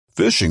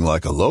Fishing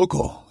like a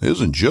local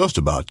isn't just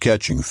about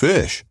catching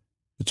fish.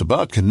 It's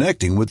about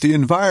connecting with the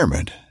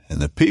environment and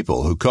the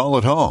people who call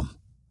it home.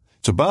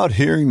 It's about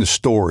hearing the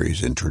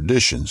stories and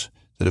traditions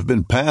that have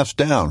been passed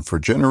down for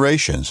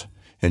generations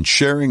and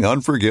sharing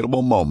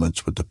unforgettable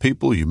moments with the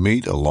people you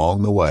meet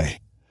along the way.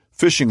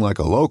 Fishing like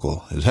a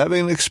local is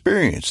having an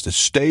experience that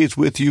stays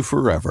with you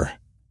forever.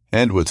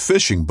 And with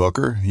Fishing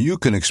Booker, you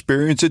can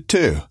experience it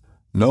too,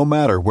 no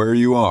matter where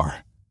you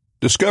are.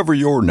 Discover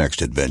your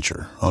next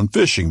adventure on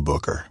Fishing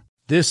Booker.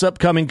 This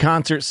upcoming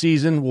concert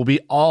season will be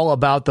all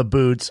about the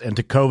boots, and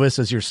Tecovas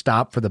is your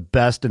stop for the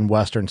best in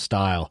Western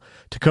style.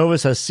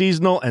 Tecovas has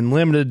seasonal and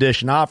limited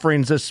edition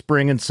offerings this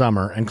spring and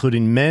summer,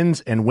 including men's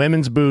and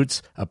women's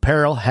boots,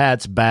 apparel,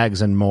 hats,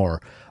 bags, and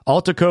more.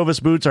 All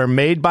Tecovas boots are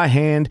made by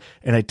hand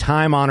in a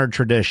time-honored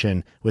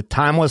tradition with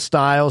timeless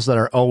styles that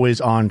are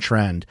always on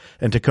trend.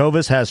 And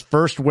Tecovas has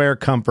first wear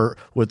comfort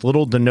with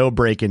little to no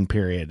break-in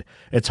period.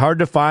 It's hard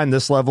to find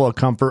this level of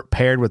comfort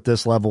paired with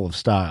this level of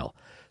style.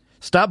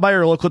 Stop by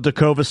your local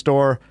Tecovas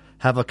store,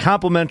 have a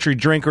complimentary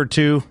drink or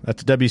two,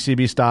 that's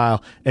WCB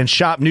style, and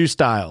shop new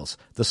styles.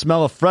 The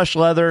smell of fresh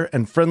leather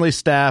and friendly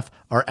staff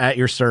are at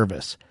your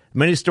service.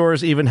 Many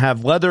stores even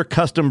have leather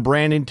custom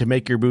branding to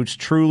make your boots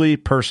truly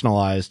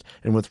personalized.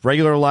 And with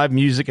regular live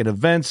music and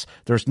events,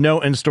 there's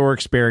no in-store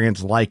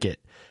experience like it.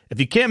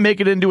 If you can't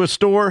make it into a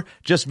store,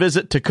 just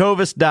visit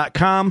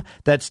tecovas.com.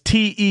 That's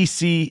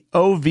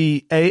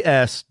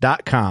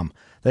TECOVAS.com.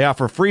 They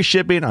offer free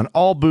shipping on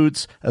all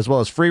boots, as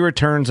well as free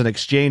returns and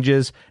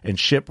exchanges, and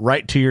ship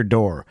right to your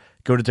door.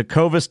 Go to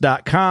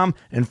tecovas.com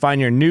and find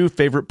your new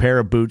favorite pair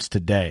of boots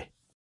today.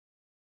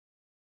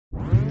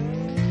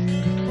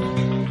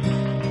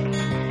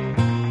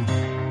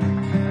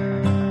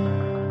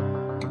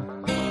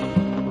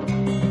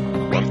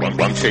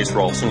 I'm Chase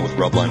Rolfson with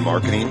Rubline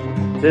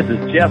Marketing. This is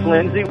Jeff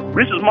Lindsay.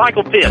 This is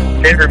Michael Pitt.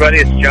 Hey everybody,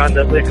 it's John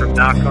Dudley from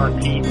Knock On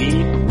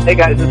TV. Hey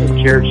guys, this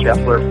is Jared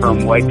Scheffler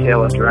from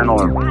Whitetail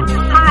Adrenaline.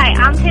 Hi,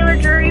 I'm Taylor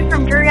Drury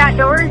from Drury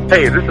Outdoors.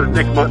 Hey, this is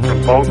Nick Mutt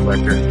from Bone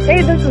Collector.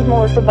 Hey, this is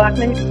Melissa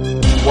Bachman.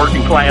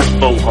 Working Class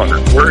Bow Hunter.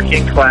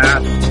 Working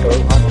Class Bow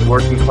Hunter.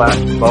 Working Class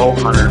Bow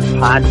Hunter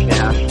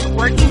Podcast.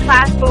 Working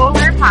Class Bow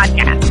Hunter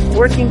Podcast.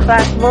 Working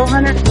Class Bow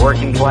Hunter.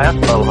 Working Class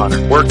Bow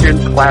Hunter. Working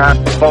Class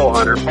Bow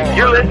Hunter.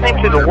 You're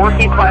listening to the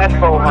Working Class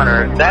Bow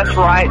Hunter. That's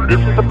right. This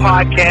is a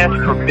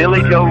podcast for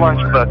Billy Joe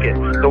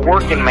Lunchbucket, the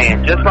working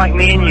man, just like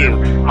me and you.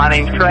 My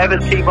name's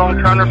Travis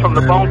T-Bone Turner from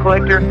the Bone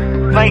Collector.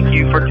 Thank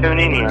you for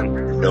tuning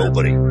in.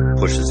 Nobody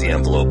pushes the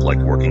envelope like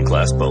Working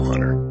Class Bow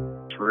Hunter.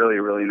 It's really,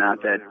 really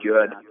not that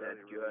good.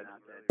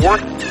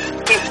 Working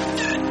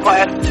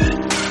Class.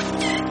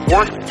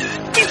 Working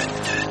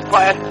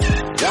Class.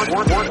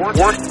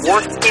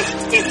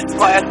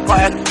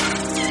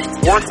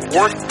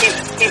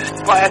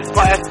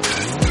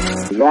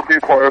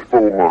 Working Class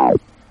Bow Hunter.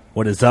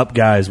 What is up,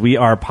 guys? We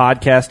are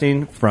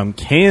podcasting from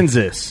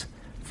Kansas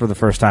for the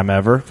first time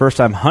ever. First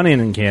time hunting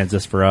in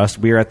Kansas for us.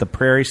 We are at the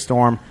Prairie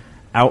Storm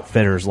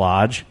Outfitters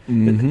Lodge.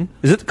 Mm-hmm.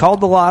 Is it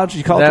called the Lodge?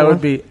 You call that it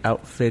would be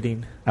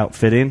Outfitting.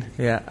 Outfitting?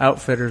 Yeah,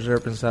 Outfitters are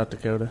up in South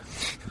Dakota.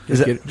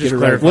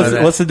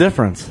 What's the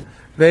difference?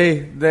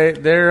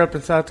 They're up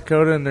in South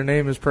Dakota, and their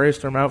name is Prairie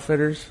Storm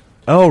Outfitters.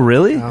 Oh,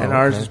 really? And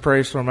ours is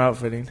Prairie Storm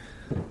Outfitting.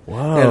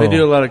 Whoa. Yeah, they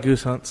do a lot of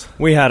goose hunts.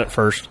 We had it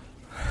first.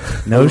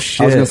 No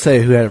shit. I was going to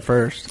say who had it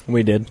first.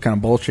 We did. Kind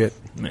of bullshit.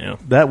 Yeah.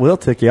 That will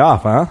tick you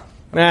off, huh?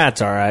 Nah,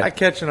 it's all right. I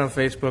catch it on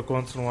Facebook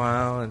once in a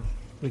while. And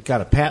we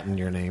got a patent in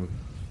your name.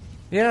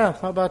 Yeah,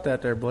 how about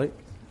that there, Blake?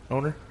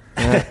 Owner?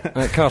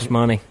 That costs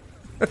money.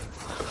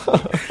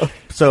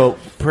 So,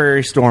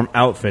 Prairie Storm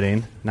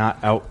Outfitting,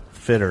 not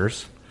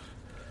Outfitters.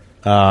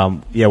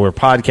 We're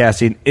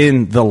podcasting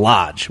in the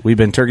lodge. We've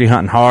been turkey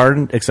hunting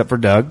hard, except for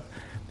Doug.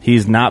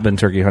 He's not been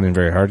turkey hunting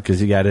very hard because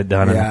he got it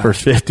done in the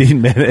first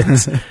 15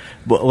 minutes.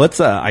 But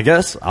let's, I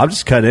guess I'll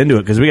just cut into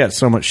it because we got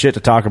so much shit to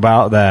talk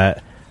about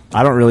that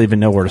I don't really even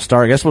know where to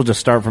start. I guess we'll just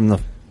start from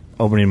the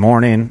opening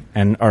morning,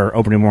 or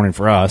opening morning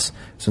for us.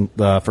 Since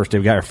the first day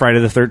we got here, Friday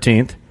the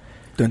 13th.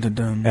 Dun, dun,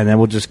 dun. And then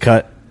we'll just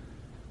cut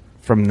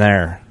from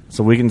there.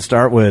 So we can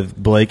start with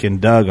Blake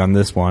and Doug on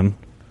this one.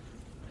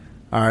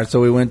 All right, so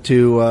we went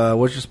to,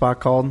 what's your spot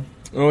called?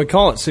 Well, we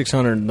call it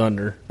 600 and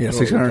Under. Yeah,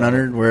 600 and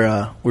Under.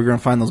 We're going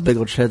to find those big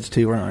old sheds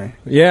too, weren't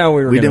we? Yeah,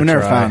 we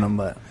never found them,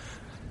 but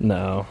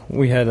no,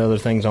 we had other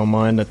things on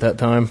mind at that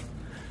time.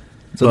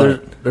 So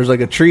there's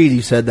like a tree.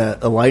 You said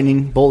that a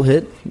lightning bolt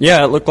hit.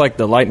 Yeah, it looked like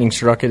the lightning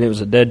struck it. It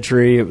was a dead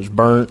tree. It was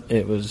burnt.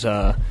 It was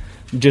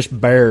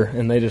just bare,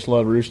 and they just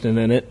love roosting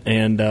in it.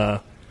 And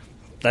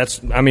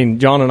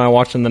John and I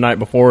watched them the night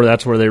before.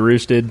 That's where they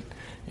roosted,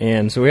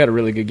 and so we had a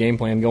really good game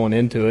plan going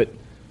into it.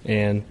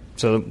 And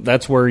so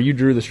that's where you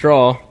drew the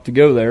straw to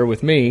go there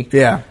with me.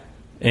 Yeah.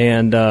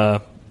 And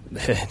let's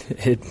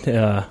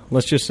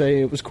just say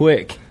it was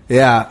quick.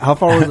 Yeah. How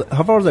far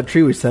was that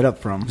tree we set up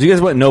from? So you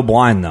guys went no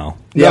blind though.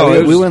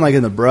 Yeah, we went like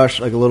in the brush,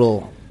 like a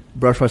little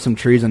brush by some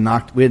trees, and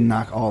we didn't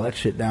knock all that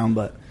shit down,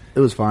 but it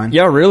was fine.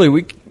 Yeah, really.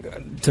 We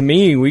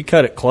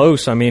cut it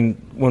close. I mean,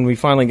 when we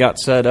finally got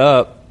set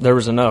up, there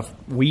was enough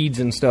weeds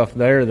and stuff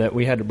there that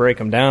we had to break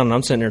them down. And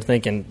I'm sitting there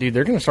thinking, dude,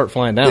 they're going to start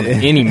flying down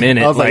any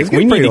minute. I was like,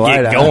 we need to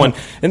get going.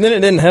 And then it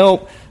didn't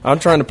help. I'm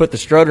trying to put the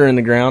strutter in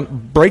the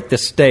ground, break the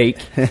stake.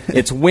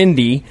 It's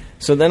windy.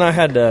 So then I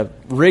had to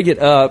rig it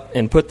up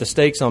and put the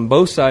stakes on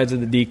both sides of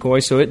the decoy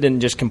so it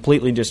didn't just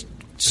completely just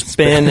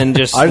spin and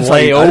just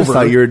lay over. I just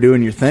thought you were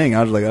doing your thing.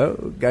 I was like,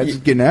 oh, guy's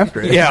just getting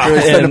after it. Yeah.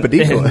 Setting up a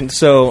decoy. And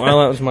so that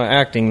was my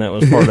acting that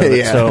was part of it.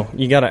 Yeah. So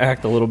you got to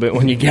act a little bit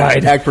when you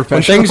guide. Act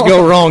professional. When things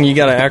go wrong, you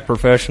got to act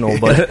professional.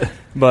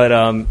 But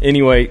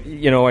anyway,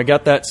 you know, I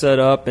got that set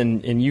up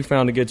and you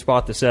found a good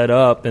spot to set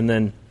up. And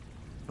then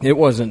it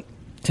wasn't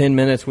 10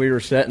 minutes we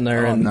were sitting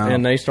there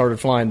and they started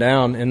flying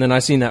down. And then I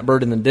seen that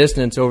bird in the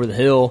distance over the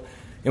hill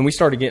and we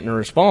started getting a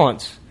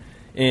response.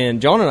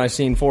 And John and I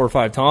seen 4 or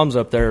 5 toms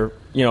up there,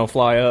 you know,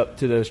 fly up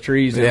to those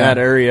trees in that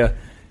area.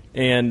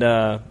 And,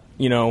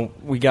 you know,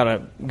 we got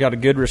a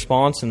good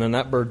response. And then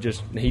that bird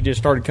just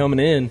started coming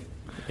in.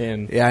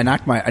 And yeah, I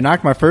knocked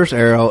my first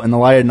arrow and the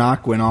lighted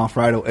knock went off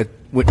right away.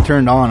 It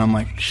turned on. I'm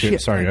like,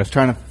 shit. Sorry, guys.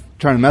 Trying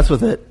to mess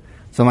with it.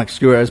 So I'm like,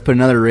 screw it. I just put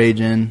another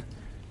rage in.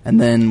 And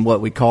then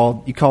you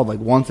called like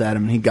once at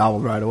him and he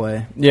gobbled right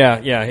away.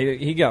 Yeah.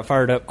 He got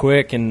fired up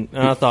quick. And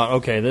I thought,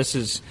 okay, this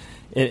is...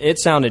 It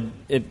sounded,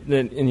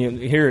 and you'll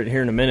hear it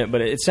here in a minute, but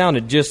it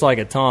sounded just like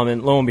a tom,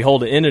 and lo and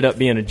behold, it ended up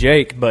being a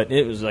Jake, but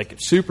it was like a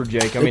super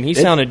Jake. I mean, he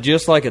sounded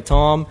just like a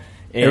tom.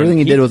 And everything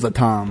he did was a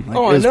tom. Like,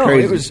 I know.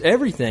 crazy. It was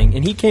everything.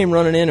 And he came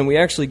running in, and we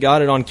actually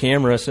got it on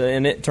camera,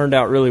 and it turned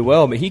out really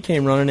well, but he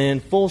came running in,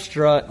 full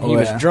strut. He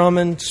was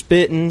drumming,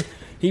 spitting.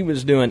 He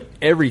was doing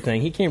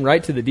everything. He came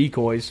right to the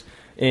decoys.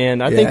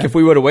 And I think if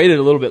we would have waited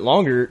a little bit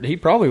longer, he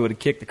probably would have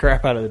kicked the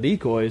crap out of the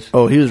decoys.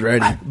 Oh, he was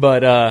ready. But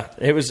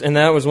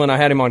that was when I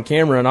had him on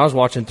camera, and I was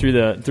watching through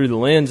the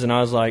lens, and I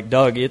was like,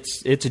 Doug,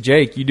 it's a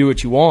Jake. You do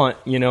what you want,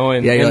 you know.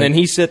 And then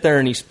he sit there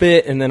and he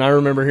spit, and then I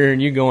remember hearing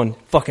you going,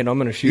 "Fuck it, I'm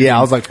going to shoot." Yeah, him.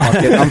 I was like,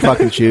 "Fuck it, I'm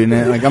fucking shooting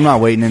it." Like I'm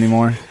not waiting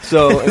anymore.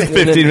 So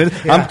 15 minutes.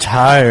 I'm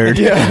tired.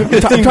 Yeah,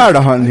 I'm tired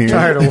of hunting here.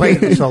 Tired of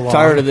waiting so long.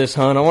 Tired of this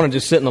hunt. I want to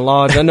just sit in the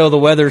lodge. I know the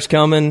weather's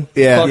coming.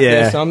 Yeah, Fuck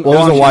this. It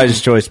was a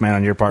wise choice, man,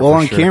 on your part. Well,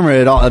 on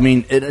camera,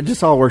 it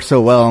just all worked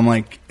so well. I'm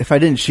like, if I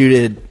didn't shoot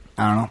it,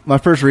 I don't know. My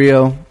first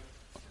Rio,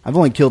 I've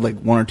only killed like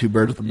 1 or 2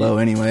 birds with a bow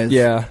anyways.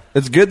 Yeah.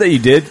 It's good that you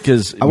did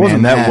because I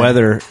wasn't that mad.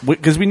 weather,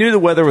 because we knew the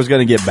weather was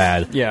going to get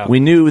bad. Yeah. We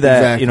knew that,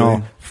 Exactly. you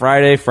know,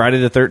 Friday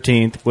the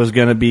 13th was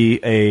going to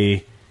be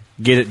a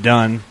get it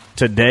done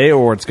today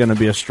or it's going to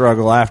be a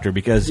struggle after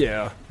because,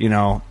 you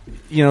know,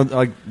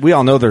 like we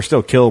all know they're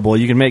still killable.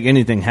 You can make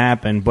anything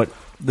happen, but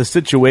the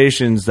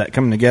situations that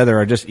come together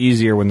are just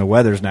easier when the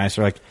weather's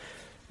nicer. Like,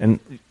 and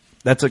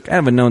that's a kind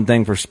of a known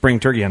thing for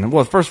spring turkey hunting.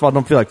 Well, first of all, I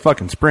don't feel like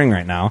fucking spring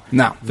right now.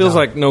 No. Feels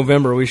like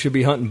November. We should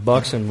be hunting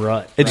bucks and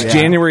rut. It's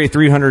January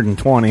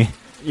 320.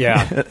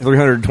 Yeah.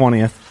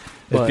 320th.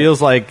 It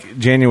feels like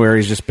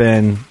January's just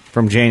been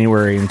from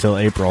January until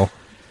April.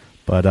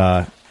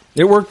 But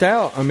it worked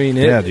out. I mean,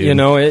 dude. you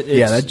know,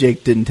 that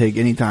Jake didn't take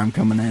any time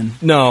coming in.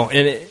 No,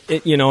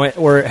 and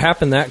where it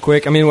happened that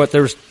quick. I mean,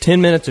 there was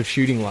 10 minutes of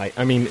shooting light.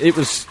 I mean,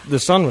 the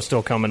sun was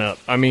still coming up.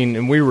 I mean,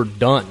 and we were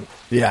done.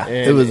 Yeah,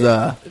 and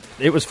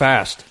it was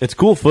fast. It's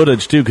cool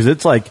footage too because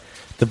it's like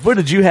the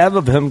footage you have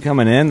of him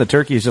coming in. The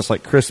turkey is just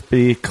like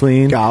crispy,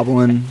 clean,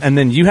 gobbling, and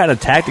then you had a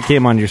tactic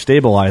cam on your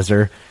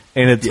stabilizer.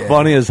 And it's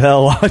funny as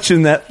hell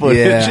watching that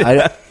footage.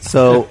 Yeah,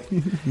 so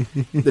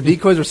the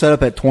decoys were set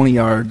up at 20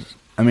 yards.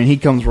 I mean, he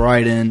comes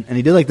right in, and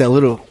he did like that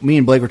little. Me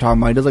and Blake were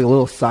talking about. He does like a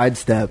little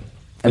sidestep,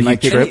 and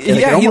like he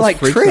almost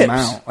freaks trips. him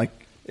out. Like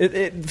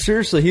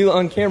seriously, he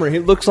on camera, he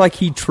looks like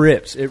he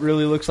trips. It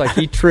really looks like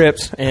he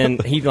trips,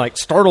 and he like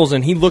startles,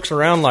 and he looks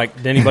around like,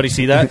 "Did anybody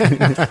see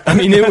that?" I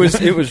mean, it was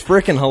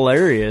freaking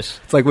hilarious.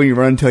 It's like when you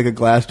run into like a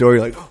glass door,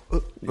 you're like,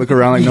 look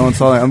around like no one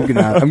saw that. I'm getting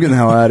the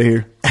hell out of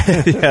here.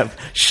 Yeah,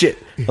 shit.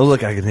 I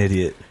look like an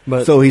idiot.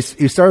 But so he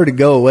started to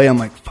go away. I'm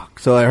like, fuck.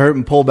 So I heard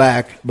him pull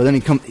back, but then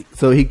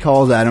he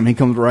calls at him. He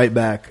comes right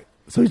back.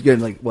 So he's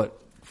getting like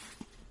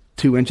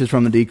 2 inches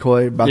from the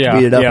decoy, about to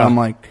beat it up. I'm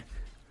like,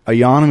 are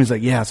you on him? He's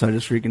like, yeah. So I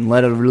just freaking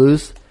let it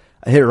loose.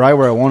 I hit it right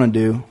where I want to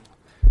do,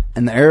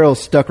 and the arrow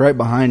stuck right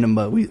behind him.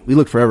 But we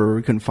looked forever.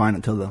 We couldn't find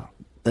it till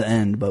the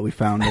end, but we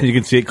found it. You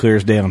can see it clear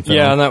as day on film.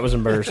 Yeah, and that was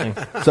embarrassing.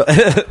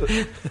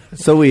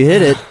 So we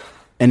hit it,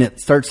 and it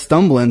starts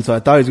stumbling. So I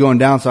thought he was going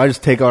down. So I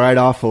just take right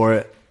off for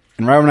it.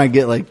 And right when I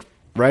get like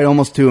right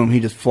almost to him, he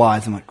just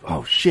flies. I'm like,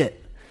 oh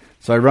shit.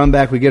 So I run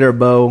back. We get our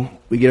bow.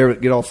 We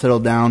get all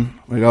settled down.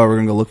 We're like, oh, we're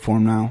gonna go look for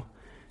him now.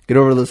 Get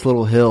over to this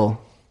little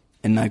hill,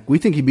 and like we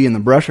think he'd be in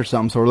the brush or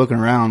something. So we're looking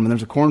around, and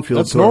there's a cornfield.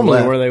 That's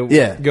normally where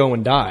they go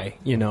and die.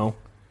 You know.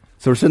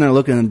 So we're sitting there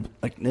looking, and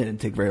like it didn't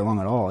take very long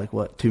at all. Like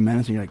what, 2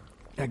 minutes? And you're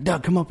like,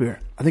 Doug, come up here.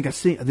 I think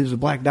there's a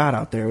black dot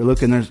out there. We're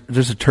looking. There's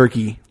just a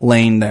turkey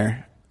laying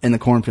there in the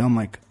cornfield. I'm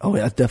like, oh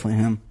yeah, that's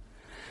definitely him.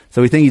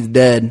 So we think he's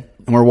dead.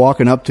 And we're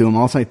walking up to him.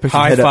 All of a sudden, he picks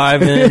his head up.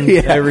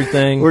 High-fiving,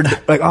 everything. We're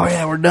like, oh,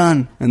 yeah, we're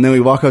done. And then we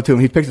walk up to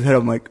him. He picks his head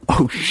up. I'm like,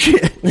 oh,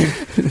 shit.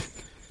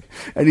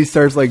 And he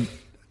starts, like,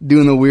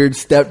 doing the weird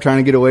step, trying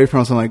to get away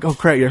from us. I'm like, oh,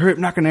 crap, you're hurt.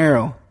 Knock an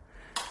arrow.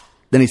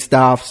 Then he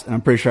stops, and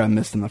I'm pretty sure I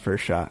missed him the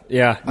first shot.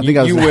 Yeah, I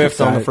think you whiffed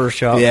on the first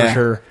shot for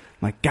sure. I'm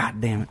like, God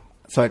damn it.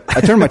 So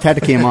I turned my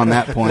Tacticam on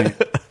that point.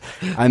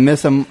 I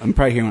miss him. I'm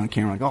probably hearing on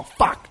camera like, oh,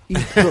 fuck. You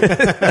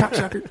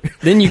cocksucker.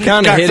 Then you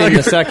kind of hit him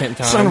the second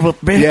time. Son of a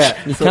bitch.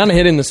 Yeah. You kind of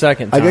hit him the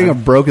second time. I think I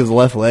broke his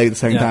left leg the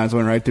second time. It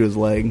went right through his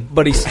leg.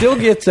 But he still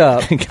gets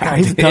up,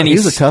 and he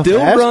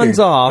still runs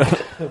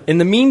off. In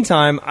the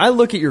meantime, I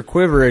look at your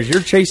quiver as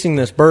you're chasing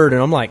this bird,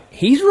 and I'm like,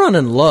 he's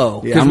running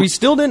low. Because we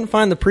still didn't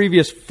find the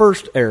previous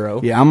first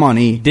arrow. Yeah, I'm on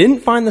E. Didn't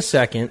find the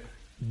second.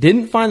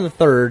 Didn't find the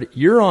third.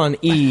 You're on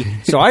E.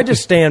 So I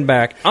just stand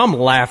back. I'm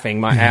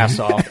laughing my ass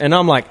off. And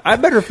I'm like, I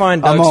better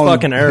find Doug's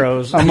fucking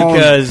arrows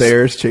because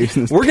bears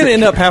chasing we're going to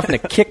end up having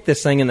to kick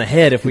this thing in the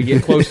head if we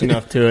get close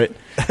enough to it.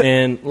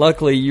 And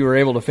luckily you were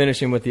able to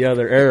finish him with the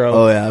other arrow.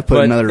 Oh, yeah. I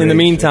put another in the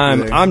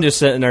meantime, I'm just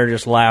sitting there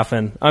just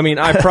laughing. I mean,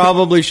 I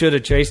probably should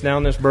have chased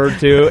down this bird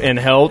too and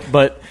helped,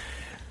 but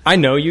I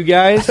know you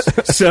guys,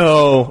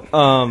 so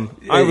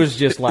I was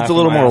just laughing. It's a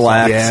little more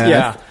lax.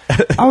 Yeah.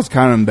 I was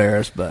kind of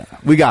embarrassed, but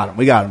we got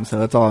him, so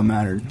that's all that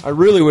mattered. I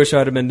really wish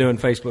I'd have been doing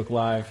Facebook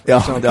Live.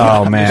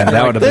 Oh man,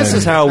 that would have been. This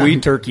is how we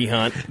turkey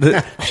hunt.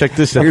 Check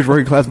this out. Here's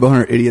working class bow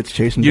hunter idiots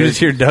chasing. You just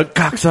hear Doug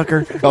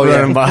cocksucker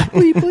running by,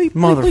 bleep, bleep,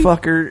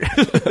 motherfucker.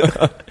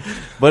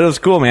 But it was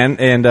cool, man,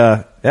 and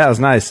yeah, it was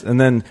nice. And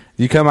then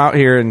you come out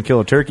here and kill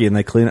a turkey, and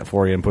they clean it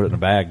for you and put it in a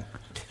bag.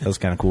 That was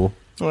kind of cool.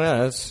 Oh yeah,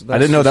 that's I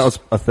didn't know that was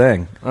a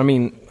thing. I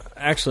mean,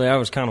 actually, I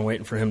was kind of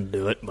waiting for him to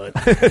do it, but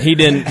he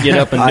didn't get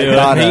up and do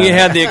it. He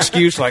had the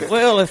excuse like,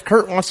 well, if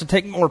Kurt wants to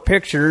take more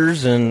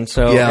pictures, and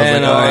so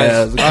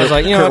I was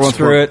like, you know what,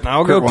 screw it.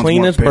 I'll go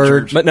clean this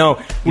bird. But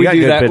no, we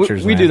do that.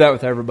 We do that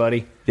with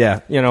everybody.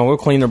 Yeah. You know, we'll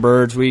clean the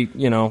birds. We,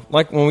 you know,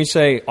 like when we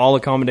say all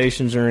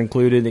accommodations are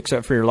included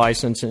except for your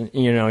license and,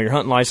 you know, your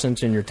hunting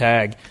license and your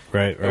tag.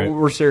 Right.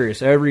 We're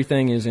serious.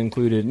 Everything is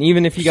included. And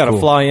even if you got to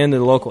fly into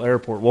the local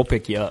airport, we'll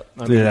pick you up.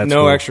 I mean,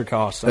 no extra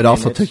cost. It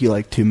also took you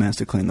like 2 minutes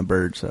to clean the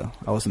bird, so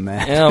I wasn't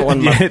mad. Yeah,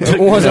 it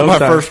wasn't my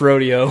first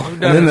rodeo.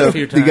 And then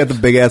you got the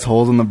big ass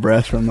holes in the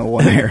breast from the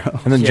one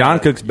arrow. And then John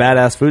cooks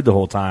badass food the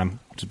whole time,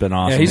 which has been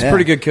awesome. Yeah, he's a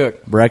pretty good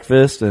cook.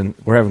 Breakfast, and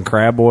we're having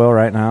crab boil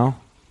right now.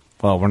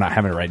 Well, we're not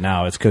having it right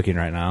now. It's cooking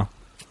right now.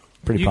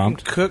 Pretty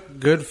pumped. You can cook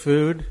good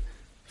food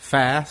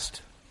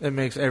fast. It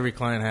makes every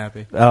client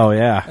happy. Oh,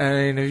 yeah. I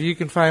mean, if you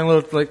can find a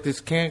little, like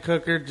this can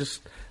cooker,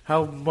 just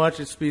how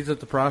much it speeds up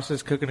the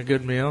process cooking a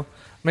good meal.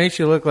 Makes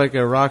you look like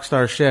a rock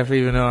star chef,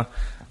 even though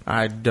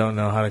I don't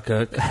know how to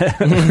cook.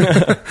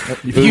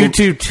 You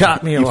two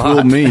taught me a lot.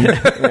 Fooled me.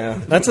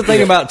 Yeah. That's the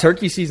thing about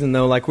turkey season,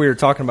 though, like we were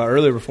talking about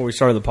earlier before we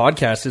started the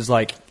podcast, is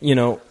like, you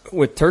know,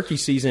 with turkey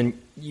season,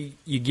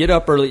 you get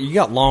up early. You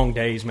got long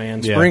days,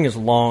 man. Spring is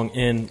long,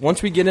 and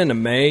once we get into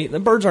May, the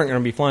birds aren't going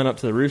to be flying up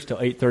to the roost till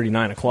 8:30,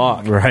 9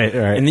 o'clock. Right.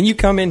 And then you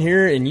come in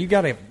here and you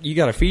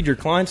gotta feed your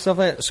clients stuff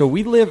like that. So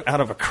we live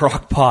out of a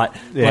crock pot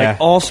like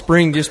all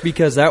spring, just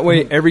because that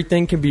way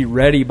everything can be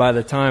ready by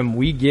the time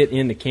we get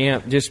into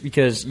camp. Just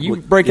because you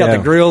break out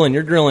the grill and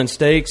you're grilling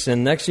steaks,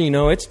 and next thing you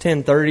know, it's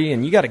 10:30,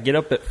 and you got to get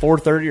up at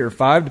 4:30 or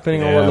 5,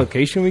 depending on what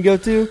location we go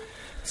to.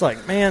 It's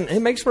like, man, it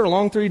makes for a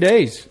long 3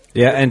 days.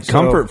 Yeah, and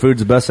comfort food's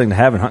the best thing to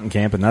have in hunting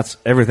camp, and that's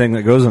everything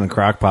that goes in a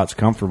crock pot's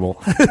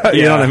comfortable.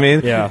 You know what I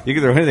mean? Yeah. You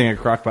can throw anything in a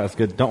crock pot. It's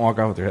good. Don't walk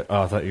off with your head.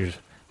 Oh, I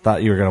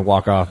thought you were going to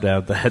walk off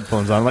with the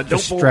headphones on. I'm like,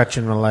 just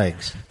stretching my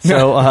legs.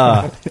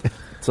 So,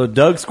 so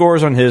Doug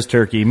scores on his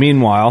turkey.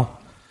 Meanwhile,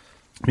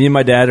 me and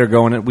my dad are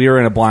going. We were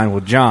in a blind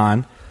with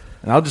John,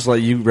 and I'll just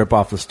let you rip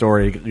off the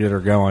story, get her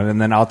going,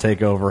 and then I'll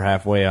take over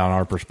halfway on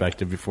our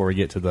perspective before we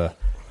get to the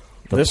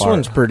this part.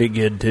 One's pretty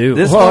good too.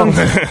 This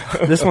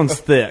one's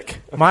thick.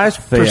 My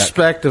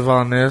perspective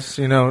on this,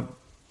 you know,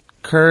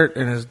 Kurt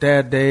and his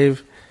dad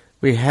Dave,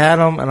 we had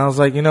them, and I was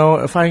like, you know,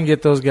 if I can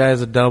get those guys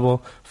a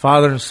double,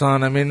 father and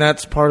son, I mean,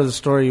 that's part of the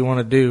story you want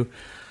to do.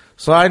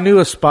 So I knew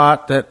a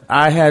spot that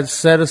I had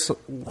set as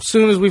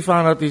soon as we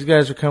found out these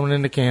guys were coming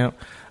into camp.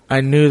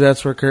 I knew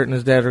that's where Kurt and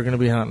his dad were going to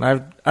be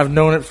hunting. I've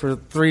known it for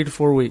 3 to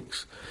 4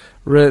 weeks.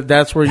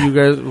 That's where you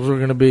guys were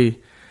going to be.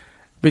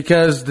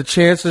 Because the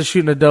chance of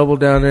shooting a double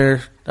down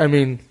there, I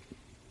mean,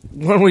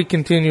 when we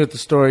continue with the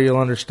story, you'll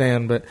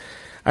understand. But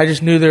I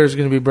just knew there was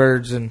going to be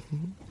birds, and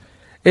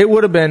it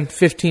would have been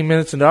 15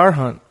 minutes into our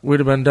hunt. We'd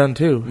have been done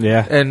too.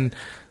 Yeah.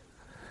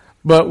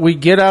 But we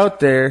get out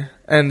there,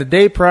 and the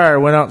day prior,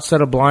 went out and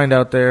set a blind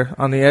out there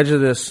on the edge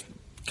of this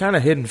kind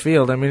of hidden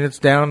field. I mean, it's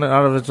down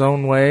out of its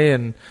own way,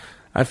 and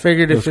I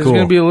figured if there's going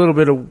to be a little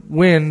bit of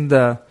wind,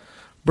 the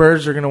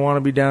birds are going to want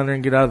to be down there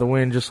and get out of the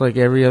wind just like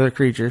every other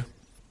creature.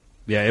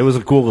 Yeah, it was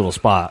a cool little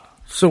spot.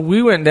 So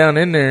we went down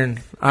in there, and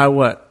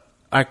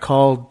I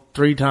called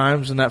 3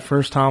 times, and that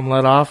first Tom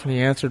let off, and he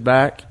answered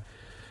back.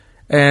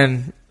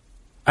 And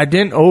I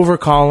didn't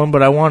overcall him,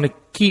 but I wanted to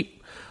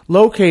keep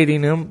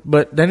locating him,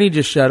 but then he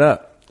just shut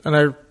up. And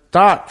I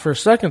thought for a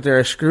second there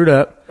I screwed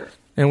up,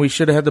 and we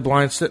should have had the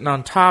blind sitting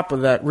on top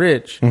of that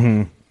ridge.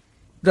 Mm-hmm.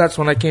 That's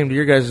when I came to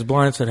your guys'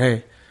 blind and said,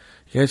 hey,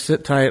 you guys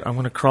sit tight. I'm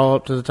going to crawl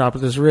up to the top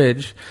of this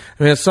ridge.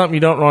 I mean, it's something you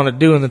don't want to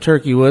do in the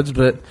turkey woods,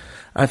 but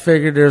I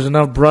figured there's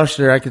enough brush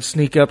there I could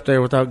sneak up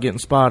there without getting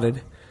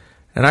spotted.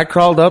 And I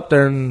crawled up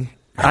there and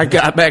I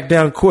got back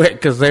down quick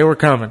because they were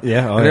coming.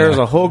 Yeah, and there was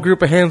a whole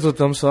group of hens with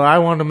them, so I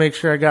wanted to make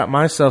sure I got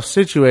myself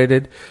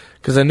situated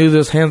because I knew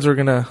those hens were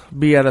going to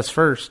be at us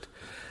first.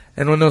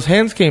 And when those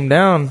hens came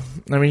down,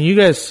 I mean, you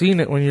guys seen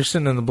it when you're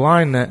sitting in the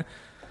blind that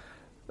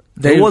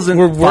they it wasn't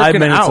were 5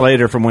 minutes out.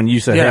 later from when you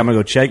said, Yeah. hey, I'm going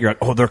to go check. You're like,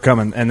 oh, they're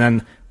coming. And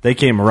then they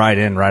came right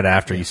in right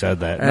after you said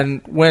that.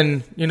 And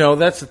when,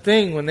 that's the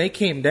thing, when they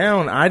came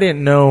down, I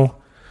didn't know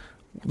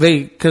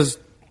because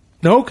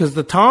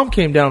the Tom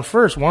came down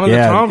first. One of the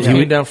Toms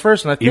came down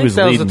first, and I think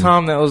that was the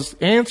Tom that was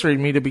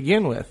answering me to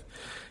begin with.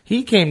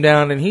 He came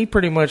down, and he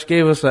pretty much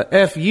gave us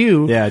a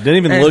FU. Yeah,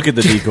 didn't even look at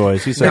the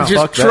decoys. He said, and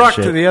fuck just that trucked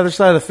shit. to the other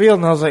side of the field,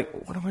 and I was like,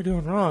 what am I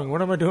doing wrong?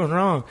 What am I doing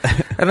wrong?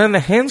 And then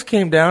the hens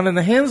came down, and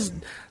the hens,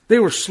 they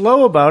were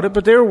slow about it,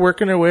 but they were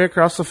working their way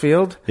across the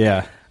field.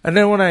 Yeah. And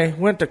then when I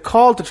went to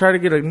call to try to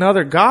get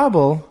another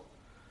gobble,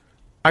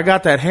 I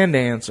got that hen to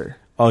answer.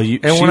 Oh, she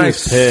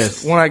was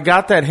pissed. When I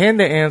got that hen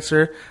to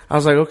answer, I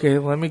was like, okay,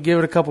 let me give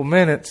it a couple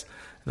minutes,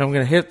 and I'm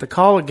going to hit the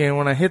call again.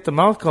 When I hit the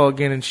mouth call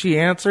again and she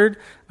answered,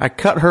 I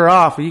cut her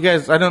off. You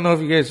guys, I don't know if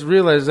you guys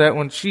realized that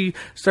when she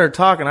started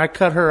talking, I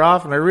cut her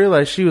off, and I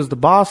realized she was the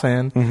boss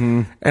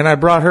hen, and I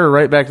brought her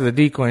right back to the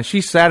decoy, and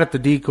she sat at the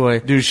decoy.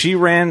 Dude, she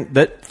ran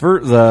that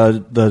for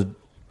the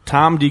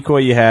Tom decoy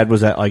you had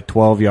was at like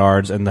 12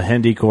 yards, and the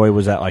hen decoy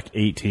was at like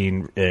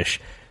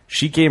 18-ish.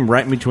 She came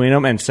right in between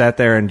them and sat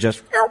there and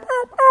just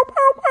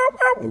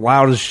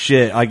loud as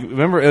shit. Like,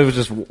 remember, it was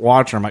just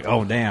watching her. I'm like,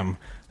 oh, damn.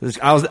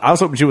 I was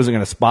hoping she wasn't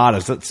going to spot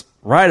us. It's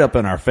right up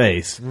in our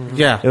face.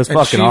 Yeah. It was and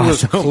fucking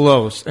awesome. She was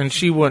close, and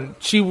she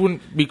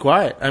wouldn't be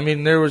quiet. I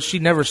mean, she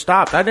never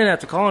stopped. I didn't have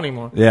to call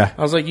anymore. Yeah.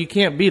 I was like, you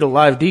can't beat a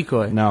live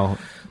decoy. No.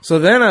 So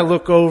then I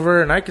look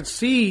over, and I could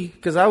see,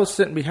 because I was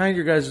sitting behind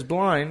your guys'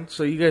 blind,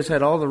 so you guys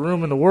had all the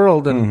room in the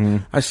world,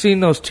 and I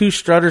seen those two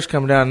strutters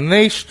come down, and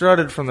they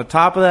strutted from the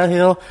top of that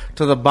hill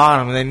to the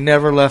bottom, and they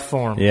never left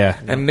form. Yeah.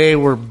 And they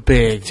were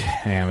big.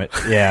 Damn it.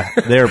 Yeah.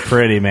 They were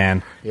pretty,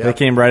 man. Yep. They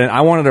came right in.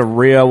 I wanted a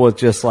reel with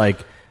just like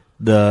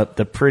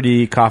the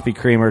pretty coffee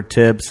creamer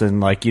tips and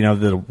like,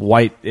 the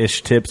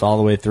white-ish tips all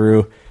the way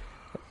through.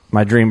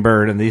 My dream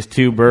bird, and these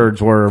two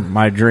birds were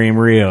my dream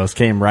Rios,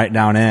 came right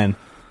down in.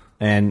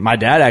 And my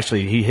dad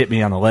actually, he hit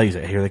me on the legs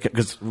here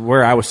because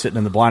where I was sitting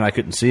in the blind, I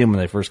couldn't see them when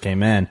they first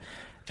came in,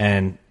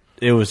 and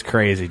it was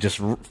crazy.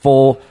 Just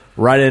full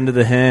right into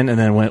the hen, and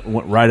then went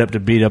right up to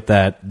beat up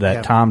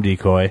that Tom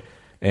decoy.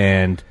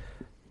 And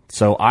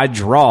so I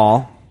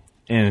draw,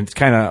 and it's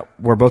kind of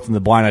we're both in the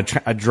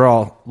blind. I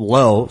draw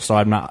low, so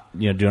I'm not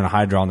doing a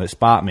high draw, and they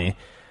spot me,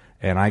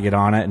 and I get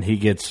on it, and he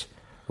gets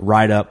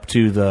right up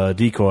to the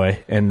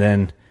decoy, and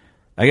then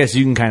I guess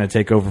you can kind of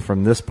take over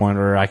from this point,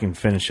 or I can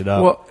finish it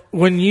up. Well,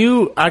 when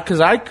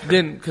because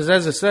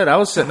as I said, I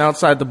was sitting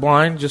outside the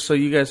blind just so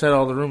you guys had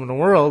all the room in the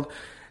world,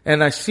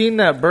 and I seen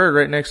that bird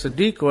right next to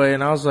decoy,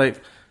 and I was like,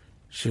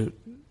 shoot,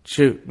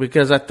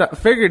 because I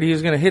figured he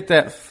was going to hit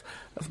that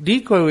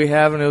decoy we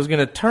have, and it was going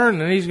to turn,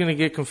 and he's going to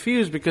get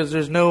confused because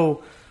there's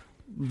no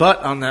butt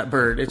on that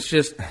bird. It's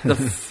just the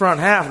front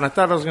half, and I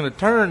thought I was going to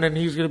turn, and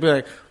he's going to be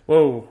like,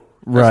 whoa,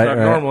 that's not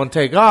normal, and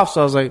take off. So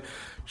I was like,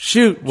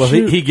 shoot. Well,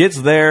 he gets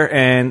there,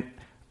 and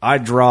I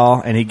draw,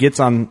 and he gets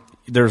on.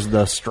 There's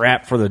the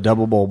strap for the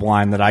double bowl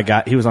blind that I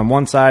got. He was on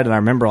one side, and I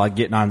remember like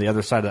getting on the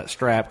other side of that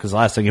strap because the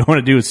last thing you want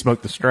to do is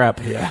smoke the strap.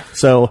 Yeah.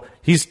 So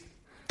he's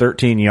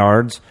 13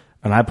 yards,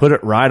 and I put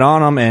it right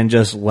on him and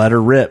just let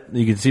her rip.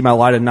 You can see my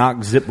light and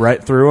knock zip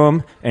right through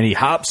him, and he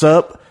hops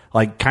up,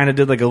 like kind of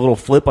did like a little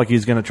flip, like he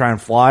was going to try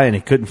and fly, and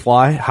he couldn't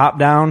fly. Hop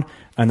down,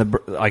 and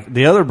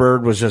the other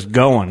bird was just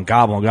going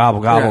gobble, gobble,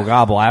 gobble,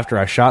 gobble after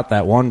I shot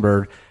that one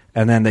bird.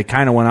 And then they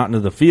kind of went out into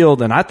the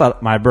field, and I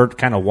thought my bird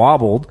kind of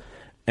wobbled.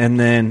 And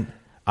then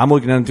I'm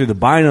looking at him through the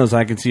binos, and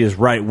I can see his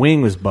right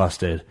wing was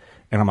busted.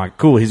 And I'm like,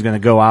 cool, he's going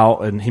to go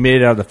out. And he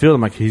made it out of the field.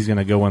 I'm like, he's going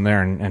to go in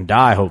there and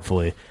die,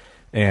 hopefully.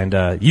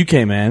 And you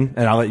came in,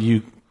 and I'll let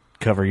you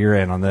cover your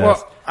end on this.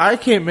 Well, I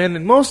came in,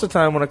 and most of the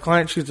time when a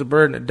client shoots a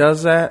bird and it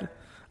does that,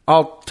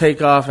 I'll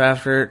take off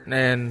after it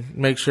and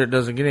make sure it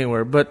doesn't get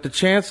anywhere. But the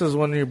chances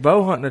when you're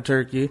bow hunting a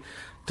turkey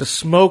to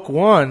smoke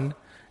one,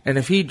 and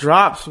if he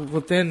drops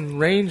within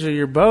range of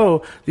your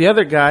bow, the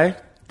other guy,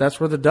 that's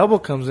where the double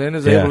comes in,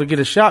 is able to get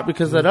a shot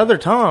because that other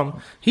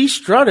Tom, he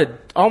strutted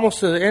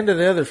almost to the end of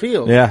the other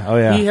field. Yeah, oh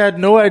yeah. He had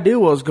no idea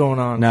what was going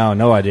on.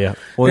 No idea.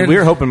 Well, we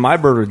were hoping my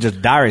bird would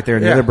just die right there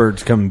and the other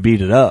birds come and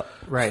beat it up.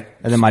 Right.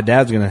 And then my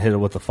dad's going to hit it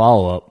with the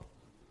follow-up.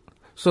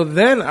 So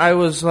then I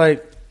was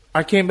like,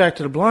 I came back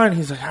to the blind.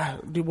 He's like,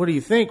 dude, what do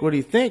you think? What do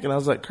you think? And I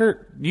was like,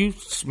 Kurt, you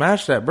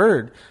smashed that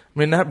bird. I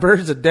mean, that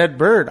bird's a dead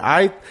bird.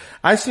 I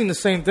seen the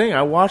same thing.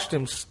 I watched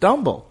him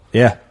stumble.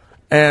 Yeah.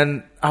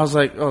 And I was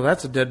like, oh,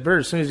 that's a dead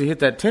bird. As soon as he hit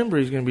that timber,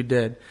 he's going to be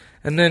dead.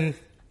 And then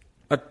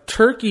a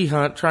turkey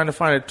hunt, trying to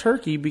find a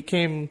turkey,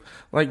 became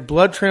like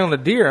blood trailing a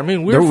deer. I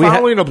mean, we were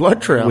following a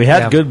blood trail. We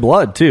had good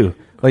blood, too.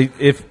 Like,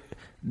 if,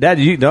 Dad,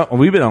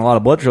 we've been on a lot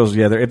of blood trails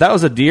together. If that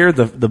was a deer,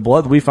 the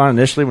blood we found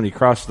initially when he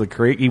crossed the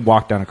creek, he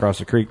walked down across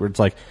the creek where it's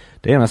like,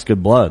 damn, that's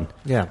good blood.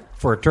 Yeah,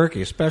 for a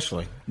turkey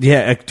especially.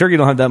 Yeah, a turkey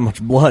don't have that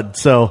much blood.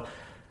 So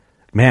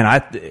Man,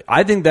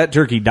 I think that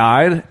turkey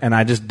died, and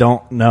I just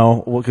don't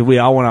know, because we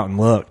all went out and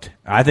looked.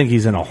 I think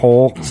he's in a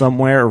hole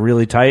somewhere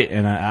really tight,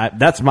 and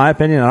that's my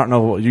opinion. I don't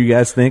know what you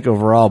guys think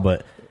overall,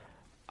 but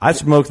I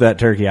smoked that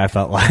turkey, I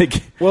felt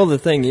like. Well, the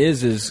thing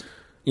is,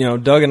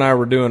 Doug and I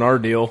were doing our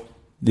deal,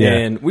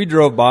 and we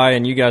drove by,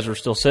 and you guys were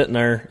still sitting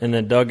there, and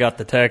then Doug got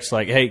the text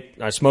like, hey,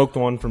 I smoked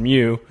one from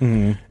you.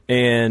 Mm-hmm.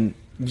 And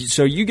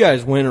so you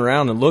guys went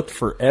around and looked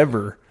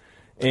forever.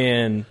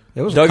 And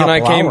it was Doug and I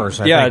came, hours,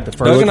 Doug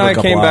and I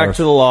came back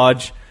to the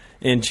lodge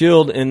and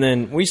chilled, and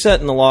then we sat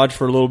in the lodge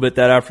for a little bit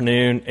that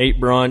afternoon, ate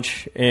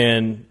brunch,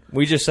 and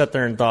we just sat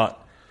there and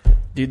thought,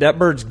 dude, that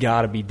bird's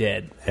got to be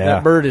dead. Yeah.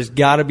 That bird has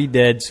got to be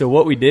dead. So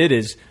what we did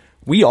is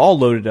we all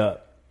loaded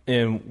up,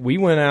 and we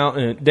went out,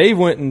 and Dave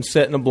went and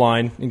sat in a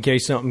blind in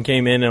case something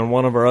came in on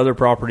one of our other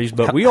properties.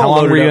 But we all How long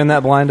loaded were you up. in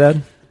that blind,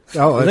 Dad?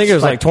 Oh, I think it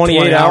was like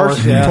 28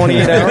 hours. Yeah.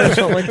 28 hours,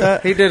 something like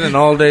that. He did an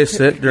all-day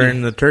sit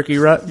during the turkey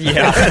rut.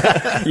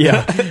 Yeah,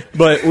 yeah.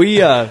 But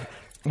we all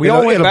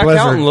went back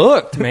out and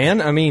looked,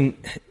 man. I mean,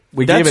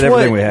 we gave it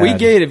everything we had. We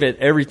gave it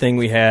everything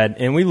we had,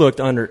 and we looked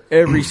under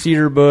every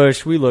cedar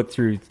bush. We looked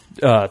through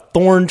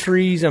thorn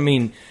trees. I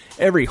mean,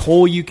 every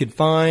hole you could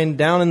find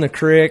down in the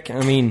creek.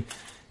 I mean,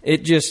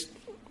 it just.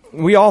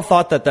 We all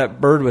thought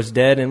that bird was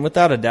dead, and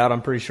without a doubt,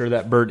 I'm pretty sure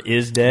that bird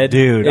is dead.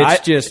 Dude,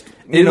 it's just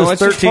it's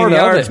 13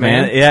 yards,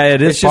 man. Yeah,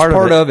 it is. It's just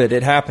part of it.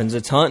 It happens.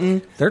 It's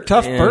hunting. They're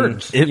tough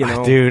birds.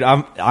 Dude,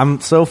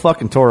 I'm so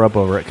fucking tore up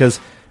over it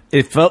because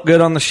it felt good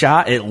on the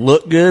shot. It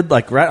looked good.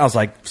 Like I was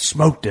like,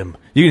 smoked him.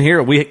 You can hear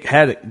it. We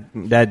had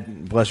it.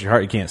 Dad, bless your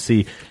heart, you can't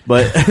see,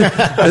 but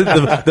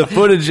the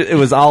footage, it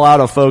was all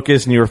out of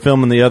focus, and you were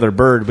filming the other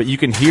bird. But you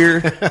can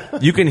hear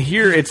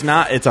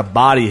it's a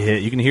body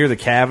hit. You can hear the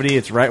cavity.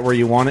 It's right where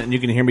you want it, and you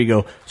can hear me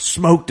go,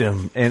 smoked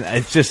him, and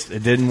it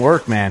didn't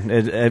work,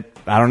 man.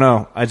 I don't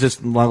know. I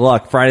just my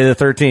luck. Friday the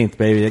 13th,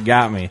 baby, it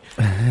got me.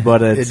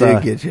 But it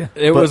did get you.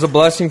 It was a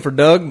blessing for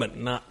Doug, but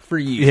not for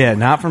you. Yeah,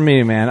 not for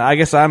me, man. I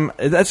guess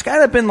that's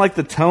kind of been like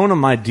the tone of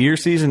my deer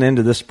season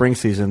into this spring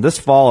season. This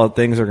fall,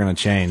 things are going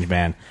to change,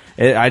 man.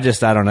 I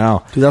don't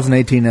know.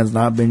 2018 has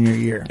not been your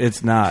year.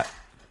 It's not.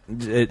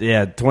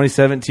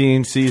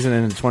 2017 season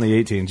into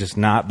 2018 just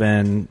not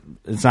been.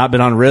 It's not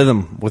been on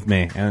rhythm with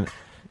me, and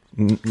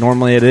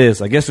normally it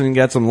is. I guess when you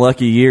got some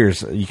lucky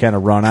years, you kind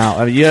of run out.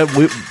 I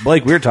mean,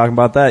 Blake, we were talking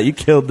about that. You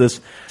killed this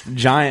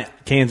giant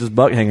Kansas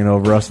buck hanging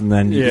over us, and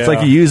then it's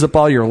like you use up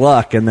all your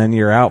luck, and then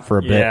you're out for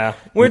a bit. Yeah,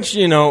 which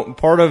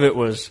part of it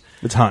was.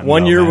 It's hunting.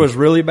 One year was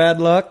really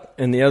bad luck,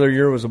 and the other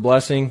year was a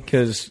blessing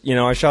because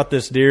I shot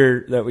this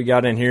deer that we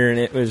got in here, and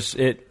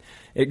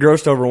it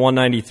grossed over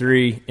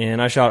 193, and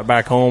I shot it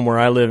back home where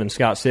I live in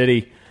Scott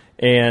City,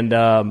 and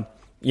the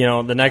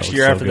next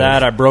year after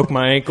that, I broke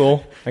my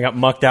ankle. I got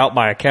mucked out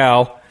by a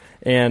cow,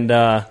 and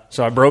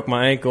so I broke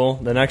my ankle.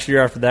 The next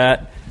year after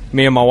that,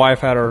 me and my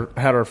wife had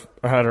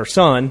our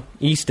son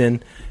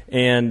Easton.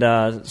 And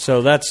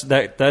so that's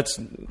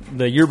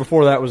the year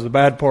before that was the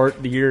bad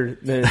part. The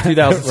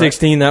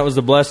 2016 that was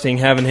the blessing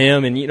having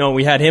him, and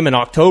we had him in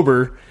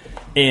October,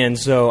 and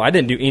so I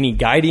didn't do any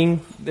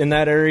guiding in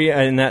that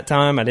area in that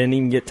time. I didn't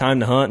even get time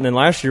to hunt. And then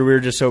last year we were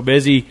just so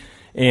busy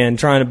and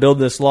trying to build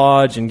this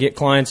lodge and get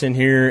clients in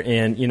here,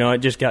 and it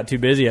just got too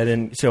busy. I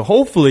didn't. So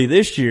hopefully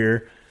this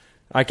year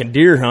I can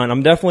deer hunt.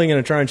 I'm definitely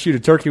going to try and shoot a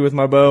turkey with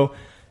my bow.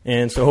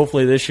 And so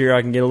hopefully this year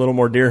I can get a little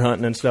more deer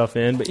hunting and stuff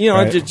in. But,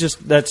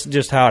 that's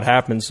just how it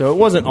happens. So it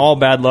wasn't all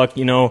bad luck,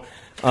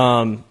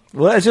 Well,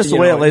 it's just the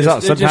way it lays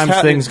out.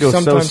 Sometimes things go so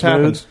smooth.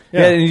 Happens.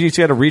 Yeah, and you just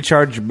got to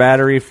recharge your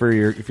battery for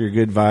your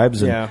good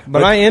vibes.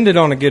 But I ended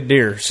on a good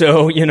deer.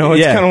 So, it's kind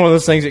of one of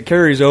those things that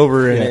carries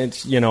over. And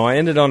it's, I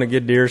ended on a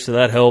good deer, so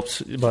that helps.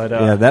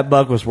 But that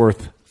buck was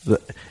worth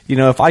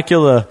if I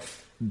kill a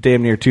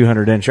damn near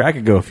 200 incher, I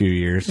could go a few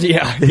years.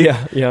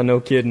 Yeah, no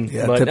kidding.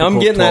 Yeah, but I'm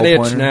getting that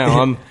itch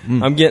now.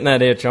 I'm getting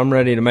that itch. I'm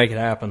ready to make it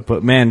happen.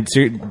 But man,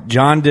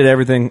 John did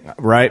everything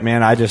right,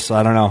 man. I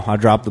don't know. I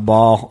dropped the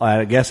ball.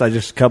 I guess I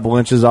just a couple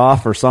inches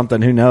off or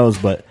something. Who knows?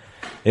 But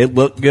it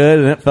looked good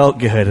and it felt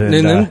good.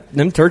 And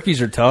them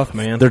turkeys are tough,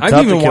 man. They're tough.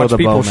 I've even watched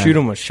people shoot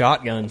them with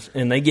shotguns,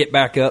 and they get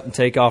back up and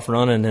take off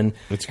running. And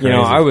it's crazy.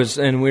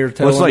 We were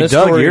telling it's like this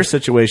Doug, story. Your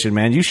situation,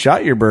 man. You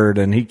shot your bird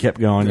and he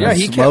kept going. Yeah,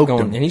 he kept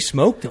going, and he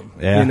smoked them.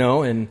 Yeah.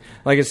 And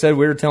like I said,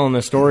 we were telling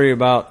the story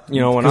about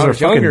when I was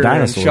younger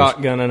and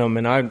shotgunning them,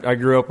 and I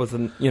grew up with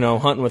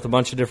hunting with a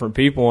bunch of different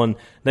people, and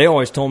they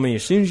always told me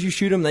as soon as you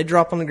shoot them, they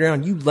drop on the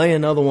ground. You lay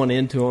another one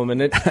into them,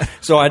 and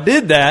so I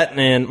did that,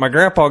 and my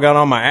grandpa got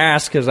on my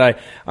ass because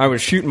I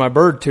was shooting my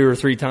bird 2 or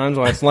 3 times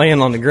while it's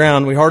laying on the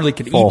ground. We hardly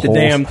could eat the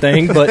damn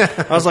thing,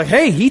 but I was like,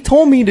 hey, he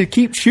told me to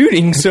keep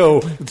shooting, so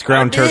it's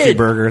ground turkey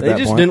burger at that point.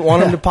 They just didn't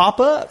want them to pop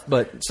up,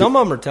 but some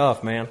of them are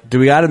tough, man. Do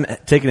we got to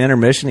take an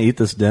intermission to eat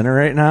this dinner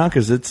right now?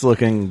 Because it's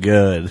looking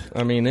good.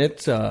 I mean,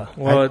 it's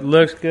it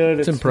looks good.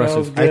 It's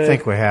impressive. I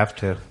think we have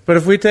to. But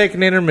if we take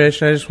an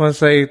intermission, I just want to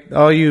say,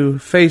 all you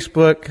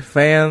Facebook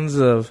fans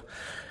of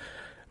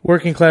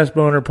Working Class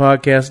Boner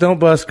Podcast, don't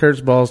bust Kurt's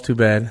balls too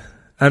bad.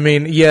 I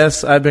mean,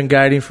 yes, I've been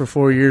guiding for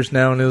 4 years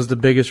now, and it was the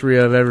biggest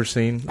reel I've ever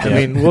seen. I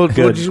mean,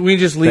 we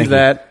just leave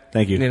that.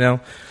 Thank you. You know,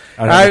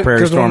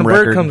 because when the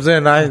bird comes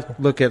in, I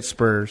look at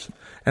spurs,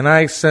 and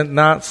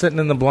not sitting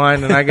in the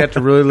blind, and I got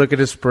to really look at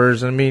his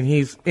spurs. I mean,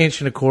 he's 1.25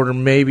 inches,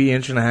 maybe 1.5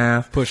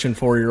 inches, pushing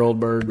 4-year-old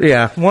bird.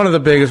 Yeah, one of the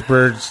biggest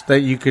birds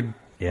that you could.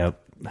 Yep.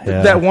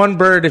 Yeah. That one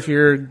bird, if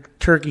you're a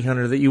turkey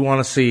hunter, that you want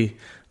to see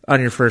on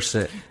your first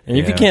sit. And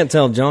if you can't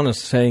tell, John is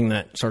saying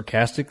that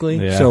sarcastically.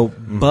 Yeah. So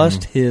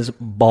bust his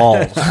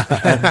balls.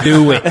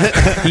 Do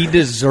it. He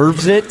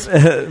deserves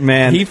it.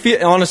 Man.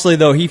 Honestly,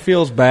 though, he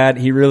feels bad.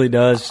 He really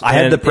does. I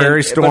had the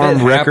Prairie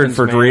Storm record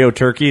for Rio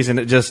turkeys, and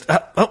it just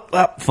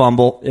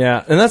fumble.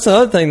 Yeah, and that's the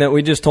other thing that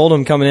we just told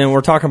him coming in.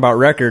 We're talking about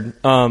record.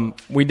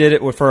 We did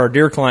it for our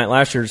deer client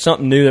last year.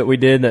 Something new that we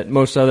did that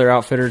most other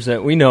outfitters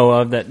that we know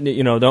of that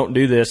don't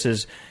do this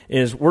is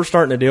we're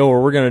starting a deal where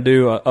we're going to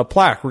do a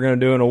plaque. We're going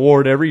to do an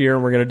award every year,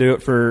 and we're going to do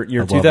it for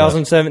your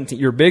 2017.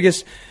 Your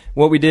biggest.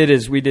 What we did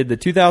is we did the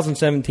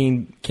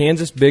 2017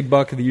 Kansas Big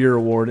Buck of the Year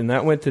award, and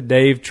that went to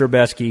Dave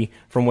Trubisky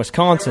from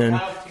Wisconsin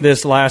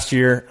this last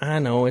year. I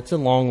know it's a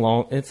long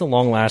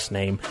last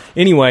name.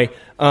 Anyway,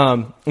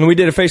 and we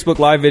did a Facebook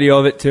Live video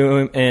of it to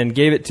him and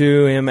gave it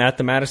to him at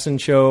the Madison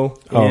show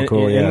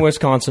in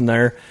Wisconsin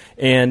there.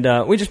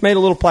 And we just made a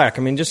little plaque.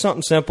 I mean, just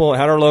something simple. It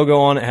had our logo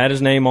on it, had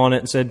his name on it,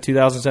 and said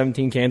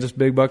 2017 Kansas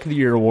Big Buck of the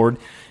Year award.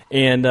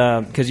 And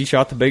because he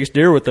shot the biggest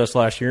deer with us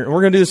last year. And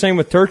we're going to do the same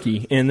with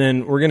turkey. And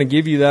then we're going to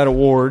give you that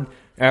award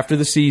after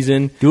the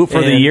season. Do it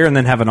for the year and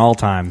then have an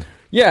all-time.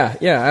 Yeah,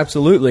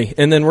 absolutely.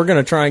 And then we're going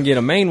to try and get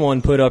a main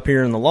one put up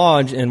here in the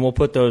lodge, and we'll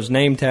put those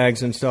name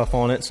tags and stuff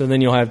on it. So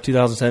then you'll have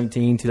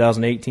 2017,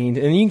 2018.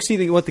 And you can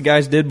see what the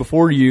guys did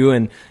before you,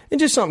 and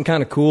just something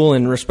kind of cool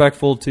and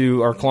respectful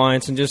to our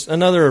clients, and just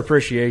another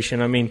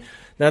appreciation. I mean,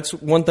 that's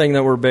one thing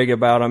that we're big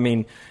about. I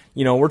mean,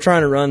 we're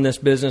trying to run this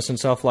business and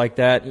stuff like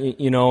that,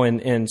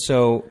 and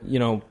so,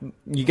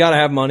 you got to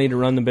have money to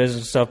run the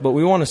business and stuff, but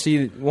we want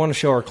to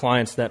show our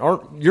clients that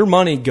your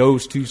money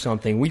goes to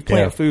something. We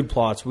plant food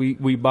plots.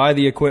 We buy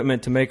the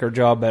equipment to make our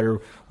job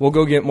better. We'll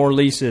go get more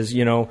leases,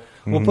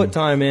 we'll put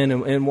time in,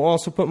 and we'll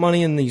also put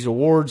money in these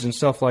awards and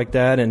stuff like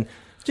that. And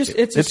just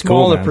it's a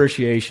small cool,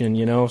 appreciation,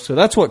 So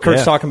that's what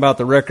Kurt's talking about,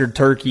 the record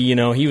turkey.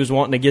 He was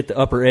wanting to get the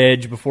upper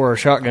edge before our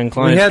shotgun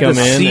clients come in. We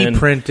had the C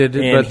printed,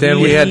 but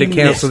then we had to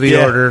cancel the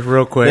order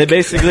real quick. They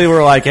basically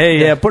were like,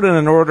 hey, put in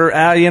an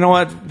order. You know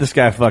what? This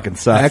guy fucking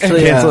sucks.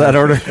 Actually, cancel that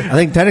order. I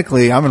think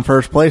technically I'm in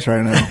first place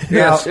right now.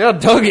 Yes. Yeah,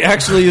 Doug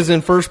actually is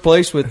in first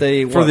place with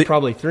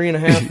probably 3.5,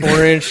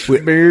 4-inch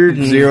beard.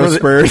 And 0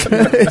 spurs.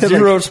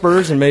 0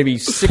 spurs and maybe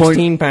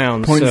 16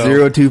 pounds.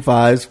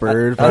 0.025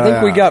 spurs. I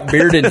think we got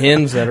bearded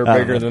hens that are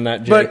bigger than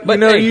that, Jake. But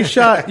you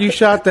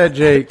shot that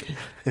Jake,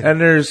 and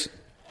there's,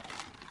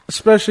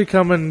 especially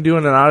coming and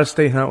doing an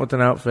out-of-state hunt with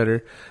an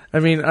outfitter. I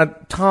mean,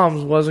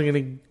 Tom's wasn't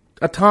going to.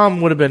 A Tom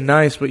would have been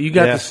nice, but you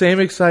got the same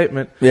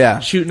excitement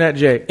shooting at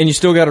Jake. And you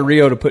still got a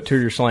Rio to put to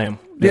your slam.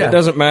 Yeah. It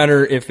doesn't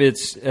matter if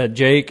it's a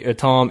Jake, a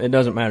Tom, it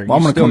doesn't matter. Well,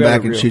 I'm going to come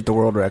back and shoot the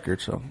world record.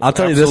 So I'll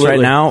tell you this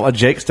right now, a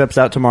Jake steps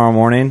out tomorrow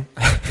morning,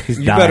 he's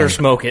you dying. Better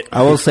smoke it.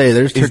 I will say,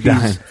 there's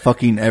turkeys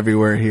fucking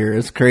everywhere here.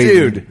 It's crazy.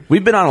 Dude,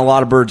 we've been on a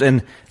lot of birds.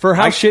 And for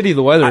how shitty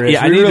the weather is,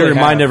 I need to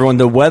remind everyone,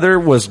 the weather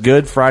was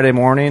good Friday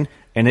morning,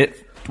 and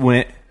it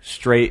went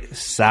straight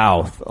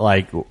south,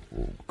 like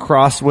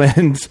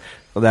crosswinds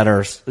that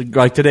are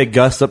like today,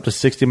 gusts up to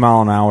 60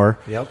 mile an hour.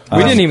 Yep.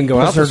 We didn't even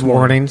go out this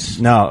warnings.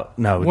 No.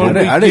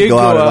 I didn't go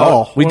out at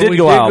all. We did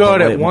go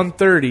out at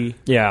 1:30.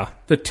 Yeah.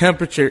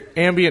 The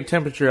ambient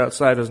temperature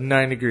outside was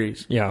 9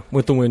 degrees. Yeah,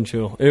 with the wind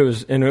chill. It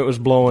was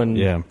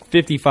blowing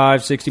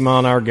 55, 60 mile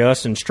an hour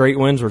gusts, and straight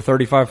winds were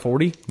 35,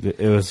 40. It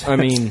was. I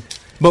mean,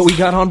 but we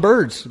got on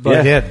birds.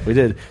 But we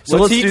did. So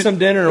let's eat some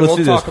dinner and we'll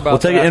talk about We'll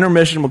take an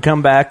intermission. We'll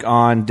come back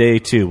on day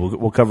 2.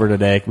 We'll cover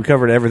today. We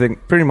covered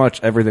pretty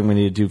much everything we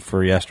needed to do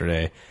for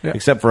yesterday,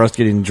 except for us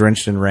getting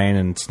drenched in rain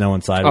and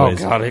snowing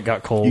sideways. Oh, God, it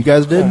got cold. You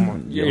guys did?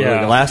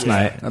 Last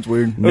night. That's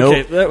weird. Nope.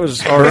 Okay, that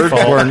was our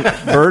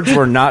fault. Birds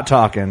were not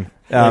talking.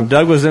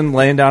 Doug was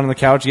laying down on the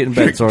couch getting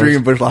bed sores.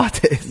 Drinking Busch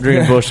Lattes.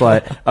 Drinking Busch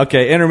Light.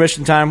 Okay,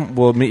 intermission time.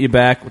 We'll meet you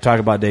back. We'll talk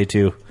about day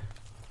 2.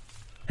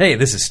 Hey,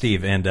 this is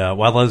Steve. And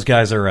while those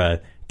guys are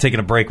taking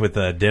a break with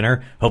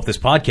dinner, hope this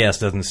podcast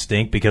doesn't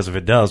stink, because if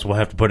it does, we'll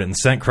have to put it in the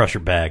scent crusher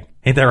bag.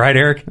 Ain't that right,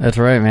 Eric? That's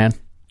right, man.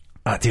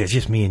 Dude, it's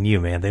just me and you,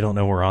 man. They don't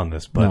know we're on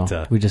this. But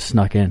no, we just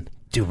snuck in.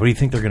 Dude, what do you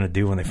think they're going to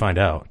do when they find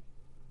out?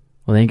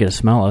 Well, they ain't going to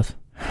smell us.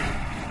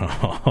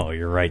 Oh,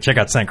 you're right. Check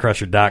out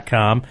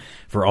scentcrusher.com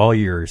for all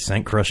your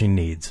scent crushing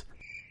needs.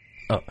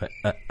 Oh,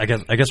 I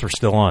guess we're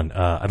still on.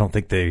 I don't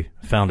think they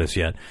found us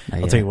yet.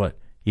 I'll tell you what.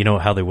 You know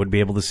how they would be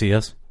able to see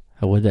us?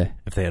 How would they?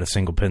 If they had a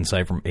single pin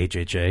site from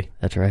HHA.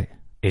 That's right.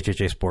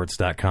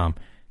 HHAsports.com.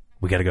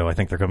 We got to go. I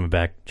think they're coming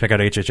back. Check out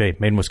HHA,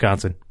 made in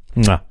Wisconsin.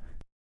 Mwah.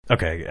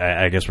 Okay,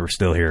 I guess we're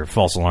still here.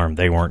 False alarm.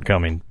 They weren't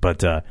coming.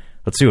 But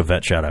let's do a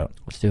vet shout-out.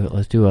 Let's do it.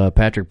 Let's do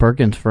Patrick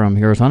Perkins from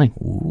Heroes Hunting.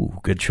 Ooh,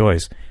 good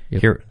choice.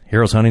 Yep.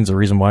 Heroes Hunting is the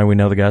reason why we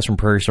know the guys from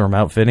Prairie Storm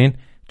Outfitting.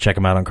 Check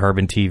them out on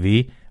Carbon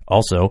TV.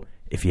 Also,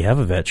 if you have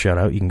a vet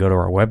shout-out, you can go to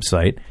our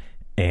website,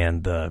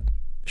 and the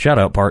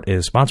shout-out part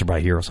is sponsored by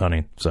Heroes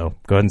Hunting. So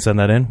go ahead and send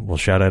that in. We'll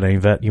shout out any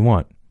vet you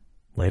want.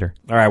 Later.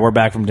 All right, we're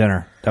back from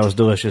dinner. That was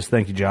delicious.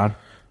 Thank you, John.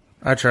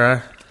 I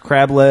try.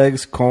 Crab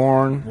legs,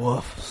 corn,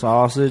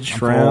 sausage,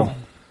 shrimp,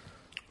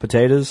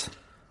 potatoes.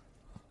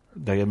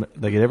 They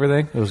get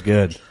everything? It was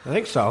good. I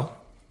think so.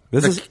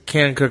 The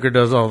can cooker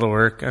does all the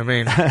work. I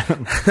mean,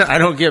 I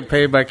don't get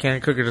paid by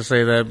can cooker to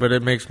say that, but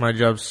it makes my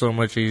job so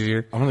much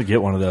easier. I'm going to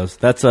get one of those.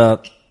 That's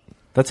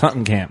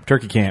hunting camp,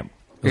 turkey camp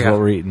is what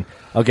we're eating.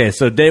 Okay,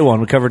 so day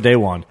one. We covered day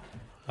one.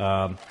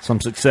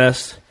 Some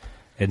success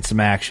and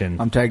some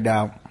action. I'm tagged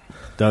out.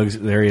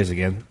 There he is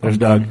again. There's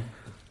Doug.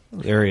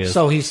 There he is.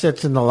 So he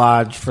sits in the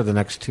lodge for the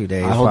next 2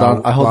 days. I hold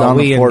down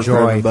the fort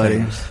for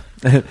everybody.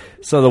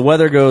 So the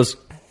weather goes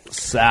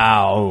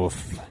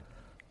south.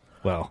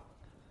 Well,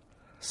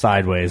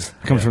 sideways.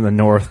 It comes from the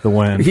north, the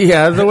wind.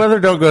 Yeah, the weather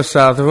don't go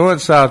south. If it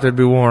went south, it'd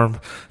be warm.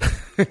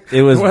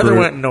 It was the weather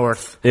went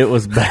north. It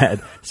was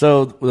bad.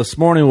 So this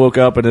morning woke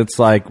up and it's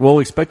like, well,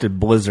 we expected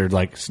blizzard,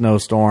 like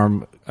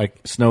snowstorm, like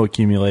snow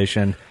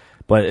accumulation,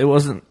 but it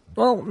wasn't.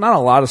 Well, not a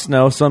lot of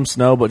snow, some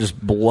snow, but just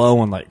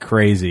blowing like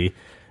crazy.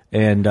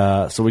 And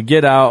so we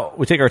get out.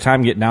 We take our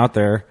time getting out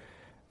there.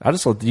 I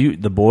just let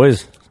the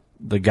boys,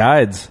 the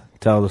guides,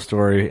 tell the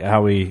story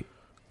how we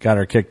got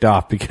her kicked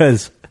off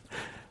because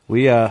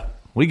we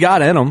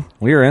got in them.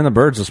 We were in the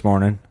birds this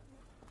morning.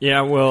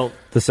 Yeah, well,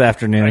 this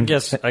afternoon.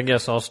 I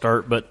guess I'll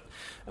start. But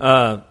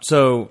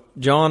so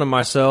John and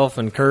myself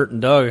and Kurt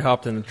and Doug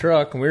hopped in the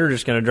truck, and we were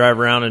just going to drive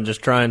around and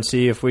just try and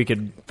see if we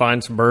could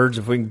find some birds,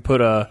 if we can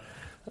put a.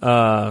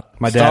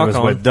 My dad was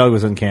with Doug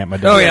was in camp.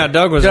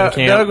 Doug was in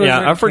camp.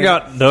 I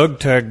forgot camp. Doug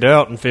tagged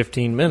out in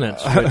 15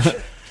 minutes. Which,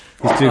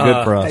 he's too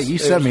good for us. Hey, you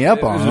set me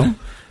up on him.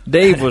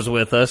 Dave was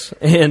with us,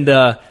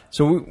 and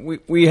so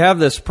we have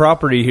this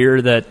property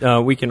here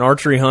that we can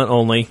archery hunt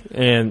only,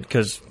 and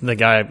because the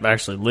guy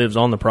actually lives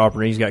on the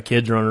property, he's got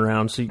kids running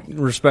around, so you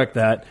respect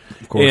that.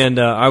 Of course. And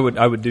I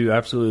would do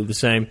absolutely the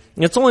same.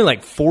 It's only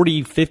like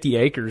 40, 50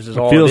 acres is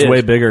all it feels is.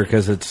 way bigger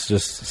because it's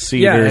just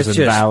cedars and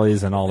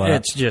valleys and all that.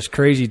 It's just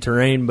crazy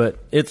terrain, but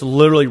it's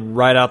literally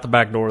right out the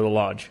back door of the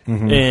lodge.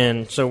 Mm-hmm.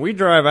 And so we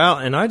drive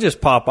out, and I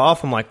just pop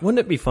off. I'm like, wouldn't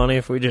it be funny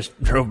if we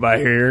just drove by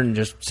here and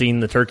just seen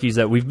the turkeys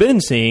that we've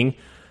been seeing,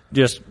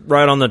 just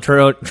right on the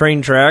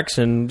train tracks,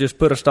 and just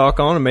put a stalk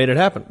on and made it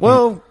happen?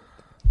 Well,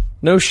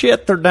 no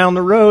shit, they're down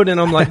the road,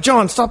 and I'm like,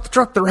 John, stop the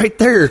truck, they're right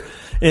there.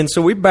 And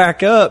so we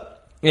back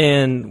up,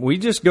 and we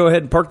just go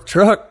ahead and park the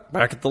truck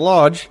back at the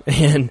lodge,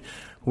 and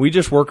we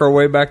just work our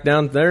way back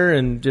down there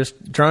and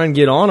just try and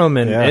get on them,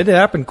 and it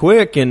happened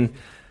quick, and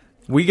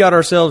we got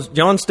ourselves,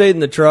 John stayed in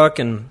the truck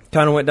and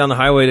kind of went down the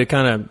highway to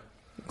kind of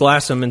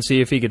glass them and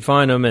see if he could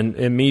find them,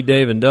 and me,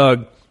 Dave, and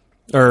Doug,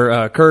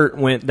 or Kurt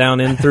went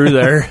down in through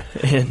there,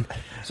 and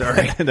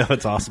sorry, no,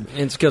 it's awesome.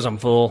 It's because I'm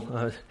full.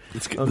 I'm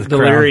the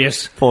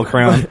delirious, crown. Full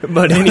crown.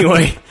 But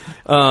anyway,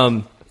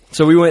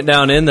 so we went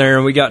down in there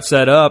and we got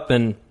set up,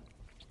 and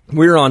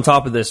we were on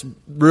top of this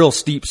real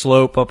steep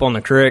slope up on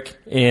the creek,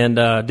 and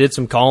did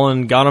some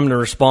calling, got them to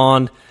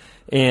respond.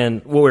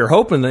 And what we were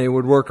hoping they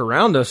would work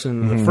around us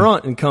in the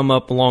front and come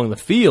up along the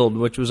field,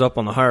 which was up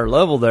on the higher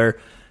level there.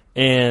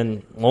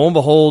 And lo and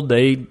behold,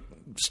 they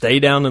stay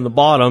down in the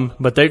bottom,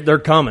 but they're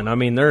coming. I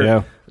mean,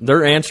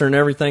 they're answering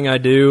everything I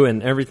do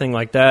and everything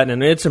like that.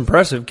 And it's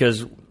impressive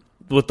because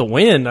with the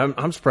wind,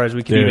 I'm surprised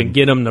we could even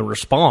get them to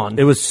respond.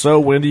 It was so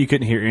windy you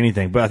couldn't hear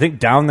anything. But I think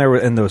down there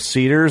in those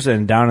cedars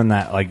and down in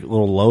that like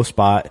little low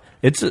spot,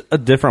 it's a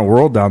different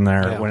world down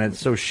there when it's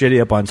so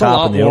shitty up on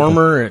top. It's a lot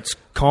warmer. It's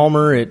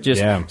calmer. It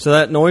just so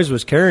that noise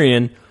was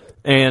carrying,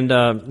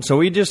 and so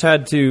we just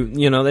had to.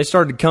 They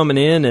started coming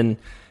in,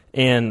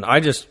 and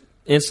I just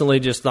instantly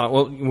just thought,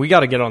 well, we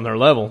got to get on their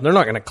level. They're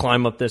not going to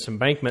climb up this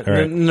embankment.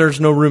 Right. And there's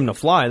no room to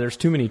fly. There's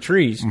too many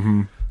trees.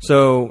 Mm-hmm.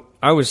 So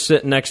I was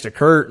sitting next to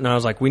Kurt, and I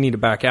was like, we need to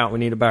back out. We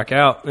need to back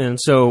out. And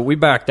so we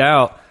backed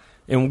out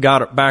and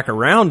got back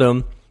around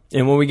them.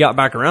 And when we got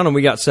back around them,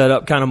 we got set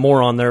up kind of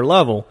more on their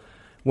level.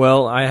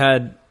 Well, I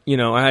had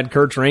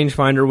Kurt's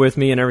rangefinder with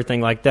me and everything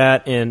like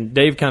that. And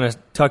Dave kind of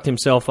tucked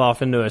himself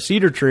off into a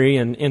cedar tree,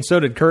 and so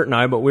did Kurt and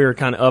I, but we were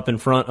kind of up in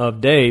front of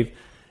Dave.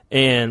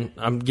 And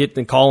I'm getting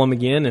to call them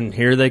again, and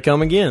here they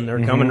come again.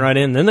 They're coming right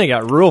in. Then they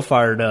got real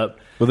fired up.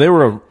 Well, they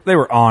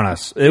were on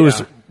us. It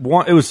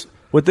was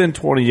within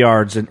 20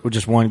 yards, and with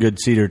just one good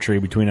cedar tree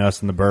between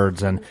us and the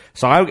birds. And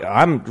so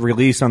I'm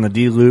released on the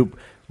D loop,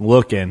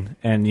 looking,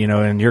 and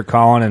and you're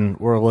calling, and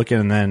we're looking,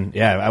 and then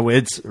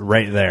it's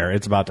right there.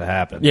 It's about to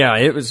happen. Yeah,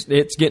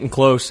 it's getting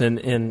close, and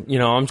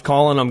I'm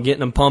calling, I'm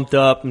getting them pumped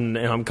up, and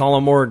I'm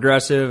calling more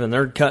aggressive, and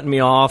they're cutting me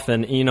off,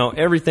 and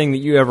everything that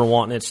you ever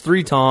want. And it's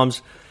 3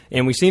 toms.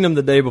 And we seen them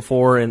the day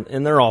before,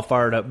 and they're all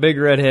fired up, big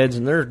redheads,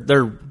 and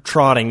they're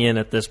trotting in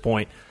at this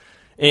point.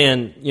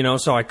 And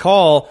so I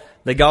call,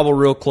 they gobble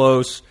real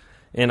close,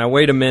 and I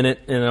wait a minute,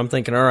 and I'm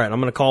thinking, all right,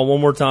 I'm going to call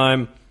one more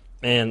time,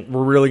 and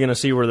we're really going to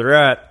see where they're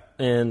at,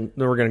 and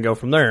then we're going to go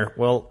from there.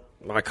 Well,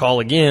 I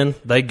call again,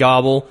 they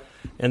gobble,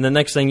 and the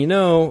next thing you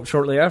know,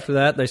 shortly after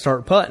that, they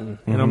start putting,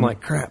 and I'm like,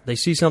 crap, they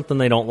see something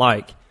they don't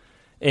like.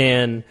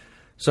 And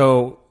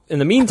so in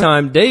the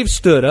meantime, Dave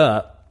stood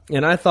up.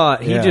 And I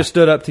thought he just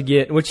stood up to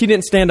get, which he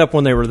didn't stand up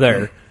when they were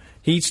there.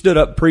 He stood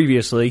up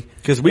previously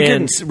because we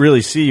couldn't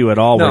really see you at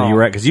all where you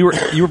were at because you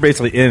were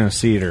basically in a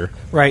cedar.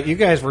 Right, you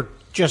guys were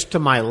just to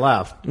my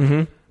left,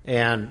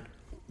 and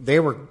they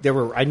were.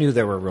 I knew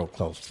they were real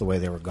close the way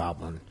they were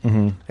gobbling.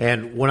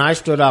 And when I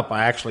stood up,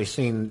 I actually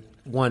seen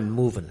one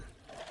moving.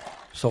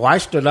 So I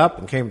stood up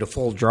and came to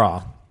full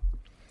draw,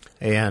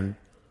 and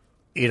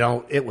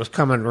it was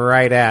coming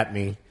right at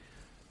me,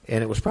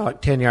 and it was probably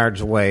 10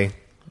 yards away,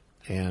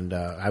 and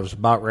I was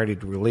about ready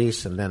to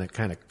release, and then it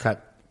kind of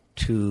cut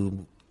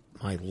to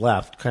my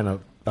left, kind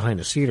of behind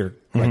a cedar,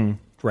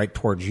 right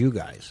towards you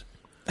guys.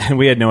 And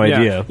we had no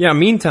idea. Yeah,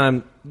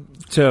 meantime,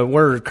 to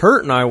where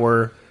Kurt and I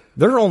were,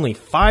 they're only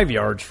 5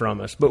 yards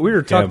from us, but we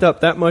were tucked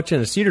up that much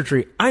in a cedar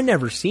tree. I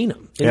never seen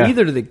them, and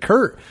neither did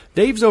Kurt.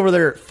 Dave's over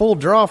there at full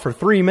draw for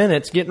 3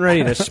 minutes getting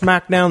ready to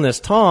smack down this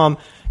Tom,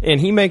 and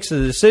he makes the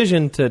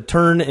decision to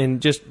turn and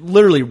just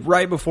literally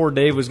right before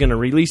Dave was going to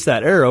release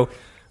that arrow,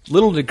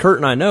 little did Kurt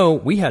and I know,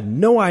 we had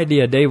no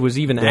idea Dave was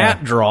even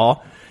at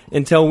draw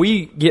until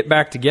we get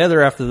back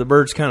together after the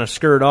birds kind of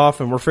scurred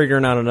off and we're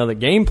figuring out another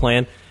game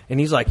plan.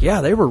 And he's like,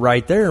 yeah, they were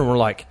right there. And we're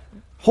like,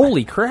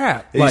 holy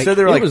crap. You said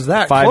they were like was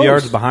that 5 close.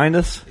 yards behind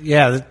us?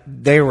 Yeah,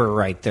 they were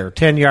right there.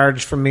 10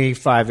 yards from me,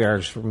 5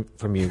 yards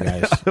from you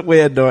guys. We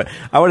had no.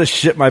 I would have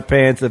shit my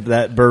pants if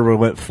that bird would have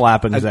went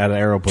flapping as that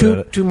arrow put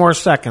it. 2 more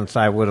seconds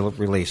I would have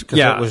released because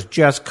it was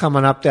just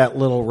coming up that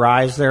little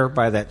rise there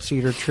by that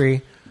cedar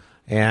tree,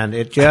 and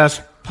it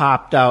just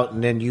popped out,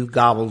 and then you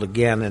gobbled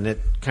again, and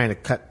it kind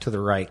of cut to the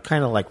right,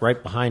 kind of like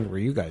right behind where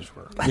you guys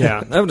were.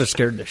 Yeah, that would have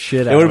scared the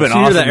shit out It of would us. have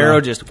been awesome. The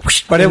arrow just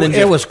whoosh, but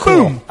it was cool.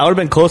 Boom. I would have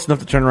been close enough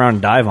to turn around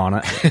and dive on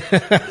it.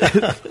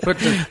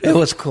 It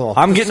was cool.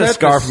 I'm getting a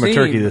scar from a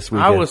turkey this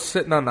weekend. I was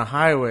sitting on the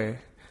highway,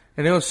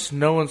 and it was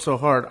snowing so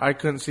hard I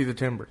couldn't see the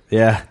timber.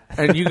 Yeah.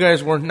 And you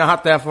guys were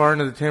not that far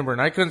into the timber,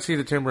 and I couldn't see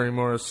the timber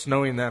anymore. It was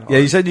snowing that hard. Yeah,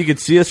 you said you could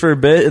see us for a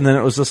bit, and then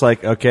it was just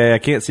like, okay, I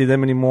can't see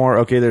them anymore.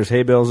 Okay, there's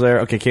hay bales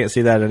there. Okay, can't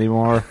see that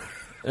anymore.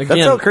 Again,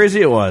 that's how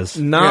crazy it was.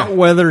 Not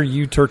whether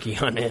you turkey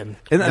hunt in.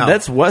 And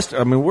that's west.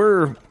 I mean,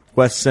 we're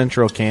west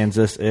central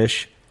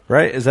Kansas-ish,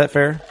 right? Is that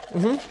fair?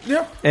 Mm-hmm.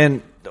 Yeah.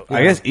 And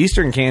I guess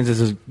eastern Kansas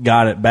has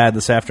got it bad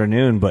this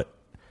afternoon, but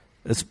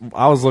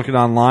I was looking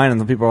online,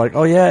 and the people are like,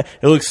 oh, yeah,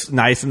 it looks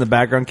nice in the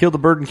background. Killed a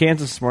bird in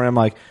Kansas this morning. I'm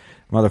like,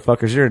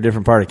 motherfuckers, you're in a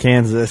different part of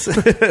Kansas. Yeah,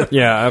 absolutely.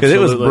 Because it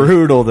was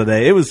brutal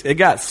today. It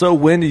got so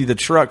windy, the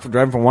truck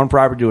driving from one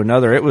property to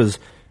another, it was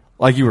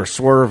like you were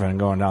swerving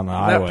going down the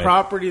highway. That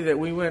property that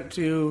we went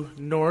to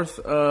north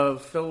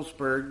of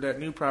Phillipsburg, that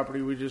new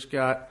property we just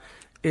got,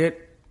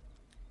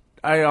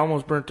 I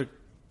almost burnt a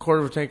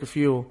quarter of a tank of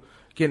fuel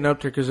getting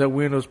up there because that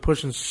wind was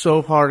pushing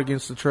so hard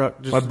against the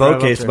truck. My boat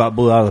case about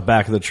blew out of the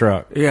back of the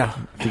truck. Yeah.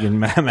 If you can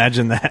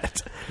imagine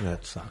that.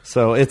 That sucks.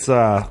 So it's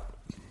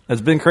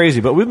been crazy,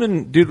 but we've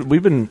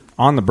been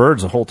on the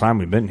birds the whole time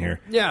we've been here.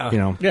 Yeah.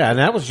 Yeah, and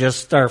that was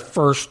just our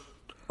first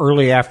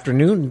early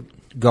afternoon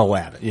go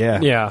at it. Yeah.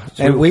 Yeah.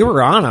 And we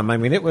were on them. I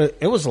mean, it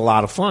was a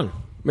lot of fun.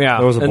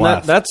 Yeah, it was a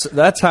blast.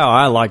 That's how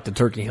I like to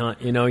turkey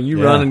hunt.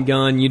 You run and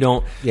gun. You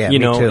don't. Yeah, me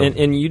too.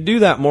 And you do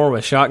that more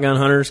with shotgun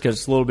hunters because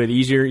it's a little bit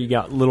easier. You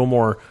got a little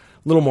more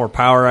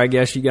power, I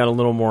guess. You got a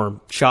little more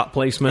shot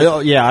placement. Oh,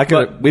 yeah,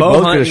 we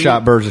both could have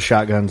shot birds with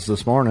shotguns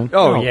this morning.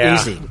 Oh yeah,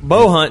 easy.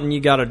 Bow hunting, you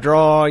got to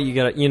draw. You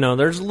got to,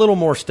 there's a little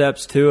more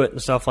steps to it and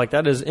stuff like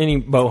that, as any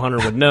bow hunter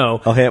would know.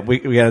 Oh, hey, we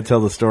got to tell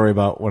the story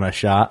about when I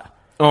shot.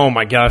 Oh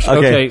my gosh.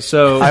 Okay,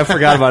 so I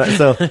forgot about it.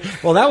 So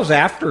well, that was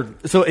after.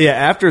 So yeah,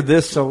 after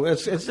this, so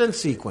it's in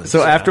sequence.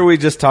 So after we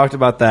just talked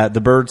about that,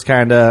 the birds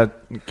kind of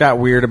got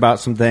weird about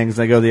some things.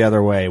 They go the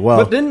other way. Well,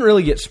 but didn't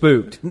really get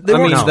spooked. They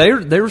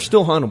were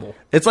still huntable.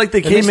 It's like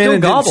they came in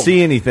and didn't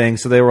see anything,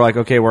 so they were like,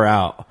 okay, we're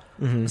out.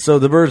 Mm-hmm. So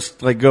the birds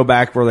go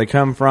back where they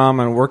come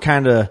from, and we're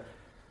kind of.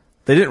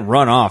 They didn't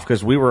run off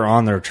because we were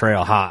on their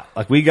trail hot.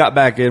 Like we got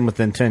back in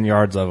within 10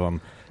 yards of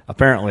them.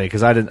 Apparently,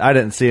 because I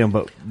didn't see him,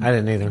 but I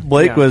didn't either.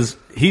 Blake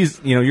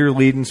he's you're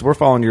leading, so we're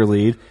following your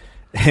lead,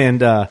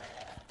 and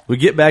we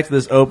get back to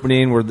this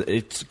opening where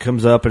it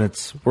comes up,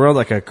 and we're on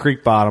like a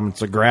creek bottom.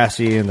 It's a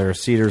grassy, and there are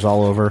cedars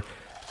all over,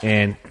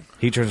 and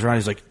he turns around,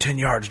 he's like, 10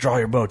 yards, draw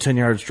your bow, 10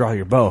 yards, draw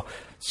your bow.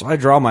 So I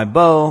draw my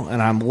bow, and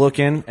I'm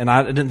looking, and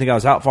I didn't think I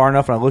was out far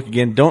enough, and I look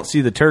again, don't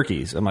see the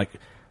turkeys. I'm like,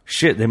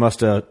 shit, they must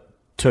have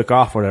took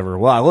off, whatever.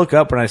 Well, I look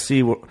up, and I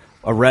see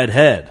a red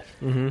head,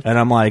 and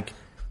I'm like,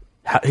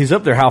 he's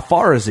up there. How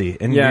far is he?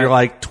 And you're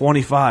like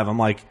 25. I'm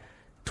like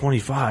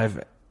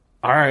 25.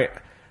 All right.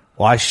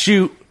 Well, I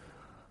shoot.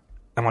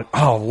 I'm like,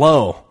 oh,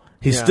 low.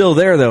 He's still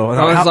there though.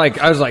 And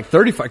I was like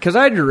 35 because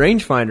I had your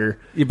rangefinder.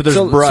 Yeah, but there's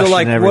brush. So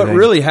like and everything. what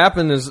really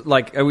happened is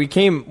like we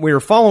were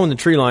following the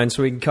tree line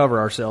so we can cover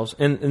ourselves.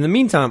 And in the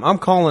meantime, I'm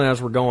calling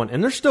as we're going,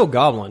 and they're still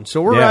gobbling.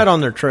 So we're right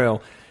on their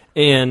trail.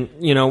 And,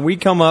 we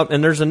come up,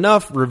 and there's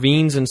enough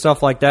ravines and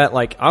stuff like that.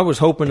 Like, I was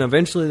hoping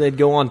eventually they'd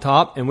go on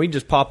top, and we'd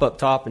just pop up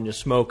top and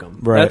just smoke them.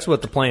 Right. That's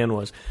what the plan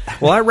was.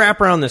 Well, I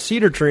wrap around the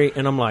cedar tree,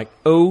 and I'm like,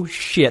 oh,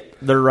 shit,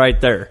 they're right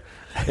there.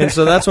 And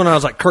so that's when I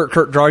was like,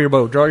 Kurt, draw your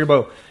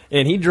bow.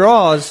 And he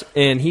draws,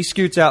 and he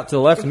scoots out to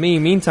the left of me.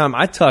 Meantime,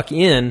 I tuck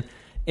in,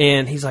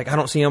 and he's like, I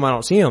don't see him.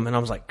 And I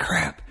was like,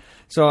 crap.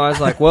 So I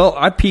was like, well,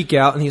 I peek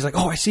out, and he's like,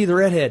 oh, I see the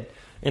redhead.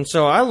 And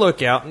so I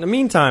look out. In the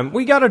meantime,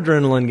 we got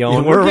adrenaline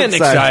going. We're getting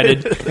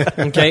excited.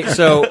 Okay,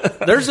 so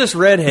there's this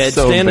redhead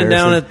standing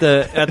down at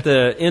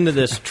the end of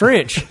this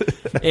trench,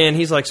 and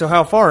he's like, so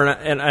how far?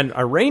 And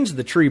I ranged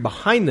the tree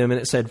behind them,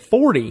 and it said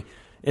 40.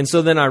 And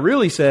so then I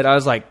really said, I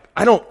was like,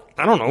 I don't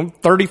know,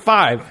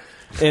 35.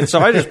 And so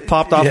I just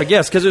popped off a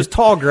guess because it was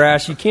tall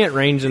grass. You can't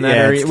range in that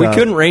area. We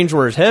couldn't range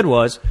where his head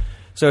was.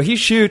 So he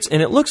shoots,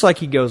 and it looks like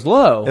he goes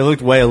low. It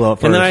looked way low at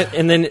first.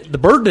 And then the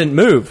bird didn't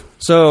move.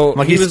 So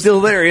like he's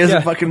still there. He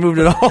hasn't fucking moved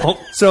at all.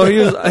 So he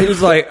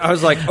was like, I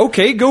was like,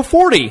 okay, go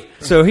 40.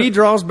 So he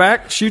draws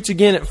back, shoots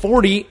again at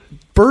 40.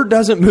 Bird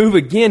doesn't move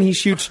again. He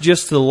shoots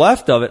just to the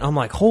left of it. I'm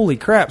like, holy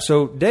crap.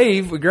 So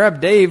we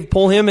grab Dave,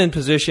 pull him in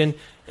position.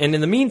 And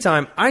in the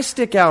meantime, I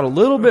stick out a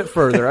little bit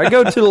further. I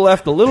go to the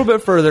left a little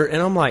bit further, and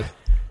I'm like,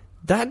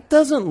 that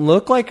doesn't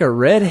look like a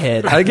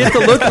redhead. I get the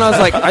look, and I was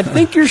like, I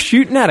think you're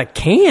shooting at a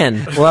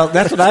can. Well,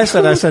 that's what I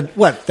said. I said,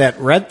 what, that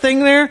red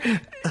thing there?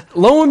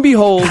 Lo and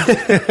behold,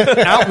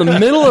 out in the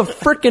middle of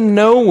frickin'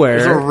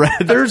 nowhere,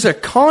 there's a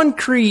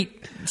concrete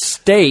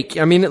stake.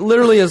 I mean, it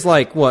literally is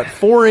like,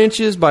 4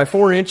 inches by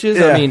 4 inches?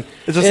 Yeah, I mean,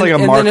 it's just like a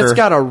marker. And then it's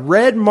got a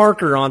red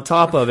marker on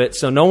top of it,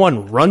 so no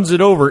one runs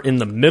it over in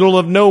the middle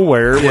of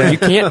nowhere where you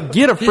can't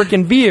get a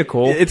frickin'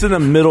 vehicle. It's in the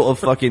middle of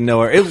fucking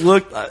nowhere.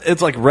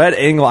 It's like red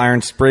angle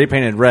iron spray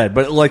painted red,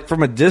 but like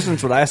from a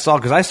distance, what I saw,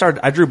 because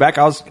I drew back,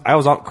 I was crouched down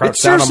on my knees. It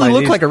seriously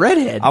looked like a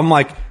redhead. I'm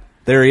like,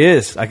 there he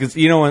is. I could,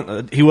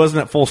 when he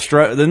wasn't at full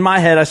strut. In my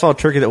head, I saw a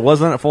turkey that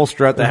wasn't at full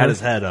strut that had his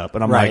head up,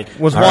 and I'm like,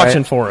 was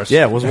watching for us.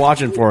 Yeah, was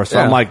watching for us. So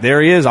I'm like,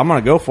 there he is. I'm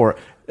gonna go for it.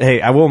 Hey,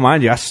 I will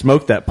mind you, I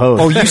smoked that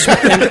post. Oh, you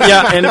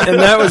and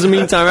that was the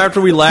meantime after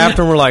we laughed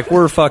and we're like,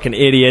 we're fucking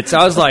idiots.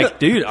 I was like,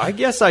 dude, I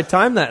guess I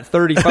timed that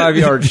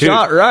 35-yard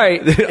shot right.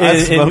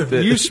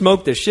 And you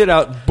smoked the shit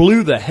out,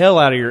 blew the hell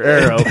out of your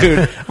arrow.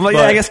 Dude, I'm like,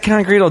 I guess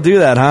concrete will do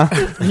that, huh?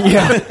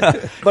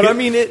 Yeah. But I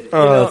mean,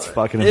 that's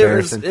fucking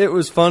embarrassing. It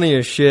was funny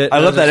as shit. I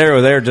left that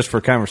arrow there just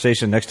for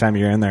conversation next time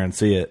you're in there and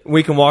see it.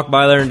 We can walk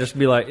by there and just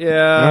be like,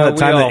 yeah. Remember that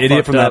time the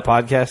idiot from that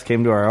podcast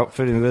came to our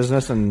outfitting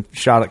business and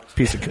shot a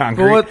piece of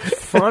concrete? But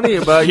what's funny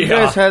about you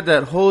guys had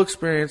that whole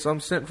experience. I'm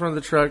sitting in front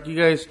of the truck. You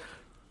guys,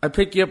 I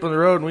pick you up on the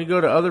road, and we go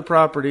to other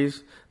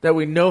properties that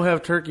we know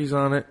have turkeys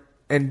on it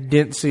and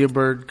didn't see a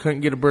bird,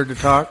 couldn't get a bird to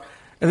talk.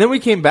 And then we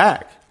came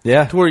back.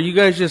 Yeah. To where you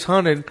guys just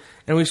hunted,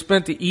 and we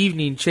spent the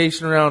evening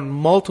chasing around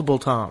multiple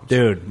toms.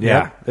 Dude,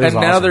 yeah. And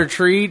now they're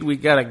treed. We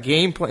got a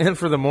game plan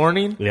for the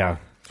morning. Yeah.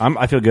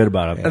 I feel good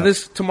about it. And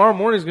this tomorrow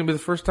morning is going to be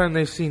the first time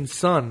they've seen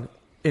sun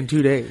in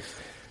 2 days.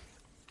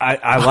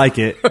 I like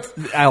it.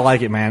 I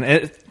like it,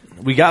 man.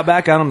 We got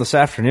back on them this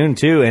afternoon,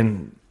 too,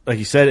 and like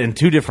you said, in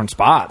 2 different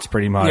spots,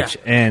 pretty much.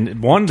 Yeah.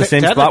 And one, the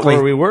same spot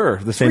where we were.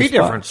 The same 3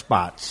 spot. different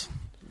spots.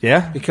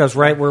 Yeah? Because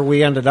right where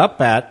we ended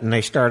up at, and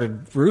they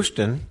started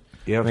roosting,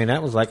 I mean,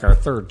 that was like our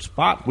 3rd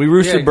spot. We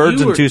roosted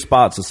birds in 2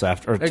 spots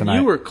tonight. And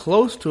you were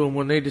close to them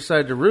when they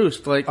decided to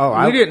roost. Like,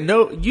 we didn't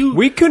know.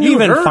 We couldn't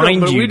even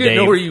find you, we didn't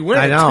know where you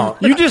went. I know.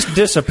 You just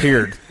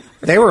disappeared.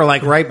 They were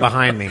like right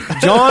behind me.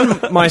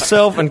 John,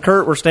 myself, and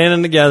Kurt were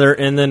standing together,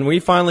 and then we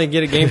finally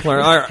get a game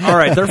plan. All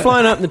right, they're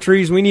flying up in the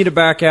trees. We need to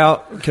back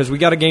out because we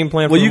got a game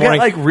plan for the morning. Well, you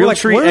got like real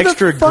tree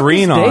extra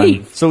green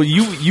on. So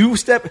you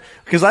step,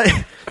 because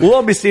we'll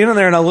all be standing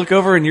there, and I look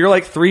over, and you're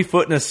like 3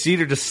 foot in a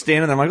cedar just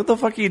standing there. I'm like, what the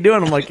fuck are you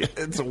doing? I'm like,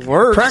 it's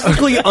worse.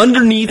 Practically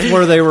underneath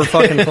where they were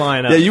fucking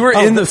flying up. Yeah, you were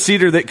in the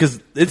cedar because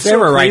they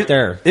were right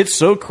there. It's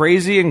so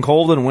crazy and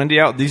cold and windy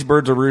out. These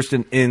birds are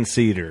roosting in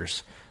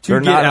cedars. They're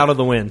not out of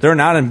the wind. They're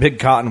not in big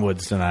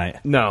cottonwoods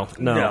tonight. No.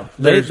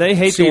 They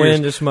hate the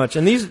wind just much.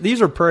 And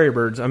these are prairie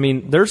birds. I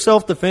mean, their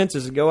self-defense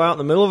is to go out in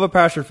the middle of a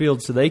pasture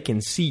field so they can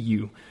see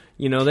you.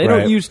 They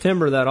don't use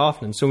timber that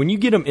often. So when you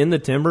get them in the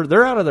timber,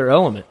 they're out of their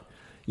element.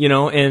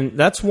 And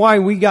that's why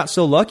we got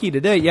so lucky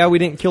today. Yeah, we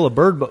didn't kill a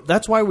bird, but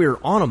that's why we were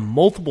on them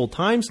multiple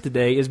times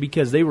today is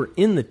because they were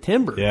in the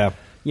timber. Yeah.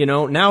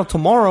 Now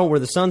tomorrow where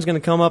the sun's going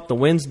to come up, the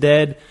wind's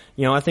dead.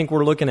 I think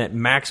we're looking at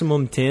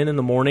maximum 10 in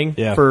the morning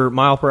for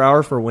mile per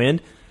hour for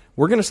wind.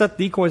 We're going to set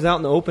the decoys out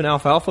in the open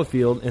alfalfa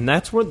field, and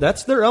that's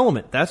their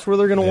element. That's where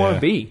they're going to want to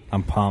be.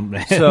 I'm pumped,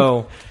 man.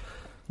 So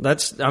we're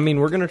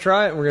going to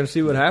try it, and we're going to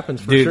see what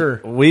happens for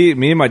sure. Me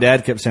and my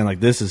dad kept saying,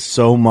 like, this is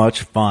so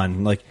much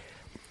fun. Like,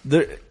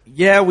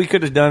 we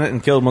could have done it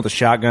and killed them with a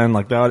shotgun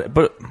like that,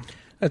 but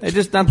it's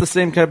just not the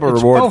same type of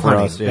reward for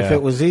us. Yeah. If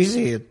it was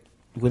easy, it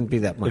wouldn't be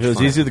that much fun. If it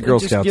was easy, the Girl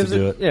Scouts would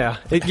do it. Yeah,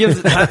 it gives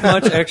it that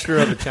much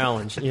extra of a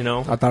challenge, I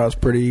thought it was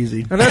pretty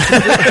easy. And that's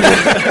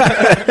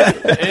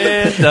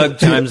and Doug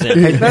chimes in.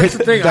 Hey, that's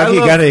the thing. Doug, you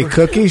got any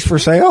cookies for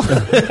sale?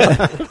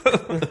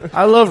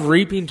 I love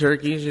reaping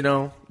turkeys,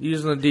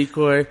 using the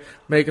decoy,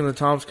 making the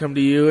toms come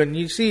to you. And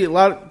you see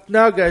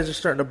now guys are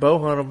starting to bow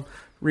hunt them,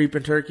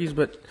 reaping turkeys,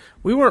 but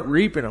we weren't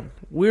reaping them.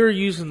 We were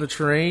using the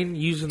terrain,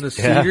 using the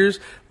cedars.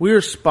 We were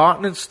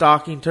spotting and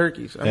stalking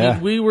turkeys. I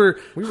mean, we were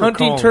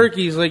hunting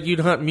turkeys like you'd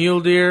hunt mule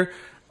deer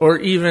or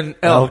even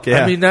elk.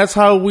 Yeah. I mean, that's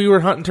how we were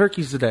hunting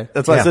turkeys today.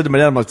 That's what I said to my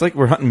dad. It's like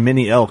we're hunting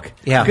mini elk.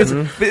 Yeah. Because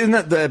in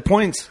the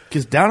points,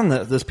 because down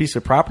in this piece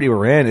of property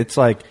we're in, it's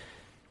like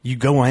you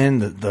go in,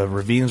 the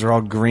ravines are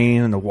all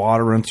green, and the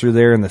water runs through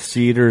there, and the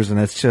cedars, and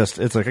it's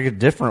like a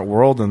different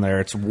world in there.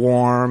 It's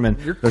warm, and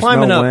you're there's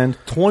climbing no up wind.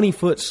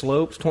 20-foot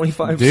slopes,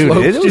 25 Dude,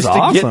 slopes, it was just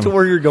awesome. to get to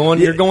where you're going.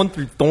 You're going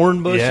through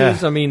thorn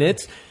bushes. Yeah. I mean,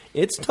 it's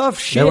tough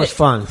shit. It was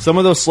fun. Some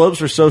of those slopes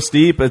were so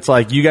steep, it's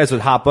like you guys would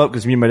hop up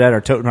because me and my dad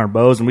are toting our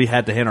bows, and we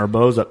had to hand our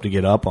bows up to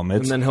get up them.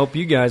 And then help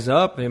you guys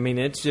up. I mean,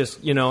 it's just,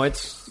 I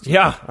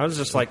was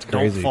just like,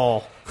 don't crazy.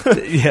 fall.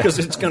 Because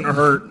it's going to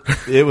hurt.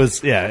 It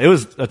was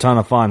a ton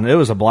of fun. It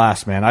was a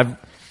blast, man.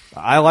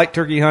 I like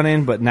turkey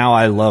hunting, but now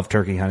I love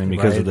turkey hunting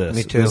because of this.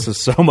 Me too. This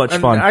is so much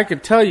And fun. I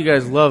could tell you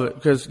guys love it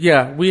because,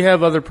 we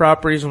have other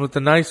properties, and with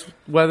the nice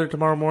weather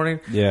tomorrow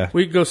morning,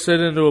 we could go sit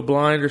into a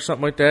blind or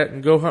something like that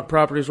and go hunt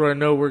properties where I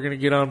know we're going to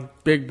get on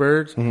big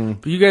birds. Mm-hmm.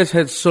 But you guys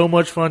had so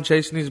much fun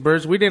chasing these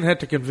birds. We didn't have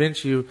to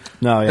convince you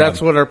that's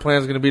what our plan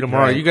is going to be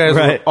tomorrow. Right. You guys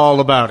were all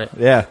about it.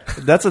 Yeah,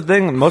 that's the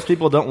thing. Most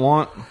people don't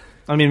want.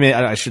 I mean,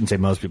 I shouldn't say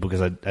most people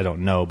because I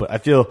don't know, but I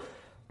feel.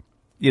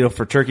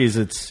 For turkeys,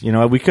 it's,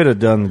 we could have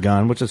done the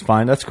gun, which is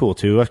fine. That's cool,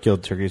 too. I've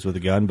killed turkeys with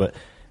a gun, but,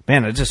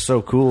 man, it's just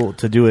so cool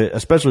to do it,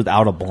 especially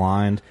without a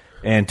blind,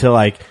 and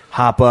to,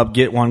 hop up,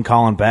 get one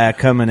calling back,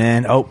 coming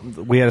in. Oh,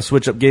 we had to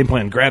switch up game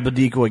plan, grab the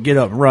decoy, get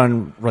up,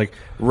 run,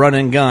 run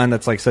and gun.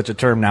 That's, such a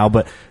term now,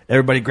 but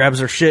everybody grabs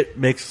their shit,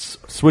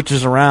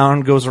 switches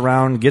around, goes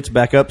around, gets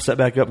back up, set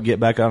back up, get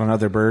back on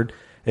another bird.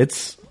 It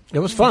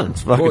was fun.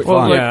 It's fucking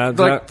fun.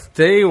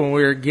 Today when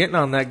we were getting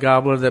on that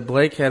gobbler that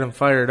Blake had him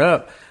fired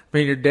up, I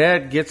mean, your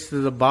dad gets to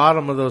the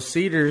bottom of those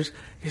cedars.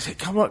 He said,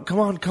 come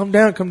on, come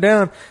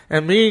down.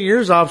 And me and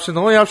yours option,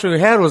 the only option we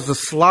had was to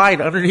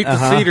slide underneath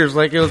the cedars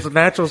like it was a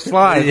natural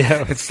slide.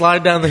 And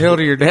slide down the hill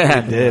to your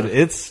dad. It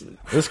did.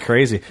 It's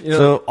crazy.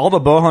 So all the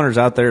bow hunters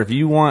out there, if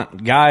you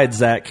want guides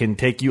that can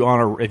take you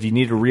on if you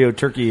need a Rio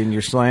turkey in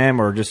your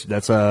slam or just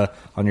that's on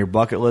your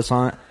bucket list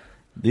hunt,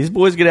 these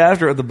boys get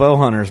after it with the bow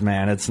hunters,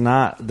 man.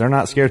 They're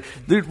not scared.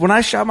 Dude, when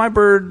I shot my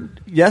bird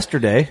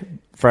yesterday,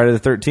 Friday the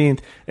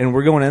 13th, and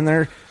we're going in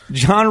there,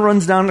 John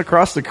runs down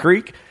across the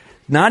creek,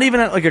 not even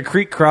at a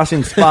creek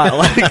crossing spot.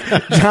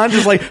 John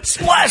just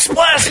splash,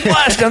 splash,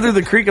 splash down through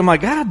the creek. I'm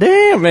like, God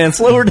damn, man,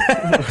 slow her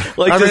down.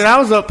 I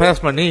was up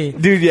past my knee.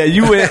 Dude, yeah,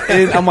 you went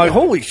in. I'm like,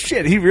 holy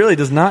shit, he really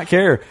does not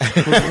care.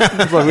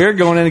 It's like, we were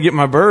going in to get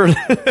my bird.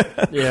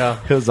 Yeah.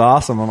 It was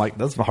awesome. I'm like,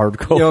 that's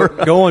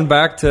hardcore. Going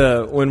back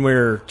to when we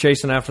were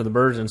chasing after the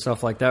birds and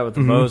stuff like that with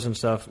the bows and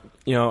stuff,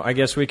 I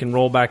guess we can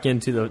roll back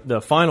into the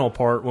final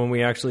part when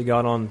we actually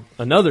got on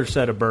another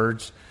set of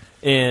birds.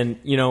 And,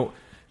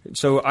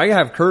 so I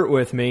have Kurt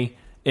with me,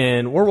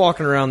 and we're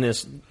walking around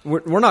this.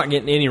 We're not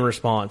getting any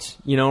response.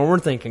 We're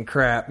thinking,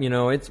 crap,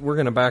 we're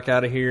going to back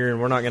out of here,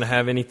 and we're not going to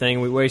have anything.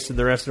 We wasted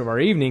the rest of our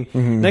evening.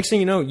 Mm-hmm. Next thing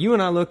you know, you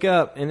and I look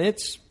up, and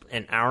it's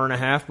an hour and a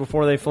half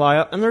before they fly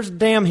up, and there's a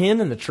damn hen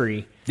in the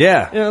tree.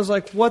 Yeah. And I was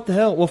like, what the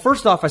hell? Well,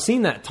 first off, I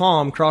seen that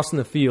Tom crossing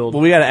the field.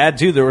 Well, we got to add,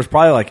 too, there was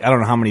probably I don't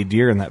know how many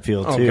deer in that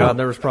field, too. Oh, God,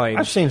 there was probably...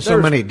 I've seen so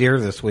many deer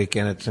this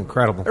weekend. It's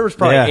incredible. There was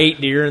probably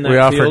 8 deer in that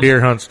field. field. We offer deer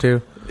hunts,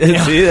 too.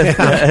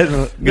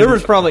 There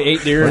was probably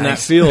 8 deer in that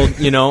field,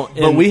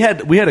 But we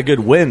had a good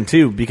wind,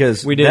 too,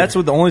 because we did. That's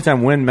what the only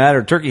time wind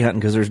mattered turkey hunting,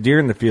 because there's deer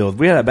in the field. If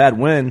we had a bad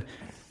wind...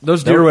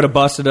 Those deer would have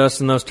busted us,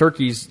 and those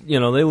turkeys, they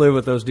live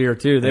with those deer,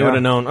 too. They would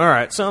have known, all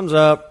right, something's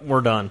up,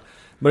 we're done.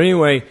 But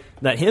anyway,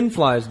 that hen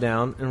flies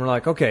down, and we're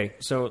like, okay,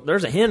 so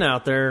there's a hen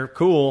out there,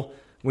 cool.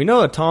 We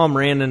know that Tom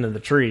ran into the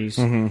trees,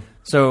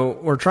 so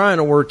we're trying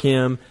to work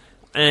him,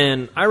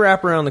 and I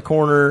wrap around the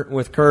corner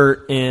with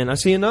Kurt, and I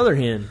see another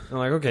hen. I'm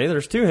like, okay,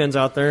 there's 2 hens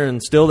out there,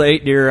 and still the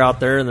 8 deer out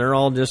there, and they're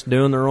all just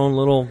doing their own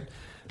little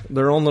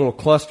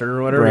cluster,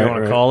 or whatever you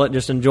want to call it,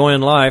 just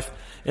enjoying life.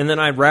 And then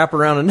I'd wrap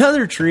around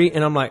another tree,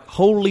 and I'm like,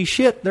 holy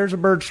shit, there's a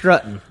bird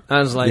strutting. I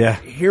was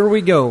like, here we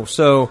go.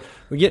 So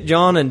we get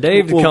John and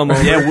Dave to come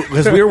over. Yeah,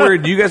 because we were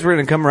worried you guys were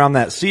going to come around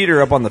that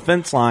cedar up on the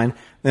fence line,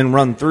 then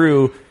run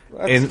through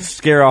and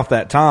scare off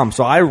that Tom.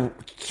 So I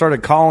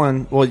started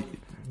calling. Well,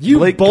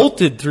 you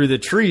bolted through the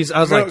trees.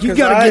 I was like, you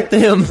got to get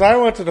them. Because I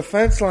went to the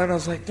fence line. I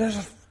was like, there's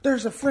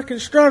a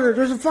freaking strutter.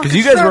 There's a fucking strutter. Because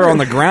you guys were on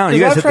the ground.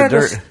 You guys hit the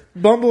dirt.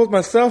 Bumble with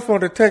my cell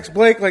phone to text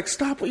Blake,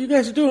 stop what you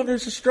guys are doing.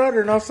 There's a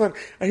strutter. And all of a sudden,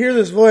 I hear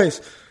this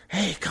voice.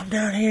 Hey, come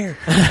down here.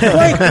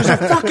 Blake, there's a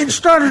fucking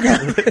strutter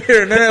down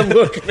there. And then I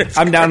look. And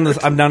I'm down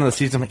in the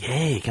seats. I'm like,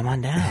 hey, come on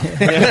down.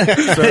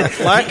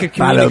 So lack of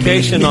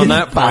communication on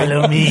that point.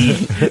 Follow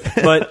me.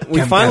 But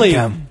we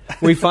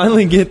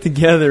finally get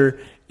together.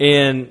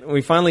 And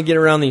we finally get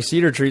around these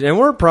cedar trees, and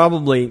we're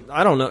probably,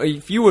 I don't know,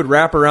 if you would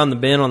wrap around the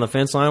bend on the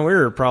fence line, we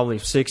were probably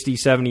 60,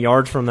 70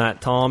 yards from that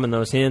Tom and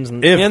those hens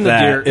and the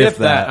deer. If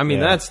that. I mean,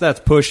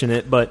 that's pushing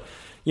it. But,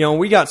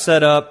 we got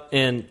set up,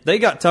 and they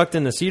got tucked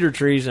in the cedar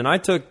trees, and I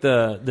took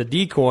the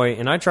decoy,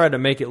 and I tried to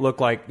make it look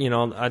like,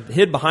 I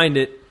hid behind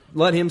it,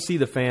 let him see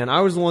the fan.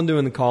 I was the one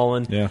doing the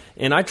calling. Yeah.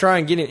 And I try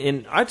and get it,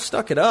 and I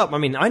stuck it up. I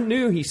mean, I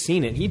knew he'd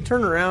seen it. He'd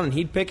turn around, and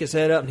he'd pick his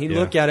head up, and he'd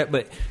look at it,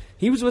 but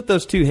he was with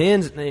those two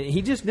hens, and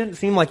he just didn't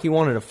seem like he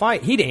wanted to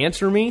fight. He'd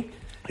answer me.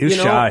 He was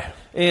shy.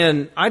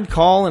 And I'd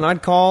call,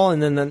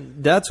 and then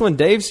that's when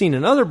Dave seen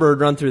another bird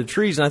run through the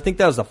trees, and I think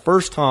that was the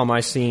first time I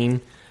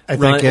seen. I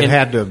think it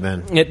had to have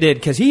been. It did,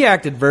 because he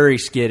acted very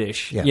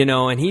skittish, Yeah.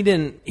 and he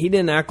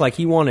didn't act like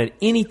he wanted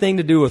anything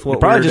to do with what He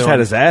probably we were just doing. had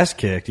his ass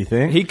kicked, you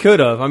think? He could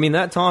have. I mean,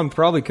 that Tom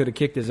probably could have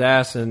kicked his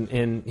ass,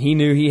 and he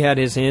knew he had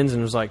his hens,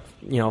 and was like,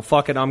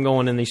 fuck it, I'm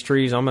going in these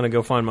trees. I'm going to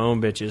go find my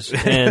own bitches.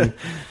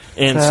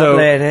 And so,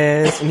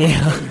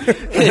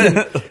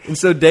 and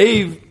so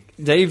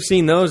Dave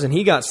seen those, and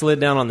he got slid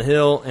down on the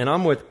hill, and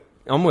I'm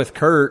with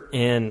Kurt,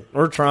 and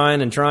we're trying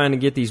to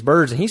get these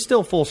birds, and he's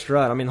still full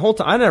strut. I mean, the whole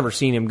time I never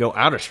seen him go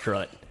out of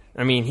strut.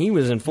 I mean, he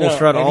was in full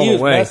strut all the way. He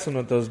was messing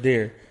with those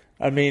deer.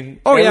 I mean,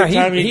 every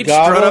time he'd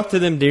strut up to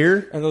them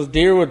deer, and those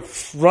deer would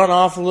run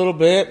off a little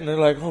bit, and they're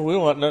like, "Oh, we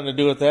don't want nothing to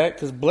do with that,"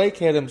 because Blake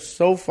had him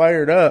so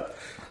fired up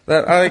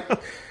that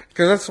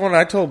because that's when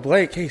I told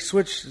Blake, "Hey,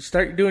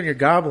 start doing your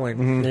gobbling."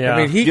 Mm-hmm. Yeah.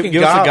 I mean, he can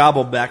give us a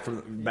gobble back from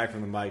the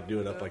mic. Do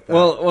it up like that.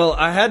 Well,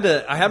 I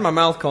had my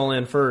mouth call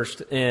in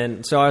first,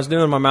 and so I was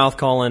doing my mouth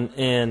calling,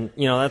 and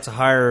that's a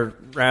higher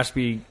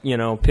raspy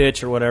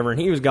pitch or whatever, and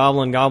he was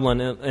gobbling,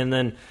 and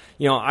then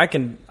I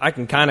can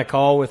kind of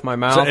call with my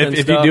mouth. So and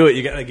if you do it,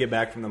 you got to get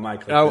back from the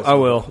mic. I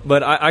will,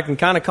 but I can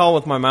kind of call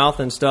with my mouth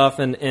and stuff,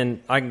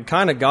 and I can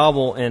kind of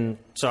gobble, and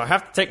so I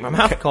have to take my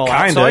mouth call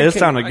out. Kinda, So it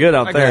sounded good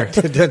out there.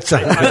 That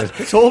sounded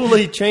good.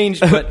 Totally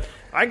changed, but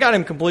I got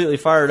him completely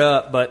fired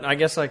up. But I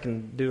guess I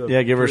can do it.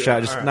 Yeah, give her a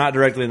shot. Just All right. not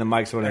directly in the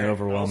mic so it ain't All right,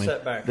 overwhelming. I'll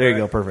set back, There you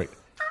all go. right. Perfect.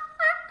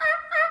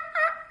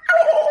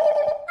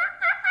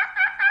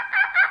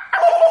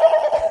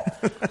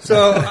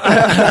 So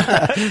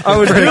I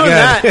was Pretty doing good.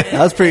 that.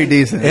 That was pretty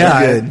decent. Yeah,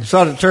 That was good.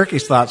 so the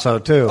turkeys thought so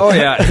too. Oh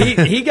yeah,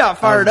 he got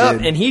fired That was up,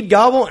 good. and he'd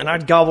gobble, and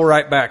I'd gobble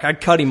right back.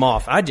 I'd cut him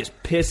off. I'd just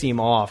piss him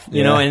off,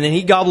 you know. And then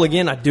he'd gobble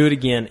again. I'd do it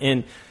again.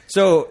 And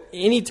so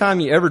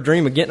anytime you ever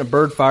dream of getting a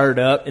bird fired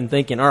up and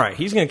thinking, all right,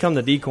 he's going to come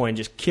to the decoy and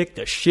just kick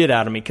the shit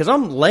out of me, because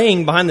I'm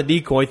laying behind the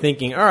decoy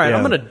thinking, all right, Yeah.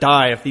 I'm going to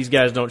die if these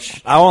guys don't.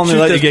 I'll only shoot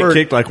let you this get bird.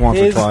 kicked like once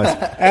or twice.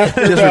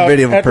 After Just for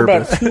video after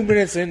purpose. about 2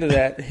 minutes into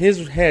that,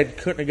 his head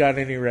couldn't have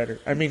gotten any redder.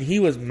 I mean, he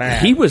was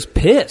mad. He was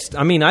pissed.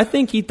 I mean, I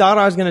think he thought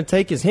I was going to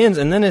take his hens,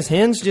 and then his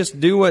hens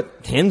just do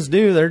what hens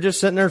do. They're just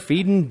sitting there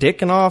feeding,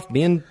 dicking off,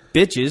 being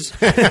bitches,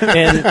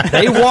 and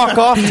they walk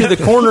off to the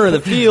corner of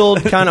the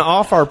field, kind of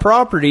off our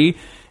property,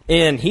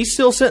 and he's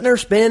still sitting there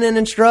spinning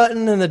and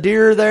strutting, and the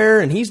deer are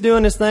there, and he's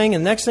doing his thing,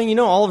 and next thing you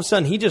know, all of a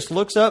sudden, he just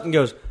looks up and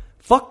goes,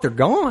 fuck, they're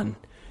gone.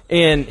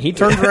 And he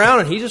turns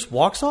around and he just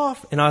walks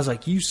off. And I was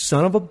like, you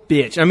son of a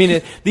bitch. I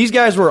mean, these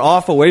guys were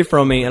off away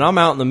from me, and I'm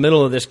out in the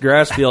middle of this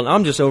grass field, and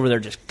I'm just over there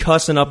just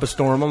cussing up a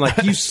storm. I'm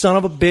like, you son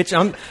of a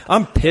bitch.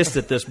 I'm pissed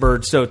at this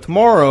bird. So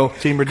tomorrow,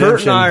 Team Kurt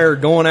Redemption. and I are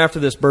going after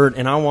this bird,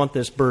 and I want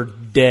this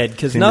bird dead.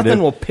 Because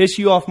nothing will piss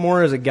you off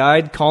more as a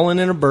guide calling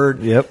in a bird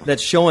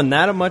that's showing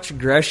that much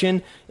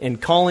aggression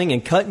and calling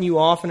and cutting you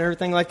off and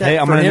everything like that. Hey,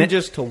 I'm for gonna him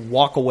just to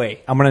walk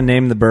away. I'm going to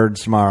name the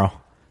birds tomorrow.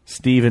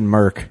 Steve and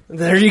Merc.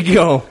 There you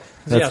go.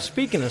 That's- Yeah,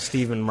 speaking of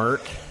Stephen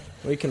Merck,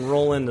 we can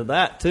roll into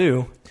that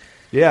too.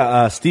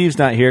 Yeah, Steve's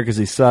not here because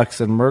he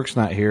sucks, and Merc's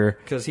not here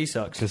Because he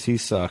sucks. because he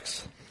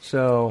sucks.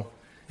 So,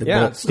 They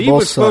yeah, both- they Steve both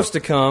was supposed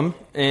suck. to come,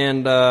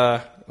 and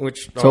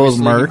which So was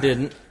obviously Merck. he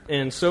didn't.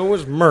 And so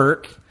was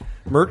Merck.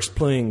 Merck's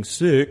playing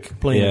sick,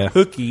 playing Yeah.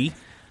 hooky.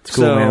 It's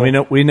cool,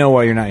 man. We know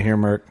why you're not here,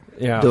 Merc.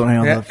 Yeah. Don't hang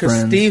on Yeah, the because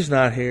friends. Steve's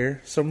not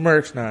here, so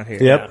Merck's not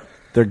here. Yep. Yeah.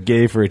 They're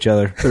gay for each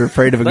other. They're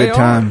afraid of a They good are.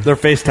 time. They're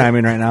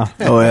FaceTiming right now.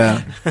 Oh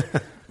yeah.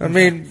 I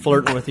mean,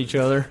 Flirting with each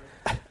other.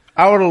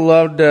 I would have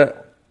loved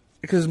to,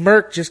 because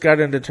Merck just got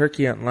into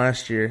turkey hunting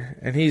last year,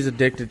 and he's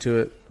addicted to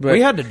it. But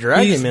We had to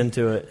drag he's- him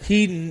into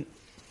it.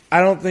 I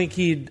don't think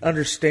he'd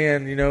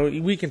understand. You know,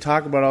 we can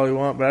talk about all we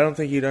want, but I don't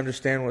think he'd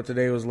understand what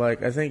today was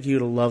like. I think he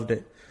would have loved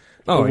it.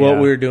 Oh, with what yeah.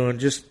 we were doing.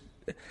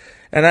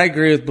 And I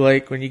agree with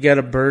Blake. When you get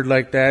a bird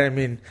like that, I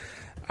mean,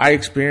 I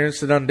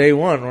experienced it on day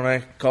one when I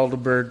called a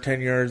bird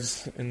 10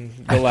 yards in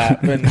the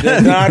lap. And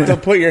not to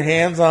put your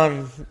hands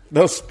on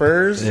those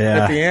spurs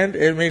Yeah. at the end.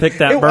 I mean, Pick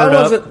that bird I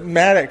up. wasn't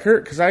mad at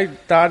Kurt because I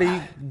thought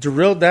he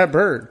drilled that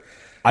bird.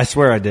 I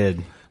swear I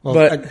did. Well,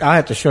 But- I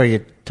have to show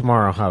you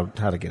tomorrow how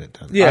to get it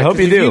done. Yeah, I hope 'cause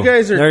you if do. You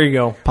guys are There you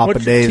go. Papa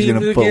What's your Dave's team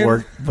gonna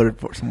again?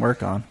 put some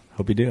work on.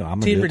 Hope you do. I'm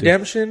gonna Team do it too.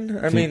 Redemption.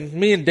 I mean,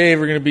 me and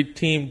Dave are going to be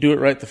team do it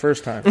right the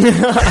first time.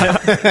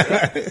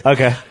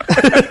 Okay.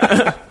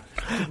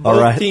 All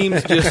Both right.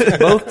 teams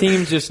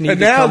just need And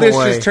to now come this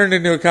away. just turned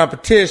into a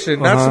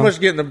competition. Not so much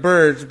getting the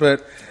birds,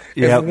 but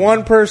Yep. if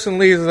one person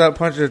leaves without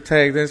punching a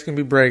tag, then it's going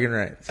to be bragging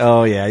rights.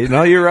 Oh yeah.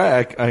 You're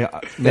right.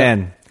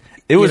 Man,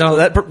 it was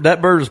that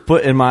bird was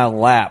put in my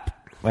lap,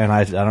 and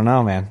I don't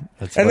know, man.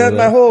 That's And what then it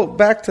my is. whole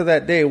back to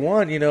that day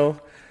one, you know,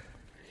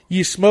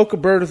 you smoke a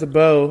bird with a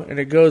bow and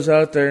it goes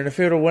out there, and if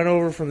it would have went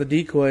over from the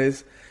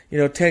decoys,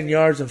 10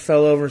 yards and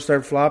fell over and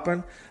started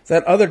flopping,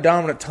 that other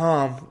dominant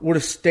Tom would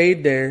have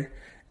stayed there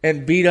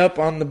and beat up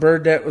on the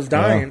bird that was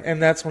dying,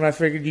 and that's when I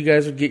figured you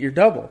guys would get your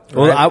double.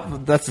 Well,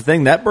 that's the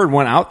thing. That bird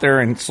went out there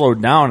and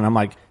slowed down, and I'm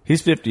like,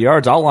 he's 50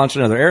 yards. I'll launch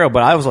another arrow.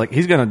 But I was like,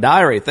 he's going to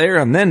die right there,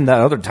 and then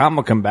that other time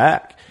will come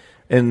back.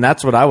 And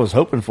that's what I was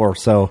hoping for.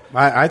 So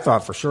I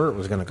thought for sure it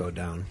was going to go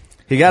down.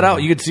 He got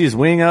out. You could see his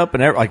wing up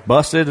and like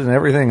busted and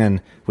everything.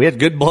 And we had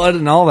good blood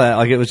and all that.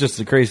 Like it was just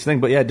a crazy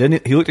thing. But yeah,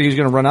 didn't he looked like he was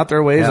going to run out there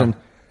a ways and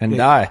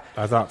die.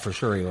 I thought for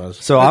sure he was.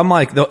 So I'm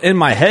like, in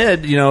my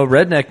head,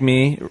 redneck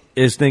me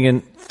is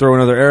thinking throw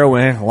another arrow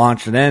in,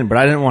 launch it in. But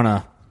I didn't want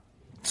to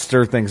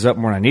stir things up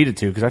more than I needed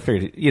to because I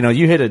figured,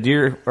 you hit a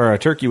deer or a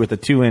turkey with a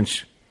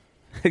 2-inch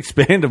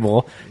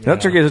expandable.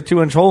 That turkey has a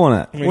 2-inch hole in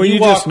it. I mean, you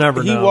just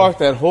never know. He walked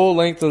that whole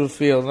length of the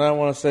field, and I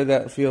want to say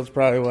that field's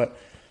probably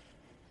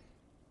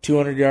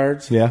 200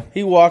 yards? Yeah.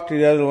 He walked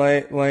the other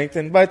length,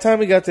 and by the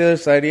time he got to the other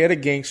side, he had a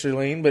gangster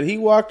lean, but he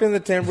walked in the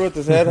timber with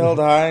his head held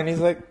high, and he's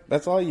like,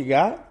 that's all you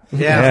got?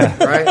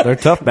 Yeah. Right. They're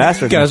tough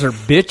bastards. You guys are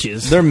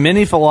bitches. They're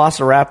mini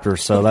velociraptors,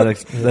 so that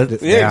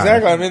yeah,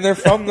 exactly. I mean, they're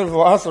from the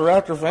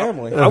velociraptor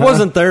family. I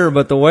wasn't there,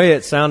 but the way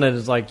it sounded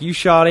is like you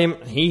shot him,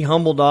 he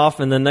humbled off,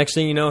 and the next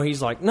thing you know,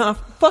 he's like, nah,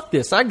 fuck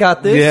this, I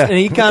got this. Yeah. And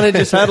he kind of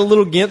just had a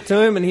little gimp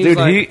to him, and he was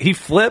like... he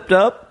flipped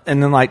up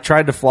and then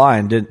tried to fly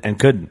and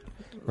couldn't.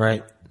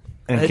 Right.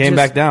 And came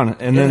back down.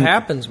 And it then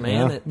happens,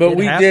 man. Yeah. But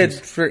we did,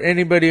 for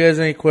anybody who has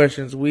any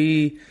questions,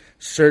 we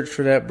searched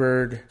for that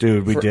bird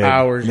for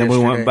hours. And then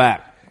we went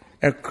back.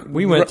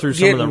 We went through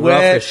some of the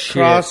wet, roughest shit.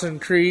 Crossing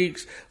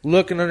creeks,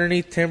 looking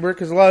underneath timber,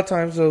 because a lot of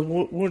times those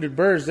wounded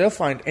birds, they'll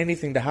find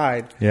anything to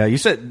hide. Yeah,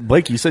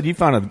 Blake, you said you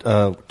found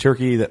a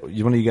turkey that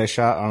one of you guys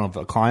shot, I don't know if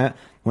a client,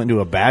 went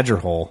into a badger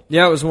hole.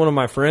 Yeah, it was one of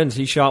my friends.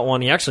 He shot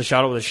one. He actually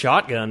shot it with a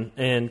shotgun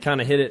and kind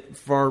of hit it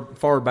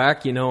far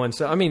back, and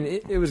so, I mean,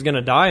 it was going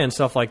to die and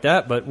stuff like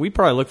that, but we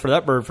probably looked for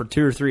that bird for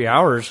 2 or 3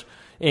 hours,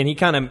 and he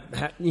kind of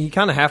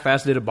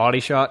half-assed did a body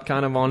shot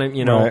kind of on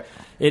him, Right.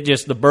 It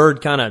just, the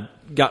bird kind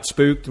of got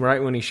spooked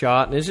right when he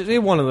shot, and it's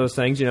just one of those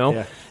things,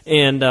 Yeah.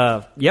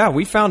 And,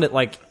 we found it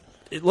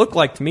it looked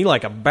like to me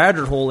like a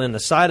badger hole in the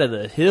side of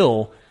the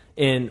hill,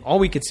 and all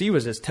we could see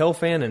was his tail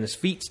fan and his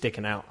feet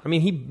sticking out. I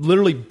mean, he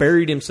literally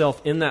buried himself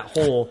in that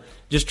hole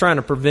just trying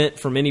to prevent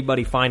from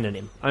anybody finding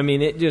him. I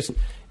mean,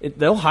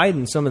 they'll hide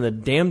in some of the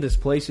damnedest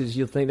places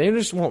you'll think. They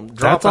just won't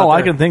drop. That's all out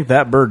I there. can think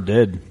that bird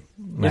did.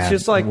 It's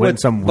just like went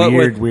some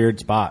weird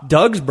spot.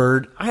 Doug's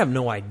bird, I have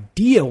no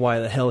idea why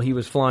the hell he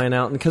was flying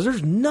out, because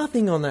there's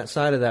nothing on that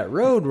side of that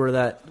road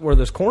where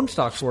those corn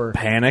stalks were.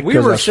 Panic. We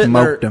were sitting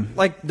smoked there, him.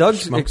 like Doug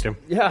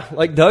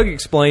like Doug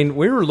explained.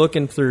 We were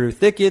looking through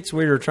thickets.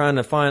 We were trying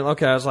to find.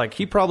 Okay, I was like,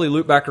 he probably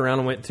looped back around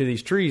and went to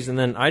these trees, and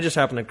then I just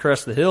happened to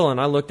crest the hill, and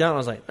I looked out, and I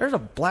was like, there's a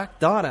black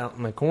dot out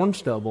in the corn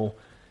stubble,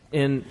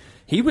 and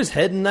he was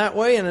heading that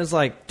way, and I was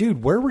like,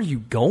 dude, where were you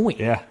going?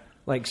 Yeah,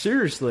 like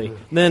seriously.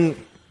 Then.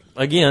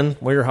 Again,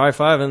 we were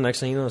high-fiving. Next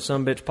thing you know,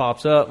 some bitch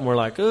pops up, and we're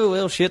like, oh,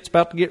 well, shit's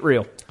about to get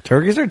real.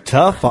 Turkeys are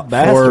tough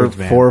bastards,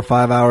 man. 4 or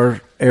 5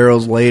 hour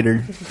arrows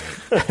later,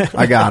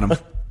 I got him.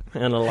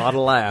 And a lot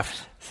of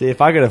laughs. See, if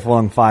I could have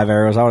flung 5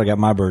 arrows, I would have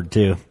got my bird,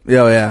 too.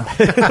 Oh,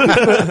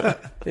 yeah.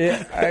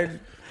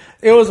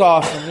 It was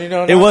awesome.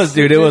 It was,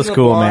 dude. It was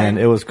cool, man.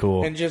 It was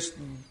cool. And just,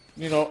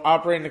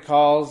 operating the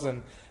calls,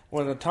 and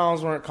when the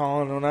toms weren't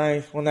calling,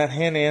 when that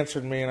hen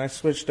answered me and I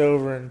switched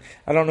over, and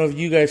I don't know if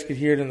you guys could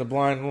hear it in the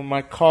blind, when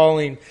my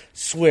calling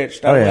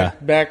switched, I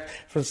went back,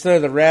 instead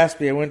of the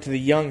raspy, I went to the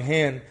young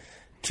hen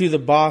to the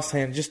boss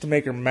hen just to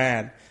make her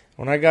mad.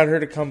 When I got her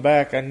to come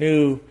back, I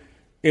knew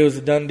it was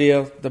a done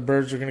deal. The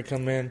birds were going to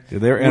come in.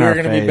 Dude, we were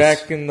going to be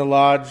back in the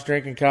lodge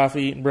drinking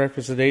coffee, eating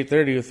breakfast at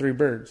 8:30 with 3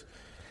 birds.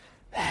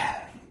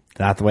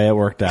 Not the way it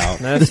worked out.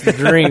 That's the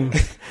dream.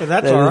 But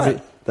that's all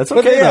right. That's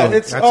okay, though.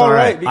 It's all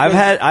right.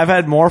 I've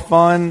had more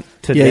fun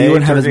today. Yeah, you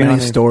wouldn't have as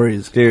many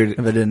stories, dude,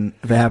 if it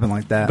happened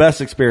like that.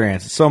 Best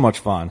experience. It's so much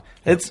fun.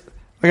 It's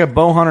like a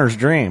bow hunter's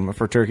dream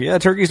for turkey. Yeah,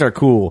 turkeys are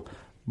cool,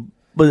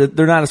 but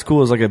they're not as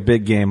cool as like a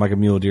big game, like a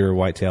mule deer or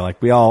whitetail.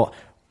 Like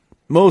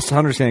most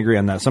hunters can agree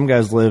on that. Some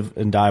guys live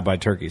and die by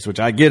turkeys, which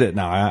I get it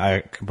now.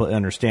 I completely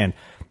understand.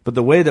 But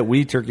the way that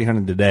we turkey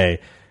hunted today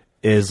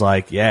is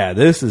like, yeah,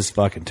 this is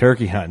fucking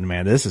turkey hunting,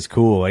 man. This is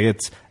cool. Like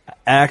it's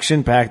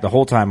action packed the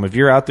whole time. If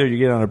you're out there, you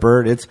get on a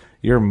bird,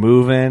 you're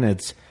moving.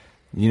 It's,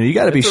 you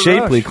got to be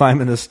shapely rush.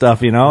 Climbing this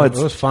stuff. It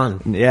was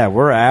fun. Yeah,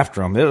 we're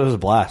after them. It was a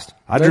blast.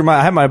 I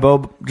had my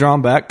bow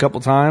drawn back a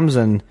couple times,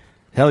 and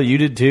hell, you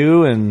did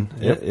too, and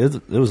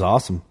it was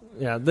awesome.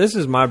 Yeah, this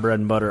is my bread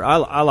and butter.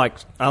 I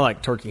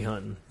like turkey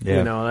hunting.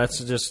 Yeah.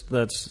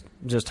 That's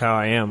just how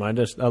I am. I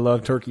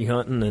love turkey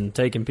hunting and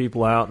taking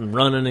people out and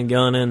running and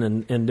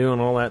gunning and doing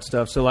all that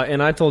stuff. So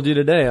and I told you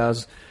today,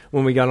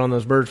 when we got on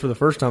those birds for the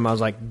first time, I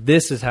was like,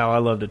 this is how I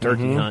love to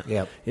turkey hunt.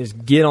 Yep. Is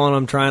get on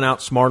them, try and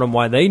outsmart them.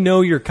 Why they know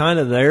you're kind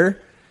of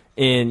there,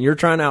 and you're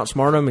trying to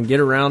outsmart them and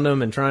get around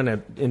them and trying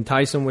to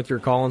entice them with your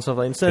call and stuff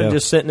like that, instead of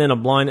just sitting in a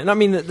blind. And I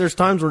mean, there's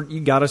times where you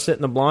got to sit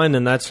in the blind,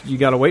 and you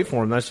got to wait for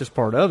them. That's just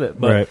part of it.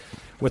 But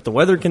with the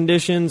weather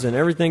conditions and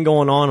everything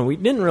going on, and we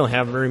didn't really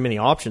have very many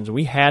options.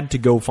 We had to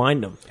go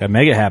find them. Yeah,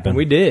 make it happen. And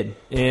we did.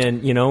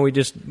 And, we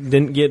just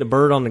didn't get a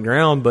bird on the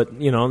ground, but,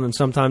 and then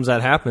sometimes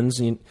that happens.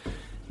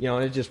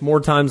 It's just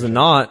more times than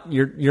not,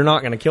 you're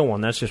not going to kill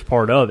one. That's just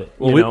part of it.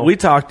 Well, we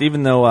talked,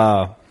 even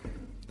though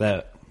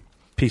that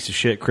piece of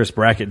shit Chris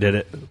Brackett did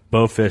it,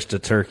 bow fished a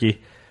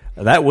turkey.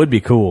 That would be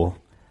cool.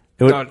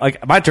 It would,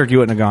 like my turkey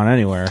wouldn't have gone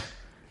anywhere.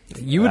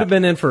 You would have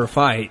been in for a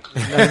fight.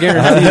 I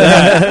guarantee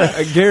that.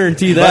 I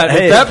guarantee that. But,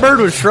 hey, if that bird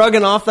was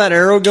shrugging off that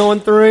arrow going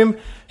through him,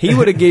 he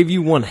would have gave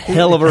you one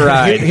hell of a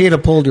ride. He'd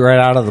have pulled you right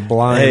out of the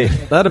blind.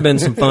 Hey, that'd have been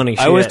some funny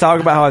shit. I always talk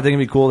about how I think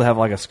it'd be cool to have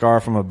like a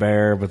scar from a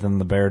bear, but then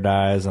the bear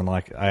dies and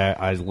like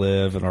I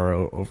live and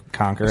or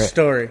conquer it.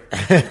 Story.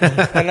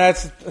 And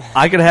that's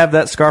I could have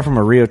that scar from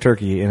a Rio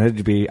turkey and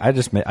it'd be I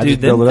just build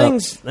it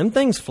up. Them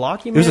things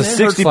flock you, It man. was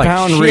a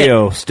 60-pound like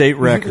Rio state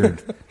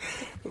record.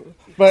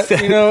 But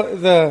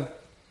the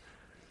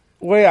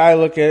way I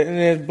look at it,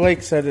 and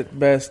Blake said it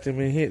best. I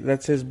mean,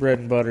 that's his bread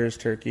and butter is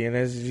turkey, and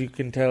as you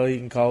can tell, he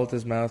can call with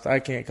his mouth. I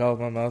can't call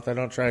with my mouth. I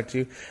don't try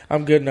to.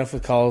 I'm good enough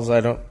with calls.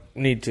 I don't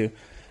need to.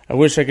 I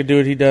wish I could do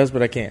what he does,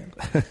 but I can't.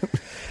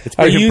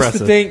 I used to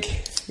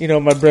think,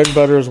 my bread and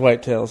butter is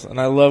whitetails, and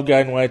I love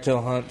guiding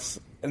whitetail hunts.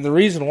 And the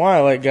reason why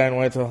I like guiding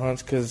whitetail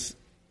hunts because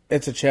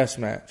it's a chess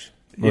match.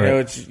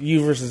 It's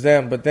you versus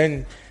them. But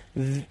then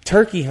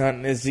turkey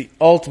hunting is the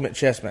ultimate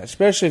chess match,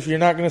 especially if you're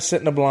not going to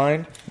sit in a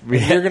blind.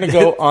 You're going to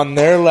go on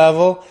their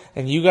level,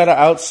 and you got to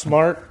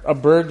outsmart a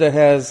bird that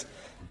has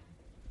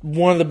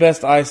one of the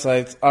best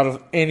eyesights out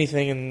of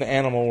anything in the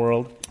animal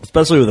world.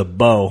 Especially with a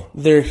bow.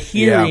 Their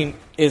hearing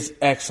is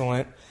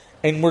excellent,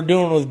 and we're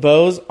doing with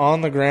bows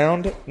on the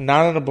ground,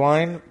 not in a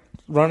blind,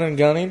 running and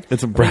gunning.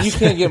 It's impressive. You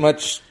can't get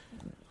much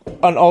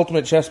an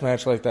ultimate chess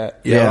match like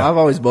that. Yeah, I've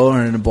always bowed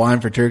in a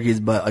blind for turkeys,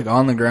 but like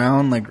on the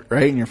ground, like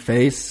right in your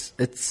face,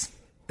 it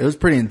was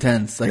pretty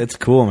intense. Like it's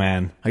cool,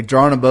 man. Like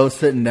drawing a bow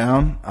sitting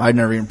down, I'd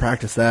never even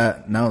practiced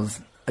that, and that was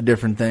a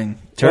different thing.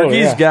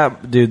 Turkeys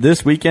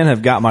this weekend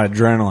have got my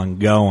adrenaline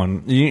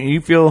going.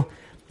 You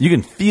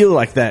can feel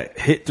like that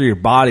hit through your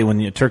body when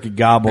a turkey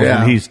gobbles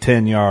and he's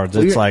 10 yards.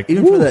 Well, it's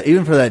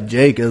even for that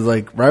Jake, it was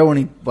like right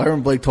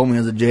when Blake told me it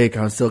was a Jake,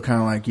 I was still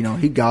kind of like,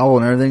 he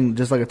gobbled and everything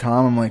just like a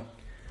Tom. I'm like,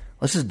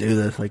 let's just do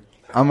this. Like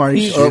I'm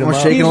already shaking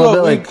a little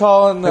bit. Like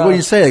what do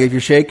you say? Like if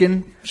you're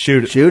shaking,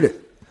 shoot it.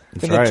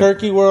 That's in the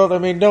turkey world, I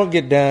mean, don't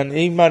get done.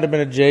 He might have been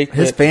a Jake.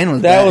 His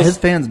fan's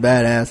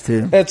badass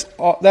too.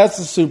 That's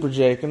the super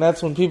Jake, and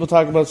that's when people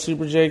talk about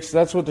super Jakes.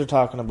 That's what they're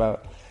talking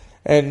about.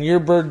 And your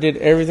bird did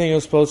everything it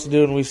was supposed to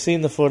do, and we've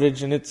seen the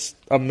footage, and it's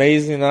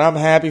amazing. And I'm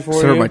happy for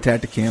you. My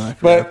Tacticam.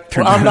 But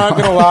I'm not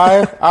gonna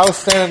lie. I was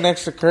standing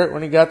next to Kurt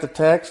when he got the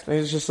text, and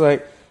he's just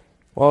like,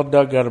 "Well,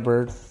 Doug got a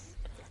bird."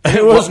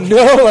 It was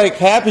no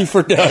happy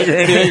for Doug or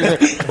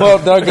anything.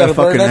 Well, Doug got a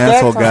bird. Fucking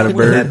asshole got a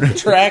bird.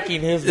 Tracking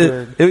his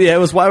bird. It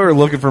was why we were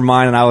looking for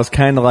mine, and I was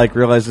kind of like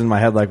realizing in my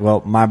head, like,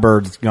 well, my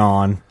bird's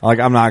gone. Like,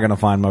 I'm not going to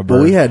find my bird.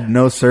 Well, we had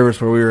no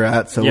service where we were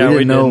at, so we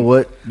didn't know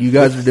what you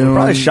guys were doing. We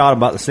probably shot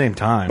about the same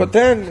time. But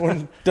then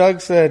when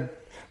Doug said,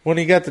 when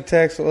he got the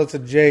text, well, it's a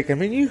Jake. I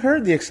mean, you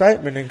heard the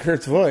excitement in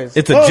Kurt's voice.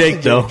 It's a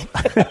Jake, though.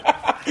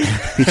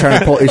 He's trying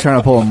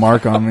to pull a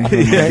mark on me.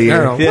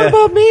 What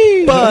about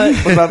me?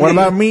 But what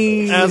about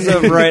me? As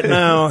of right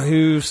now,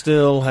 who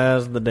still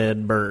has the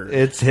dead bird?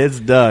 It's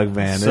Doug,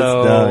 man.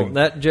 So it's Doug.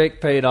 That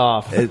Jake paid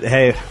off.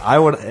 Hey,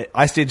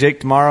 I see Jake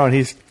tomorrow and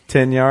he's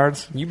 10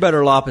 yards. You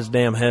better lop his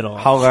damn head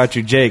off. How about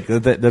you, Jake?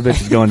 That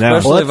bitch is going down.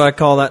 Especially if I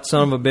call that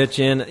son of a bitch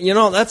in.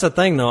 That's the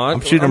thing, though.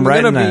 I'm shooting him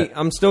right in that.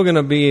 I'm still going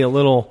to be a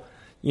little,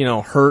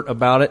 hurt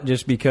about it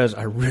just because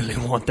I really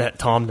want that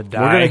Tom to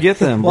die. We're going to get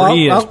them.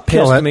 He has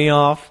pissed me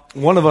off.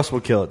 One of us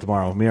will kill it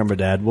tomorrow. Me or my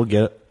dad. We'll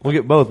get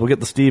both. We'll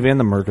get the Steve and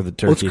the Merc of the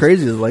turkeys. What's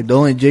crazy is like the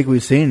only Jake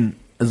we've seen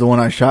is the one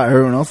I shot.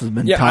 Everyone else has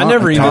been Toms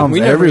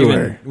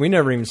everywhere. We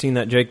never even seen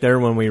that Jake there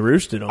when we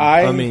roosted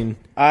him.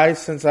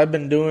 Since I've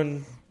been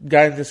doing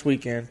guiding this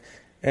weekend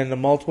and the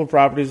multiple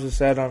properties we've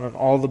set on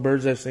all the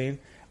birds I've seen,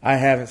 I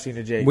haven't seen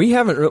a Jake. We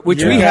haven't, we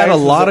had a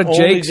lot of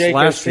Jakes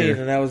last year,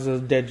 and that was a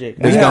dead Jake.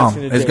 It's gone.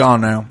 It's gone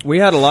now. We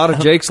had a lot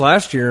of Jakes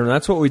last year, and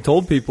that's what we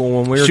told people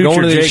when we were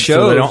going to these shows.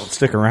 So they don't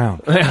stick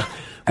around.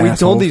 We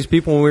told these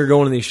people when we were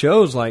going to these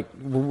shows, like,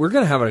 we're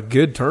going to have a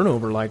good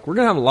turnover. Like, we're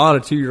going to have a lot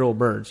of 2-year-old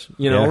birds.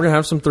 We're going to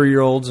have some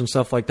 3-year-olds and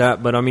stuff like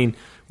that. But, I mean,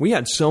 we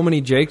had so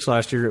many Jakes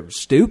last year, it was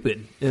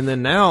stupid. And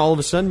then now, all of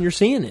a sudden, you're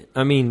seeing it.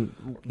 I mean,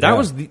 that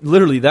was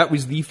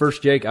the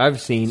first Jake I've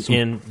seen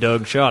in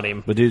Doug shot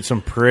him. But, dude,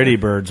 some pretty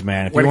birds,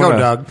 man. Way to go,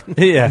 Doug.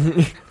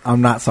 Yeah.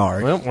 I'm not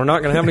sorry. Well, we're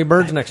not going to have any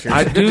birds next year.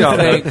 I do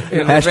think...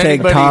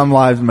 Hashtag Tom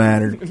Lives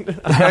Matter.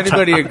 If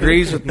anybody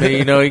agrees with me,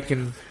 he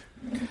can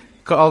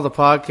call the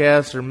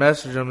podcast or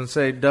message them and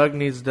say Doug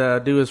needs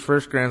to do his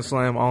first Grand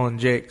Slam all in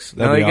Jakes.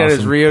 Now he got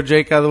his Rio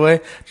Jake out of the way.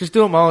 Just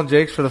do them all in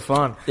Jakes for the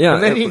fun. Yeah,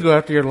 and then you can go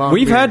after your long.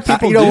 We've had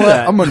people do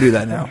that. I'm going to do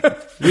that now.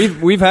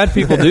 We've had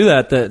people do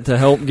that to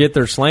help get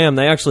their slam.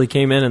 They actually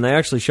came in and they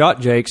actually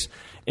shot Jakes.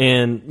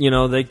 And,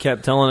 they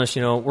kept telling us,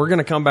 we're going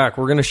to come back.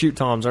 We're going to shoot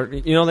Toms.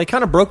 They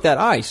kind of broke that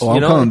ice. Well,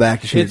 I'm coming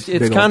back to shoot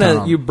It's kind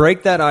of, you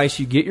break that ice,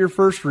 you get your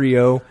first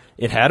Rio.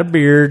 It had a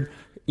beard.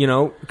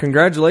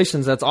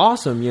 Congratulations, that's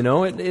awesome.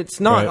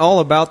 It's not all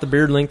about the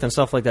beard length and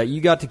stuff like that.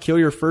 You got to kill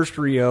your first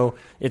Rio.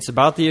 It's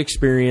about the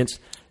experience.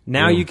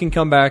 Now you can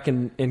come back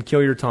and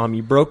kill your Tom.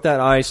 You broke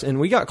that ice. And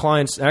we got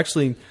clients,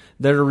 actually,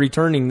 that are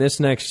returning this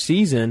next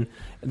season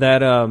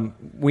that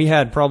we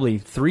had probably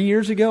 3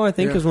 years ago, I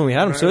think, is when we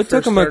had them. So it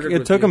took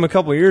them a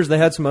couple of years. They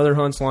had some other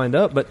hunts lined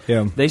up, but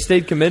they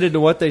stayed committed to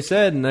what they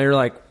said, and they're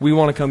like, we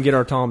want to come get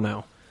our Tom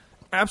now.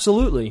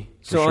 Absolutely.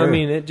 So, sure. I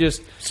mean, it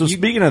just... So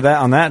speaking of that,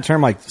 on that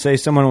term, like, say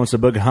someone wants to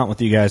book a hunt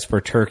with you guys for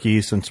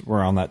turkey, since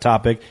we're on that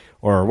topic,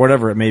 or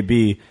whatever it may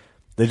be,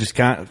 they just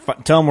tell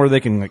them where they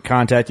can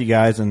contact you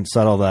guys and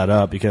settle that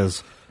up,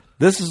 because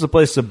this is the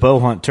place to bow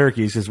hunt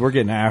turkeys, because we're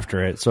getting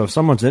after it. So if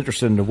someone's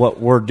interested in what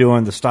we're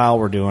doing, the style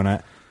we're doing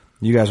it,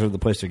 you guys are the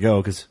place to go,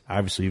 because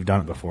obviously you've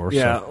done it before.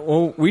 Yeah, so.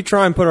 well, we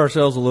try and put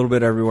ourselves a little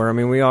bit everywhere. I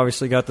mean, we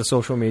obviously got the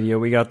social media.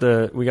 We got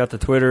the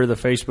Twitter, the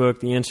Facebook,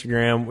 the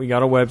Instagram. We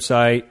got a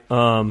website.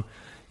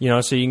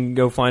 So you can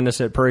go find us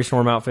at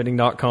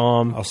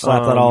prairiestormoutfitting.com. I'll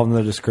slap that all in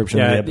the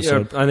description of the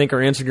episode. I think our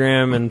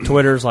Instagram and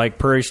Twitter's like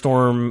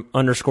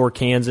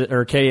prairiestorm_Kansas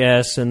or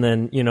KS, and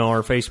then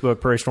our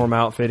Facebook Prairie Storm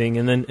Outfitting,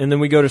 and then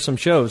we go to some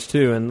shows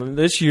too. And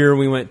this year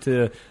we went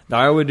to the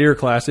Iowa Deer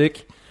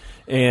Classic.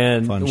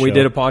 And we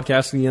did a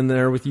podcast in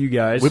there with you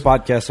guys. We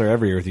podcast there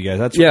every year with you guys.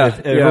 That's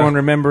if everyone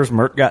remembers.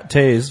 Merck got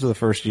tased for the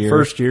first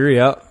year.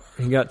 Yeah.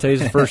 He got tased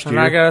the first year. And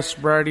I got a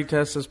sobriety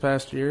test this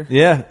past year.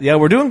 Yeah,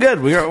 we're doing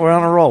good. We're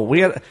on a roll.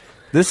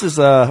 This is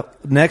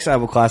next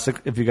Iowa Classic.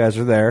 If you guys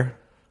are there,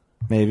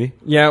 maybe.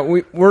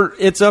 Yeah,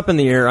 it's up in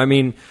the air. I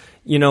mean,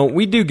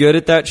 we do good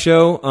at that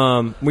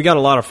show. We got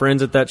a lot of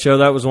friends at that show.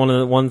 That was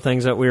one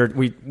things that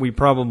we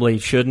probably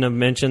shouldn't have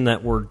mentioned,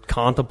 that we're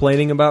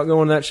contemplating about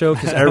going to that show,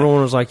 because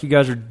everyone was like, you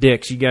guys are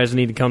dicks. You guys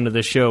need to come to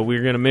this show.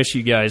 We're going to miss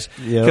you guys.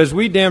 Because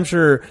we damn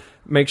sure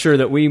make sure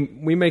that we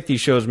make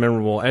these shows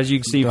memorable. As you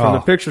can see from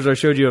the pictures I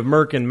showed you of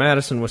Merck in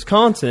Madison,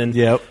 Wisconsin,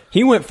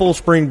 he went full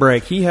spring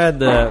break. He had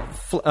the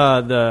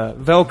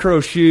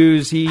Velcro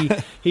shoes.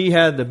 He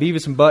had the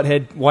Beavis and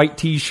Butthead white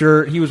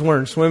T-shirt. He was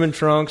wearing swimming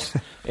trunks,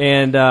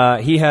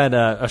 and he had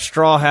a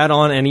straw hat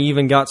on, and he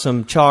even got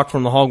some chalk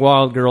from the Hog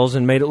Wild Girls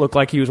and made it look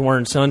like he was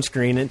wearing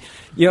sunscreen. And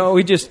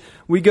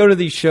we go to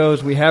these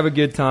shows, we have a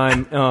good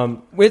time.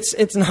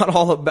 It's not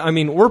all about, I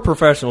mean, we're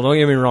professional, don't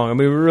get me wrong. I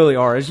mean, we really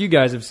are, as you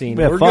guys have seen.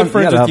 We're good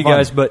friends with you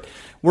guys, but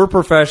we're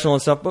professional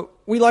and stuff, but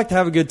we like to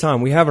have a good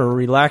time. We have a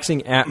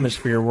relaxing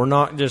atmosphere. We're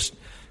not just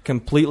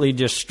completely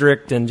just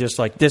strict and just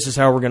like, this is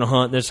how we're going to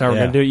hunt, this is how we're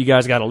going to do it. You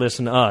guys got to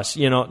listen to us.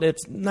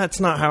 That's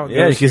not how it goes.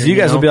 Yeah, because you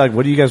guys will be like,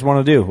 what do you guys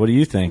want to do? What do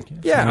you think?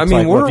 Yeah, I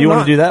mean, if you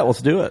want to do that,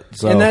 let's do it.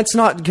 So. And that's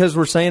not because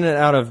we're saying it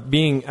out of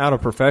being out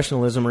of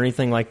professionalism or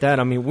anything like that.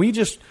 I mean,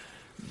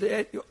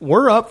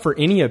 we're up for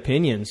any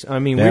opinions. I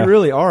mean, we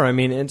really are. I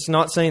mean, it's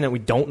not saying that we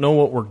don't know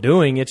what we're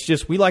doing. It's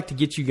just we like to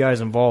get you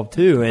guys involved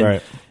too.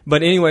 And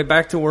but anyway,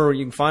 back to where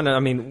you can find it. I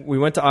mean, we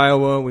went to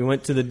Iowa. We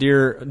went to the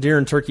Deer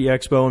and Turkey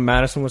Expo in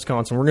Madison,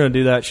 Wisconsin. We're going to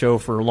do that show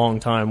for a long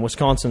time.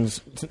 Wisconsin's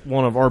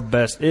one of our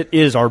best. It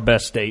is our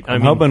best state.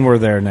 I'm hoping we're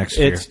there next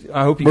year.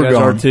 I hope you guys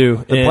are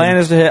too. The plan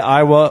is to hit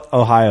Iowa,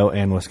 Ohio,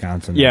 and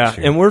Wisconsin. Yeah,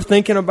 and we're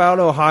thinking about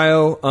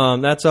Ohio.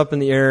 That's up in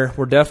the air.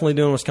 We're definitely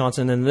doing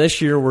Wisconsin, and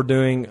this year we're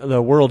doing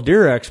the World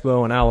Deer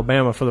Expo in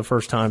Alabama for the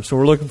first time. So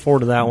we're looking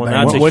forward to that one.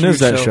 When is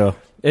that show?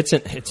 It's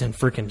in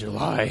freaking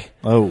July.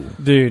 Oh,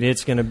 dude,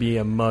 it's going to be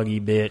a muggy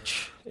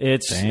bitch.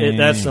 That's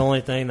the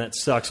only thing that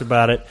sucks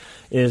about it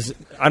is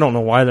I don't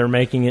know why they're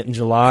making it in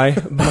July,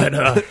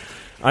 but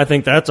I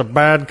think that's a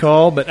bad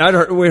call.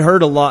 But we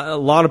heard a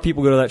lot of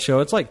people go to that show.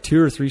 It's like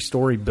 2 or 3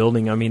 story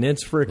building. I mean,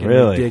 it's freaking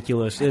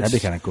ridiculous. That'd be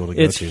kind of cool to go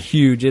to. It's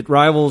huge. It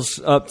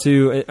rivals up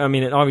to. I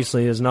mean, it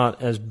obviously is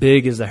not as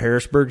big as the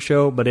Harrisburg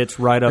show, but it's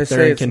right up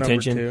there in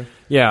contention.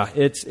 Yeah,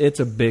 it's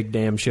a big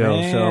damn show.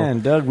 Man,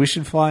 so, Doug, we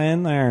should fly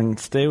in there and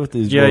stay with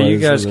these. Yeah, boys you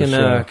guys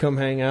can come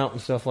hang out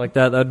and stuff like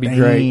that. That'd be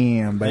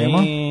great. But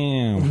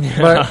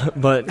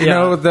you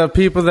know, the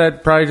people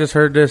that probably just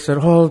heard this said,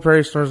 "Oh, the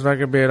Prairie Storm's not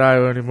going to be at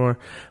Iowa anymore."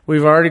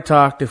 We've already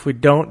talked. If we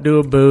don't do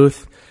a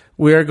booth,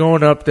 we are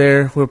going up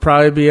there. We'll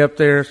probably be up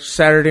there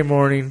Saturday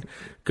morning.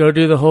 Go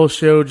do the whole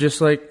show,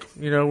 just like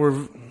we're going to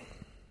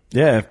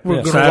walk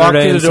through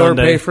the door,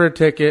 pay for a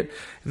ticket,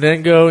 and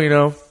then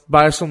go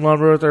buy some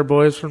lumber with our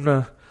boys from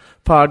the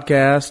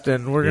podcast,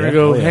 and we're going to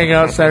go hang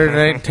out Saturday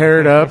night and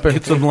tear it up and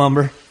get some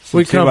lumber.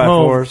 We come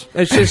home.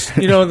 It's just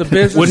the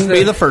business wouldn't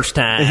be the first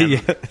time.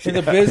 In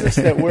the business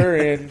that we're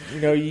in,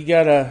 you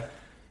gotta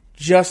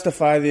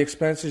justify the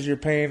expenses you're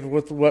paying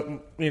with what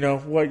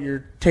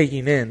you're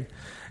taking in.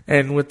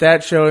 And with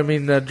that show, I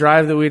mean, the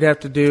drive that we'd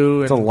have to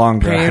do, and a long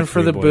drive paying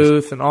for the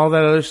booth and all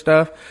that other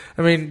stuff.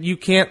 I mean, you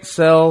can't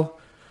sell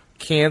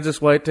Kansas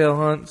whitetail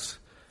hunts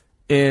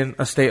in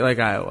a state like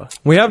Iowa.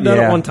 We have done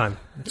it one time,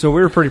 so we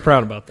were pretty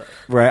proud about that.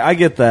 Right, I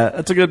get that.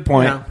 That's a good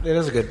point. Yeah, it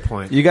is a good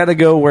point. You got to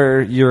go where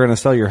you're going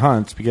to sell your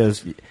hunts,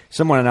 because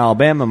someone in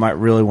Alabama might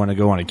really want to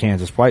go on a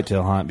Kansas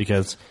whitetail hunt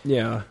because for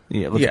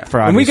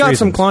and we got reasons.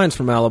 some clients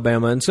from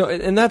Alabama,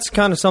 and that's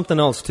kind of something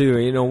else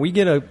too. We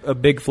get a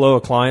big flow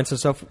of clients and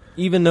stuff,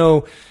 even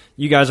though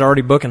you guys are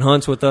already booking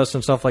hunts with us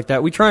and stuff like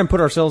that. We try and put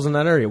ourselves in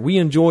that area. We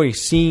enjoy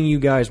seeing you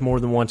guys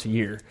more than once a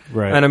year.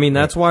 Right. And I mean,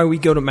 that's why we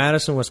go to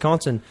Madison,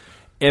 Wisconsin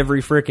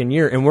every freaking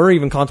year. And we're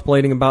even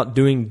contemplating about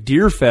doing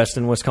Deer Fest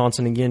in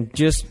Wisconsin again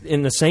just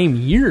in the same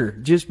year,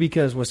 just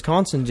because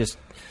Wisconsin just...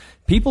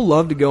 People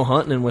love to go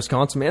hunting in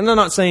Wisconsin, man. And I'm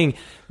not saying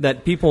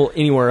that people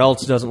anywhere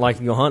else doesn't like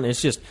to go hunting.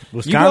 It's just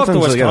you go up to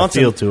Wisconsin, got a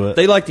feel to it.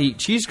 They like to eat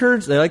cheese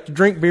curds, they like to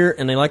drink beer,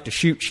 and they like to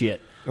shoot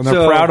shit. And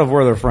they're proud of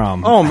where they're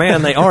from. Oh,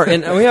 man, they are.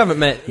 And we haven't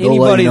met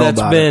anybody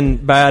that's been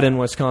bad in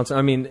Wisconsin.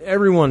 I mean,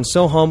 everyone's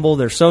so humble.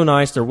 They're so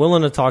nice. They're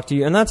willing to talk to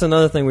you. And that's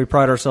another thing we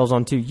pride ourselves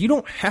on, too. You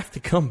don't have to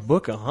come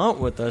book a hunt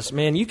with us,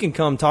 man. You can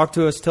come talk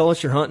to us, tell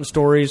us your hunting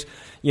stories.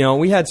 You know,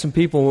 we had some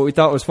people, what we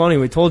thought was funny,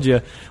 we told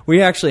you,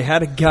 we actually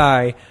had a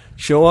guy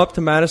show up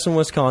to Madison,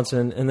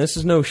 Wisconsin, and this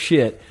is no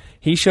shit.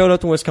 He showed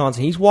up to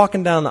Wisconsin. He's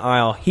walking down the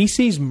aisle. He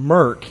sees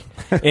Merc,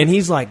 and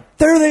he's like,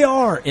 there they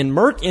are. And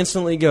Merc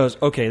instantly goes,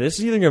 okay, this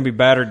is either going to be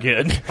bad or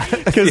good.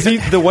 Because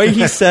the way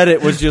he said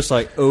it was just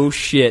like, oh,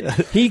 shit.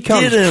 He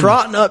comes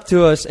trotting up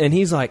to us, and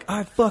he's like,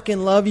 I fucking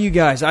love you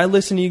guys. I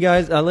listen to you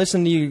guys. I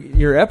listen to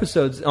your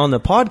episodes on the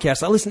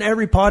podcast. I listen to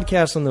every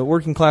podcast on the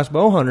Working Class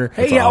Bowhunter.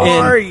 Hey, how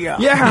are you?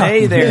 Yeah.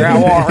 Hey there,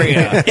 how are you?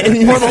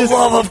 For the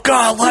love of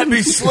God, let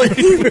me sleep.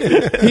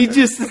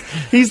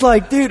 He's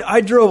like, dude, I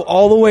drove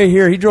all the way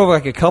here. He drove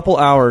like a couple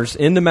hours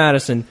into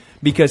Madison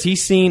because he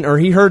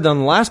heard on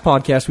the last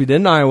podcast we did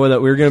in Iowa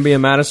that we were going to be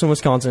in Madison,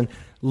 Wisconsin,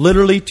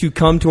 literally to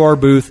come to our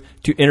booth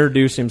to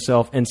introduce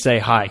himself and say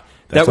hi.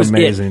 That was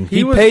amazing.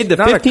 He paid the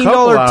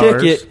 $15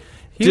 ticket.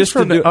 He was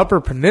from the Upper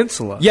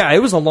Peninsula. Yeah, it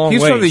was a long way.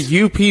 He's from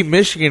the UP,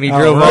 Michigan. He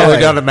drove all the way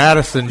down to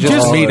Madison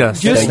just to meet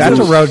us. That's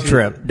a road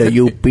trip. The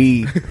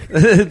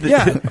UP.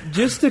 Yeah,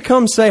 just to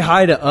come say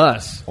hi to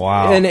us.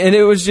 Wow. And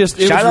it was just...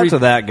 Shout out to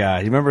that guy.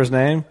 You remember his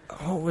name?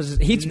 Oh, was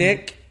it? He's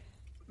Nick.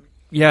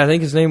 Yeah, I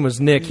think his name was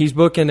Nick. He's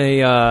booking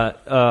a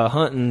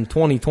hunt in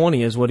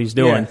 2020 is what he's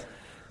doing. Yeah.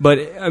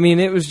 But, I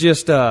mean, it was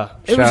just... Shout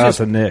out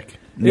to Nick.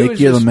 Nick,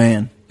 you're the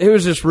man. It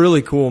was just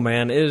really cool,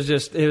 man. We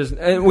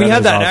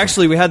had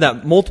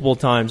that multiple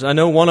times. I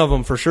know one of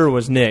them for sure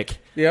was Nick.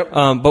 Yep.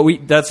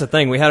 But that's the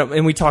thing.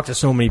 We talked to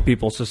so many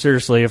people. So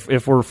seriously,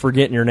 if we're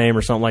forgetting your name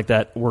or something like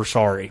that, we're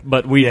sorry.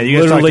 But we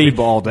literally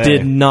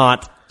did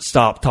not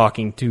stop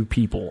talking to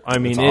people. I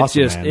mean, that's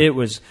awesome,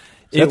 man.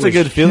 That's a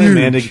good feeling,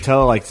 man, to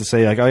tell, to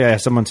say, oh yeah,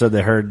 someone said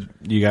they heard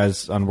you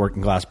guys on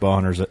Working Class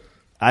Bowhunters.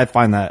 I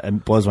find that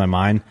it blows my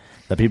mind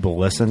that people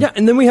listen. Yeah,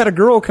 and then we had a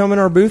girl come in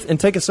our booth and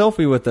take a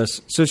selfie with us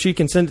so she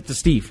can send it to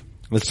Steve.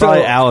 It's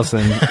probably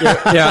Allison.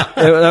 Yeah,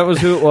 that was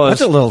who it was.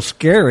 That's a little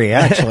scary,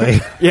 actually.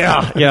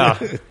 Yeah.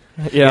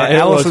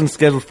 Allison's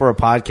scheduled for a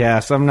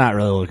podcast. I'm not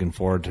really looking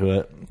forward to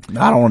it.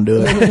 I don't want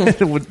to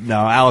do it. No,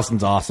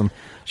 Allison's awesome.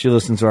 She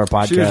listens to our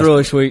podcast. She was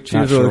really sweet. She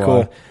was really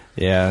cool.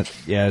 Yeah.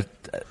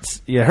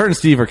 Her and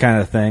Steve are kind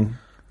of a thing.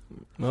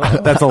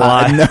 Oh. That's a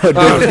lie. No, dude.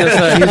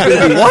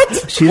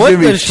 What? She's what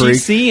gonna be does she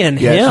see in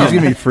him? She's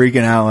going to be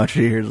freaking out when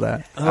she hears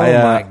that. Oh,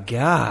 my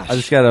gosh. I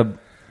just got to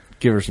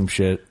give her some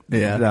shit.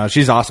 Yeah. No,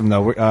 she's awesome,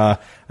 though. We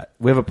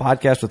have a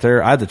podcast with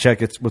her. I had to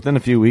check. It's within a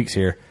few weeks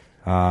here.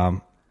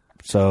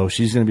 So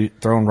she's going to be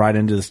thrown right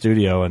into the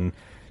studio and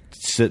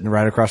sitting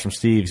right across from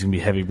Steve. He's going to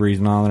be heavy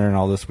breathing on there and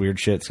all this weird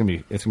shit. It's going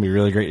to be a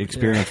really great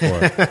experience for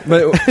her.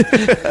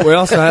 But we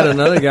also had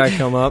another guy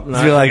come up. And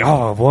you're like,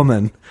 oh, a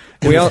woman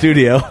in the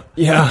studio.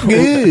 Yeah.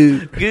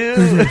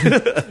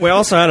 Good. We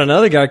also had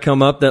another guy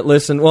come up that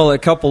listened, a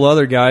couple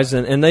other guys,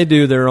 and they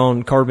do their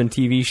own Carbon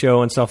TV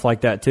show and stuff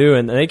like that, too.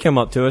 And they come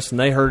up to us, and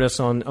they heard us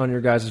on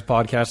your guys'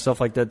 podcast, stuff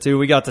like that, too.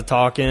 We got to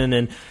talking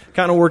and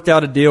kind of worked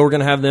out a deal. We're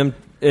going to have them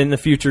in the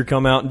future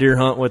come out and deer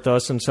hunt with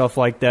us and stuff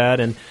like that.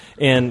 And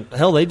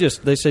hell,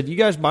 they said, you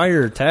guys buy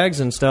your tags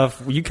and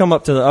stuff. You come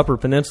up to the Upper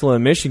Peninsula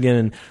in Michigan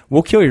and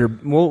we'll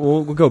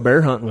we'll go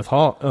bear hunting with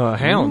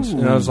hounds. Ooh.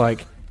 And I was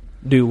like,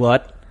 do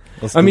what?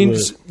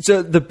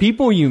 So the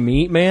people you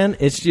meet, man,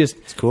 it's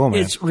cool, man.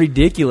 It's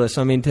ridiculous.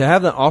 I mean, to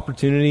have the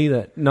opportunity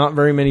that not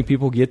very many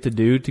people get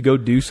to go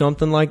do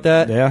something like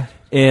that. Yeah.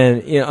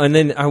 And and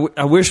then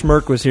I wish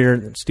Merc was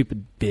here,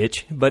 stupid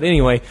bitch. But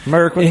anyway,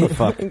 Merc, what the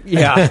fuck?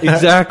 Yeah,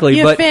 exactly.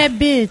 You but fat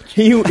bitch.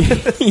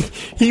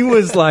 He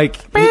was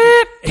like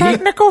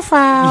technical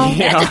foul.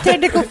 Yeah. That's a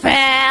technical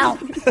foul.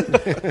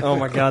 Oh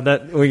my God,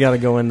 that we got to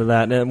go into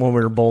that when we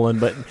were bowling,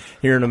 but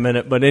here in a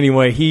minute. But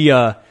anyway, he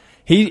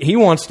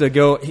wants to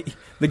go.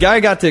 The guy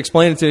got to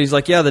explain it to. He's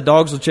like, yeah, the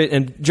dogs will chase.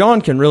 And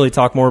John can really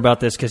talk more about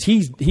this because he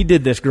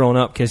did this growing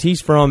up because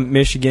he's from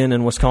Michigan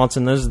and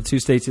Wisconsin. Those are the two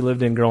states he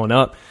lived in growing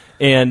up.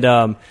 And,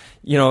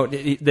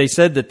 they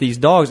said that these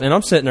dogs, and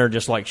I'm sitting there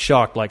just like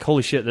shocked, like,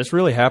 holy shit, this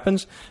really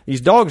happens?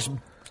 These dogs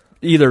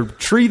either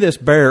tree this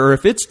bear, or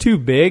if it's too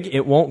big,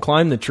 it won't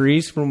climb the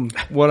trees from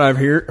what I've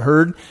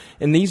heard.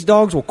 And these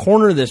dogs will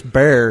corner this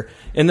bear.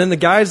 And then the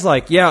guy's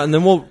like, yeah, and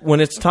then when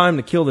it's time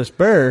to kill this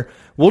bear,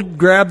 we'll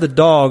grab the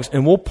dogs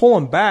and we'll pull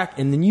them back,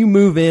 and then you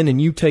move in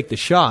and you take the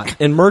shot.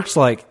 And Merc's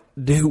like,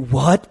 dude,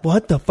 what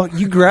the fuck?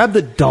 You grab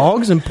the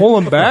dogs and pull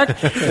them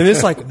back, and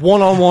it's like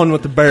one-on-one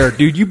with the bear,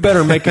 dude. You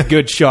better make a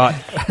good shot.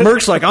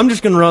 Merc's like, I'm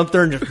just gonna run up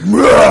there and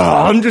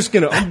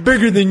I'm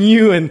bigger than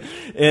you, and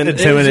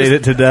intimidate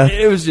it to death.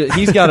 It was just,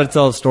 he's got to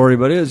tell a story,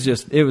 but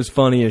it was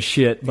funny as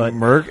shit. But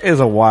Merc is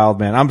a wild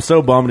man. I'm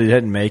so bummed he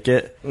didn't make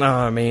it. No,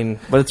 I mean,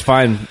 but it's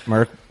fine,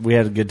 Merc. We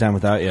had a good time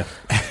without you.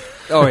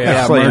 Oh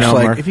yeah, Merc's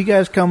like, if you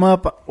guys come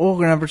up, we're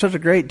gonna have such a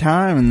great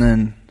time, and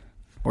then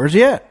where's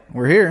he at?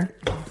 We're here.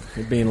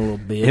 You're being a little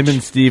bitch. Him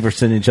and Steve are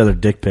sending each other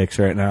dick pics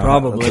right now.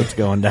 Probably. That's what's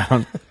going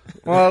down.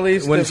 Well, at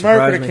least if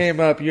Mark would have came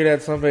up, you'd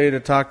had somebody to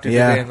talk to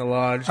today in the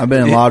lodge. I've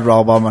been in lodge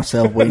all by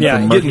myself waiting for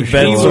Mark getting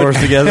bed sores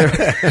together.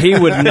 He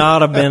would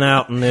not have been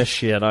out in this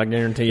shit, I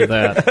guarantee you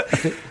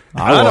that.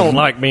 I don't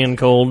like being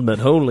cold, but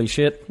holy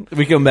shit.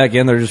 We come back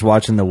in, they're just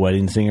watching The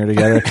Wedding Singer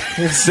together.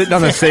 Sitting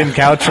on the same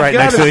couch right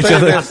next to each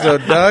other. This, though,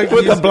 Doug,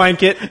 with a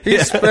blanket. He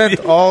spent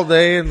all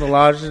day in the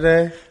lodge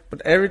today,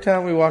 but every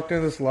time we walked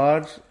into this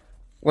lodge,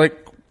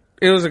 like,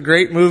 it was a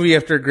great movie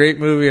after great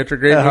movie after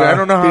great movie. I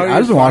don't know how I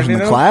was watching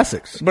the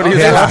classics. But he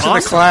was watching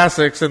the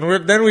classics,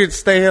 and then we'd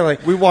stay here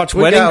like... We watched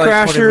Wedding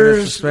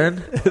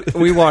Crashers.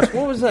 We watched...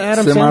 What was that,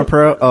 Adam Sandler?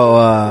 Semi-Pro.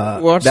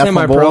 Oh, watched That's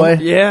My Semi-Pro. Boy.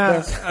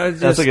 Yeah.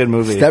 That's a good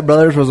movie. Step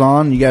Brothers was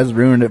on. You guys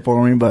ruined it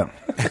for me, but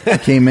I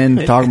came in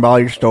talking about all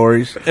your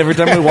stories. Every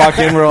time we walk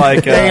in, we're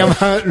like... damn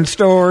hunting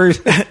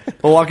stories.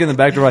 We'll walk in the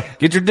back door like,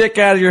 get your dick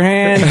out of your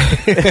hand.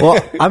 Well,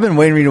 I've been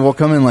waiting for you to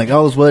come in like,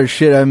 oh, this weather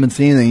shit, I haven't been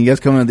seeing anything. You guys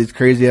come in with these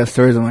crazy-ass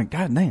stories. I'm like,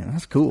 God damn,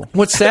 that's cool.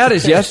 What's sad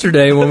is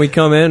yesterday when we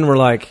come in, we're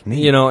like,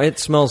 it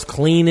smells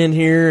clean in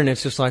here, and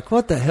it's just like,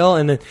 what the hell?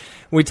 And then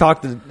we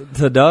talked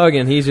to Doug,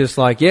 and he's just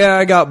like, yeah,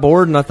 I got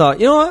bored, and I thought,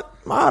 you know what?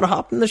 I ought to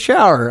hop in the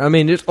shower. I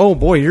mean, oh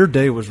boy, your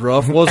day was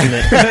rough, wasn't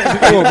it?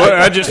 Oh, boy,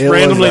 I just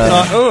randomly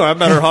thought, I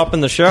better hop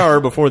in the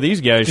shower before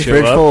these guys show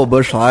fridge up. Full of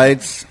Busch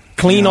Lights.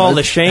 Clean all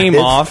the shame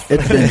off.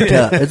 It's been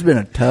tough. It's been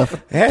a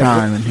tough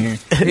time in here.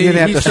 You'd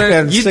have to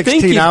spend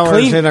 16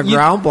 hours in a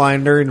ground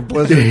blind during the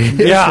blizzard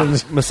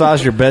conditions.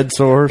 Massage your bed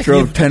sore.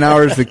 Drove 10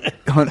 hours to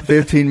hunt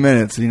 15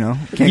 minutes,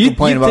 Can't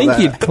complain about that. You'd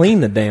think you'd clean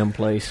the damn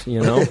place,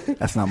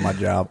 That's not my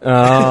job.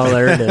 Oh,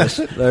 there it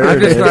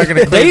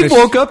is. Dave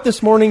woke up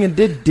this morning and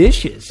did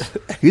dishes.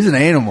 He's an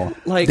animal.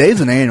 Dave's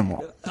an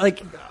animal.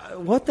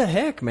 What the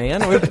heck,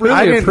 man? I really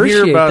I didn't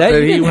appreciate hear about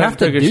that. He went and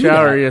took a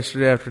shower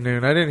yesterday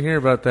afternoon. I didn't hear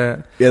about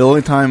that. Yeah, the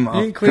only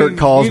time Kurt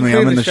calls me,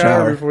 I'm in the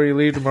shower before you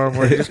leave tomorrow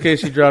morning, just in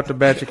case you dropped a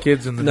batch of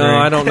kids in the drain. No,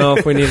 I don't know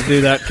if we need to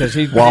do that because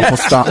he's I waffle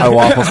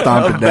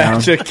stomped it down.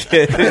 Batch of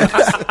kids.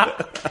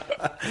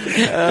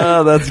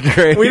 Oh, that's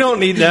great. We don't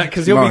need that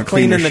because he'll be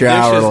cleaning the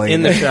dishes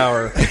in the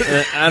shower.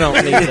 I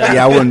don't need that.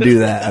 Yeah, I wouldn't do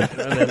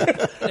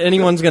that.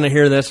 Anyone's going to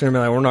hear this and be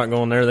like, we're not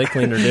going there. They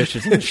clean their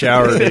dishes in the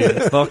shower,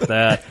 dude. Fuck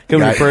that.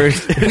 Come here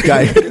first.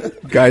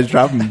 Guys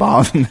dropping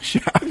bombs in the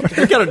shower.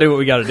 We got to do what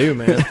we got to do,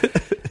 man.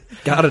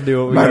 Got to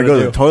do what we got to do. Go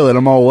to the toilet.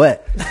 I'm all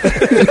wet.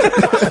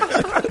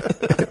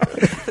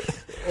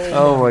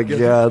 Oh, my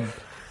God.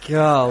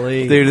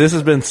 Golly. Dude, this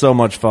has been so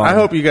much fun. I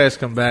hope you guys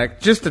come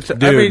back.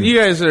 I mean, you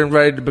guys are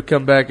invited to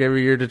come back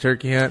every year to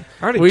turkey hunt.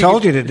 I already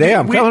told you today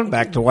I'm coming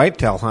back to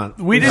whitetail hunt.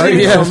 We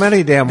didn't so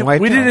many damn whitetails.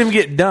 We didn't even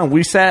get done.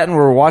 We sat and we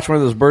were watching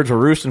where those birds were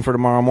roosting for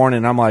tomorrow morning,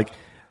 and I'm like,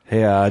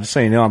 hey, just so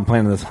you know, I'm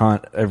planning this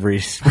hunt every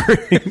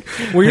spring.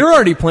 Well, you're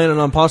already planning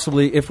on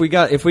possibly, if we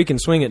can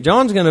swing it.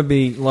 John's going to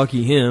be,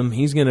 lucky him,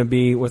 he's going to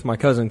be with my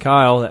cousin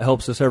Kyle that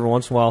helps us every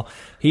once in a while.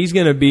 He's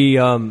going to be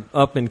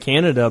up in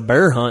Canada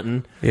bear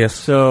hunting. Yes.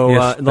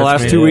 So the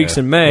last 2 weeks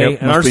in May,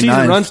 and our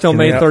season runs till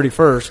May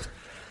 31st.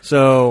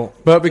 So,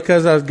 but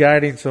because I was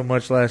guiding so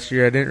much last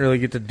year, I didn't really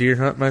get to deer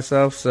hunt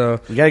myself.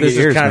 So you gotta this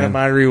get yours, is kind of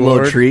my reward.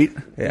 Little treat.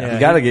 Yeah, you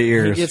got to get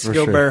yours. He gets to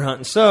go bear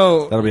hunting.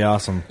 So that'll be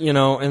awesome.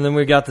 And then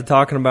we got to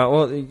talking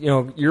about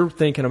you're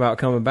thinking about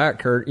coming back,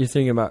 Kurt. You're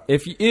thinking about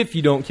if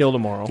you don't kill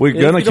tomorrow. We're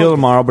gonna kill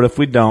tomorrow, but if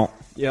we don't,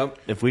 yep.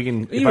 If we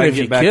can, even if I if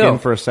get you back kill. in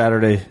for a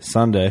Saturday,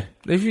 Sunday.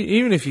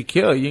 Even if you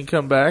kill, you can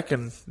come back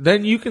and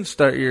then you can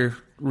start your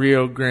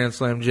Rio Grand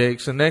Slam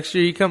Jakes, and next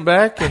year you come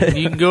back and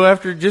you can go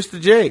after just the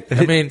Jake.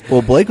 I mean,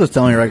 well, Blake was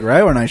telling me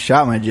right when I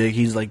shot my Jake,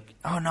 he's like,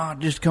 "Oh no,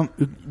 just come.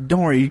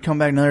 Don't worry, you come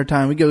back another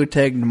time. We go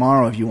tag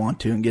tomorrow if you want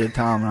to and get a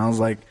tom." And I was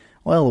like,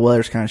 "Well, the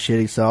weather's kind of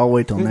shitty, so I'll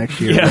wait till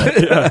next year."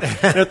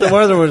 If the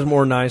weather was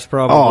more nice,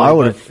 probably. Oh, I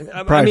would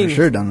have probably for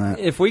sure done that.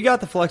 If we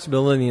got the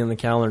flexibility in the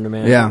calendar,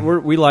 man,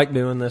 we like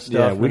doing this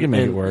stuff. Yeah, we can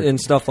make it work and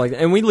stuff like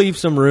that. And we leave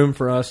some room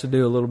for us to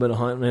do a little bit of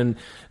hunting. And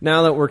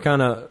now that we're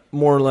kind of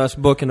more or less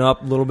booking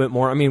up a little bit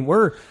more, I mean,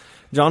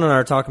 John and I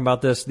are talking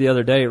about this the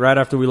other day, right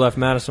after we left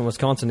Madison,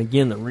 Wisconsin.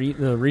 Again, the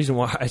reason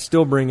why I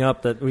still bring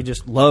up that we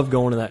just love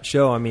going to that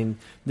show. I mean,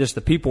 just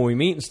the people we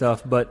meet and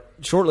stuff. But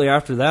shortly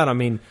after that, I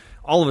mean,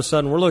 all of a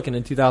sudden we're looking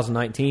in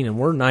 2019 and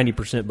we're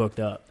 90% booked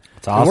up.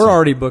 That's awesome. And we're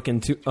already booking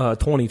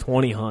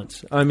 2020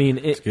 hunts. I mean,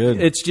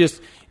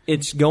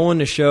 it's going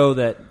to show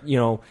that,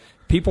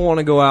 people want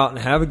to go out and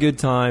have a good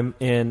time,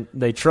 and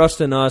they trust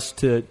in us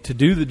to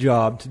do the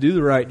job, to do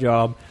the right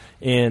job.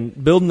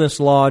 And building this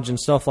lodge and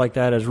stuff like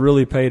that has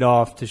really paid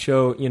off to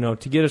show,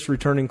 to get us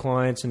returning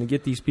clients and to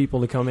get these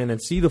people to come in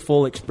and see the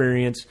full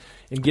experience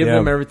and give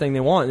them everything they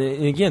want.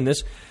 And again,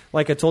 this,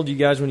 like I told you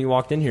guys when you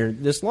walked in here,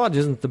 this lodge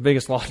isn't the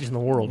biggest lodge in the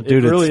world.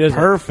 Dude, it really it's isn't.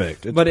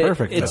 perfect. It's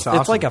perfect. It's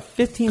like a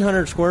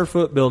 1,500 square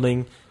foot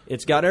building.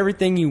 It's got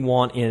everything you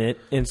want in it,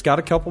 and it's got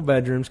a couple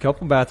bedrooms,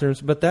 couple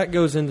bathrooms, but that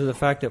goes into the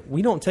fact that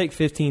we don't take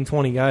 15,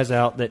 20 guys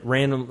out that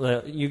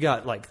you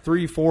got like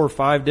 3, 4,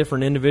 5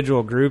 different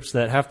individual groups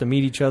that have to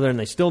meet each other, and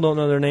they still don't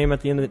know their name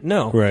at the end of it.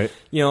 No. Right.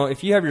 You know,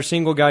 if you have your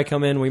single guy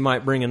come in, we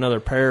might bring another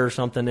pair or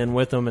something in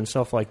with them and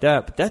stuff like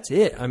that, but that's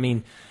it. I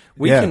mean,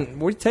 we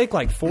take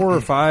like 4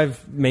 or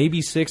 5,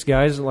 maybe 6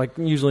 guys, like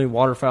usually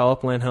waterfowl,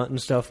 upland hunting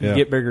stuff, and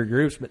get bigger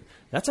groups, but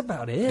that's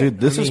about it.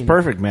 Dude, this is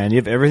perfect, man. You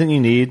have everything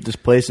you need. This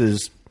place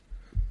is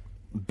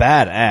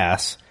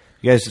badass.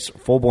 You guys just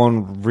full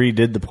blown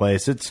redid the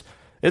place. It's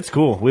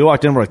cool. We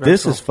walked in, we're like,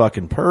 this is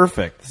fucking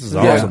perfect. This is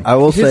awesome. I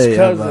will say, his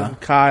cousin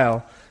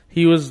Kyle,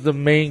 he was the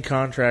main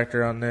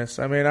contractor on this.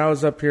 I mean, I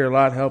was up here a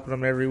lot helping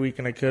him every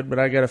weekend I could, but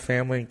I got a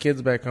family and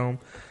kids back home,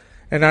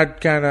 and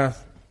I'd kind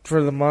of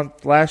for the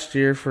month last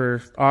year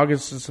for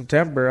August and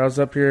September, I was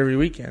up here every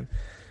weekend.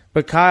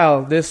 But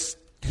Kyle,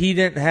 he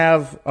didn't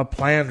have a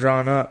plan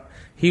drawn up.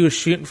 He was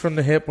shooting from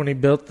the hip when he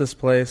built this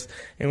place,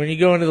 and when you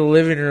go into the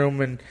living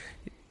room and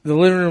the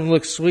living room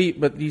looks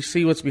sweet, but you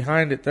see what's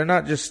behind it. They're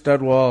not just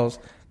stud walls.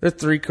 They're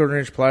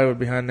 3/4-inch plywood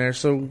behind there.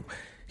 So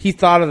he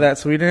thought of that,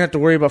 so we didn't have to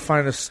worry about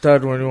finding a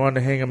stud when we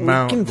wanted to hang a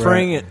mount.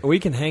 We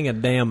can hang a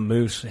damn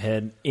moose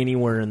head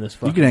anywhere in this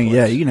fucking place.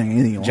 Yeah, you can hang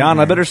anything. John,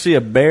 I better see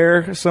a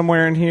bear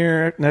somewhere in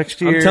here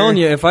next year. I'm telling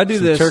you, if I do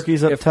this,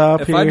 turkeys up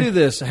top. If I do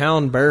this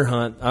hound bear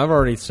hunt, I've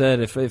already said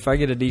if I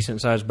get a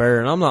decent sized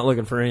bear, and I'm not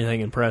looking for anything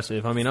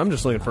impressive. I mean, I'm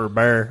just looking for a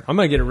bear. I'm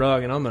gonna get a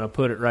rug and I'm gonna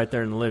put it right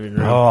there in the living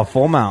room. Oh,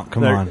 full mount!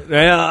 Come on.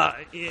 Yeah.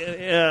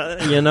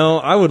 You know,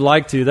 I would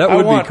like to. That would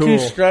be cool. I want 2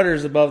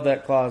 strutters above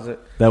that closet.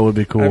 That would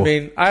be cool. I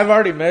mean, I've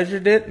already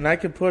measured it, and I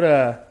could put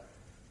a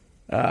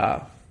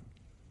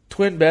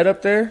twin bed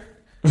up there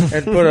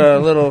and put a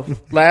little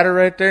ladder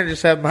right there and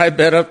just have my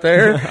bed up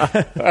there.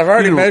 I've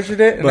already measured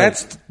it, and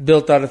that's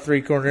built out of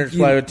 3/4-inch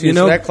plywood too,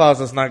 so that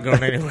closet's not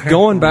going anywhere.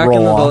 Going back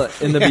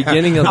in the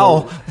beginning of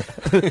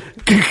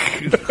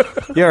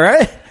You all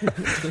right?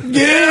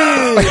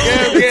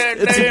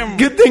 It's a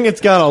good thing it's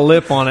got a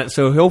lip on it,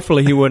 so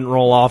hopefully he wouldn't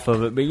roll off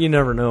of it, but you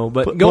never know.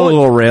 But put a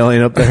little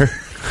railing up there.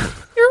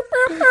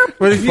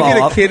 But if you get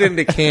a kid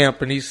into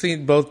camp and he's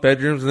seen both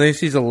bedrooms and then he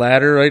sees a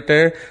ladder right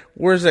there,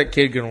 where's that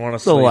kid going to want to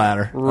sleep? The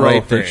ladder.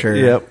 Right there. For sure.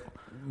 Yep.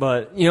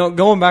 But, you know,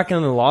 going back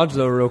into the lodge,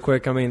 though, real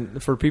quick, I mean,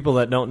 for people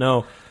that don't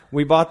know,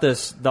 we bought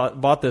this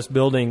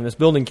building. This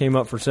building came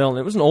up for sale, and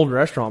it was an old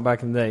restaurant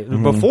back in the day.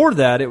 Mm-hmm. Before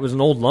that, it was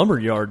an old lumber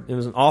yard. It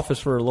was an office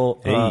for a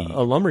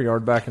lumber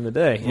yard back in the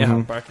day. Mm-hmm.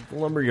 Yeah, back at the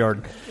lumber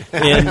yard.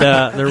 And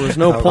there was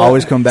no pole.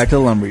 Always come back to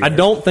the lumber yard. I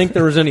don't think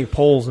there was any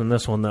poles in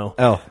this one, though.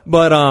 Oh.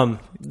 But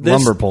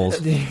lumber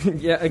poles.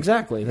 Yeah,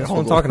 exactly. That's what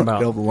I'm talking about.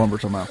 Build the lumber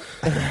somehow.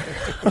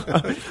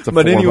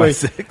 But anyway,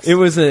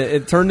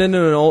 it turned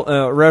into an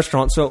old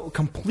restaurant. So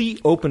complete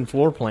open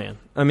floor plan.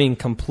 I mean,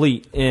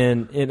 complete.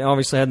 And it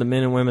obviously had the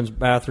men and women's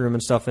bathroom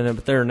and stuff in it,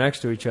 but they're next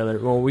to each other.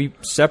 Well, we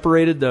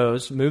separated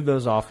those, moved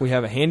those off. We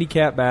have a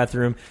handicap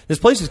bathroom. This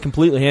place is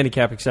completely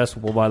handicap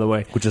accessible, by the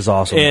way. Which is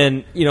awesome.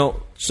 And, you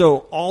know, so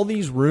all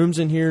these rooms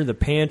in here, the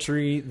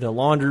pantry, the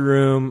laundry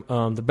room,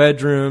 the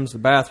bedrooms, the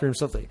bathroom,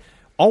 stuff like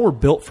all were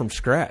built from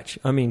scratch.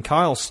 I mean,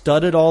 Kyle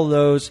studded all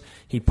those.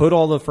 He put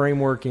all the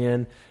framework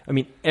in. I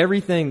mean,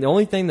 everything. The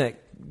only thing that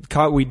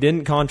we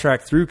didn't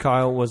contract through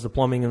Kyle was the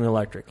plumbing and the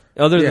electric.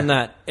 Other than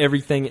that,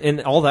 everything,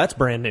 and all that's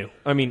brand new.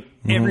 I mean,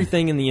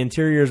 everything in the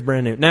interior is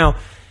brand new. Now,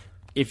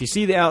 if you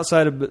see the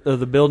outside of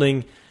the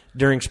building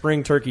during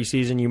spring turkey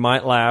season, you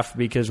might laugh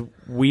because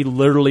we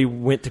literally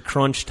went to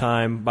crunch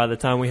time by the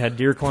time we had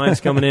deer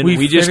clients coming in.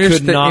 we just finished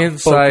could the not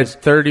inside focus.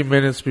 30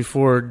 minutes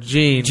before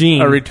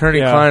Gene, a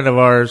returning client of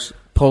ours,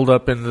 pulled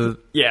up in the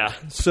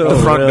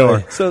the front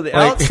door. So the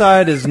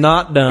outside is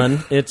not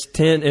done. It's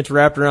tin. It's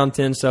wrapped around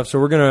tin stuff. So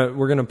we're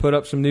gonna put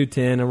up some new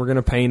tin and we're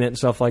gonna paint it and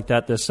stuff like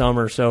that this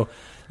summer. So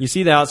you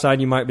see the outside,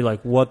 you might be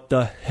like, "What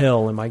the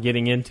hell am I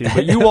getting into?"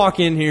 But you walk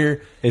in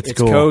here, it's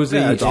cool. cozy,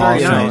 it's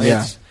awesome.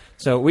 Nice.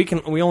 So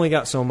we only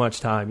got so much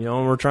time, you know,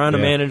 and we're trying to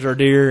manage our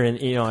deer,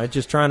 and you know, it's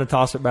just trying to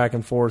toss it back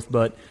and forth.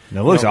 But it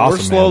looks awesome.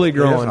 We're slowly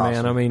growing, awesome.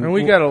 man. I mean, and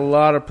we got a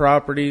lot of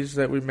properties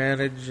that we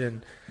manage,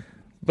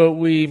 but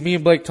me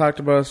and Blake talked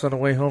about this on the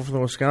way home from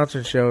the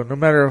Wisconsin show. No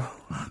matter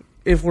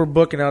if we're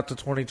booking out to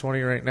 2020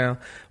 right now,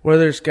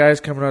 whether it's guys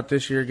coming out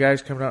this year,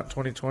 guys coming out in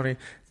 2020,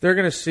 they're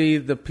going to see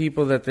the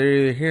people that they're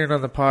either hearing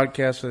on the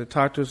podcast or they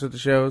talk to us at the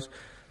shows.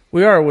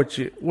 We are what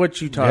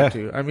you talk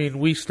to. I mean,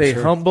 we stay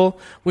humble.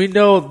 We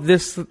know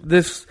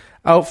this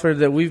outfit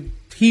that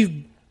he's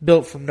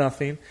built from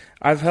nothing.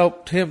 I've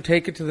helped him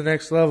take it to the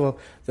next level,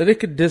 that it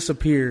could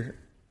disappear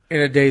in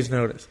a day's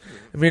notice.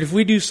 I mean, if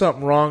we do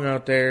something wrong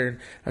out there and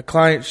a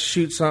client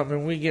shoots something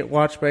and we get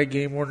watched by a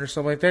game warden or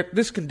something like that,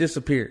 this can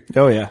disappear.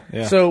 Oh,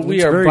 yeah. So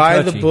we are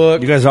by the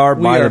book. You guys are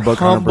by the book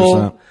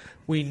 100%.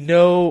 We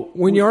know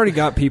when you already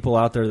got people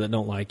out there that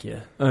don't like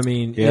you. I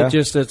mean,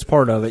 it's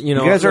part of it. You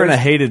know, you guys are in a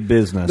hated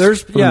business.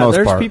 There's for the most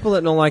there's part. people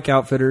that don't like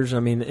outfitters. I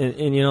mean,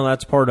 and you know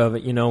that's part of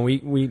it. You know,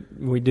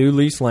 we do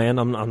lease land.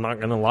 I'm not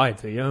going to lie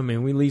to you. I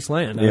mean, we lease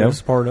land.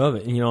 That's part of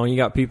it. You know, you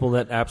got people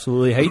that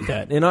absolutely hate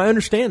that, and I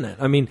understand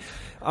that. I mean,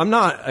 I'm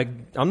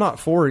not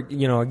for,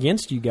 you know,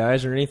 against you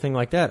guys or anything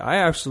like that. I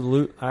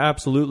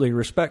absolutely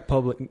respect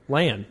public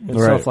land and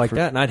stuff like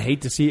that, and I'd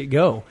hate to see it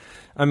go.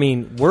 I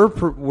mean,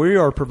 we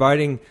are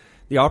providing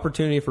the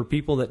opportunity for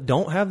people that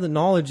don't have the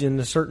knowledge in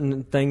the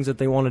certain things that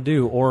they want to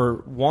do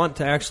or want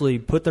to actually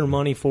put their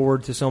money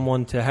forward to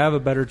someone to have a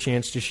better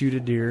chance to shoot a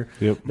deer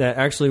that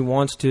actually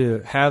wants to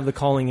have the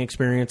calling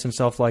experience and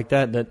stuff like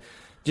that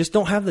just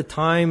don't have the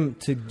time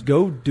to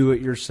go do it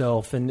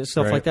yourself and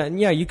stuff like that. And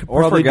you could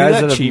probably do that cheaper. Or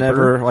for guys that cheaper. have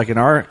never, like in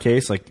our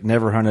case, like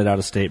never hunted out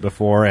of state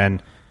before,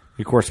 and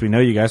of course we know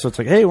you guys, so it's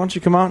like, hey, why don't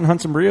you come out and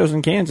hunt some Rios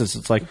in Kansas?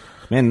 It's like,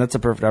 man, that's a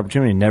perfect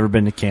opportunity. Never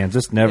been to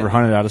Kansas, never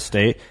hunted out of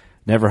state.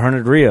 Never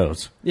hunted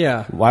Rios.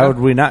 Yeah. Why would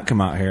we not come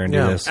out here and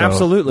do this? So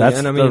absolutely. That's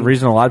and I the mean,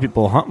 reason a lot of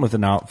people hunt with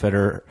an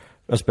outfitter,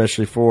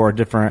 especially for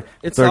different.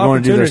 It's they're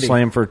going to do their opportunity.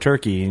 slam for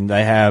turkey, and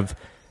they have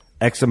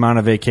X amount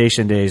of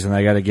vacation days, and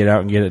they got to get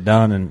out and get it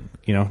done, and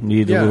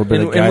need a little bit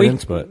of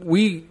guidance. But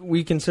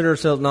we consider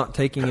ourselves not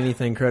taking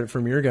anything credit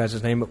from your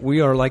guys' name, but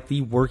we are like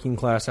the working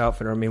class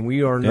outfitter. I mean,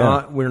 we're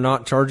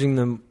not charging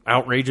them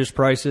outrageous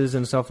prices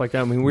and stuff like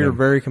that. I mean, we are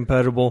very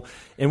compatible,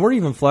 and we're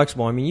even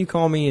flexible. I mean, you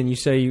call me and you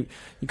say you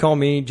call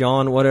me,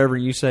 John, whatever.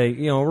 You say,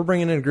 we're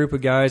bringing in a group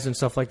of guys and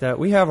stuff like that.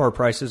 We have our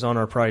prices on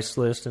our price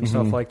list and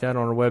stuff like that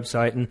on our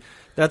website, and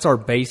that's our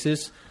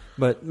basis.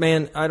 But,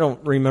 man, I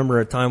don't remember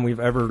a time we've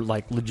ever,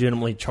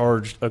 legitimately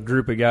charged a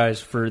group of guys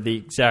for the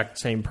exact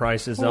same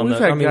prices. We've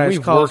had guys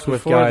call us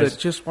before that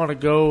just want to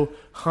go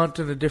hunt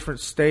in a different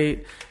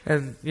state.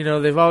 And,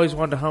 they've always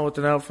wanted to hunt with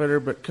an outfitter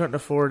but couldn't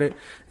afford it.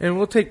 And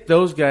we'll take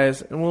those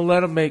guys and we'll let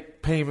them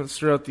make payments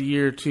throughout the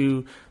year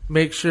to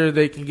make sure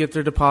they can get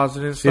their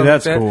deposit and stuff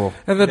that's like that. Cool.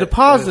 And the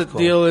deposit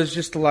deal is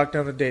just to lock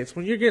down the dates.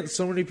 When you're getting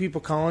so many people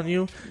calling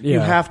you, you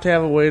have to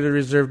have a way to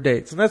reserve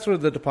dates. And that's where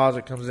the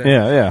deposit comes in.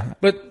 Yeah.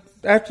 But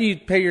after you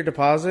pay your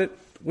deposit,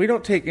 we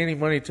don't take any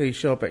money until you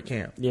show up at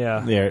camp. Yeah.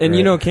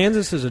 And,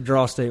 Kansas is a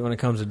draw state when it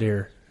comes to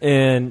deer.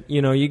 And,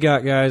 you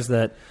got guys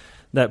that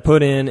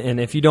put in, and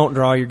if you don't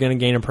draw, you're going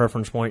to gain a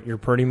preference point. You're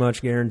pretty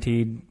much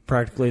guaranteed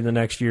practically the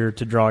next year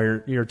to draw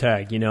your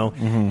tag,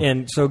 Mm-hmm.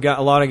 And so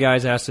a lot of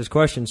guys ask this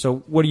question, so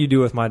what do you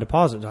do with my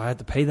deposit? Do I have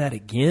to pay that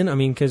again? I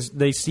mean, because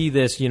they see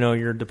this,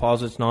 your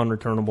deposit's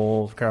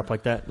non-returnable, crap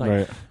like that.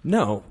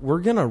 No,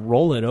 we're going to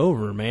roll it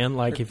over, man.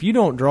 If you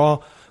don't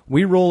draw,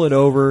 we roll it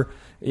over.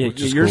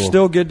 You're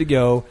still good to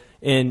go,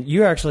 and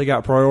you actually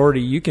got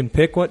priority. You can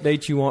pick what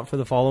dates you want for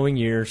the following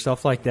year,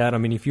 stuff like that. I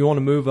mean, if you want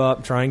to move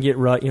up, try and get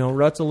rut.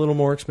 Rut's a little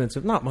more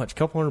expensive, not much,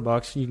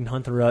 $200. You can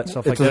hunt the rut,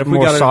 stuff like that. If we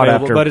got it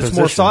available, but it's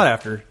more sought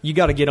after. You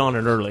got to get on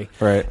it early,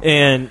 right?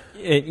 And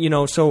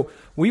so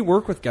we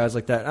work with guys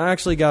like that. I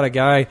actually got a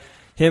guy.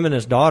 Him and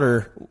his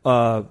daughter,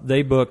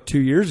 they booked 2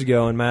 years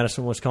ago in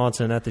Madison,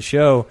 Wisconsin, at the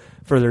show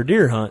for their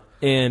deer hunt,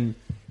 and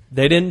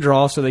they didn't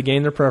draw, so they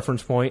gained their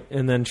preference point.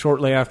 And then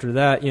shortly after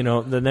that,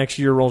 the next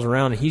year rolls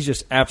around, and he's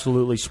just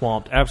absolutely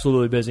swamped,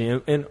 absolutely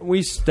busy. And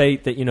we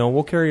state that,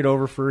 we'll carry it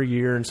over for a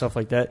year and stuff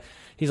like that.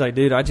 He's like,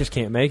 dude, I just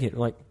can't make it.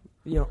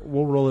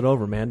 We'll roll it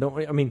over, man. Don't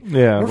we? I mean,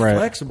 we're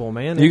flexible,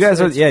 man. You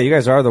guys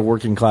are the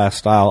working class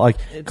style.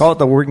 Call it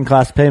the working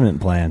class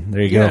payment plan.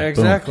 There you go. Yeah,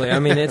 exactly. Boom. I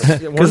mean,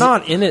 we're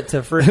not in it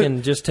to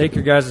freaking just take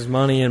your guys'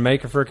 money and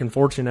make a freaking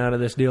fortune out of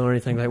this deal or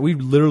anything like that. We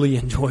literally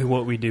enjoy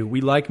what we do.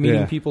 We like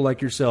meeting people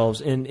like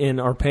yourselves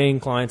and our paying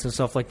clients and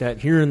stuff like that,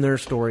 hearing their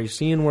stories,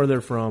 seeing where they're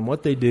from,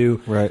 what they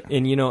do. Right.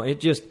 And,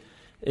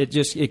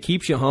 it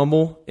keeps you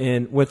humble,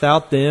 and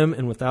without them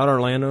and without our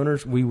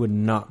landowners, we would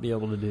not be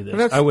able to do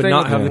this. I would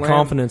not have the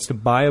confidence to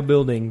buy a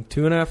building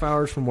 2.5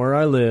 hours from where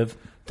I live,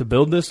 to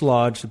build this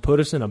lodge, to put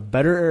us in a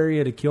better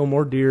area to kill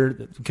more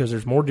deer, because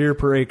there's more deer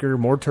per acre,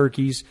 more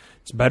turkeys.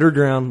 It's better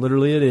ground,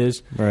 literally it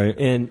is. Right.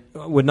 And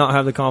would not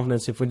have the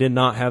confidence if we did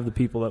not have the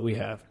people that we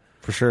have.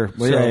 For sure.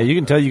 Well, you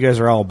can tell you guys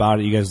are all about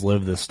it. You guys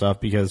live this stuff,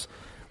 because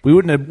we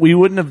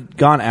wouldn't have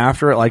gone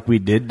after it like we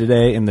did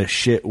today in the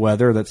shit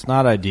weather. That's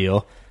not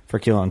ideal for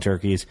killing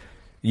turkeys.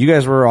 You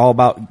guys were all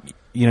about,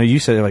 you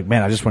said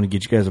man, I just want to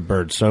get you guys a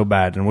bird so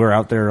bad, and we're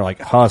out there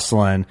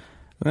hustling.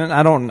 And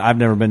I've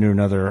never been to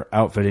another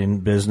outfitting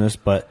business,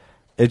 but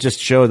it just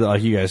showed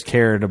that you guys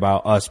cared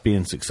about us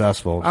being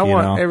successful. I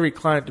want every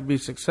client to be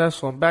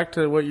successful. And back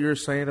to what you were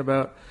saying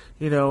about,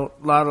 not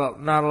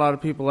a lot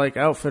of people like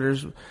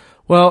outfitters.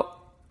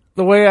 Well,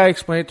 the way I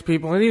explain it to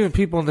people, and even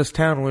people in this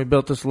town when we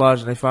built this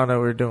lodge and they found out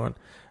what we were doing,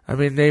 I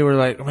mean, they were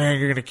like, man,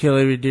 you're going to kill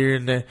every deer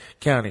in the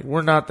county.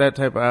 We're not that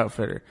type of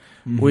outfitter.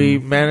 Mm-hmm. We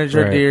manage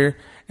our deer,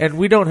 and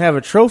we don't have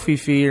a trophy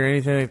fee or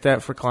anything like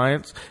that for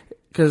clients,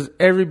 because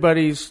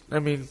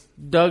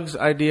Doug's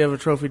idea of a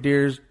trophy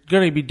deer is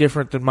going to be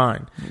different than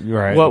mine.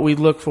 Right. What we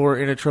look for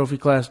in a trophy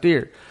class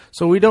deer.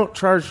 So we don't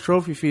charge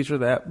trophy fees for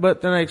that.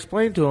 But then I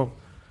explained to them,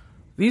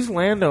 these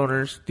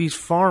landowners, these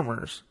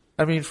farmers,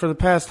 for the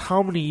past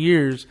how many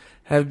years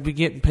have been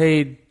getting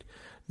paid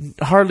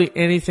hardly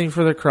anything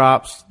for their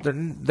crops.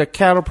 The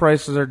cattle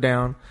prices are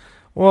down.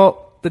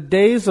 Well, the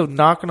days of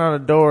knocking on a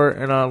door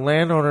and a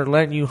landowner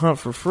letting you hunt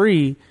for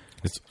free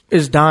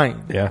is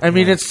dying. Yeah. I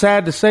mean, it's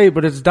sad to say,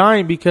 but it's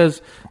dying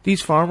because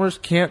these farmers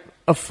can't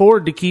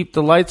afford to keep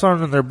the lights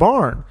on in their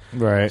barn.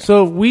 Right.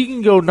 So we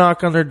can go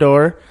knock on their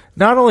door,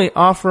 not only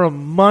offer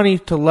them money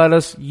to let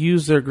us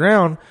use their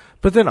ground,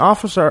 but then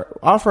offer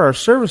our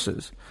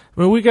services.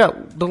 I mean, we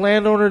got the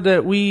landowner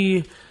that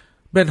we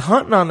been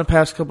hunting on the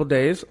past couple of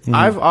days. Mm-hmm.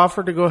 I've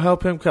offered to go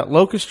help him cut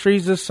locust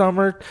trees this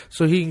summer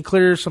so he can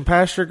clear some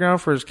pasture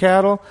ground for his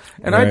cattle,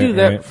 and I do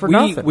that for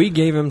nothing. We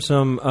gave him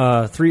some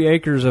 3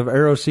 acres of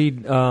arrow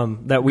seed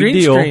that we Green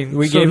deal. screen,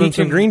 We so gave he him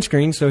some can- green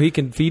screen so he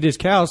can feed his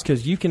cows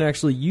because you can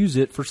actually use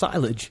it for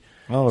silage.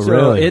 Oh, so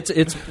really?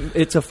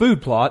 It's a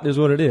food plot, is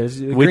what it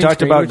is. We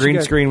talked about green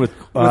which you screen with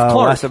Clark.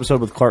 last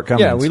episode with Clark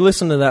Cummins. Yeah, we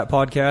listened to that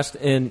podcast,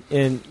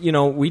 and you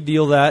know, we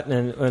deal that,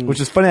 and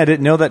which is funny. I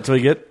didn't know that till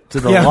we get to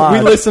the yeah, lodge.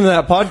 we listened to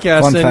that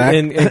podcast, Fun fact.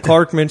 and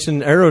Clark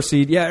mentioned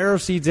Arrowseed. Yeah,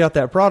 Arrowseed's out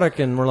that product,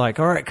 and we're like,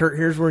 all right, Kurt,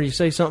 here's where you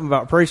say something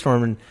about prey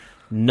storm, and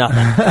nothing.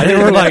 And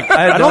we're like,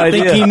 I don't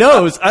think he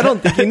knows. I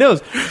don't think he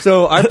knows.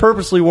 So I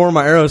purposely wore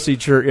my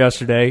Arrowseed shirt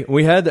yesterday.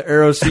 We had the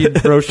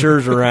Arrowseed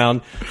brochures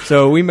around,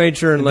 so we made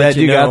sure and let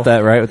Dad, you know. got that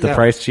right with the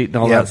price sheet and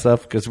all that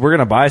stuff because we're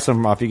gonna buy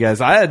some off you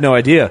guys. I had no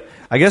idea.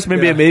 I guess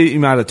maybe you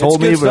might have told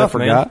It's me, good but stuff, I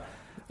forgot. man.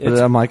 But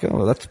I'm like,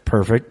 oh, that's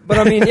perfect. But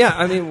I mean, yeah,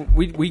 I mean,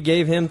 we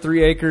gave him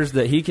 3 acres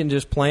that he can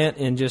just plant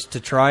and just to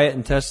try it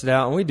and test it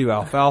out. And we do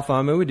alfalfa.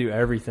 I mean, we do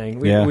everything.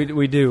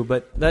 We do.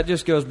 But that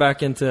just goes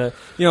back into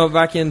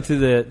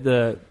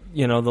the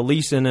the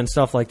leasing and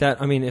stuff like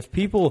that. I mean, if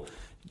people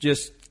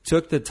just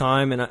took the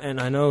time, and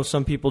I know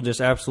some people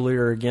just absolutely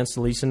are against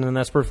the leasing, and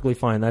that's perfectly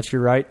fine. That's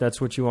your right. That's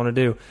what you want to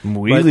do.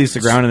 We lease the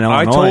ground in Illinois.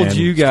 I told and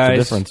you it's the guys.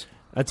 difference.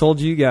 I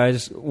told you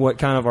guys what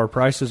kind of our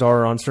prices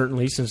are on certain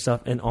leases and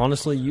stuff, and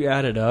honestly, you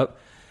add it up.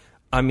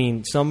 I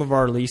mean, some of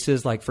our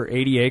leases, like for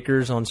 80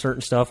 acres on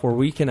certain stuff where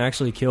we can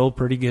actually kill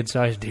pretty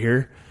good-sized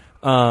deer,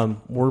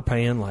 we're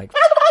paying like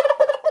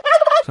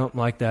something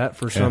like that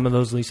for some of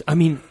those leases. I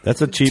mean,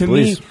 that's a cheap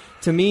lease.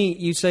 To me,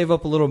 you save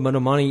up a little bit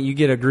of money. You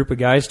get a group of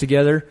guys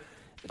together,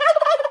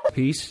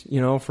 piece,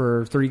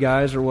 for 3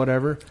 guys or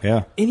whatever.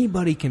 Yeah.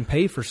 Anybody can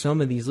pay for some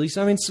of these leases.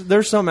 I mean,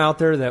 there's some out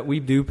there that we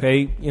do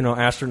pay,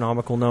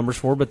 astronomical numbers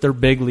for, but they're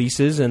big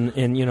leases and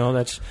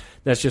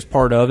that's just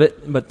part of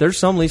it. But there's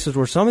some leases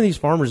where some of these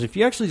farmers, if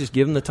you actually just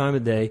give them the time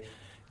of day,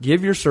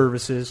 give your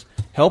services,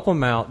 help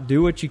them out,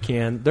 do what you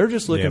can, they're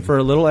just looking for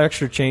a little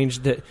extra change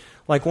that,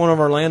 like one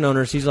of our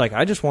landowners, he's like,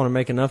 I just want to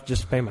make enough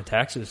just to pay my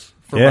taxes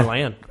for my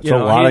land. A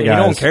lot of guys.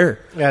 He don't care.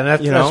 Yeah,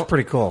 that's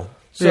pretty cool.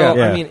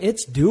 So, I mean,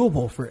 it's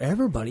doable for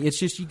everybody. It's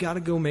just you got to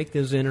go make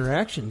those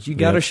interactions. You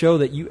got to show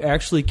that you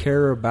actually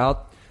care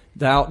about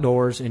the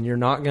outdoors and you're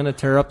not going to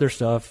tear up their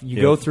stuff. You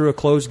go through a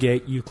closed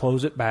gate, you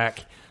close it back.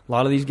 A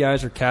lot of these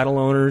guys are cattle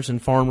owners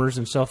and farmers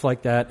and stuff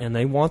like that, and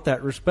they want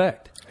that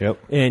respect. Yep.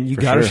 And you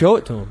got to show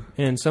it to them.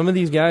 And some of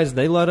these guys,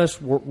 they let us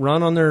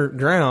run on their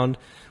ground.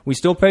 We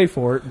still pay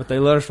for it, but they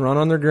let us run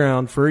on their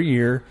ground for a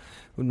year.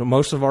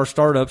 Most of our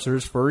startups are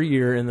for a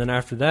year, and then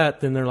after that,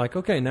 then they're like,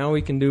 okay, now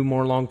we can do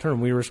more long term.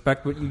 We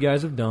respect what you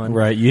guys have done.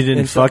 Right. You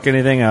didn't fuck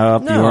anything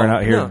up. You weren't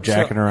out here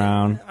jacking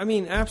around. I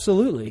mean,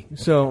 absolutely.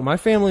 So my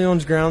family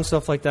owns ground,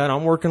 stuff like that.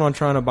 I'm working on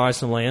trying to buy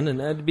some land, and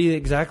that'd be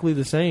exactly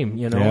the same.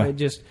 It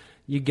just,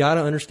 you got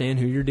to understand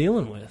who you're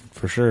dealing with.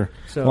 For sure.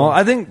 So, well,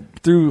 I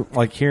think through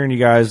hearing you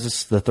guys,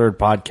 this is the 3rd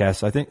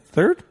podcast. I think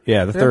 3rd?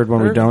 Yeah, the 3rd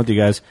one we've done with you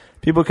guys.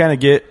 People kind of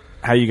get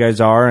how you guys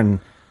are, and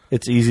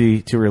it's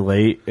easy to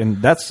relate.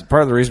 And that's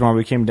part of the reason why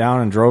we came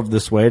down and drove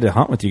this way to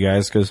hunt with you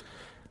guys, because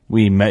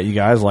we met you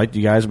guys, liked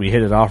you guys. We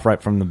hit it off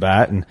right from the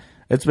bat, and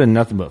it's been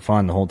nothing but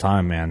fun the whole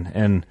time, man.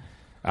 And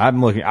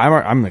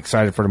I'm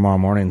excited for tomorrow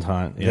morning's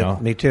hunt. You know?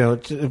 Me too.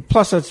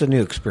 Plus, it's a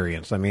new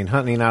experience. I mean,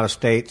 hunting out of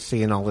state,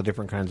 seeing all the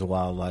different kinds of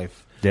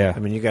wildlife. Yeah. I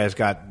mean, you guys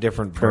got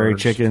different prairie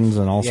birds. chickens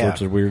and all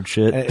sorts of weird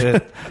shit.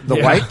 The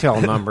whitetail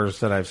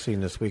numbers that I've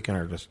seen this weekend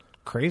are just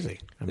crazy.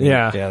 I mean,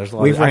 there's a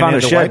lot. We found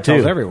a shed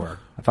too everywhere.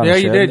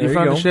 You did. You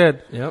found a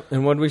shed. Yep.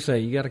 And what did we say?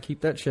 You got to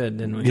keep that shed,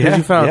 didn't we? Yeah,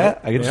 you found it.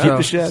 I get to keep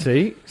the shed.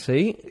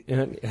 See?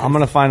 I'm going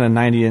to find a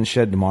 90-inch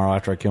shed tomorrow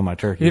after I kill my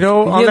turkey.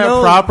 On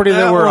that property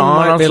that we're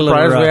on, I'm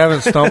surprised we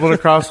haven't stumbled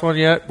across one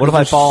yet. What if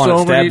I fall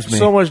and it stabs me?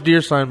 So much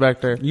deer sign back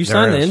there. You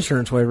signed the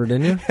insurance waiver,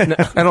 didn't you?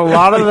 And a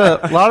lot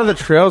of the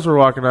trails we're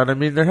walking on, I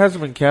mean, there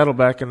hasn't been cattle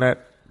back in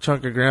that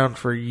chunk of ground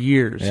for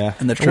years. Yeah,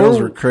 and the trails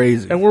were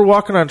crazy. And we're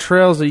walking on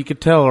trails that you could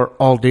tell are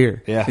all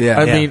deer. Yeah.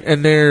 I mean,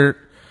 and they're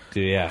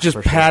just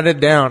padded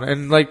down.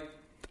 And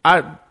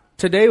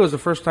today was the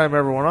first time I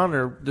ever went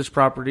on this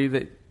property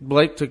that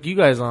Blake took you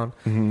guys on.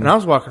 Mm-hmm. And I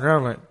was walking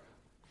around like,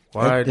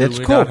 why do we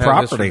cool not have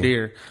property. this for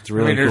deer? It's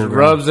really there's cool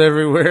rubs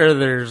everywhere.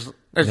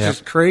 It's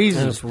just crazy.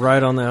 And it's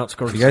right on the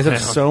outskirts. You guys of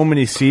have town. so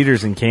many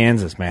cedars in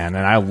Kansas, man,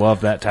 and I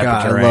love that type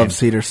of terrain. I love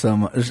cedar so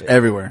much. It's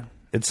everywhere.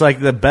 It's like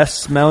the best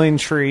smelling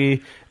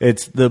tree.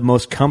 It's the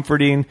most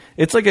comforting.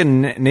 It's like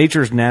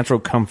nature's natural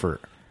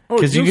comfort.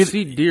 Oh, you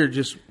see deer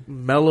just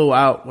mellow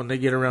out when they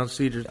get around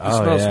cedars. They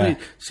smell sweet.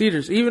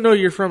 Cedars, even though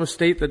you're from a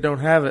state that don't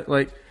have it,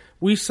 like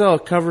we sell a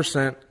cover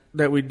scent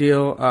that we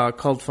deal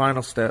called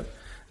Final Step,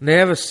 and they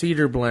have a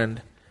cedar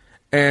blend.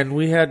 And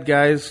we had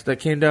guys that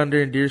came down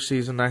during deer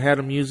season. I had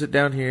them use it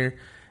down here,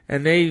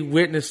 and they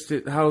witnessed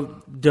it,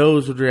 how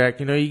does would react.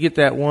 You know, you get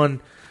that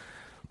one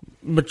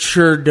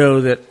mature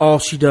doe that all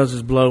she does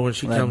is blow when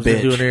she comes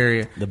into an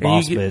area. The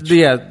boss bitch.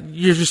 Yeah,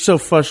 you're just so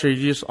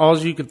frustrated. All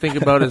you can think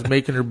about is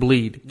making her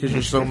bleed because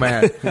you're so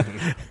mad.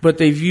 But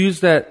they've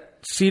used that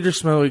cedar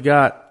smell we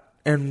got,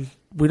 and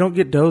we don't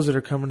get does that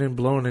are coming in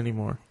blowing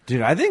anymore.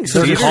 Dude, I think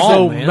they're cedar's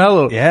so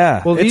mellow.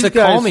 Yeah. Well, it's these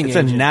guys, it's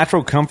a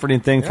natural comforting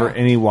thing for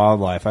any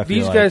wildlife, I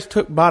feel these guys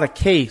bought a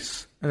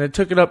case, and they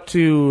took it up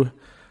to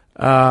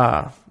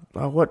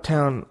what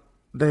town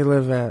they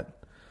live at.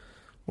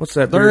 What's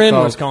that? They're in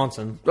called?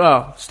 Wisconsin.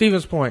 Oh,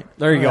 Stevens Point.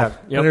 There you go.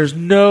 Yep. And there's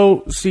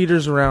no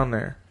cedars around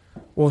there.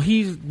 Well,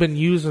 he's been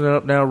using it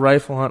up now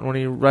rifle hunt when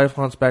he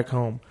rifle hunts back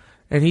home.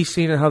 And he's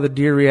seen how the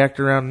deer react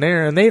around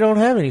there, and they don't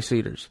have any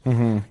cedars.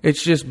 Mm-hmm. It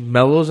just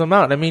mellows them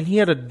out. I mean, he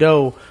had a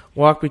doe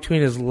walk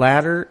between his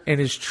ladder and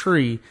his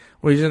tree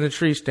where he's in the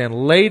tree stand,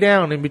 lay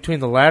down in between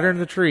the ladder and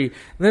the tree, and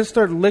then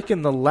start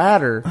licking the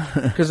ladder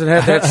because it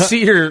had that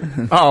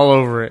cedar all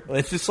over it.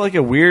 It's just like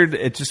a weird,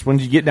 it's just when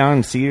you get down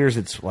in cedars,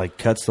 it's like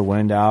cuts the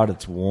wind out,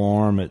 it's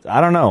warm. I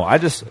don't know.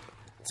 It's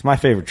my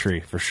favorite tree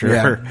for sure.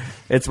 Yeah.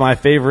 It's my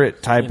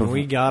favorite type of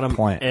we got them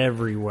plant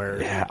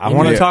everywhere. Yeah, I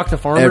want to talk to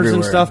farmers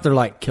and stuff. They're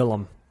like, kill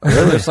them.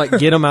 Really? Just like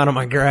get them out of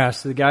my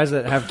grass. The guys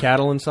that have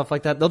cattle and stuff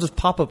like that, they'll just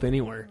pop up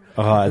anywhere.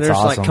 Oh, it's they're just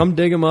awesome. like, come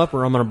dig them up,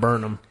 or I'm going to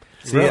burn them.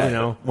 See,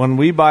 when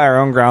we buy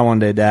our own ground one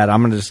day, Dad, I'm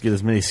going to just get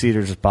as many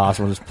cedars as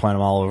possible, just plant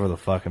them all over the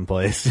fucking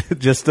place.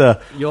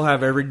 You'll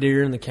have every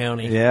deer in the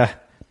county. Yeah,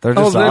 they're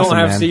just they awesome, don't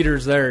have man.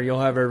 cedars there. You'll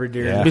have every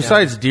deer. In the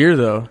Besides county. deer,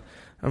 though,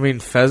 I mean,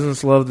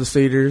 pheasants love the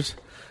cedars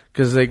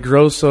because they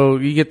grow so.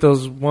 You get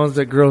those ones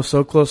that grow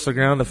so close to the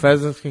ground. The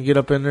pheasants can get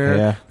up in there.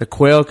 Yeah. The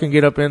quail can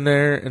get up in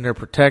there, and they're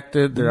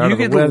protected. They're out of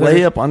the You weather. can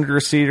lay up under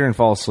a cedar and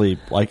fall asleep,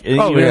 like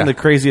even in the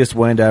craziest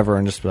wind ever,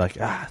 and just be like,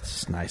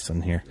 it's nice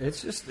in here.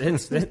 It's just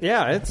it's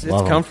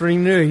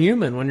comforting to a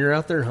human when you're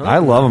out there hunting. I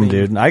love them,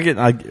 dude. I get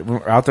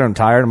out there and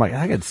tired. I'm like,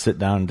 I could sit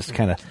down and just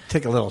kind of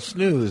take a little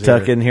snooze,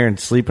 tuck in here and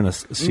sleep in a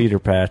cedar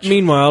patch.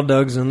 Meanwhile,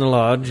 Doug's in the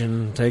lodge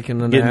and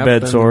taking a getting nap.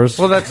 bed sores.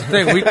 Well, that's the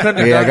thing. We couldn't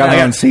have I done got that.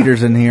 me on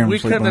cedars in here. We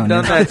couldn't have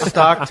done that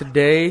stock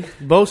today,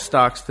 both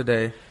stocks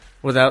today,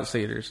 without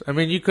cedars. I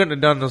mean, you couldn't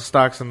have done those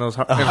stocks in those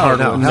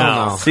hardwoods.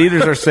 No.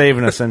 Cedars are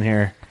saving us in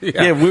here.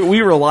 Yeah,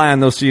 we rely on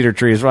those cedar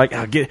trees. We're like,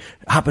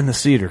 hop in the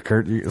cedar,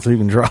 Kurt, so you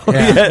can draw.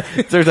 Yeah.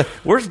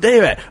 Where's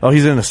Dave at? Oh,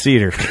 he's in a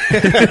cedar.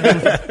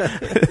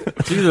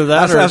 It's either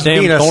that or a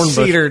damn thorn bush.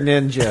 Cedar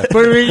ninja.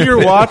 But I mean,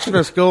 you're watching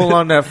us go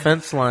along that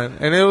fence line,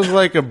 and it was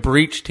like a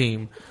breach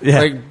team,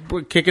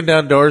 like kicking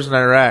down doors in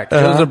Iraq.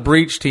 It was a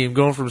breach team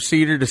going from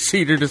cedar to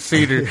cedar to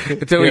cedar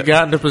until we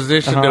got into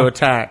position to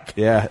attack.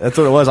 Yeah, that's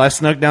what it was. I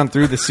snuck down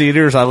through the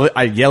cedars.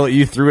 I yell at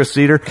you through a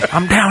cedar.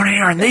 I'm down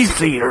here in these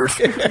cedars.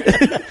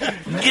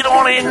 Get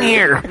on in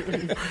here.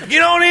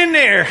 Get on in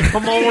there.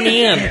 Come on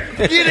in.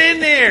 Get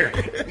in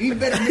there. You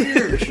better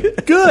deers.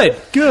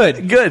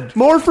 Good.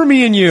 More for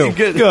me and you.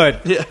 Good.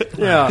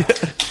 Yeah.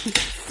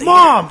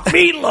 Mom,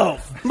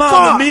 meatloaf.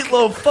 Mom, the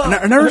meatloaf.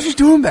 Fuck. Now, what's she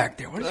doing back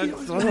there? What is she?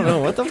 I don't know.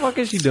 What the fuck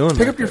is she doing?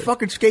 Pick up your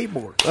fucking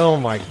skateboard. Oh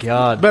my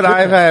god. But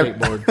I've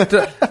had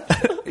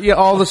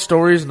all the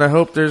stories, and I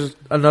hope there's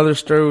another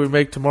story we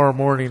make tomorrow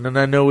morning, and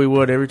I know we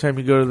would every time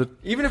you go to the...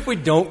 Even if we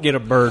don't get a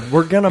bird,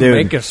 we're going to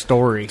make a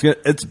story.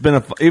 It's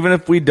been even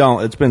if we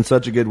don't, it's been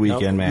such a good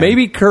weekend, man.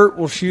 Maybe Kurt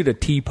will shoot a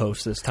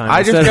T-post this time.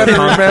 I just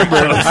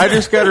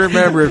got to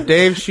remember, if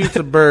Dave shoots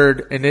a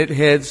bird and it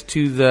heads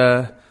to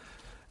the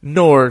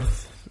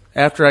north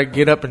after I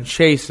get up and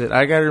chase it,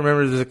 I got to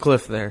remember there's a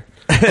cliff there.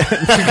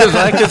 Because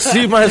I could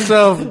see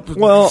myself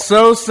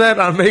so set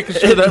on making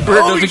sure that bird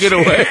doesn't get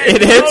away.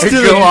 It heads to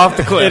go off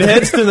the cliff. It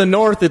heads to the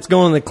north, it's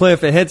going to the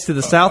cliff. It heads to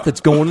the south,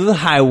 it's going to the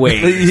highway.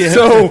 Yeah.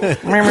 So,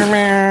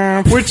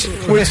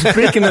 which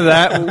speaking of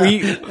that,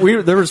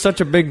 we there was such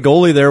a big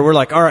goalie there. We're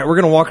like, all right, we're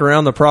going to walk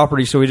around the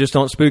property so we just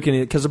don't spook any,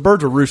 because the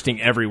birds are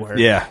roosting everywhere.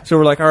 Yeah. So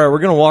we're like, all right, we're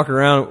going to walk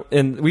around,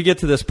 and we get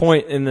to this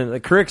point, and then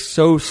the creek's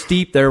so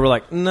steep there. We're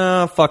like,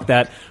 nah, fuck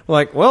that. We're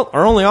like, well,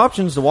 our only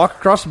option is to walk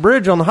across the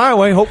bridge on the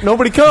highway. Hope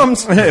nobody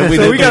comes.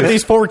 We got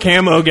these 4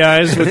 camo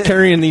guys with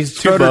carrying these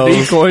strutter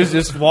decoys,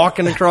 just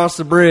walking across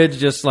the bridge,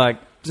 just like,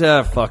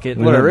 fuck it,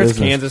 whatever. It's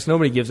Kansas.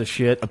 Nobody gives a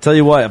shit. I'll tell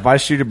you what. If I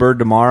shoot a bird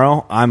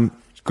tomorrow, I'm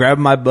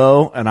grabbing my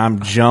bow and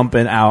I'm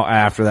jumping out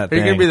after that. Are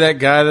you thing. gonna be that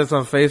guy that's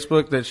on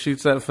Facebook that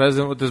shoots that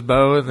pheasant with his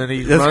bow and then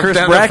he runs Chris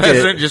down Brackett. the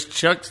pheasant and just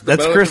chucks the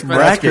That's bow? Chris Brackett.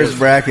 That's Chris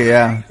Brackett,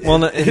 yeah. Well,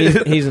 no,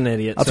 he's an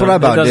idiot. That's so what I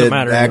about it doesn't did,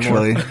 matter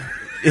actually. anymore.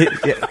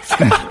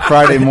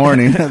 Friday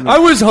morning. I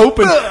was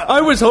hoping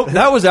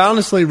that was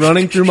honestly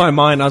running through my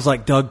mind. I was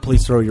like, Doug,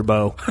 please throw your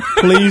bow.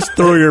 Please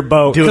throw your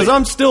bow. Because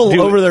I'm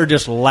still over there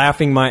just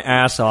laughing my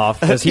ass off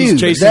because he's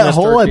chasing that this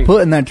hole turkey. I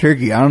put in that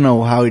turkey. I don't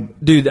know how he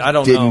I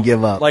don't didn't know.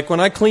 give up. Like when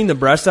I cleaned the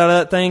breast out of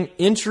that thing,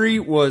 entry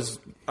was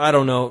I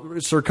don't know,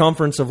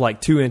 circumference of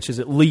like 2 inches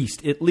at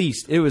least. At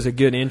least it was a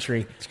good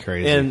entry. It's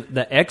crazy. And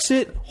the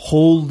exit,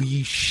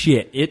 holy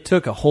shit! It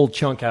took a whole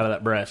chunk out of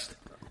that breast.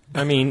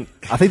 I mean,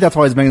 I think that's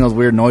why he's making those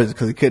weird noises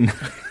because he couldn't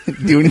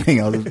do anything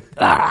else.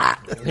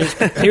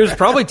 He was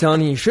probably telling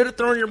you should have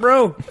thrown your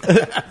bow.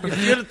 You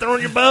should have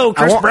thrown your bow.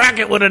 Chris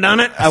Brackett would have done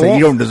it. So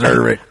you don't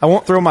deserve it. I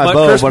won't throw my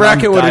bow. Chris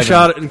Brackett would have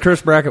shot it, and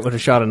Chris Brackett would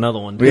have shot another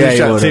one. Yeah, he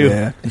shot two. two.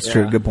 Yeah, that's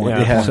true. Good point.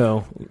 Yeah.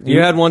 So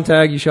you had one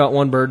tag, you shot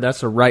one bird.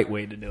 That's the right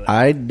way to do it.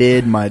 I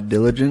did my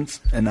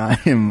diligence, and I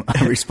am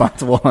a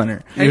responsible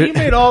hunter. And you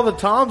made all the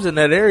toms in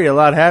that area a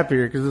lot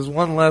happier because there's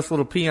one less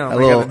little peon.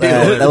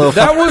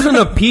 That wasn't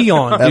a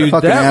peon, dude.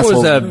 That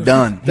was a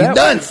done. He's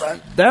done,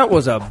 son. That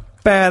was a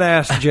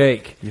badass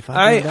Jake.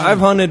 I've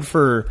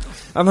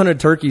hunted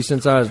turkeys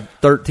since I was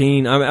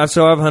 13. I've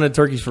hunted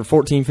turkeys for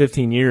 14,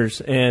 15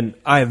 years, and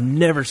I have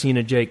never seen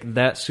a Jake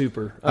that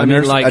super. I've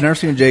never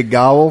seen a Jake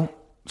gobble,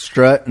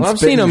 strut, and I've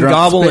seen them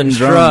gobble and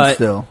strut,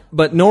 still.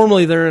 But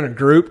normally they're in a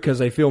group because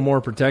they feel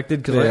more protected.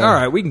 Because like, all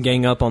right, we can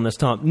gang up on this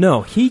tom.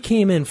 No, he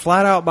came in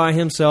flat out by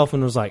himself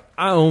and was like,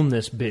 "I own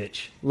this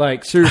bitch."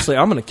 Like seriously,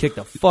 I'm gonna kick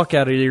the fuck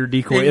out of your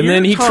decoy. And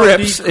then he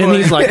trips and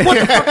he's like, "What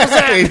the fuck is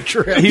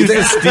that?" He was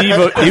the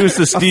Steve. He was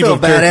the Steve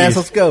of badass.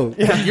 Let's go.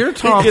 Yeah, your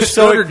tom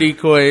stutter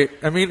decoy.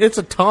 I mean, it's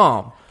a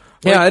tom.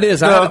 Yeah, it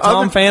is. I have a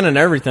tom fan and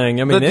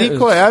everything. I mean, the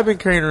decoy I've been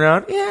carrying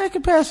around, I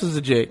can pass as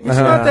a Jake. It's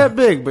not that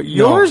big, but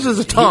yours is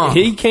a tom.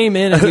 He came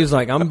in and he was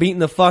like, "I'm beating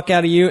the fuck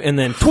out of you," and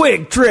then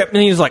twig trip,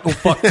 and he was like, "Oh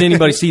fuck, did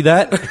anybody see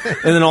that?"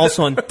 And then all of a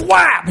sudden,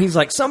 thwap! He's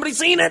like, "Somebody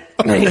seen it?"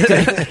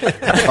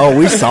 Oh,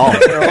 we saw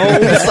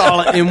it. We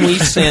saw it, and we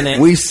sent it.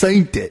 We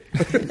synced it.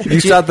 You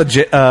shot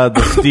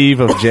the Steve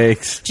of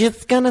Jake's.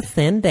 Just gonna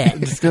send it.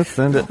 Just gonna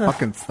send it.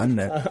 Fucking send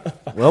it.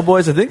 Well,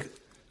 boys, I think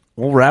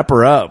we'll wrap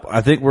her up. I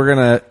think we're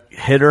gonna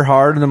hit her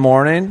hard in the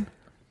morning,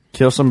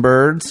 kill some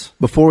birds.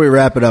 Before we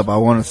wrap it up, I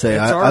want to say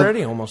it's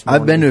already almost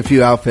morning. I've been to a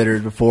few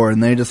outfitters before,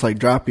 and they just like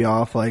drop you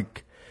off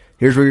like,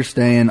 here's where you're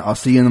staying. I'll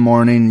see you in the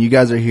morning. You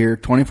guys are here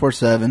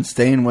 24/7,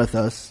 staying with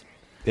us.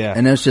 Yeah,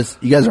 and it's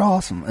just, you guys are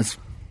awesome. It's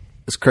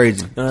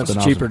crazy.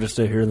 It's cheaper to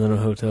stay here than a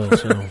hotel.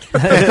 So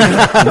but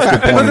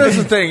that's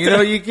the thing,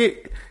 you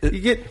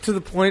get to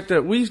the point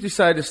that we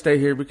decide to stay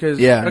here because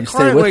a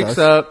client wakes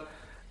up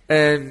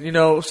and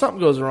something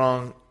goes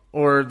wrong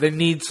or they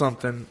need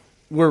something.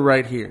 We're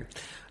right here.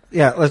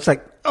 Yeah, it's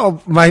like,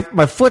 oh, my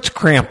foot's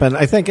cramping.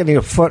 I think I need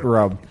a foot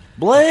rub.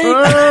 Blake.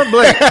 Merc.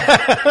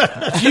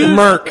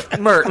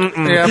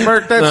 Mm-mm. Yeah,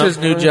 Merc. That's his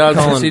new job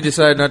since he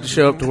decided not to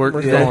show up to work.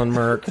 We're calling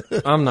Merc.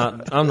 I'm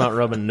not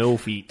rubbing no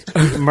feet.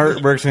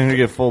 Merc's going to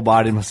get full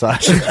body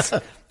massages.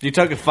 You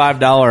took a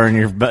 $5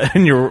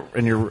 in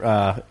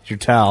your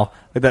towel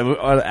like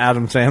that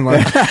Adam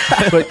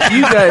Sandler. But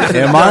you guys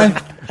am I?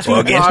 Two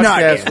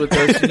podcasts with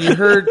us,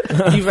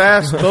 and you've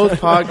asked both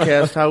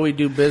podcasts how we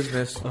do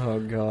business. Oh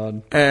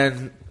God!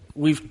 And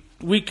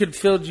we could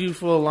filled you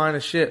full of line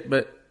of shit,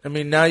 but I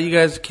mean now you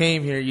guys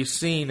came here, you've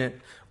seen it.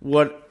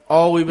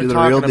 All we've been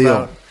talking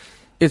about.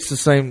 It's the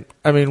same.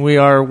 I mean, we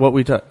are what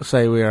we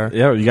say we are.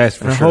 Yeah, you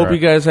guys. I hope you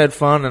guys had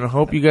fun, and I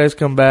hope you guys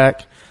come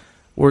back.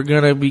 We're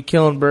going to be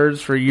killing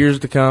birds for years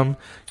to come.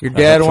 Your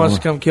dad wants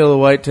to come kill the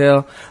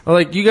whitetail.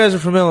 Like, you guys are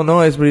from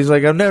Illinois, but he's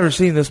like, I've never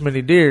seen this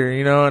many deer,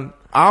 and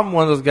I'm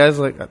one of those guys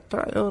like, I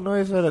thought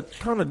Illinois had a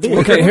ton of deer.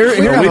 Okay, here's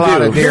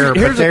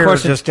a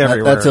question. Just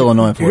everywhere. That's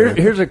Illinois for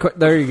you.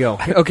 There you go.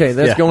 Okay,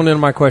 that's going into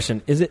my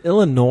question. Is it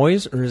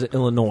Illinois or is it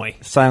Illinois?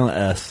 Silent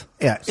S.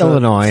 Yeah,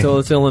 Illinois. So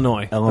it's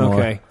Illinois.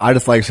 Okay. I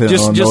just like saying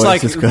Illinois. Just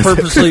like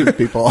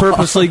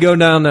purposely go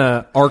down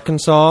to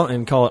Arkansas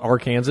and call it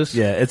Arkansas.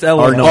 Yeah, it's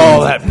Illinois.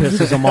 Oh, that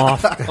pisses them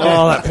off.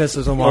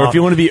 Or if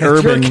you want to be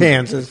urban,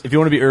 Kansas. If you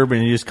want to be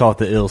urban, you just call it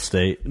the ill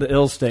state. The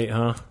ill state,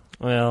 huh?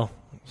 Well,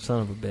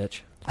 son of a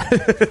bitch.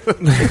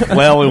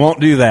 Well, we won't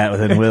do that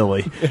then, will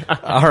we?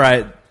 All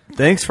right.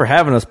 Thanks for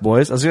having us,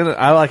 boys. I was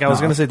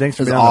gonna say thanks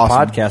for being on the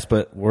podcast,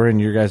 but we're in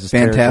your guys'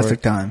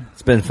 fantastic time.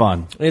 It's been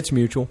fun. It's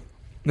mutual.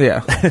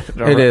 Yeah,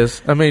 it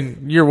is. I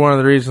mean, you're one of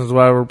the reasons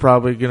why we're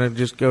probably gonna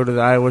just go to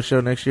the Iowa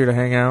show next year to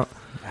hang out.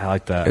 I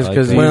like that. It's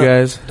because of you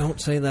guys. Don't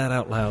say that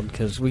out loud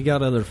because we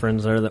got other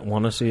friends there that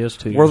want to see us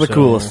too. We're the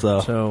coolest,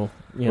 though. So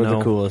we're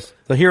the coolest.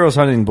 The Heroes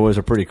Hunting boys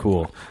are pretty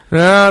cool.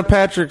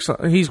 Patrick's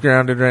he's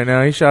grounded right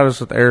now. He shot us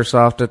with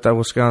airsoft at that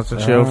Wisconsin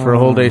show for a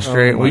whole day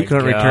straight. We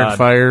couldn't return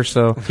fire,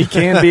 so he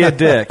can be a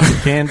dick.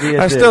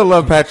 I still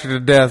love Patrick to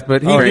death,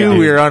 but he knew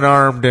we were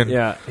unarmed. And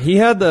yeah, he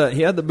had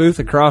the booth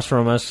across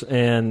from us,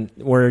 and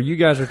where you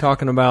guys are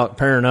talking about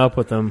pairing up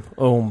with them.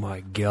 Oh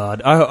my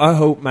God! I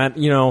hope Matt.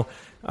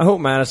 I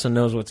hope Madison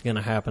knows what's going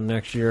to happen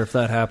next year if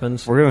that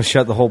happens. We're going to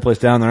shut the whole place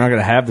down. They're not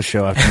going to have the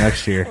show after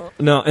next year.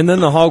 No, and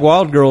then the Hog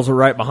Wild girls are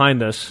right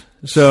behind us.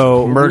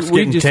 So Merck's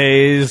we getting just,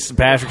 tased.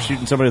 Patrick's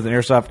shooting somebody with an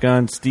airsoft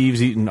gun.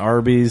 Steve's eating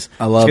Arby's.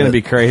 I love It's going it. to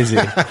be crazy.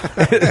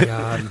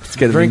 God, It's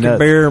going to be drinking nuts.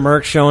 beer.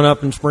 Merck showing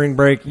up in spring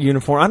break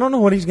uniform. I don't know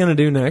what he's going to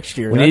do next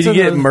year. We need to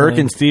get Merck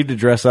and Steve to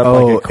dress up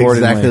like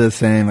accordingly. exactly the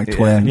same, like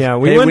twins. Yeah,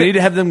 We need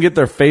to have them get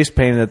their face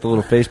painted at the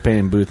little face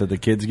painting booth that the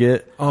kids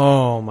get.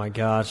 Oh my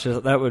gosh,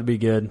 that would be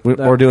good.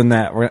 We're doing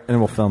that, and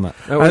we'll film it.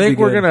 That would I think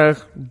be we're good. going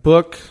to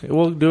book.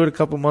 We'll do it a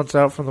couple months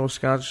out from the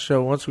Wisconsin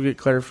show. Once we get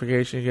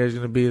clarification, you guys are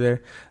going to be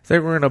there. I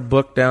think we're going to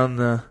book down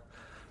the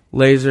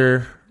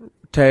laser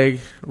tag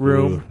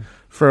room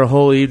for a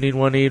whole evening,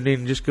 one evening,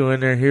 and just go in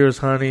there. Heroes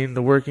Hunting,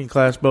 the Working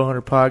Class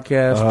Bowhunter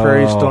Podcast,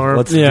 Prairie Storm.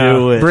 Let's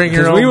do it. Bring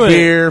your 'Cause own we went-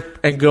 beer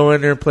and go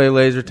in there and play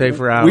laser tag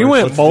for hours. We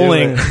went Let's do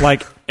bowling it.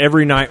 like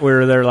every night we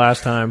were there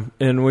last time,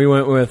 and we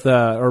went with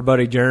our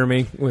buddy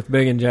Jeremy with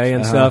Big and Jay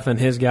and stuff, and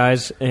his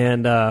guys,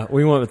 and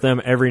we went with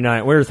them every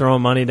night. We were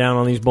throwing money down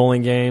on these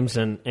bowling games,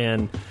 and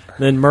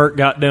then Merck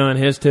got doing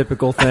his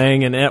typical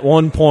thing, and at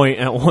one point,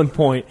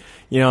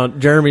 you know,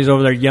 Jeremy's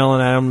over there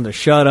yelling at him to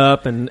shut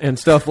up and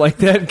stuff like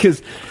that,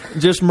 because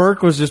just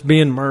Merck was just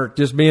being Merck,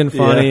 just being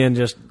funny, and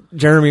just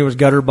Jeremy was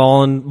gutter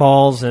balling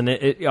balls, and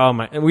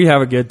we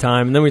have a good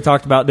time. And then we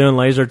talked about doing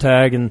laser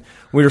tag, and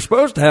we were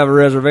supposed to have a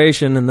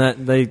reservation, and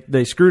that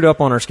they screwed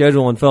up on our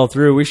schedule and fell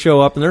through. We show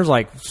up, and there's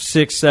like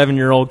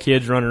 6-7-year-old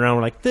kids running around.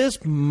 We're like,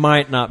 this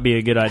might not be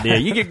a good idea.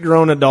 You get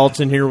grown adults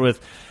in here with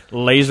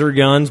laser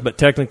guns, but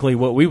technically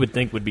what we would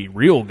think would be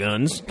real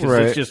guns,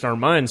 because it's just our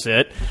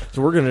mindset.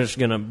 So we're just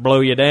gonna blow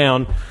you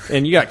down,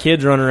 and you got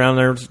kids running around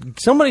there.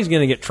 Somebody's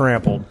gonna get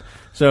trampled.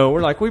 So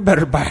we're like, we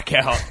better back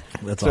out.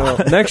 So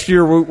next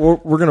year we're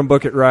going to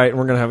book it right, and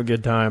we're going to have a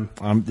good time.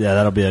 Yeah,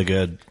 that'll be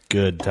a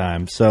good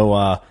time.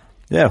 So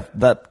yeah,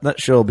 that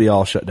show will be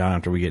all shut down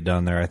after we get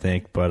done there, I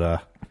think.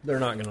 But they're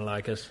not going to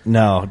like us.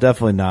 No,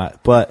 definitely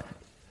not. But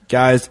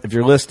guys, if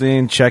you're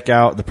listening, check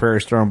out the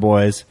Prairie Storm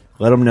Boys.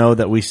 Let them know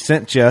that we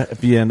sent you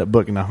if you end up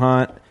booking a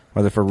hunt,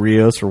 whether for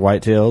Rios or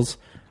whitetails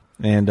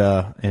and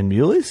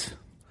muleys.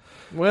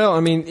 Well, I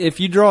mean, if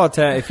you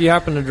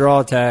happen to draw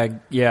a tag,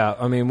 yeah.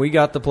 I mean, we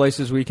got the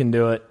places we can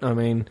do it. I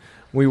mean,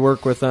 we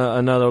work with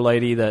another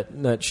lady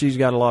that she's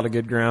got a lot of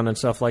good ground and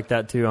stuff like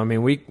that too. I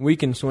mean, we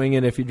can swing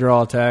it if you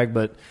draw a tag,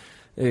 but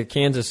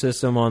Kansas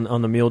system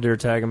on the mule deer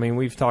tag. I mean,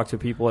 we've talked to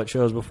people at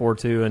shows before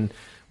too, and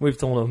we've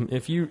told them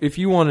if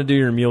you want to do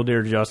your mule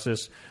deer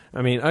justice,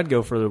 I mean, I'd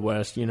go further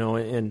west, you know.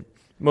 And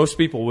most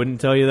people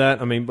wouldn't tell you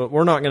that. I mean, but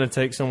we're not going to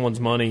take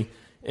someone's money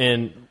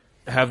and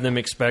have them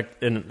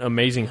expect an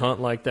amazing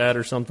hunt like that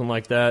or something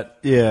like that.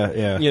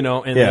 Yeah. You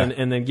know,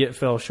 and then get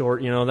fell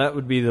short. You know, that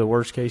would be the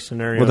worst case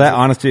scenario. Well, that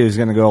honesty is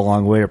going to go a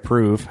long way to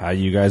prove how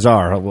you guys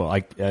are. Well,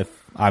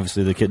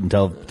 obviously they couldn't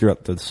tell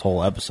throughout this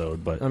whole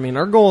episode, but I mean,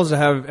 our goal is to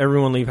have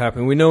everyone leave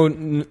happy. We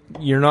know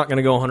you're not going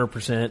to go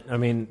 100%. I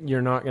mean,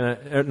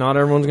 not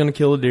everyone's going to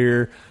kill a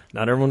deer.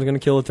 Not everyone's going to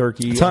kill a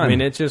turkey. I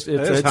mean, it's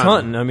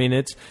hunting. I mean,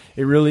 it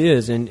really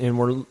is, and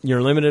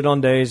you're limited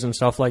on days and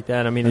stuff like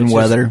that. I mean, it's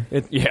weather.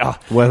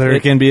 Weather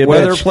can be a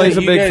weather bitch. plays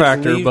a big guys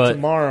factor, leave but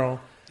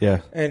tomorrow, yeah,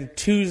 and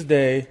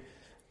Tuesday,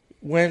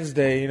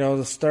 Wednesday, you know,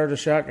 the start of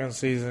shotgun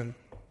season,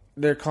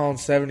 they're calling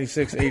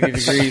 76, 80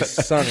 degrees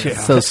sunny.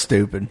 So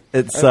stupid.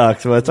 It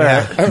sucks, but it's all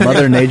right.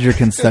 Mother Nature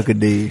can suck a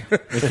D.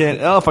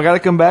 If I got to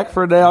come back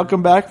for a day, I'll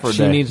come back for a day.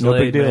 She needs no laid,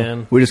 big deal.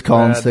 man. We just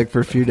call him sick for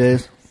a few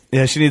days.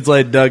 Yeah, she needs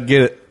laid. Doug,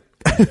 get it.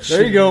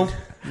 There you go.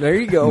 There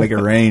you go. Make it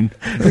rain.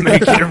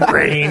 Make it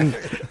rain.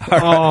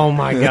 Oh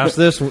my gosh,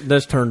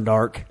 this turned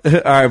dark. All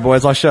right,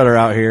 boys, I'll shut her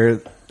out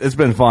here. It's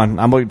been fun.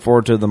 I'm looking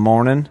forward to the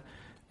morning,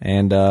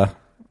 and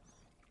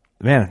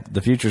man,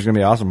 the future's gonna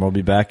be awesome. We'll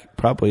be back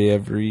probably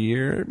every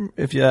year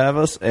if you have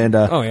us. And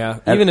oh yeah,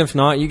 even if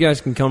not, you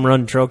guys can come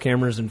run trail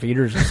cameras and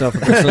feeders and stuff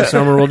in the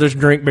summer. We'll just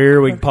drink beer.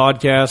 We can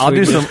podcast.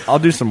 I'll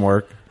do some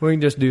work. We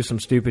can just do some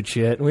stupid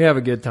shit. We have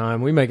a good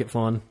time. We make it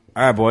fun.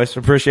 All right, boys.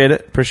 Appreciate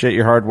it. Appreciate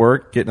your hard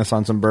work getting us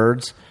on some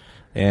birds.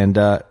 And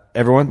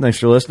everyone, thanks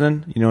for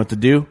listening. You know what to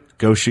do.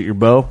 Go shoot your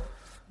bow.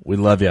 We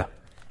love you.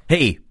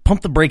 Hey,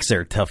 pump the brakes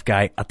there, tough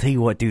guy. I'll tell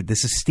you what, dude.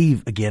 This is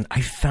Steve again.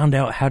 I found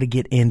out how to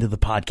get into the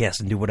podcast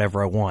and do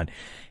whatever I want.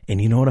 And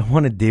you know what I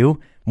want to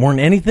do? More than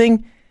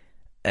anything?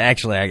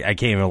 Actually, I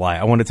can't even lie.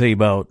 I want to tell you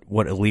about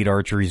what Elite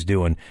Archery is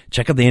doing.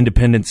 Check out the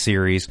Independence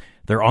Series.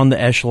 They're on the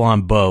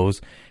Echelon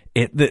bows.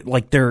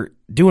 They're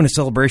doing a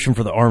celebration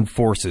for the armed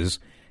forces.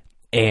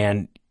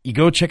 And you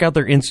go check out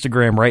their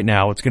Instagram right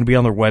now. It's going to be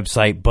on their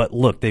website. But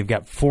look, they've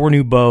got 4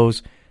 new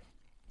bows.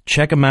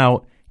 Check them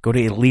out. Go to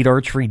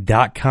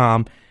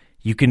elitearchery.com.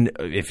 You can,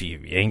 if you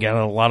ain't got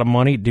a lot of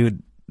money,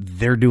 dude,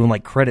 they're doing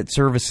like credit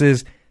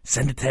services.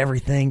 Send it to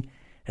everything.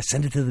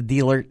 Send it to the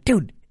dealer.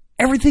 Dude,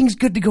 everything's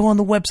good to go on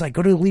the website.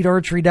 Go to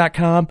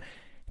elitearchery.com.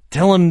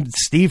 Tell them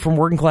Steve from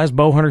Working Class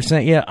Bowhunter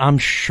sent you. I'm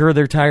sure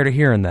they're tired of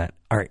hearing that.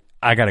 All right,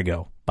 I got to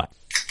go. Bye.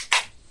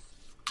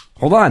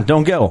 Hold on,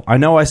 don't go. I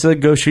know I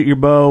said go shoot your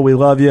bow. We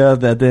love you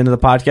at the end of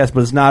the podcast,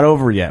 but it's not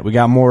over yet. We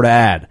got more to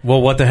add.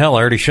 Well, what the hell? I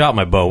already shot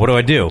my bow. What do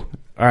I do?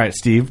 All right,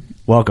 Steve,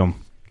 welcome.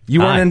 You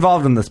weren't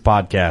involved in this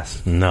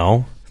podcast.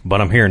 No, but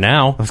I'm here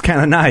now. That was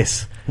kind of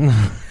nice.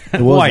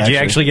 Why? Did you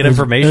actually get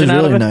information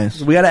out of it?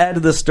 Nice. We got to add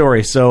to this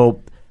story.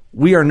 So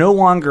we are no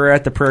longer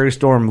at the Prairie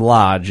Storm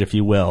Lodge, if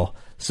you will.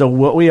 So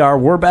what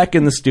we're back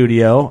in the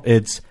studio.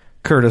 It's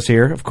Curtis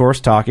here, of course,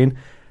 talking.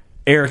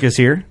 Eric is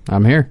here.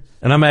 I'm here.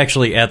 And I'm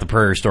actually at the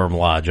Prairie Storm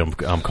Lodge.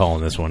 I'm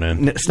calling this one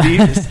in.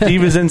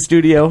 Steve is in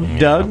studio. Yeah.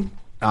 Doug.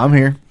 I'm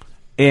here.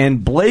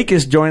 And Blake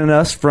is joining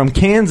us from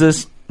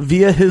Kansas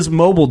via his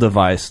mobile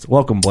device.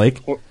 Welcome,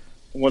 Blake.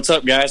 What's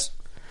up, guys?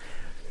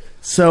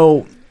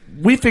 So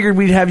we figured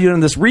we'd have you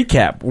in this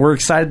recap. We're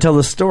excited to tell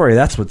the story.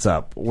 That's what's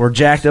up. We're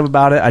jacked up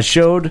about it. I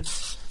showed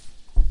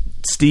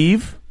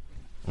Steve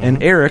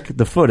and Eric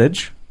the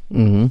footage,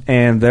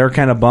 and they're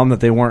kind of bummed that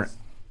they weren't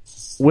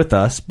with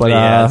us. But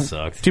yeah, it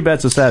sucked. Too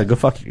bad, so sad. Go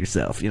fuck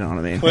yourself. You know what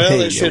I mean? Well,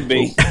 it should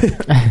be.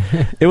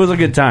 It was a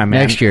good time,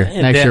 man. Next year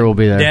we'll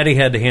be there. Daddy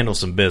had to handle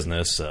some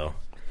business, so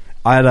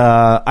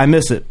I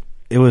miss it.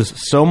 It was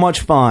so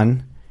much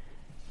fun,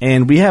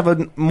 and we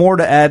have more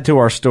to add to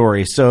our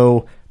story.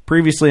 So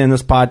previously in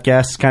this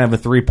podcast, it's kind of a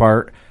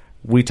 3-part.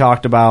 We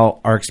talked about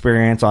our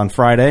experience on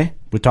Friday.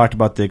 We talked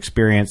about the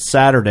experience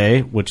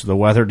Saturday, which the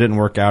weather didn't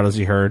work out, as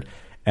you heard.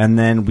 And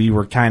then we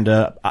were kind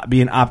of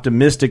being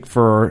optimistic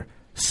for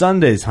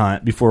Sunday's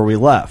hunt before we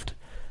left.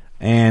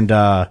 And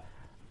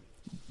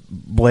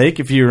Blake,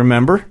 if you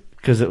remember,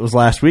 because it was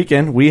last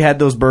weekend, we had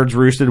those birds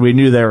roosted. We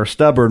knew they were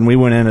stubborn. We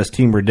went in as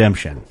Team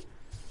Redemption.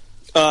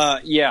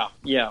 Yeah,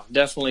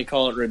 definitely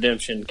call it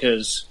redemption,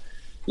 because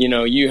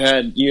you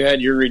had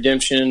your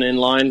redemption in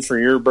line for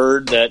your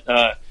bird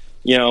that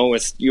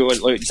with you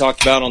what you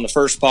talked about on the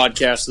first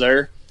podcast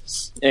there,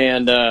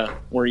 and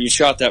where you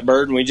shot that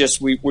bird, and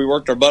we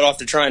worked our butt off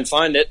to try and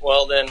find it.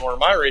 Well, then where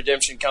my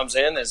redemption comes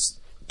in is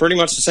pretty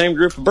much the same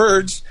group of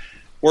birds,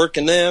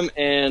 working them,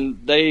 and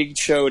they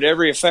showed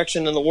every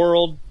affection in the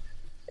world.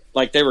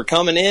 Like they were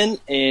coming in,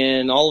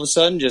 and all of a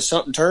sudden, just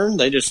something turned.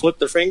 They just flipped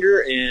their finger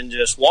and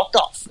just walked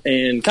off,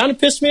 and kind of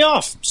pissed me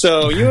off.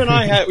 So you and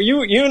I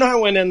you and I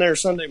went in there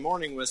Sunday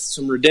morning with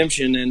some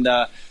redemption, and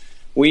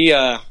we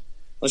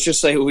let's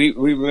just say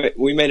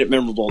we made it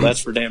memorable.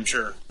 That's for damn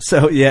sure.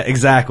 So yeah,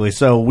 exactly.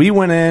 So we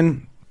went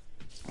in,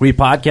 we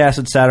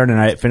podcasted Saturday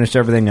night, finished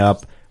everything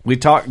up. We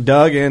talked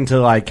Doug into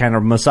like kind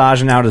of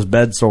massaging out his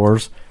bed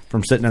sores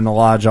from sitting in the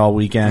lodge all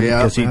weekend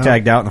because he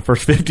tagged out in the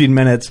first 15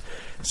 minutes.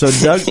 So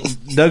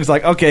Doug's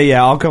like, okay,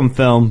 yeah, I'll come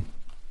film.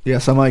 Yeah,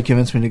 somebody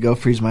convinced me to go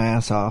freeze my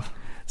ass off.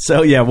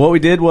 So yeah, what we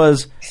did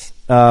was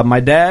my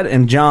dad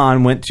and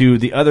John went to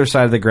the other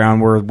side of the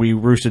ground where we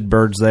roosted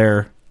birds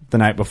there the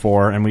night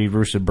before, and we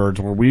roosted birds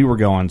where we were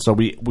going. So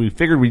we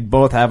figured we'd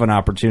both have an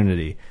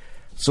opportunity.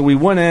 So we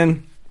went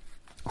in,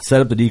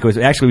 set up the decoys.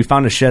 Actually, we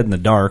found a shed in the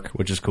dark,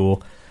 which is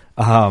cool.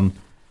 Then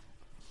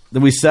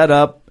we set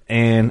up.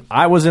 And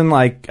I was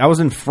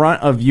in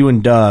front of you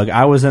and Doug.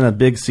 I was in a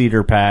big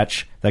cedar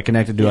patch that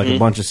connected to like a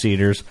bunch of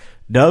cedars.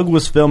 Doug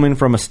was filming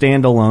from a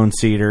standalone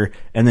cedar,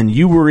 and then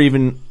you were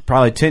even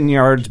probably 10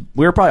 yards.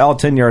 We were probably all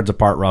 10 yards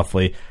apart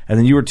roughly, and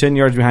then you were 10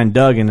 yards behind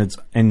Doug in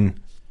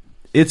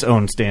its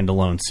own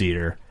standalone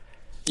cedar.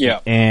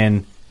 Yeah.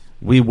 And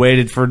we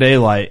waited for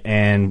daylight,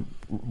 and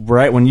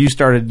right when you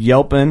started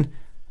yelping,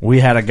 we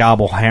had a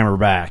gobble hammer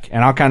back.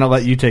 And I'll kind of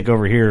let you take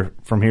over here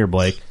from here,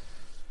 Blake.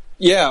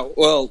 Yeah,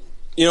 well,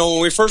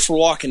 when we first were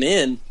walking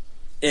in,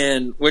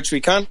 and which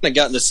we kind of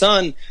got in the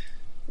sun,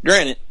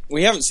 granted,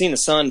 we haven't seen the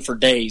sun for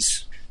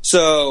days.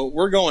 So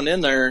we're going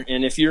in there,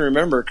 and if you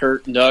remember,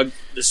 Kurt and Doug,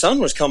 the sun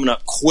was coming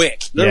up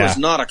quick. There was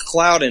not a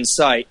cloud in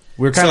sight.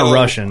 We were kind of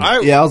rushing. I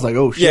was like,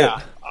 oh, shit.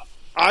 Yeah,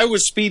 I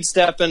was speed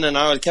stepping, and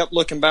I kept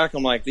looking back.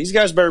 I'm like, these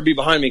guys better be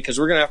behind me because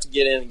we're going to have to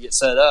get in and get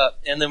set up.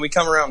 And then we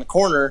come around the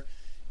corner,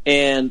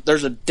 and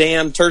there's a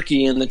damn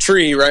turkey in the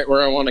tree right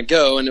where I want to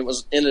go, and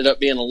ended up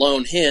being a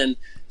lone hen.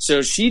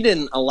 So she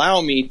didn't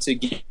allow me to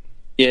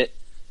get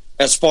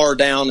as far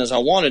down as I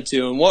wanted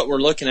to. And what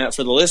we're looking at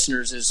for the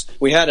listeners is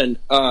we had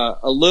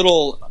a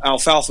little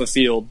alfalfa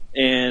field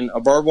and a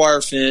barbed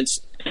wire fence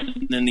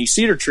and then these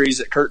cedar trees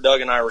that Kurt,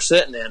 Doug, and I were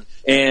sitting in.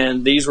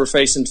 And these were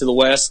facing to the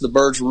west. The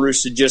birds were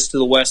roosted just to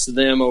the west of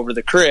them over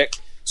the creek.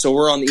 So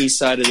we're on the east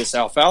side of this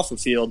alfalfa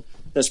field.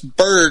 This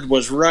bird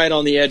was right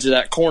on the edge of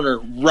that corner,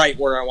 right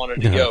where I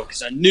wanted to go,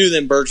 because I knew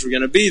them birds were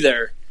going to be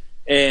there.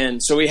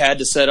 And so we had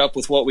to set up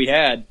with what we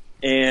had.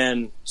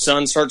 And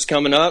sun starts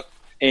coming up,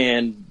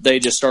 and they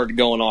just started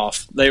going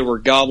off. They were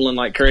gobbling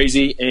like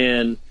crazy,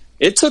 and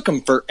it took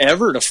them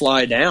forever to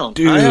fly down.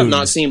 Dude. I have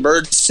not seen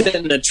birds sit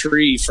in a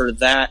tree for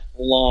that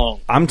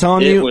long. I'm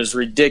telling you. It was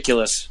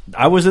ridiculous.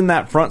 I was in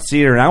that front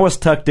cedar, and I was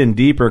tucked in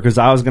deeper because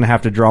I was going to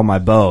have to draw my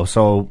bow,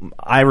 so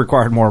I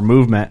required more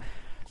movement.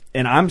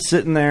 And I'm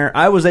sitting there.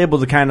 I was able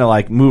to kind of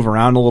like move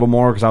around a little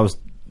more because I was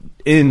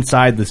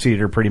inside the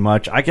cedar pretty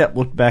much. I kept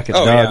looking back at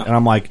Doug, and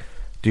I'm like,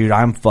 dude,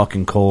 I'm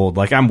fucking cold.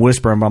 Like, I'm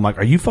whispering, but I'm like,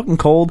 are you fucking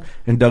cold?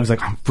 And Doug's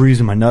like, I'm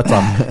freezing my nuts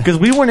off. Because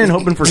we went in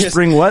hoping for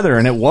spring weather,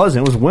 and it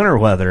wasn't. It was winter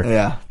weather.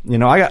 Yeah.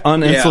 I got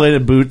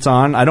uninsulated boots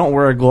on. I don't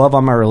wear a glove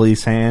on my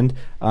release hand.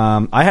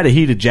 I had a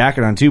heated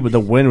jacket on, too, but the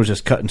wind was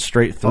just cutting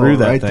straight through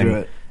that thing. Through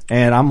it.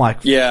 And I'm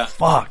like,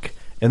 fuck.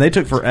 And they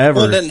took forever.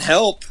 Well, it didn't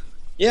help.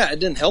 it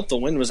didn't help. The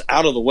wind was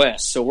out of the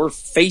west, so we're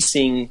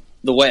facing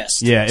the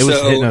west. Yeah, it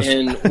was hitting us.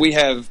 And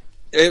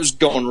it was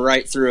going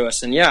right through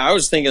us. And I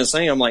was thinking the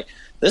same. I'm like,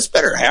 this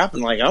better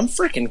happen. Like, I'm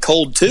freaking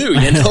cold too,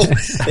 you know?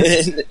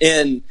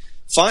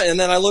 and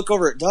then I look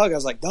over at Doug. I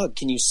was like, Doug,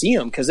 can you see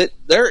them? Because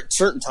there at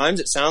certain times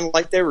it sounded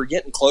like they were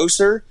getting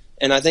closer.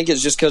 And I think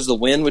it's just because the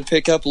wind would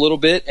pick up a little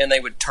bit and they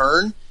would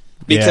turn.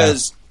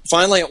 Because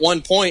finally at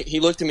one point he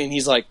looked at me and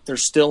he's like, they're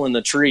still in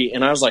the tree.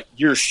 And I was like,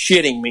 you're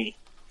shitting me.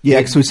 Yeah,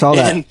 because we saw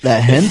that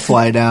hen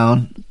fly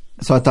down.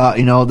 So I thought,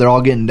 they're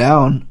all getting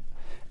down.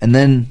 And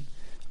then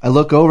I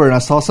look over and I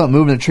saw something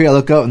moving in the tree. I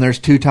look up and there's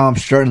 2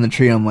 toms strutting in the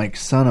tree. I'm like,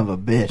 son of a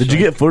bitch. Did you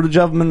get footage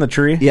of them in the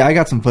tree? Yeah, I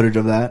got some footage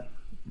of that.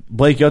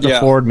 Blake, you have to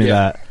forward me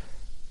that.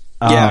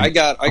 I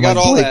got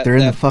all Blake, that. They're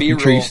in that the fucking B-roll.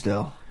 tree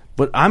still.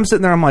 But I'm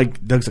sitting there, I'm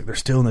like, Doug's like, they're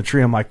still in the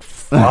tree. I'm like,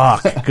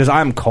 fuck. Because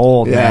I'm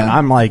cold, man.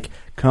 I'm like,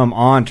 come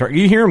on.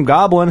 You hear them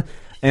gobbling,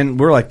 and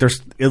we're like,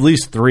 there's at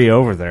least 3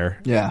 over there.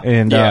 Yeah.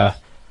 And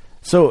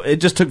so it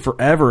just took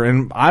forever.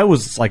 And I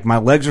was like, my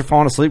legs are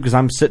falling asleep because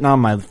I'm sitting on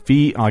my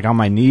feet, like on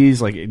my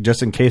knees, like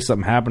just in case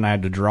something happened, I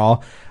had to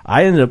draw.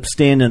 I ended up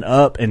standing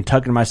up and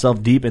tucking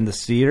myself deep in the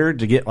cedar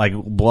to get like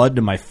blood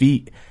to my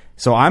feet.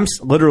 So I'm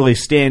literally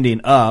standing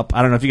up.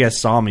 I don't know if you guys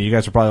saw me. You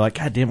guys are probably like,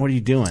 God damn, what are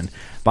you doing?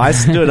 But I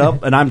stood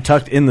up and I'm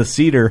tucked in the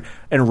cedar.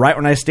 And right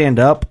when I stand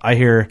up, I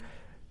hear,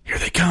 here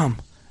they come.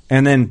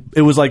 And then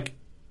it was like,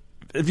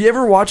 if you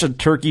ever watch a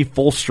turkey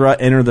full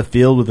strut enter the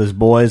field with his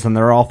boys and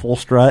they're all full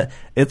strut,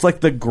 it's like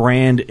the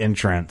grand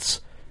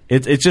entrance.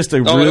 It's just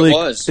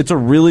it's a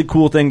really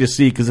cool thing to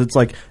see because it's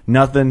like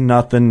nothing,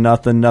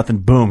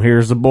 boom,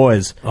 here's the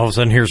boys. All of a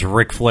sudden, here's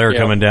Ric Flair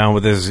coming down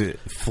with his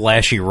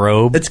flashy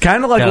robe. It's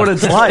kind of like what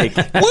it's like.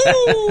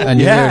 And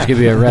there's going to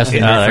be a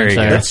wrestling reference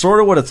there. That's sort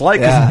of what it's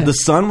like. Yeah. The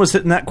sun was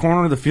hitting that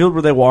corner of the field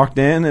where they walked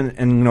in,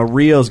 and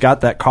Rio's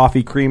got that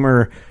coffee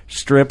creamer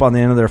strip on the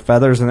end of their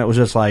feathers, and it was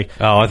just like...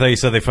 Oh, I thought you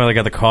said they finally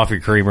got the coffee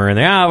creamer, and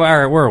all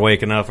right, we're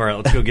awake enough. All right,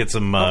 let's go get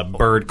some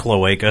bird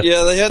cloaca.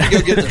 Yeah, they had to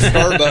go get the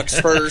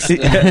Starbucks first.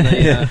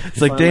 It's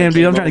like, damn,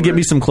 dude, I'm trying to get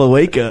me some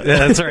cloaca.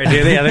 Yeah, that's right,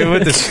 dude. Yeah, they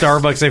went to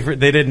Starbucks.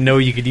 They didn't know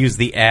you could use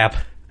the app.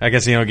 I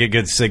guess, get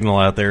good signal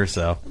out there,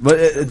 so...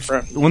 But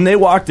when they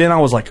walked in, I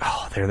was like,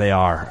 oh, there they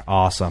are.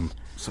 Awesome.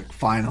 It's like,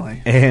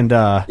 finally. And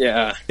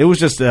it was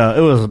just it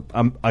was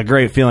a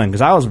great feeling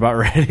because I was about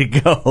ready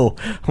to go.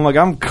 I'm like,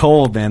 I'm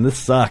cold, man. This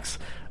sucks.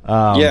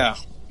 Yeah.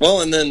 Well,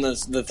 and then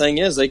the thing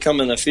is, they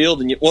come in the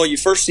field, and you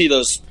first see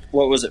those,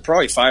 what was it,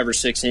 probably 5 or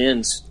 6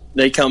 hens.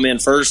 They come in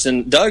first,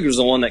 and Doug was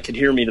the one that could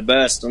hear me the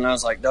best. And I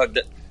was like, Doug,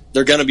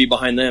 they're going to be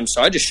behind them.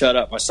 So I just shut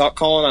up. I stopped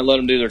calling. I let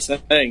them do their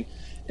thing.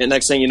 And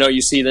next thing you know,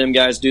 you see them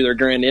guys do their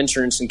grand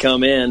entrance and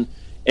come in,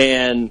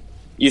 and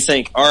you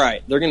think, all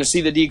right, they're going to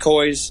see the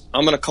decoys.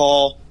 I'm going to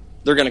call.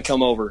 They're going to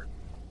come over.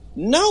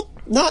 Nope,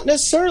 not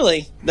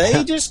necessarily.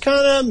 They just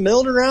kind of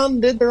milled around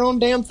and did their own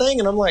damn thing.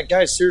 And I'm like,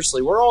 guys,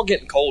 seriously, we're all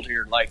getting cold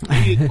here.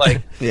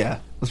 Yeah,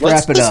 let's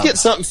wrap it up. Let's get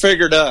something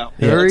figured out.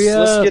 Hurry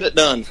up. Let's get it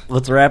done.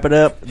 Let's wrap it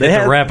up. They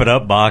had the wrap it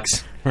up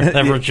box.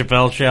 Remember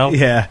Chappelle show?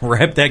 Yeah.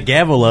 Wrap that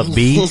gavel up,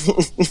 B.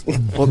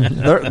 Well,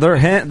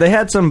 they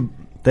had some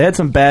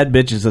bad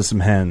bitches as some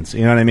hens.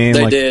 You know what I mean?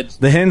 They did.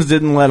 The hens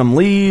didn't let them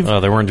leave.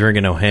 Oh, they weren't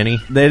drinking no Henny?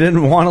 They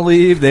didn't want to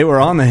leave. They were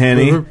on the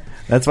Henny.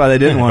 That's why they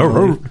didn't want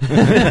to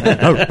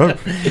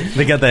leave.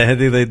 They got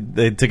that.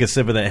 They took a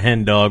sip of that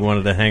hen dog,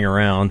 wanted to hang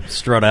around,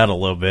 strut out a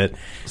little bit.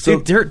 So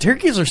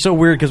turkeys are so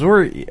weird because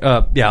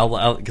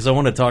because I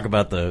want to talk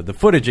about the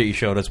footage that you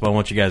showed us, but I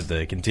want you guys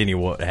to continue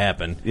what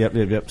happened.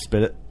 Yep.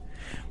 Spit it.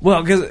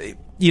 Well, because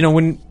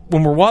when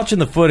we're watching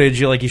the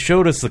footage, you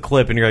showed us the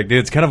clip, and you're like, dude,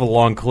 it's kind of a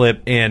long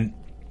clip, and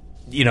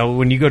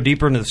when you go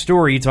deeper into the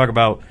story, you talk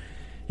about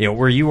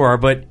where you are,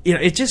 but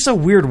it's just so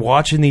weird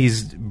watching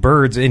these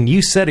birds. And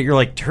you said it, you're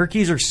like,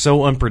 turkeys are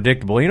so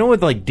unpredictable.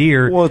 With like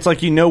deer, well, it's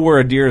like where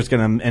a deer is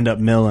going to end up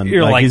milling.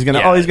 You're like he's going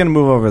to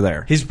move over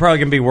there. He's probably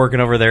going to be working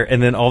over there,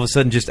 and then all of a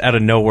sudden, just out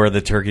of nowhere,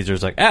 the turkeys are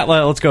just like,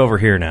 let's go over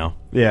here now.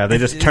 Yeah, they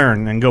just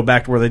turn and go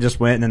back to where they just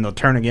went, and then they'll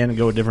turn again and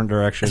go a different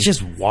direction. It's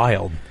just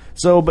wild.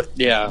 So, but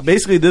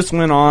basically this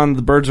went on,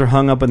 the birds are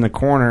hung up in the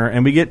corner,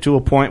 and we get to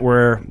a point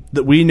where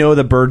we know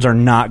the birds are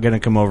not going to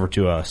come over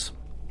to us.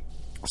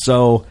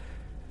 So,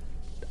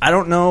 I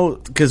don't know,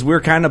 because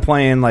we're kind of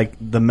playing like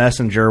the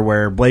messenger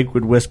where Blake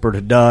would whisper to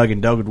Doug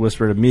and Doug would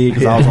whisper to me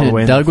because I was all the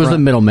way in Doug was the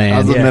middleman. I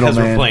was the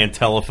middleman. We're playing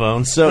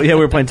telephone. So, we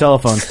were playing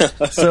telephone.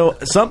 So,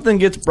 something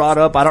gets brought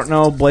up. I don't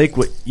know, Blake,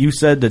 what you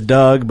said to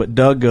Doug, but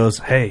Doug goes,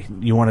 hey,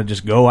 you want to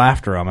just go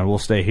after them and we'll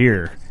stay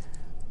here.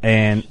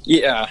 And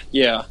yeah.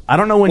 I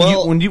don't know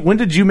when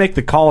did you make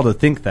the call to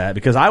think that,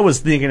 because I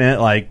was thinking it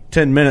like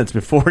 10 minutes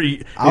before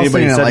you. I was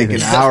thinking it like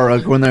an hour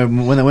when they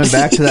went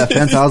back to that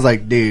fence. I was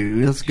like,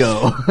 dude, let's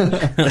go.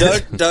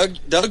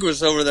 Doug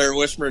was over there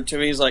whispering to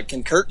me. He's like,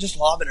 can Kurt just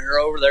lob an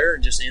arrow over there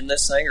and just end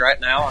this thing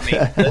right now? I mean,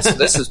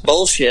 this is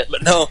bullshit.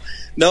 But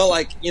no,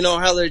 like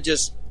how they're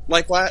just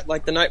like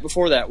the night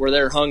before that where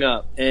they're hung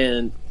up,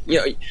 and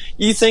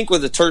you think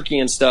with the turkey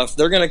and stuff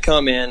they're going to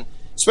come in.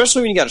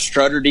 Especially when you got a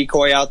strutter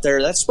decoy out there,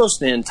 that's supposed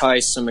to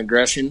entice some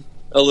aggression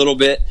a little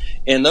bit.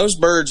 And those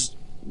birds,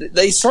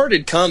 they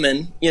started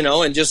coming,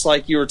 and just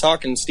like you were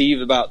talking,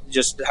 Steve, about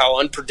just how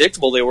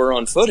unpredictable they were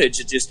on footage,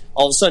 it just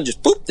all of a sudden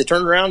just boop, they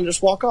turned around and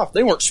just walk off.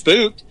 They weren't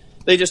spooked.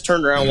 They just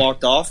turned around and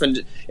walked off.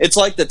 And it's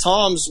like the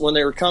toms when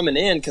they were coming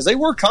in, because they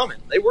were coming.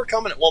 They were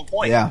coming at one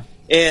point. Yeah.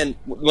 And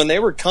when they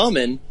were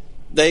coming,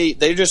 they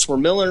just were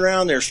milling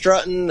around. They were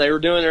strutting. They were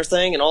doing their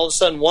thing. And all of a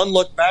sudden, one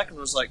looked back and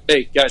was like,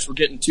 "Hey, guys, we're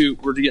getting too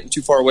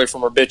far away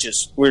from our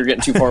bitches. We're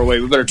getting too far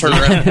away. We better turn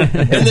around." And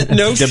then,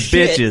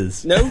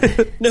 bitches.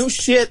 No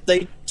shit.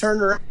 They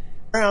turned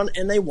around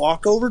and they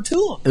walk over to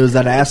them. It was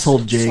that asshole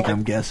Jake,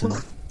 I'm guessing.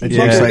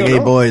 Jake's like, "Hey,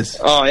 boys."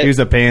 He was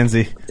a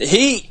pansy.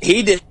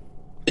 He did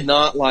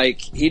not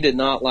like.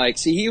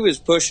 See, he was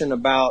pushing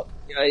about.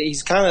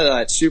 He's kind of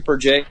that super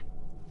Jake.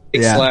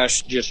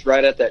 Slash just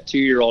right at that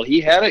 2-year-old. He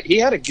had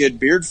a good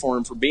beard for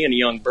him for being a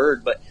young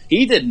bird, but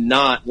he did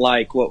not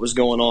like what was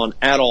going on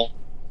at all.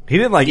 He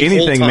didn't like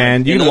anything,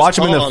 man. You can watch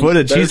him in the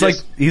footage. He's like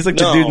the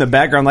dude in the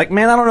background, like,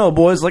 man, I don't know,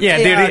 boys. Like,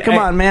 dude, come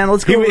on, man,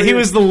 let's go. He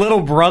was the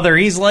little brother.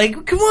 He's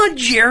like, come on,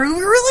 Jerry,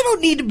 we really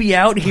don't need to be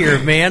out here,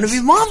 man. If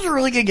your moms are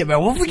really gonna get mad,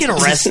 what if we get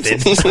arrested?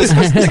 This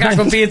guy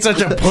for being such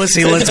a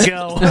pussy. Let's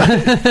go.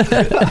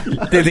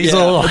 Dude, these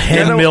little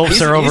hen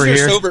milfs are over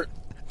here.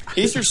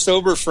 He's your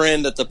sober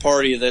friend at the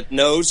party that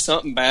knows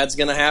something bad's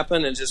going to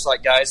happen and just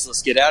like, guys,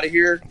 let's get out of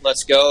here.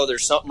 Let's go.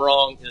 There's something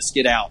wrong. Let's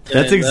get out. And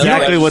that's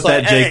exactly what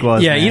that Jake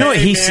was. Yeah, man. You know what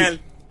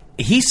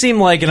he seemed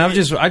like, and I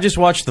just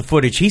watched the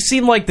footage. He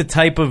seemed like the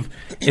type of,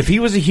 if he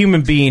was a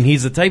human being,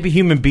 he's the type of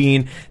human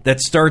being that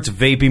starts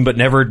vaping but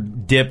never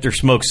dipped or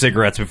smoked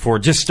cigarettes before.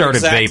 Just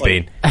started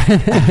vaping.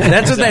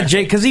 That's what that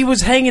Jake, because he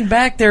was hanging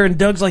back there, and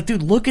Doug's like,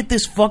 dude, look at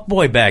this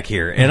fuckboy back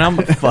here. And I'm,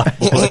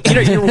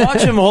 you're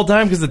watching him the whole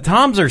time because the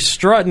toms are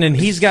strutting, and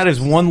he's got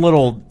his one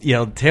little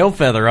tail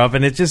feather up,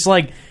 and it's just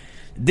like,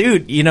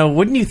 dude,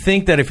 wouldn't you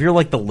think that if you're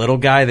like the little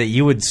guy that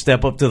you would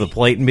step up to the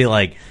plate and be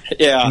like,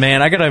 yeah,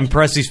 man, I got to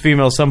impress these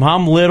females somehow.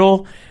 I'm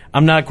little.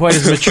 I'm not quite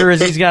as mature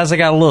as these guys. I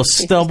got a little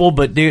stubble,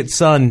 but dude,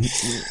 son,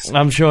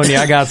 I'm showing you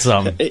I got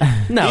something.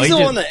 No, he's the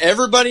one that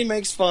everybody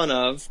makes fun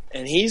of,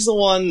 and he's the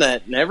one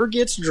that never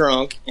gets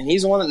drunk, and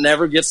he's the one that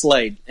never gets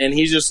laid. And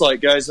he's just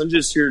like, guys, I'm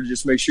just here to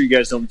just make sure you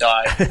guys don't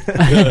die.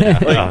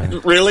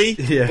 Like, really?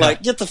 Yeah.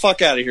 Like, get the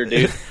fuck out of here,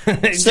 dude.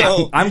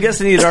 So I'm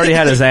guessing he'd already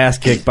had his ass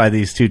kicked by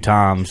these two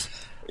toms.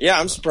 Yeah,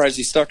 I'm surprised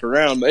he stuck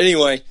around. But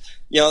anyway,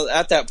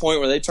 at that point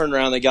where they turned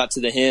around, they got to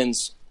the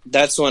hens,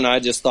 that's when I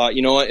just thought,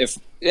 you know what,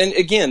 and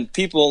again,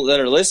 people that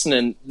are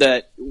listening,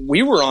 that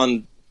we were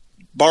on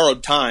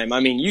borrowed time. I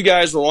mean, you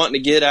guys were wanting to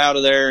get out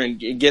of there and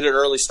get an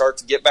early start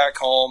to get back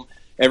home.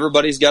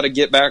 Everybody's got to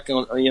get back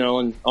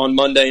on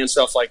Monday and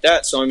stuff like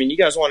that. So, I mean, you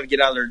guys wanted to get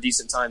out of there at a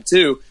decent time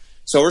too.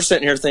 So we're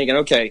sitting here thinking,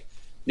 okay,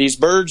 these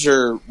birds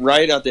are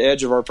right at the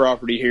edge of our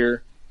property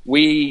here.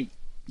 We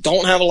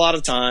don't have a lot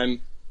of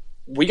time.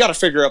 We got to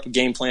figure up a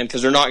game plan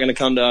because they're not going to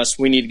come to us.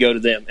 We need to go to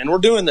them. And we're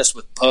doing this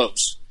with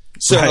Poes.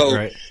 So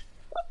right.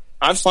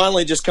 I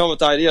finally just come with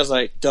the idea. I was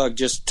like, Doug,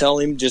 just tell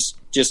him just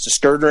to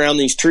skirt around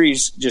these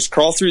trees, just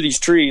crawl through these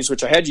trees,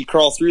 which I had you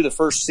crawl through the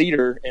first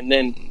cedar, and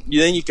then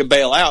you can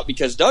bail out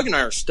because Doug and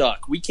I are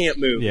stuck. We can't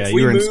move. Yeah, if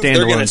we you were move, in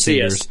they're going to standalone see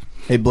cedars. us.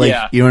 Hey, Blake,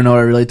 you want to know what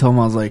I really told him?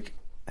 I was like,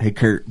 hey,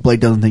 Kurt, Blake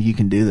doesn't think you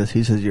can do this.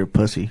 He says you're a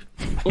pussy.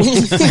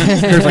 Kurt's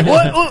like,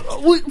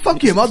 what?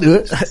 Fuck him, I'll do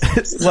it.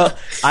 Well,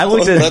 I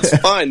looked at that's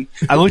fine.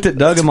 I looked at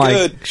Doug That's and I'm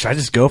good. like, should I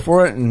just go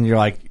for it? And you're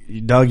like,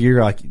 Doug,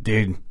 you're like,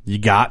 dude, you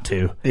got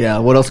to. Yeah,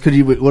 what else could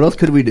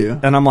we do?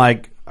 And I'm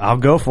like, I'll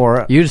go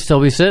for it. You'd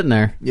still be sitting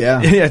there.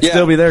 Yeah. It'd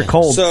still be there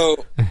cold. So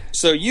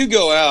you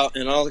go out,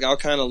 and I'll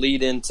kind of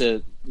lead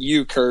into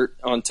you, Kurt,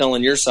 on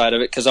telling your side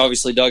of it, because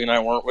obviously Doug and I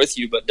weren't with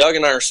you, but Doug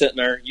and I are sitting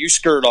there, you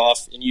skirt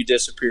off, and you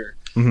disappear.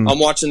 Mm-hmm. I'm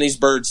watching these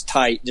birds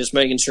tight, just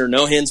making sure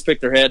no hens pick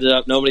their heads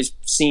up, nobody's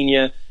seen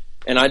you,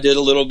 and I did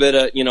a little bit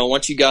of,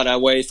 once you got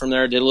away from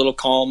there, I did a little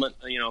calling,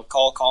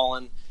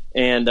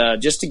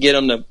 and just to get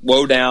them to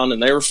woe down,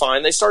 and they were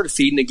fine. They started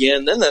feeding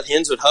again. Then the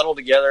hens would huddle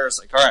together. It's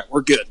like, all right,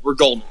 we're good. We're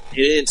golden.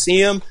 You didn't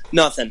see them,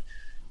 nothing.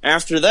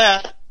 After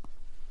that,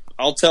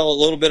 I'll tell a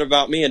little bit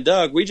about me and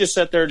Doug. We just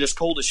sat there just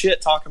cold as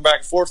shit talking back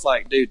and forth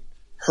like, dude,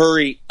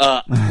 hurry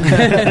up.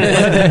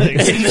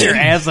 Get your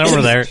ass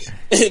over there.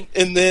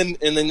 And then,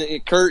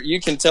 Kurt, you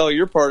can tell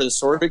your part of the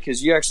story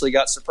because you actually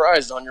got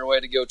surprised on your way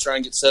to go try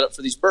and get set up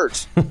for these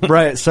birds.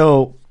 Right.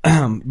 So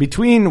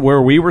between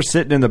where we were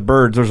sitting and the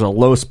birds, there's a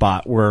low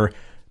spot where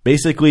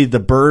basically the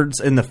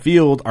birds in the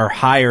field are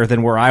higher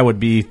than where I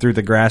would be through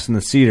the grass and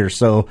the cedar.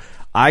 So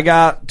I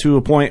got to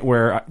a point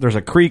where there's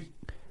a creek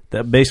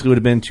that basically would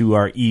have been to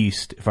our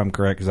east, if I'm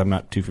correct, because I'm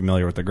not too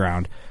familiar with the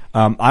ground.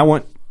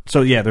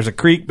 There's a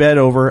creek bed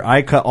over.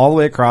 I cut all the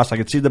way across. I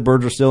could see the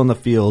birds were still in the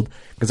field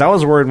because I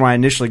was worried when I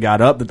initially got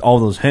up that all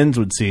those hens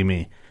would see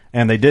me,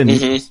 and they didn't.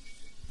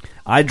 Mm-hmm.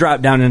 I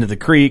dropped down into the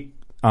creek,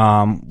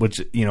 which,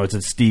 it's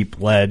a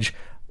steep ledge.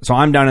 So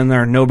I'm down in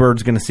there. No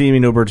bird's going to see me.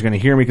 No bird's going to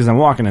hear me because I'm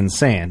walking in the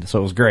sand. So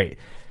it was great.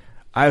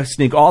 I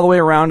sneak all the way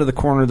around to the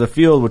corner of the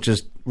field, which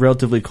is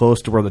relatively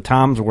close to where the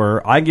toms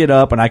were. I get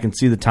up, and I can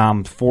see the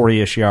toms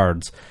 40-ish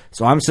yards.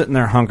 So I'm sitting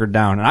there hunkered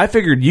down. And I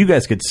figured you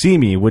guys could see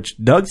me, which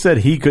Doug said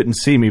he couldn't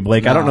see me.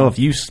 Blake, I don't know if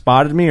you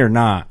spotted me or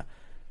not.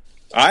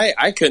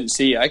 I couldn't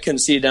see. I couldn't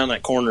see down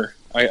that corner.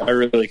 I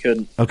really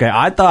couldn't. Okay,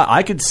 I thought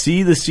I could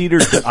see the cedar.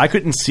 I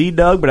couldn't see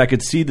Doug, but I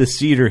could see the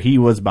cedar he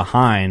was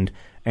behind,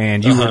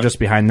 and you were just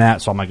behind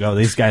that. So I'm like, oh,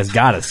 these guys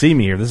got to see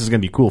me, or this is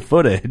going to be cool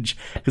footage.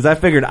 Because I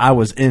figured I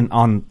was in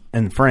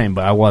frame,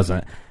 but I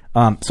wasn't.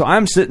 So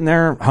I'm sitting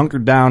there,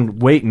 hunkered down,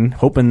 waiting,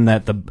 hoping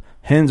that the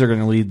hens are going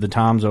to lead the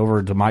toms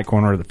over to my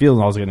corner of the field,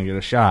 and I was going to get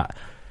a shot.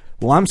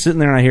 Well, I'm sitting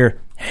there, and I hear,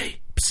 hey,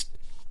 psst.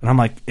 And I'm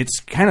like,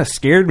 it's kind of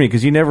scared me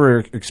because you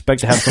never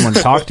expect to have someone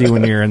talk to you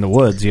when you're in the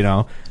woods, you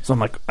know? So I'm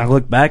like, I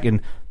look back,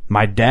 and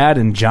my dad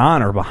and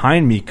John are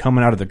behind me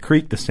coming out of the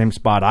creek, the same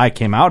spot I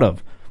came out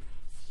of.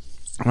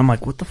 And I'm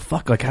like, what the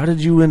fuck? Like, how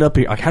did you end up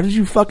here? Like, how did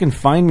you fucking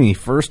find me,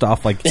 first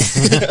off? Like,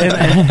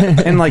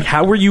 and like,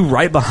 how were you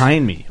right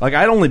behind me? Like,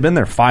 I'd only been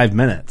there 5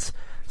 minutes.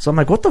 So I'm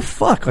like, what the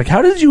fuck? Like,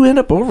 how did you end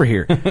up over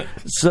here?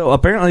 So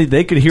apparently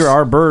they could hear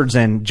our birds,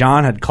 and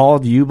John had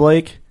called you,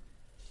 Blake?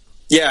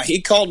 Yeah,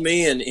 he called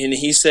me, and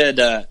he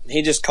said,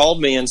 he just called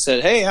me and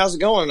said, hey, how's it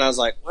going? And I was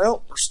like,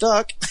 well, we're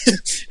stuck.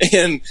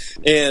 and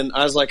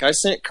I was like, I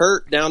sent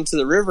Kurt down to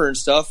the river and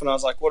stuff, and I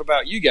was like, what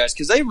about you guys?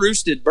 Because they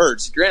roosted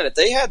birds. Granted,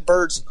 they had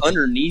birds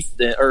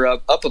underneath or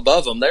up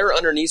above them. They were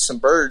underneath some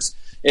birds.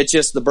 It's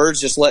just the birds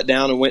just let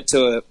down and went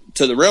to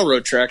the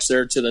railroad tracks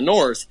there to the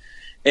north.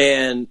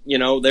 And, you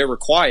know, they were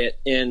quiet.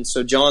 And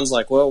so John's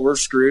like, well, we're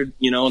screwed,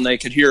 you know, and they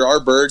could hear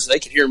our birds. They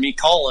could hear me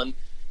calling.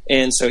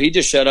 And so he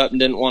just shut up and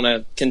didn't want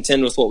to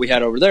contend with what we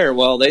had over there.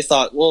 Well, they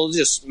thought, well,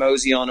 just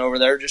mosey on over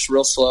there just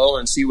real slow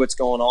and see what's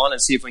going on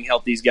and see if we can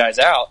help these guys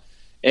out.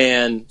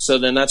 And so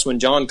then that's when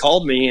John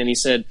called me, and he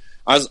said,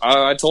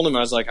 I told him,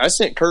 I was like, I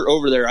sent Kurt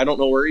over there. I don't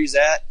know where he's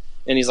at.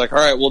 And he's like, all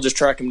right, we'll just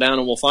track him down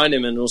and we'll find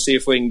him and we'll see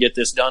if we can get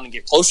this done and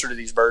get closer to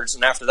these birds.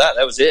 And after that,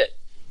 that was it,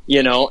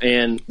 you know.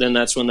 And then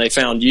that's when they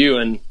found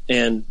you,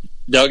 and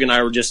Doug and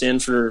I were just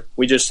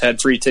we just had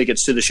free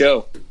tickets to the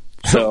show.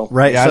 So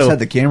right, I just had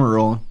the camera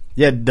rolling.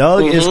 Yeah,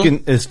 Doug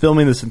is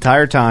filming this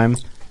entire time.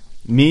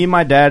 Me,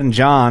 my dad, and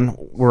John,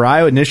 where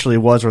I initially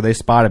was, where they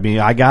spotted me,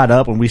 I got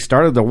up and we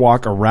started to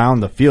walk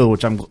around the field,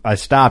 which I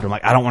stopped. I'm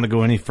like, I don't want to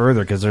go any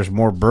further because there's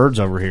more birds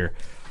over here.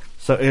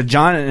 So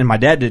John and my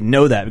dad didn't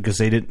know that because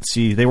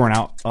they weren't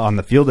out on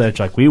the field edge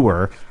like we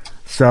were.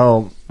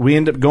 So we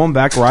ended up going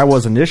back where I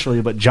was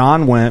initially, but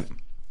John went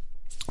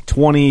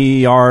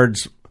 20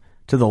 yards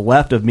to the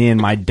left of me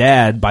and my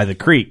dad by the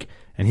creek,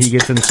 and he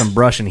gets in some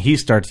brush and he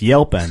starts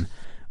yelping.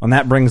 And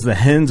that brings the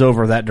hens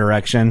over that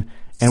direction,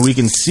 and we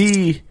can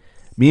see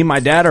me and my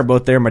dad are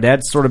both there. My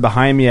dad's sort of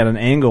behind me at an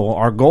angle.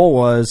 Our goal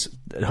was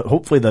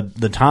hopefully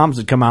the toms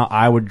would come out,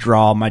 I would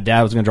draw, my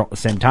dad was going to draw at the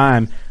same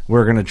time.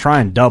 We're going to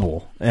try and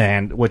double,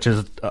 and which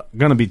is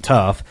going to be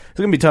tough. It's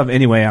going to be tough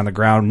anyway on the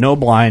ground. No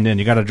blind, and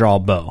you got to draw a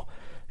bow.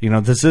 You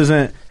know, this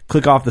isn't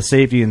click off the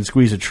safety and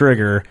squeeze a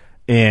trigger.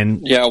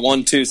 And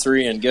 1, 2,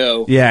 3 and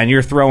go. Yeah, and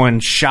you're throwing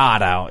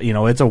shot out. You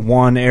know, it's a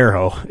one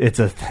arrow.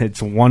 It's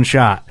one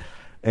shot.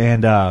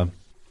 And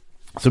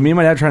so me and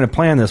my dad trying to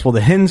plan this. Well,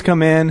 the hens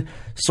come in,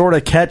 sort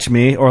of catch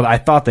me, or I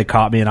thought they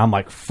caught me, and I'm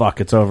like,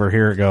 fuck, it's over.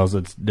 Here it goes.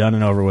 It's done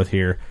and over with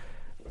here.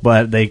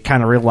 But they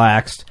kind of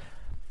relaxed.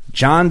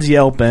 John's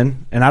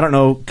yelping, and I don't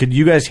know, could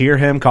you guys hear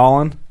him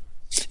calling?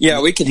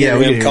 Yeah, we could hear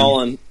him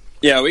calling.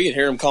 Yeah, we could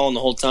hear him calling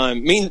the whole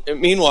time.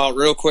 Meanwhile,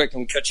 real quick, I'm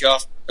going to cut you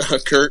off,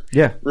 Kurt.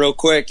 Yeah. Real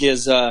quick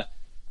is,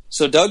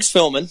 so Doug's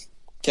filming.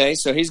 Okay,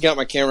 so he's got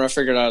my camera. I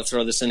figured out how to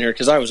throw this in here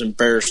because I was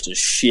embarrassed as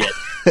shit.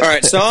 All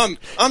right, so I'm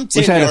 10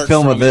 Wish I had a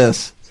film of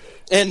this.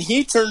 And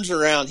he turns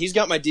around. He's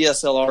got my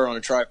DSLR on a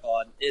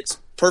tripod. It's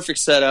perfect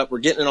setup. We're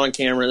getting it on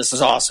camera. This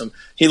is awesome.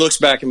 He looks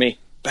back at me.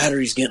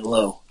 Battery's getting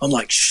low. I'm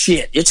like,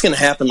 shit, it's going to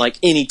happen like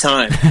any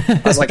time.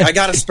 I was like, I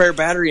got a spare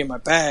battery in my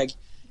bag.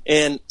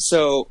 And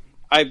so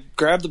I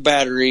grabbed the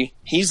battery.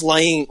 He's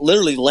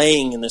literally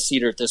laying in the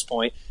cedar at this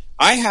point.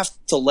 I have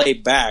to lay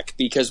back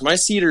because my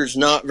cedar is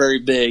not very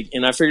big,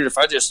 and I figured if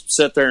I just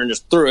sit there and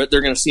just threw it,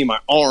 they're going to see my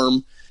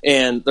arm,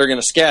 and they're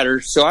going to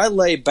scatter. So I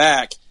lay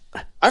back.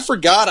 I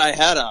forgot I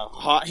had a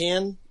hot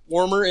hand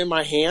warmer in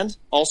my hand,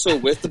 also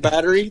with the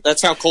battery.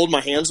 That's how cold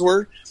my hands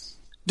were.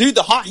 Dude,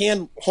 the hot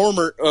hand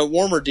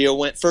warmer deal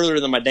went further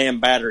than my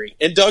damn battery.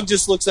 And Doug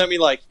just looks at me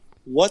like,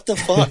 what the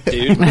fuck,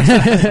 dude?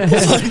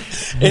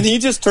 And he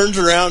just turns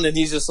around and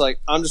he's just like,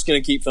 I'm just going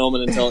to keep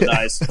filming until it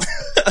dies.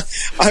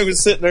 I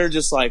was sitting there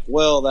just like,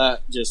 well,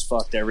 that just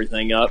fucked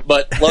everything up.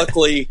 But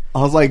luckily,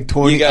 I was like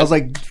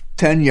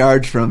 10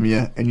 yards from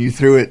you, and you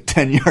threw it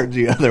 10 yards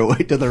the other way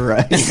to the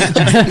right.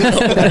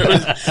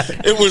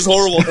 It was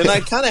horrible. And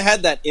I kind of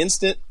had that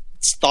instant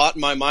thought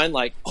in my mind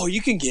like, oh,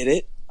 you can get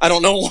it. I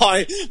don't know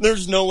why.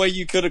 There's no way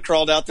you could have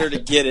crawled out there to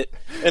get it.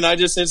 And I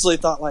just instantly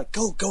thought, like,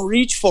 go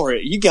reach for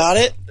it. You got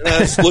it. And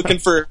I was looking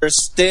for a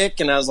stick,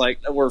 and I was like,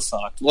 we're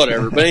fucked.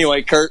 Whatever. But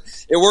anyway, Kurt,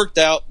 it worked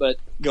out. But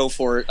go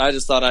for it. I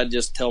just thought I'd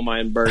just tell my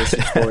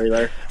embarrassing story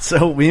there.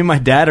 So me and my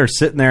dad are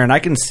sitting there, and I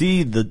can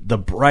see the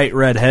bright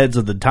red heads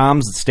of the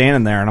toms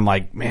standing there, and I'm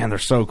like, man, they're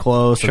so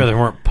close. Sure, there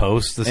weren't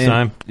posts this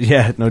time.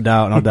 Yeah, no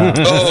doubt.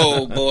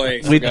 Oh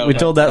boy, we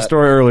told that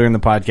story earlier in the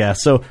podcast.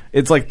 So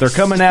it's like they're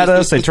coming at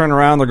us. They turn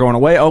around, they're going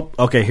away. Oh,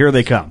 okay, here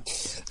they come.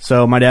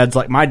 So my dad's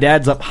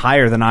up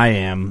higher than I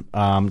am,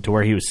 to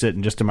where he was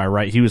sitting just to my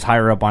right. He was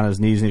higher up on his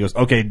knees, and he goes,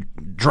 okay,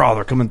 draw,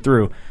 they're coming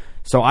through.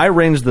 So I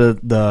ranged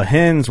the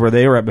hens where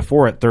they were at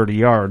before at 30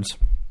 yards.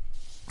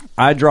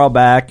 I draw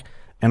back,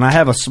 and I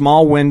have a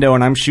small window,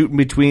 and I'm shooting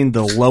between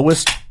the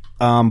lowest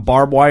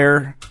barbed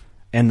wire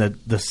and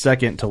the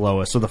second to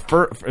lowest. So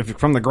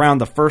from the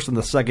ground, the first and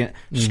the second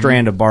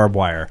strand of barbed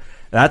wire.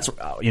 That's,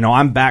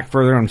 I'm back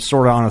further, I'm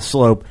sort of on a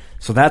slope,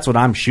 so that's what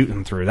I'm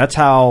shooting through. That's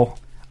how...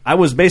 I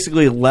was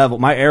basically level.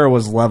 My arrow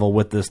was level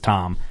with this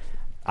tom.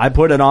 I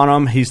put it on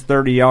him. He's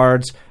 30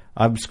 yards.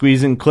 I'm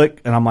squeezing,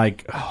 click, and I'm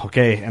like, oh,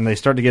 okay. And they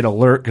start to get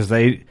alert because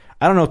I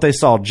don't know if they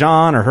saw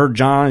John or heard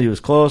John. He was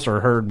close, or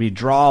heard me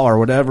draw or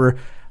whatever.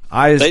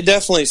 They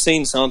definitely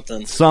seen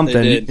something.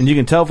 And you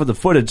can tell for the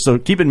footage. So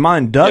keep in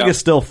mind, Doug is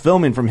still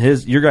filming from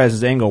your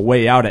guys' angle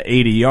way out at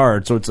 80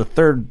 yards. So it's a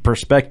third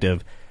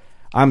perspective.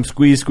 I'm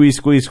squeeze,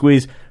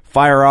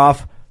 fire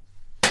off.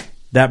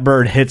 That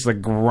bird hits the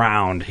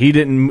ground.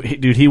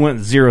 He went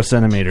 0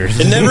 centimeters.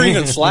 It never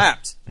even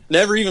flapped.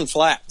 Never.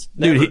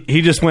 Dude,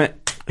 he just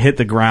hit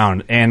the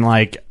ground. And,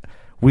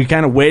 we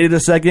kind of waited a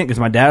second because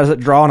my dad was at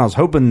draw, and I was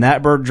hoping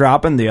that bird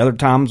dropping, the other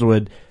toms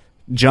would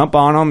jump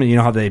on them, and you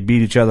know how they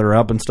beat each other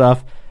up and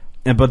stuff.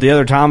 But the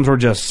other toms were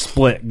just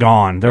split,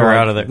 gone. They were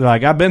out of there. They're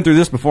like, I've been through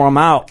this before, I'm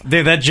out.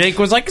 Dude, that Jake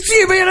was like,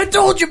 see, man, I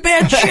told you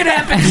bad shit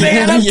happens,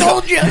 man. I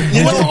told you.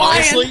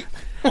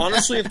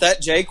 Honestly, if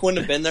that Jake wouldn't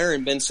have been there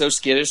and been so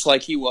skittish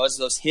like he was,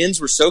 those hens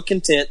were so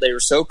content, they were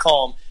so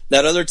calm.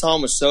 That other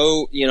tom was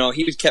so,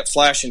 he kept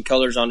flashing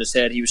colors on his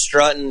head. He was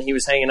strutting. He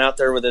was hanging out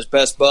there with his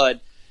best bud.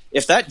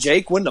 If that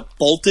Jake wouldn't have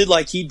bolted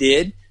like he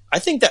did, I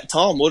think that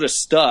tom would have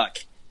stuck.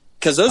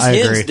 Because those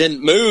hens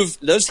didn't move.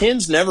 Those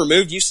hens never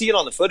moved. You see it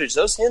on the footage.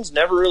 Those hens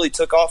never really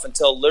took off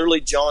until literally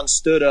John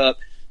stood up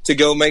to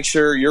go make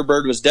sure your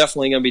bird was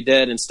definitely going to be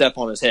dead and step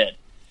on his head.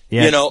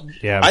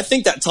 Yeah. I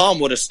think that tom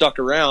would have stuck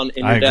around,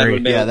 and your dad would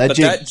have been. Yeah,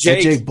 that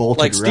Jake bolted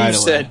like Steve right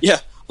said, away.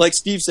 like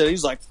Steve said,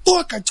 he's like,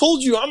 "Fuck! I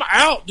told you, I'm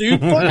out, dude.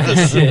 Fuck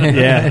this shit."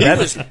 Yeah, he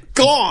was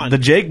gone. The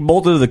Jake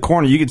bolted to the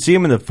corner. You could see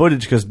him in the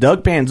footage because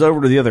Doug pans over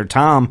to the other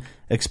tom,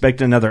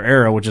 expecting another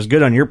arrow, which is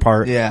good on your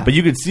part. Yeah, but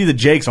you could see the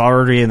Jake's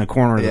already in the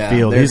corner of the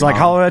field. He's like,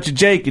 "Holler at you,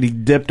 Jake," and he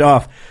dipped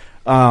off.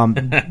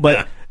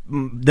 But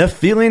the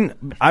feeling,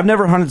 I've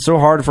never hunted so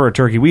hard for a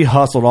turkey. We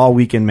hustled all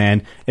weekend,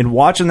 man. And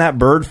watching that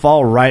bird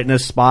fall right in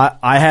this spot,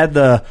 I had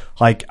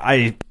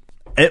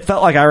it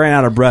felt like I ran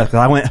out of breath because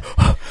I went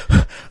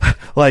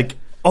like,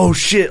 oh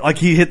shit, like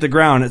he hit the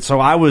ground. And so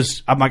I'm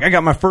like, I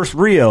got my first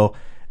Rio.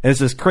 And it's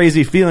this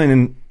crazy feeling.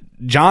 And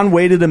John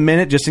waited a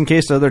minute just in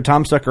case the other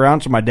tom stuck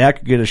around so my dad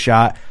could get a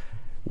shot.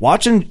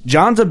 Watching,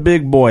 John's a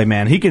big boy,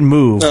 man. He can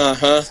move.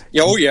 Oh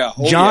yeah.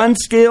 John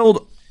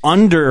scaled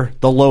under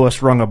the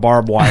lowest rung of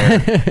barbed wire.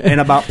 In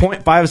about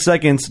 0.5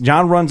 seconds,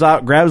 John runs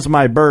out, grabs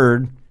my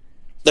bird.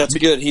 That's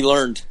good. He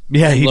learned.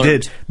 Yeah, he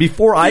did.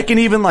 Before I can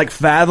even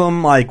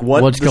fathom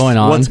what's going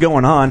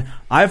on,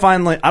 I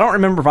don't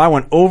remember if I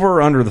went over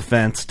or under the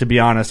fence, to be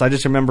honest. I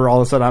just remember all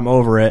of a sudden I'm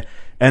over it.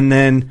 And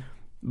then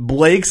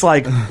Blake's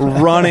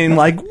running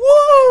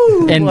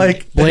woo! And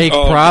Blake,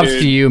 props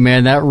to you,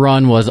 man. That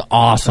run was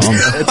awesome.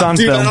 It's on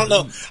film.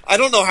 I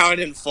don't know how I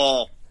didn't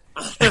fall.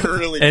 I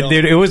really don't.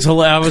 Dude, it was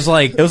hilarious. I was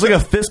like, it was like a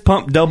fist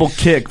pump double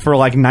kick for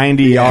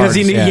 90 yards.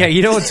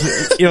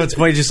 It's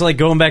funny. Just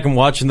going back and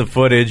watching the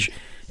footage.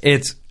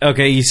 It's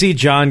okay. You see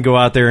John go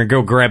out there and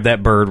go grab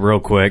that bird real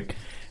quick,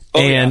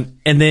 and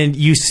then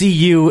you see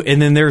you, and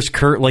then there's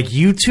Kurt.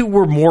 You two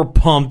were more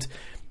pumped,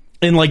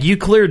 and you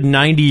cleared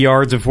 90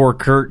 yards before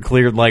Kurt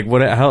cleared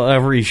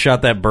however he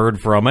shot that bird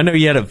from. I know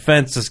you had a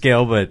fence to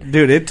scale, but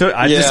dude, it took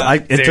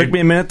it took me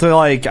a minute to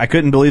I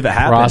couldn't believe it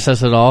happened.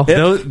 Process it all.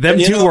 Them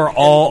two were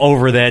all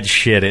over that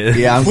shit.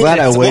 Yeah, I'm glad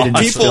I waited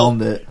and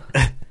filmed it.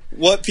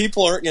 What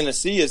people aren't going to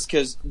see is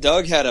because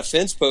Doug had a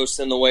fence post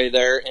in the way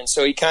there, and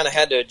so he kind of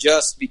had to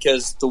adjust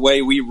because the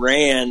way we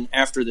ran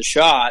after the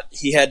shot,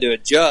 he had to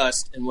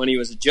adjust, and when he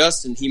was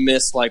adjusting, he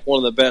missed one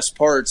of the best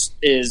parts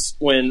is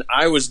when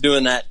I was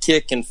doing that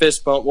kick and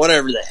fist bump,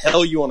 whatever the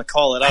hell you want to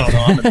call it. I don't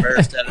know. I'm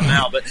embarrassed at it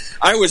now, but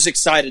I was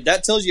excited.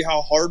 That tells you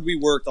how hard we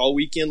worked all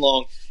weekend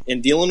long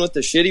in dealing with the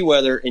shitty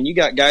weather, and you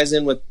got guys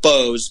in with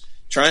bows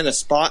trying to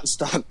spot and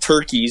stalk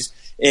turkeys,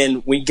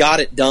 and we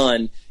got it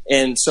done.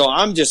 And so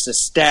I'm just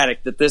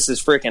ecstatic that this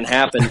has freaking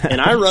happened.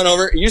 And I run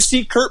over. You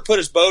see Kurt put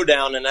his bow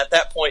down, and at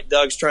that point,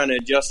 Doug's trying to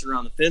adjust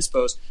around the fence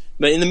post.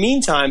 But in the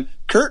meantime,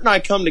 Kurt and I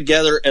come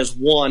together as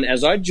one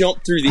as I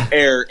jump through the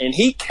air, and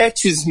he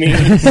catches me.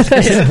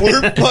 And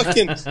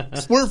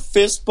we're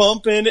fist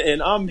bumping,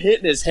 and I'm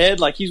hitting his head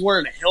like he's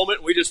wearing a helmet,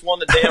 and we just won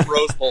the damn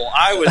Rose Bowl.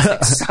 I was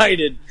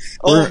excited.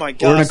 Oh, my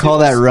God. We're going to call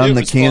that run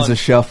the Kansas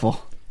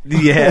Shuffle.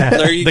 Yeah,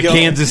 there you the go.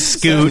 Kansas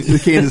Scoot. The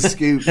Kansas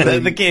Scoot.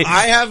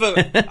 I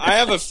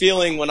have a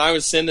feeling when I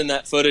was sending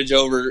that footage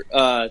over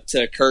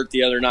to Kurt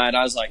the other night,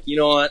 I was like, you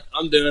know what,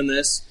 I'm doing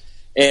this,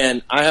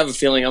 and I have a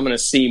feeling I'm going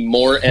to see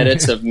more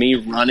edits of me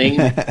running.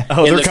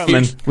 They're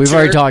coming. We've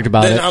already talked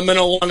about it. I'm going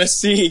to want to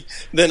see.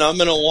 Then I'm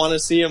going to want to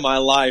see in my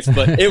life.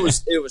 But it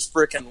was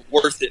freaking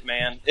worth it,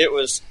 man. It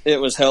was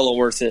hella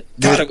worth it.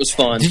 God, it was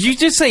fun. Did you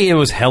just say it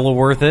was hella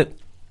worth it?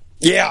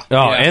 Yeah.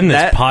 Oh, end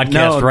this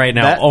podcast right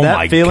now. That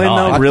my feeling,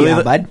 God. though, really,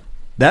 yeah, bud.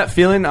 that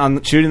feeling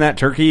on shooting that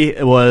turkey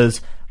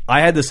was. I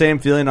had the same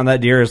feeling on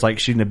that deer as like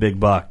shooting a big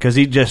buck because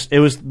it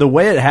was the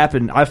way it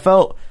happened. I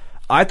thought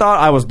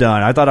I was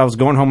done. I thought I was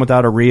going home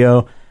without a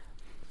Rio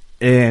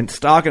and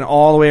stalking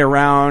all the way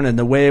around, and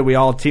the way we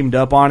all teamed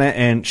up on it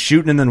and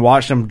shooting, and then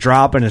watching him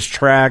drop in his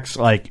tracks,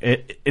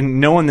 and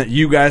knowing that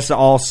you guys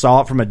all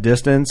saw it from a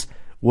distance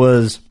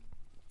was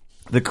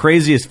the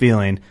craziest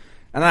feeling.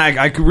 And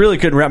I really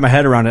couldn't wrap my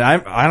head around it.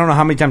 I don't know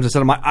how many times I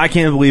said, I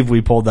can't believe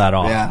we pulled that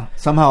off. Yeah.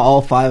 Somehow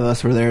all 5 of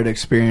us were there to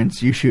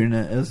experience you shooting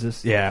it. It was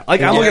just... Yeah.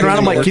 Like, I'm looking around,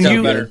 I'm like, can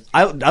you...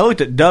 I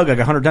looked at Doug like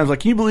 100 times,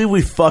 like, can you believe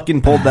we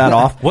fucking pulled that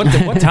off? What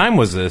time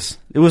was this?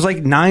 It was like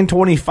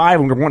 9:25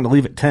 and we were wanting to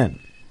leave at 10.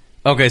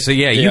 Okay, so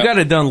you got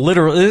it done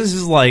literally. This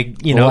is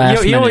like, you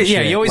Last you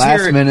minute always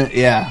Last hear... minute,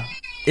 yeah.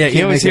 Yeah,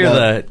 you always hear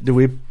the... Do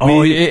we?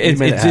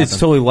 It's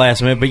totally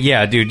last minute, but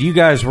yeah, dude, you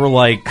guys were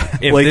like,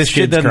 if Blake's this shit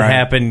kids doesn't crying.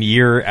 happen,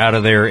 you're out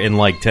of there in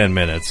like 10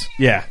 minutes.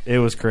 Yeah, it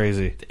was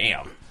crazy.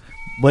 Damn.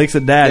 Blake's a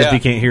dad if Yeah. he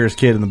can't hear his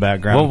kid in the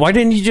background. Well, why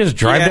didn't you just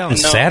drive Yeah, down no.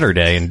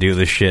 Saturday and do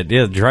this shit?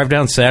 Yeah, drive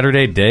down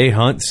Saturday day,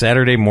 hunt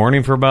Saturday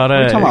morning for about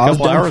a talking about? I was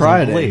couple done hours.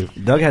 Friday.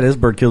 Doug had his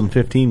bird killed in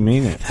 15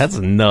 minutes. That's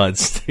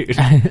nuts, dude.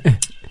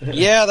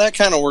 Yeah, that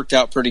kind of worked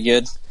out pretty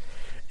good.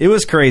 It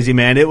was crazy,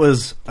 man. It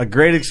was a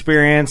great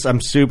experience.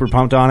 I'm super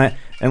pumped on it.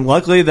 And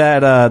luckily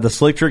that the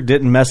slick trick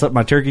didn't mess up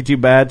my turkey too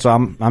bad, so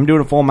I'm doing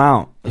a full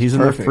mount. He's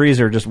in the perfect.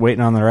 freezer just waiting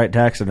on the right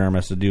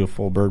taxidermist to do a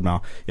full bird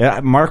mount. Yeah,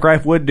 Mark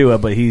Reif would do it,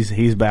 but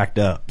he's backed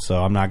up,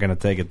 so I'm not going to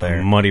take it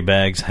there. Money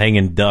bags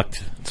hanging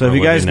ducked. So if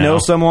you guys know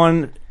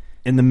someone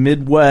in the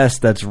Midwest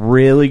that's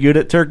really good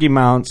at turkey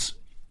mounts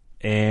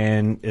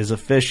and is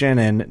efficient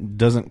and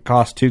doesn't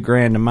cost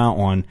 $2,000 to mount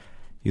one,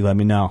 you let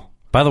me know.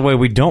 By the way,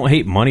 we don't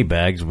hate money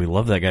bags. We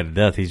love that guy to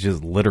death. He's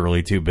just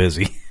literally too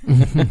busy.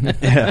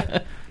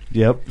 Yeah.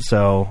 Yep.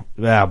 So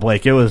yeah,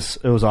 Blake, it was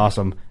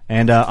awesome,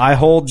 and I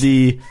hold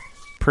the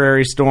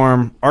Prairie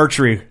Storm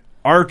archery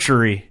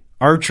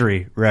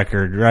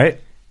record, right,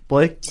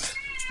 Blake?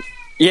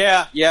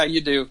 Yeah,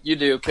 you do,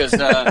 because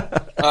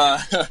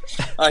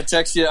I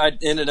text you. I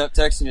ended up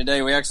texting you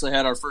today. We actually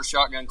had our first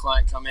shotgun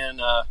client come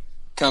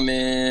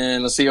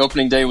in. Let's see,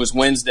 opening day was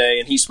Wednesday,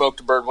 and he smoked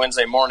a bird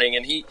Wednesday morning,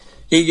 and he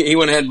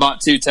went ahead and bought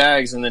 2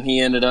 tags, and then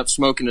he ended up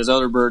smoking his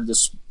other bird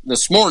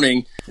this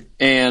morning,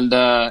 and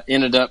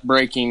ended up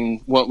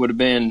breaking what would have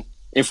been,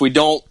 if we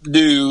don't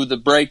do the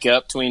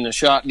breakup between the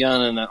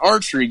shotgun and the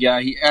archery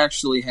guy, he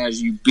actually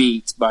has you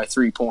beat by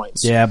 3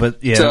 points. Yeah,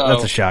 but So-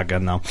 that's a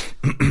shotgun though.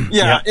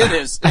 Yeah, it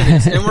is.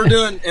 And we're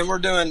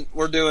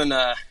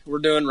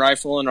doing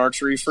rifle and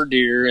archery for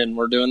deer, and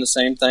we're doing the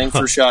same thing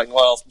for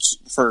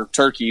for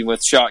turkey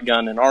with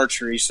shotgun and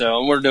archery. So,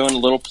 and we're doing a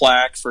little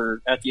plaque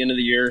for at the end of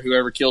the year,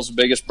 whoever kills the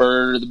biggest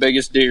bird or the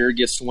biggest deer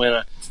gets to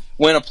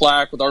win a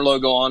plaque with our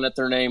logo on it,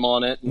 their name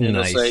on it, and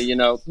Nice. it'll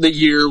say, the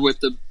year with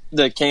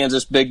the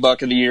Kansas Big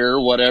Buck of the Year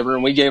or whatever.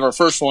 And we gave our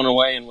first one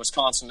away in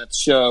Wisconsin at the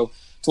show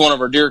to one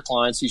of our deer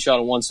clients. He shot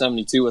a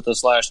 172 with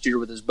us last year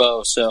with his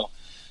bow. So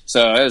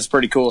it was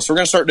pretty cool. So we're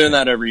going to start doing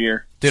that every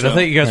year. Dude, So, I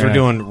thought you guys were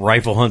doing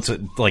rifle hunts,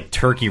 like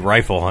turkey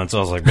rifle hunts. I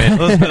was like, man,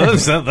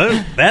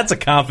 that's a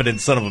confident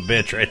son of a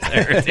bitch right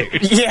there,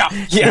 dude.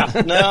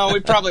 Yeah. No,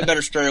 we probably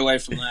better stray away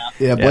from that.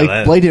 Yeah,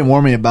 Blake didn't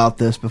warn me about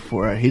this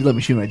before. He let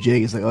me shoot my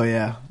jig. He's like, oh,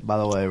 yeah, by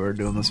the way, we're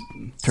doing this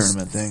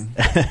tournament thing.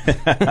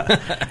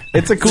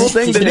 It's a cool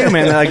thing to do,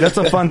 man. Like, that's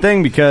a fun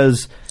thing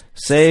because,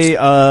 say,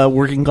 a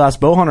working class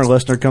bow hunter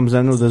listener comes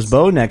in with his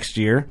bow next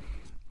year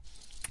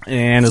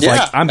and is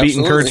like, I'm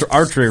beating Kurt's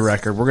archery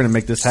record. We're going to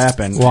make this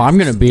happen. Well, I'm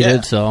going to beat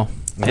it, so.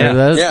 There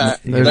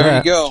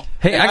you go.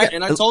 Hey,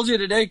 I told you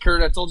today, Kurt,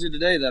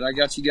 that I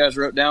got you guys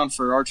wrote down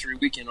for archery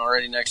weekend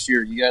already next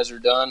year. You guys are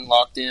done,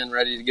 locked in,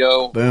 ready to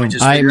go. Boom. We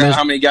just figured out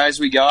how many guys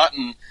we got,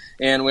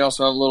 and we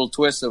also have a little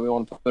twist that we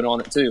want to put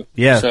on it, too.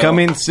 Yeah, So-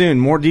 coming soon.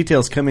 More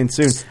details coming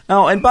soon.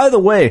 Oh, and by the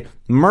way,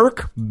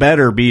 Merc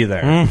better be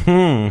there.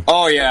 Mm-hmm.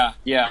 Oh, yeah.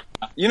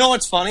 You know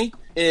what's funny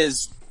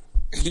is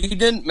he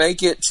didn't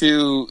make it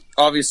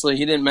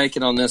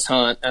on this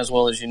hunt as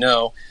well as you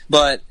know,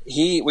 but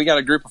we got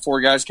a group of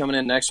 4 guys coming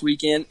in next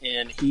weekend,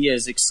 and he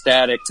is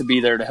ecstatic to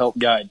be there to help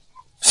guide.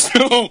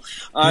 So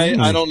I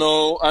don't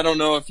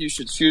know if you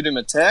should shoot him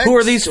a text. Who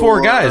are these 4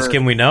 guys?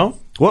 Can we know?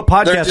 What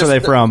podcast are they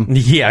from?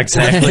 Yeah,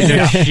 exactly.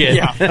 No shit.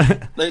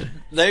 Yeah.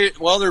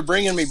 They're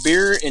bringing me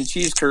beer and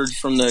cheese curds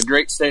from the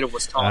great state of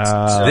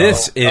Wisconsin.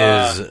 This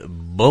is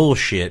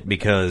bullshit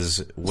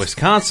because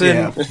Wisconsin,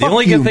 Yeah. the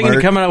only Fuck good you, thing to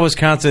Merc. come out of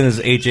Wisconsin is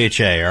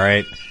HHA, all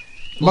right?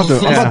 I'm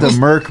about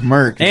to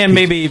murk. And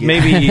maybe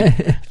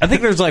I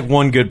think there's like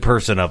one good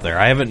person up there.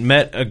 I haven't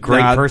met a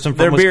great person from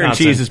their Wisconsin. beer and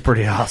cheese is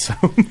pretty awesome.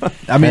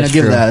 I mean, I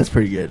give that. It's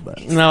pretty good.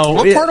 But no,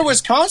 what part of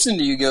Wisconsin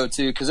do you go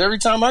to? Because every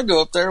time I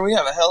go up there, we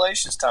have a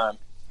hellacious time.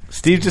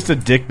 Steve's just a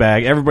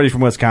dickbag. Everybody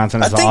from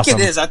Wisconsin is awesome. I think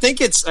it is. I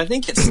think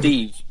it's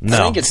Steve. No.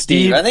 I think it's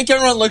Steve. I think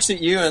everyone looks at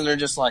you and they're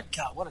just like,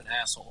 God, what an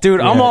asshole. Dude,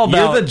 I'm all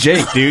about... You're the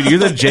Jake, dude. You're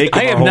the Jake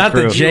of I our am whole not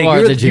crew. the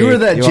Jake. You were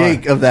that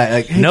Jake of that.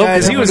 Like, hey nope, guys,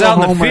 because he was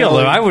out in the field.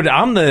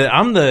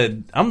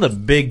 I'm the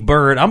big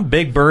bird. I'm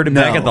Big Bird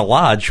back at the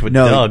lodge with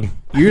Doug.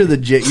 You're the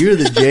Jake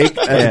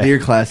at the Deer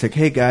Classic.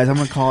 Hey guys, I'm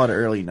gonna call it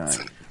early night.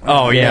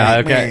 Oh yeah,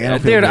 okay,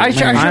 dude. I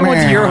should have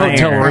went to your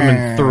hotel room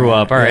and threw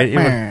up. All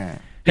right.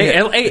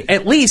 Hey,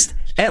 at least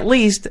at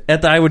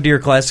the Iowa Deer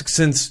Classic,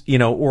 since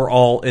we're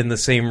all in the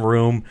same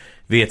room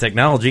via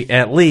technology,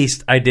 at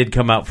least I did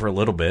come out for a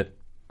little bit.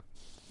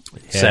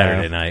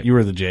 Saturday night. You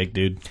were the Jake,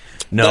 dude.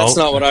 No, that's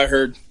not what I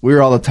heard. We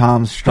were all the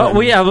Toms. Oh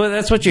well, yeah, but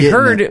that's what you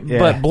heard.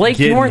 But Blake,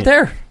 you weren't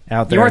there.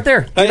 Out there, you weren't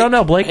there. I don't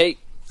know, Blake. Hey,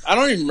 I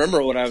don't even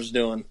remember what I was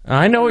doing.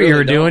 I know what you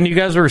were doing. You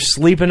guys were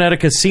sleeping at a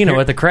casino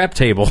at the crap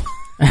table.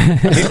 Hey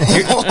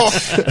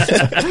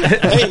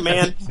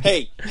man,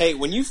 hey,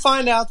 when you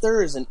find out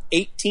there is an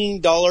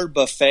 $18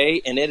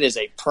 buffet and it is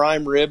a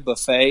prime rib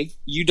buffet,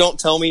 you don't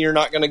tell me you're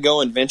not going to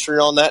go and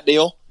venture on that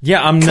deal?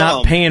 Yeah, I'm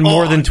not paying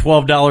more than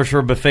 $12 for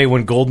a buffet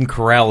when Golden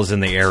Corral is in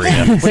the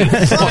area. What are you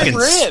fucking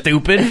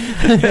stupid?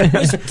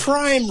 It's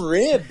prime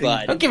rib,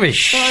 bud. I don't give a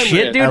shit,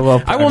 rib. dude.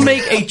 I will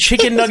make a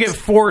chicken nugget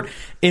fort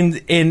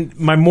and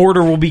my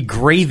mortar will be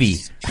gravy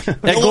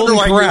at Golden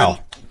Corral.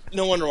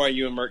 No wonder why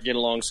you and Mert get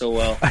along so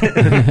well.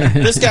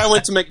 This guy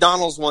went to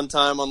McDonald's one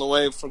time on the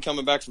way from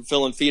coming back from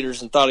filling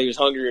feeders and thought he was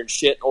hungry and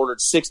shit and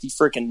ordered 60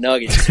 freaking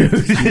nuggets.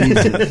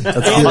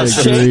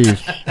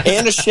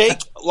 and a shake,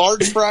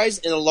 large fries,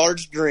 and a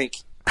large drink.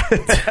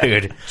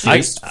 Dude,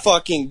 just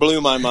fucking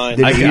blew my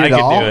mind. I could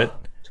do it.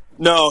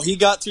 No, he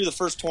got through the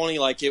first 20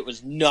 like it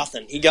was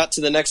nothing. He got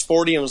to the next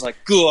 40 and was like,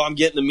 "Cool, I'm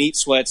getting the meat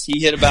sweats." He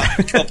hit about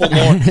a couple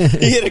more.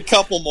 He hit a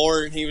couple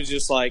more and he was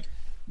just like,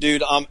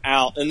 "Dude, I'm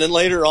out." And then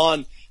later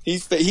on, he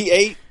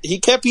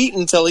kept eating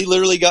until he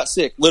literally got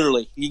sick.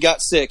 Literally, he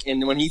got sick,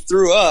 and when he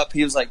threw up,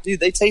 he was like, "Dude,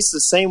 they taste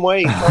the same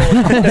way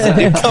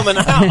coming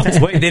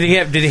out." Wait, did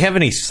he have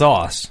any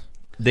sauce?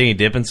 Did he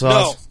dip in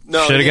sauce?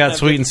 No. Should have got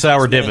sweet and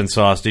sour dipping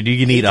sauce, dude. You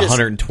can eat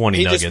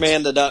 120 nuggets. He just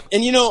manned it up.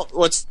 And you know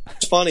what's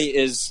funny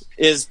is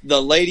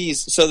the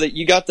ladies. So that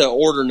you got the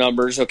order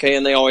numbers, okay,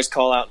 and they always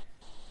call out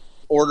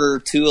order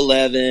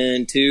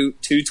 211,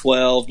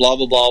 212, blah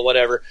blah blah,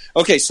 whatever.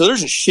 Okay, so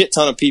there's a shit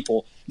ton of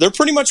people. They're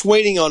pretty much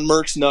waiting on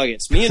Merck's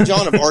nuggets. Me and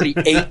John have already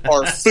ate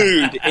our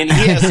food, and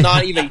he has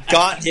not even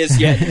got his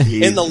yet.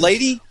 And the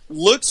lady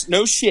looks,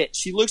 no shit,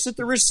 she looks at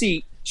the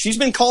receipt. She's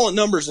been calling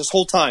numbers this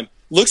whole time.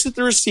 Looks at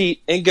the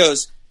receipt and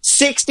goes,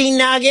 60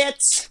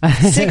 nuggets?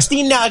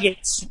 60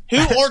 nuggets.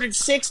 Who ordered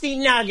 60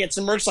 nuggets?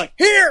 And Merck's like,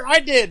 here, I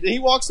did. And he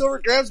walks over,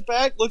 grabs a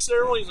bag, looks at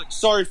everyone, he's like,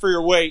 sorry for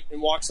your wait,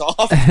 and walks off.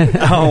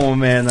 Oh,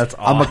 man, that's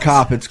awesome. I'm a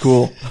cop. It's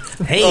cool.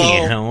 Hey,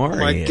 how are you? Oh,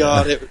 my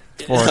God.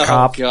 For a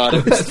cop. God,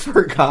 That's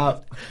for a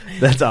cop.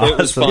 That's awesome. It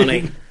was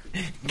funny.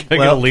 Get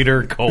a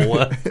liter of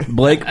cola.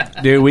 Blake,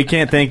 dude, we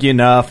can't thank you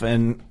enough.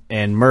 And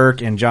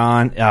Merck and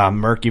John.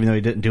 Merck, even though he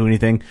didn't do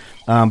anything.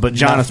 But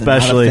John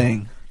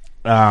especially.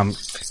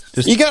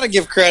 You got to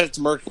give credit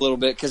to Merck a little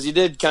bit because he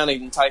did kind of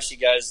entice you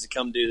guys to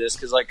come do this.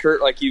 Because like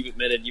Kurt, like you've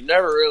admitted, you've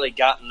never really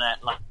gotten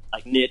that like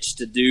niche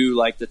to do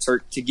like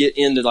to get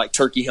into like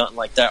turkey hunting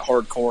like that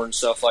hardcore and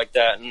stuff like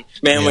that. And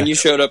man, when you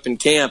showed up in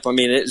camp, I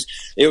mean,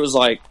 it was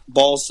like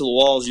balls to the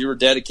walls. You were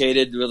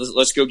dedicated.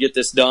 Let's go get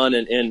this done,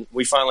 and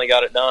we finally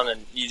got it done.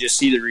 And you just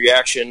see the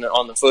reaction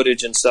on the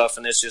footage and stuff,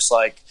 and it's just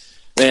like,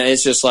 man,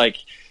 it's just like.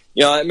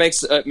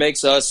 It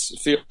makes us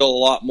feel a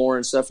lot more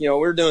and stuff.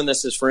 We're doing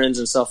this as friends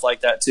and stuff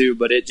like that too.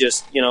 But it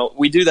just,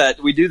 we do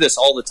this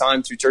all the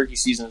time through turkey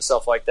season and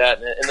stuff like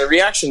that. And the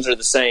reactions are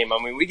the same. I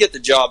mean, we get the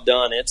job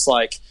done. It's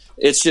like,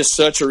 it's just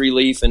such a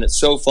relief and it's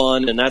so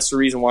fun. And that's the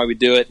reason why we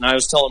do it. And I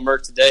was telling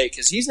Merck today,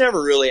 cause he's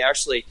never really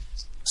actually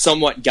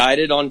somewhat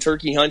guided on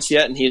turkey hunts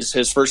yet. And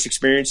his first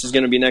experience is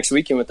going to be next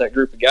weekend with that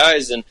group of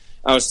guys. And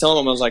I was telling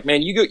him, I was like,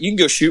 man, you can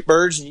go shoot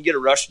birds and you get a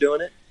rush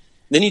doing it.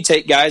 Then you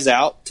take guys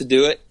out to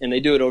do it, and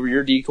they do it over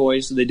your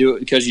decoys. They do it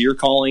because of your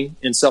calling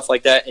and stuff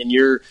like that, and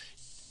your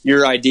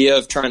idea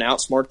of trying to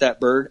outsmart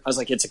that bird. I was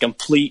like, it's a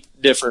complete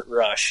different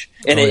rush,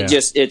 and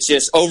it's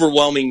just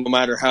overwhelming no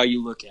matter how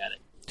you look at it.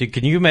 Dude,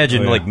 can you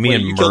imagine me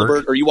and you Merck, kill a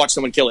bird or you watch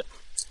someone kill it?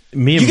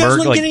 Me and you guys Merck,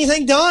 wouldn't get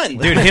anything done,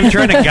 dude. Him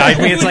trying to guide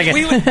me, it's like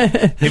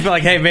he'd be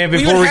like, "Hey man,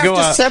 before we go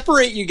out,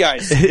 separate you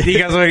guys."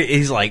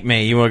 He's like,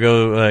 "Man, you want to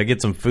go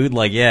get some food?"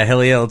 Like, yeah,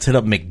 hell yeah, let's hit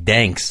up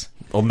McDanks.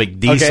 Old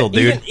McDiesel,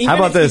 dude. Even how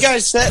about this? You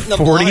guys set in the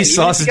 40 blind,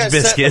 sausage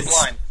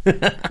biscuits.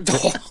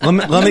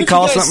 let me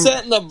call some.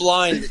 Set in the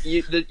blind.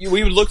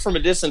 We would look from a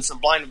distance. The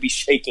blind would be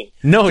shaking.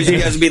 No, dude. You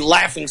guys would be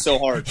laughing so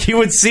hard. You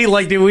would see,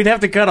 like, dude, we'd have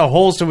to cut a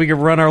hole so we could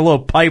run our little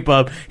pipe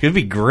up. He'd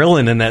be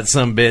grilling in that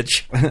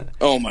sumbitch.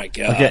 Oh my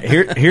god.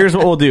 Okay, here's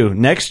what we'll do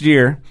next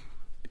year.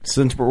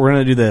 Since we're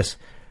going to do this.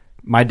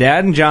 my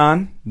dad and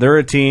John, they're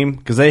a team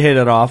because they hit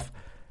it off.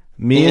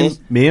 Me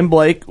and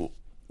Blake,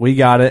 we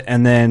got it,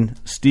 and then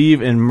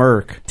Steve and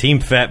Merck, team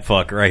fat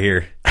fuck right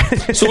here.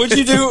 So what'd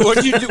you do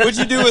with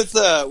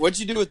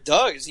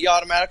Doug? Is he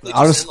automatically?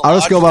 I'll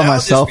just go by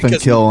myself and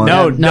kill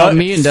one. No,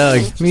 me and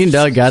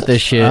Doug got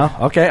this shit.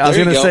 Okay, I was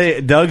gonna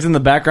say Doug's in the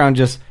background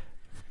just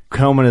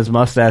combing his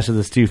mustache with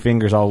his 2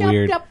 fingers, all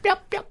weird.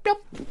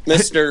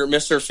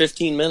 Mr.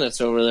 15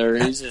 minutes over there.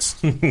 He's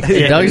just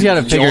Doug's got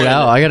to figure it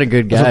out. I got a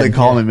good guy. That's what they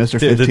call me, Mr.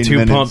 15 minutes. The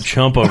 2-pump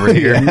chump over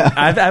here.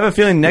 I have a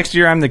feeling next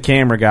year I'm the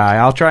camera guy.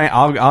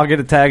 I'll get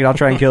a tag and I'll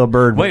try and kill a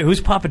bird. Wait,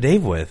 who's Papa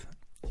Dave with?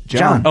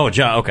 John. Oh,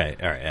 John. Okay,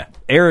 all right, yeah.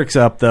 Eric's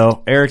up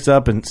though.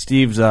 And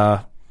Steve's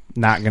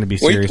not going to be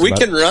serious. We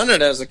can run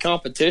it as a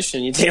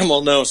competition. You damn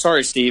well know.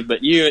 Sorry, Steve,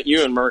 but you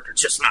and Merck are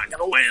just not going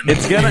to win.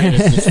 It's gonna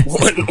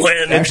wouldn't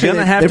win. It's going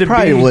to have to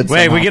be.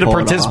 Wait, we get a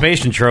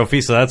participation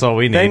trophy, so that's all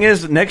we need. Thing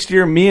is, next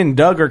year, me and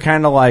Doug are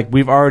kind of like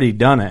we've already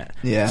done it.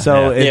 Yeah.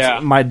 So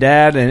it's my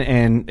dad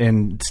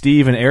and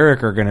Steve and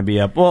Eric are going to be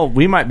up. Well,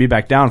 we might be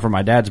back down for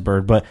my dad's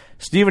bird, but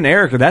Steve and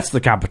Eric, that's the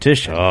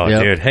competition. Oh,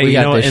 dude. Hey,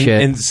 you know,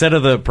 instead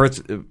of the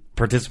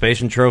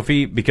participation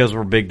trophy, because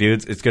we're big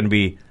dudes, it's going to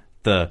be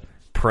the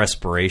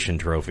Perspiration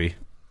trophy.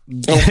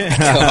 Oh my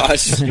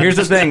gosh! Here's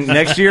the thing: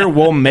 next year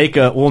we'll make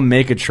a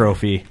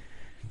trophy.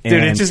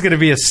 Dude, it's just going to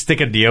be a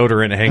stick of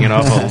deodorant hanging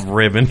off a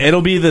ribbon.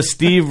 It'll be the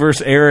Steve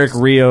versus Eric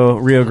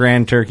Rio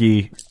Grande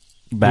Turkey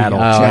battle.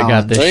 Oh, I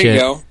got this shit. There you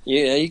go.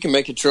 Yeah, you can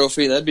make a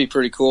trophy. That'd be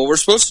pretty cool. We're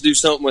supposed to do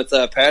something with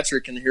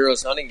Patrick and the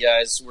Heroes Hunting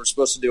guys. We're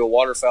supposed to do a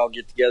waterfowl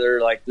get together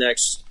like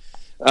next.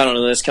 I don't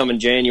know, this coming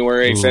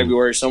January,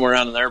 February, somewhere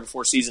around in there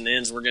before season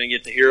ends. We're going to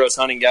get the Heroes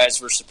Hunting guys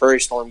versus the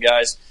Prairie Storm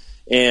guys.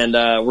 And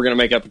we're going to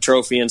make up a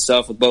trophy and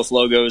stuff with both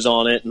logos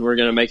on it, and we're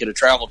going to make it a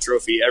travel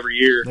trophy every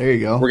year. There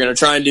you go. We're going to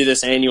try and do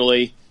this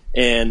annually,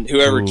 and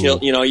whoever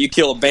you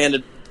kill a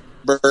banded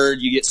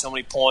bird, you get so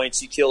many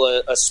points. You kill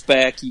a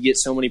speck, you get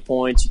so many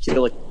points. You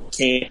kill a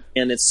can,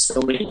 it's so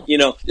many.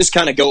 Just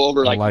kind of go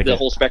over the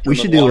whole spectrum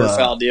of the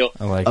waterfowl deal.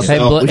 I like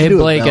it. Hey,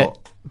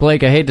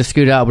 Blake, I hate to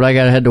scoot out, but I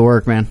got to head to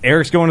work, man.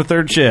 Eric's going to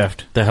third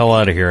shift. The hell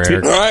out of here,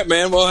 Eric. All right,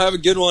 man. Well, have a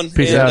good one.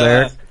 Peace out,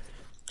 Eric.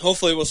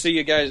 Hopefully we'll see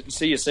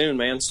you soon,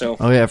 man. So.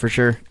 Oh yeah, for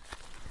sure.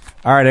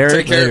 All right, Eric.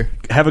 Take care.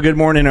 Have a good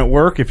morning at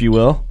work, if you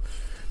will.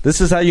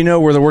 This is how you know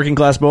we're the Working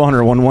Class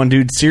Bowhunter. When one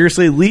dude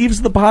seriously leaves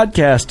the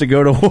podcast to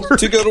go to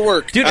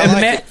work. Dude,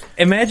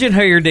 imagine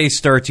how your day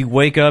starts. You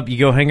wake up, you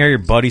go hang out at your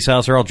buddy's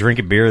house, they're all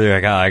drinking beer.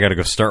 They're like, I got to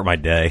go start my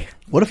day.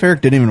 What if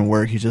Eric didn't even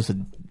work? He's just a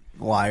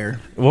liar.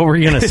 What were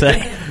you going to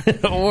say?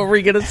 What were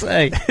you going to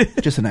say?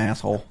 Just an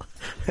asshole.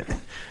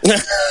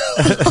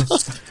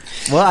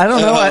 Well, I don't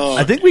know.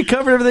 I think we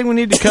covered everything we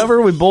need to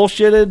cover. We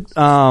bullshitted.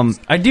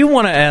 I do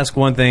want to ask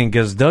one thing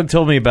because Doug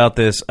told me about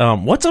this.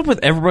 What's up with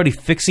everybody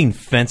fixing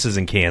fences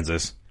in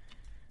Kansas?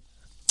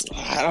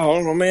 I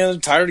don't know, man.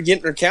 I'm tired of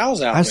getting their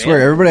cows out. I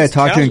swear, everybody I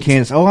talk to in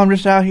Kansas, I'm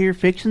just out here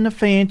fixing the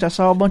fence. I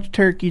saw a bunch of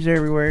turkeys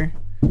everywhere.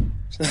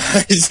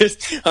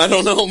 I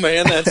don't know,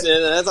 man. That's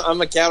it.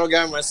 I'm a cattle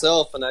guy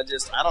myself, and I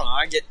don't know.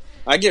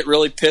 I get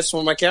really pissed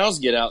when my cows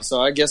get out,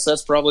 so I guess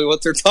that's probably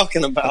what they're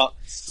talking about.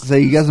 So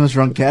you guys must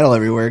run cattle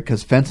everywhere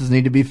because fences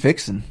need to be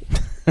fixing.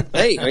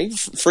 Hey,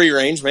 free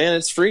range, man.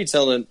 It's free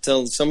till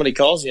somebody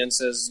calls you and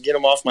says, "Get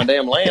them off my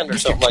damn land" or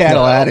something like that.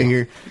 Cattle out of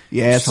here,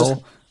 you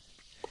asshole.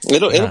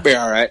 It'll be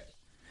all right.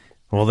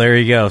 Well, there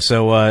you go.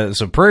 So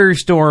Prairie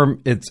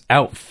Storm, it's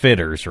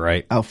outfitters,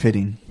 right?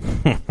 Outfitting.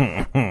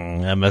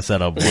 I messed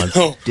that up once.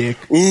 Dick.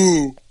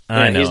 Ooh.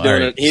 I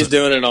know. He's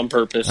doing it on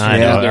purpose. I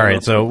know. All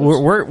right. So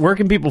where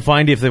can people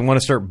find you if they want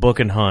to start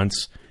booking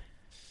hunts?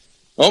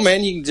 Oh,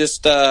 man, you can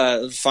just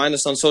find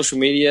us on social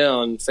media,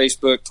 on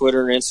Facebook,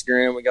 Twitter,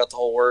 Instagram. We got the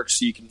whole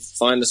works. You can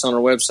find us on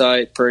our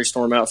website,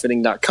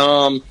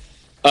 prairiestormoutfitting.com.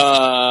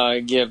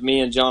 Give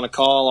me and John a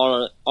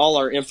call. All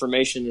our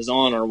information is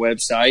on our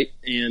website.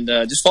 And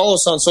just follow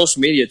us on social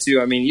media, too.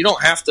 I mean, you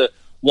don't have to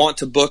want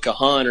to book a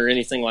hunt or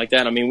anything like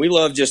that. I mean, we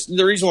love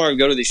the reason why we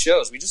go to these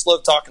shows, we just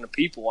love talking to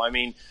people. I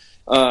mean,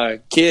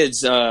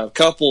 kids,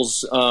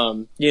 couples,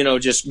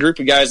 just group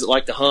of guys that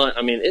like to hunt.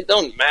 I mean, it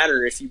don't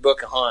matter if you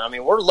book a hunt. I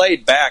mean, we're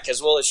laid back,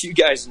 as well as you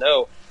guys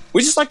know.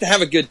 We just like to have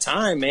a good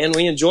time, man.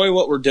 We enjoy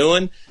what we're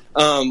doing.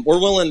 We're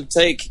willing to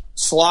take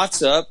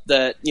slots up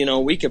that,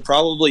 we could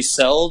probably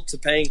sell to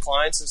paying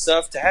clients and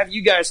stuff, to have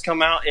you guys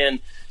come out and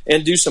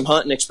do some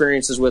hunting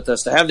experiences with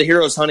us, to have the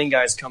Heroes Hunting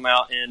guys come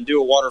out and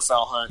do a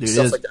waterfowl hunt and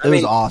stuff like that. It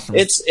was awesome.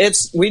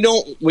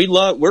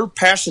 We're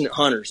passionate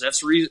hunters.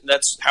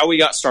 That's how we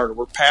got started.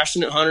 We're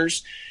passionate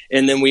hunters.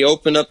 And then we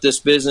open up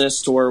this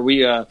business to where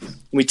we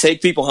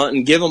take people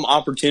hunting, give them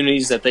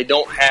opportunities that they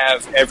don't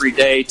have every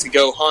day to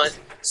go hunt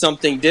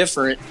something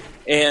different.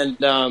 And,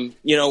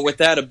 with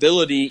that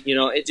ability,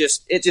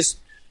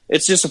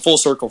 it's just a full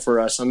circle for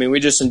us. I mean, we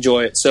just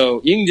enjoy it.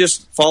 So you can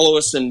just follow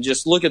us and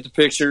just look at the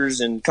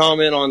pictures and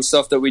comment on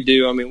stuff that we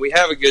do. I mean, we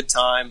have a good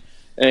time,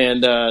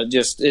 and we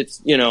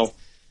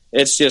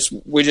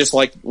just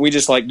like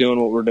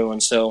doing what we're doing.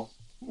 So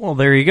Well,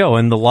 there you go.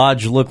 And the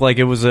lodge looked like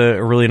it was a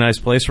really nice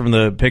place from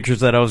the pictures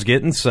that I was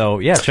getting. So,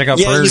 yeah, check out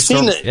you've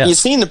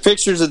seen the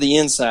pictures of the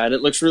inside.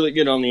 It looks really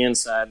good on the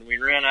inside. And we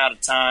ran out of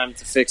time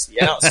to fix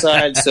the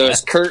outside. So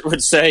as Kurt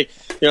would say,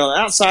 the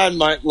outside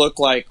might look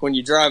like, when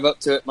you drive up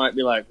to it, might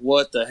be like,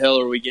 what the hell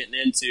are we getting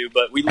into?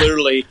 But we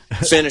literally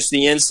finished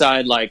the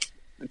inside like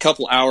a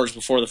couple hours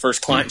before the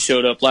first client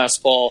showed up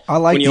last fall. I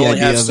like when you the only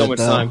idea have so of much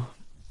it, time.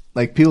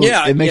 Like people,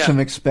 it makes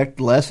them expect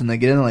less, and they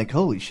get in like,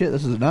 holy shit,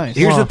 this is nice.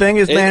 Here's the thing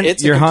is, man,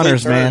 you're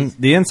hunters, man.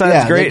 The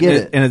inside's great,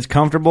 and it's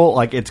comfortable.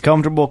 Like, it's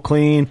comfortable,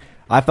 clean.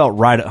 I felt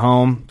right at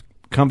home.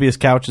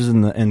 Comfiest couches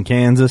in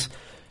Kansas.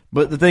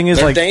 But the thing is,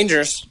 they're like,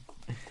 dangerous.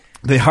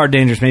 They are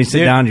dangerous, man. You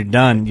sit down, you're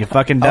done. You're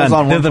fucking done. I was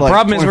on one the for like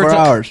problem is 24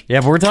 hours.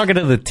 Yeah, but we're talking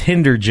to the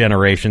Tinder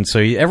generation, so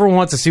everyone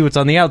wants to see what's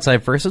on the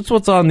outside first. It's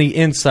what's on the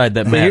inside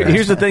that matters.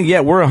 Here's the thing.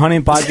 Yeah, we're a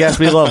hunting podcast.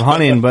 We love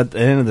hunting, but at the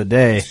end of the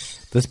day,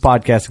 this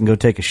podcast can go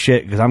take a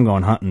shit because I'm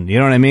going hunting. You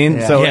know what I mean?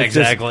 Yeah. So Yeah, it's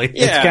exactly.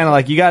 It's kind of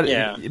like you got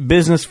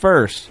business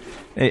first.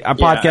 Our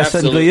podcast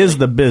technically is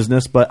the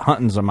business, but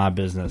hunting's my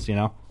business,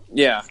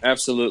 Yeah,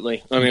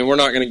 absolutely. I mean, we're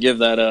not going to give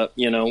that up.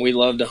 We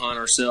love to hunt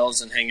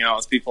ourselves and hang out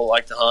with people who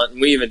like to hunt.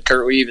 And we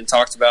even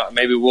talked about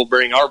maybe we'll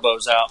bring our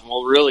bows out and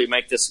we'll really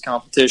make this a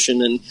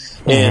competition.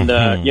 And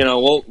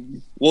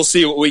we'll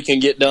see what we can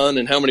get done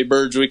and how many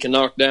birds we can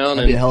knock down.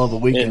 That'd be a hell of a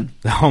weekend.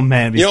 Oh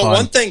man, it'd be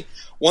fun.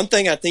 One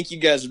thing I think you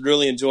guys would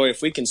really enjoy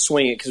if we can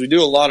swing it, because we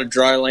do a lot of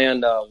dry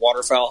land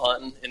waterfowl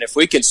hunting, and if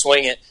we can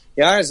swing it,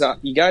 you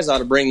guys ought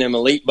to bring them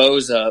elite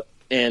bows up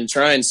and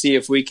try and see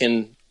if we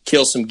can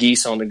kill some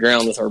geese on the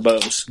ground with our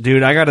bows.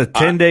 Dude, I got a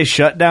 10-day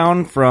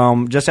shutdown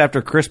from just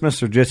after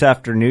Christmas or just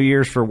after New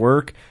Year's for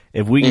work.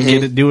 If we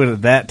can do it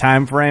at that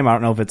time frame, I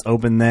don't know if it's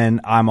open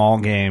then. I'm all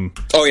game.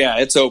 Oh yeah,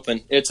 it's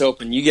open. It's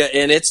open.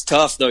 And it's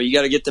tough though. You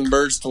got to get them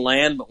birds to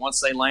land, but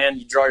once they land,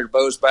 you draw your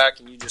bows back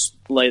and you just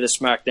lay the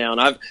smack down.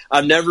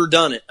 I've never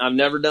done it.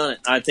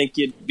 I think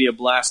it'd be a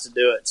blast to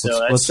do it. So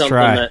that's something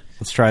that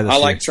let's try this. I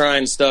like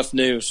trying stuff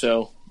new.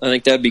 So I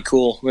think that'd be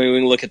cool. Maybe we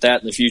can look at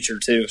that in the future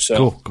too.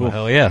 So cool.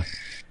 Hell yeah.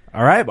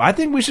 All right, I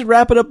think we should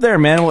wrap it up there,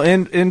 man. We'll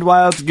end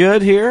while it's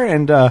good here,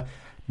 and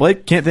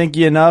Blake, can't thank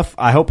you enough.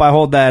 I hope I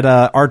hold that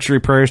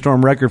archery Prairie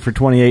Storm record for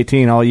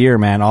 2018 all year,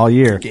 man, all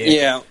year.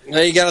 Yeah,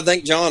 you got to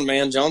thank John,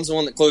 man. John's the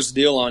one that closed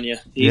the deal on you.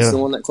 He's the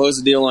one that closed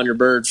the deal on your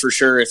bird for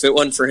sure. If it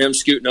wasn't for him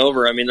scooting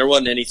over, I mean, there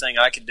wasn't anything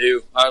I could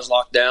do. I was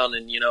locked down,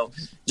 and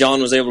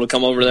John was able to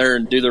come over there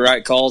and do the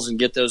right calls and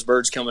get those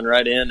birds coming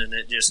right in, and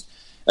it just.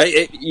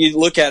 You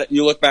look at it,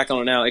 you look back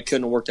on it now, it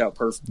couldn't have worked out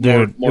perfect,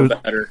 more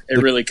better.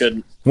 It really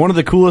couldn't. One of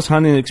the coolest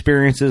hunting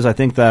experiences I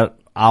think that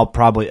I'll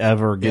probably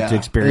ever get to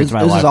experience in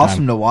my lifetime. This is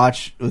awesome to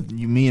watch with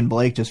me and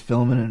Blake just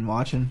filming and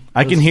watching.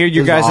 I can hear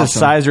your guys'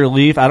 size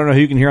relief. I don't know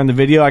who you can hear on the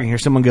video. I can hear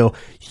someone go,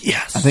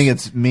 yes. I think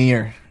it's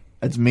me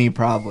it's me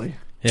probably.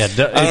 Yeah,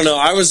 I don't know.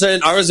 I was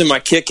in my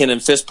kicking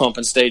and fist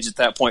pumping stage at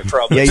that point,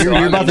 probably. Yeah,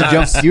 you're about to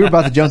jump. You were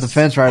about to jump the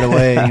fence right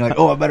away, and you're like,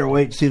 "Oh, I better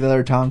wait to see the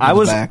other tongue."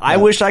 Back. I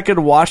wish I could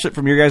watch it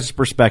from your guys'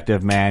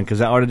 perspective, man, because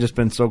that would have just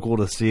been so cool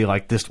to see,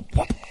 like this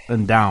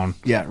and down.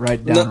 Yeah,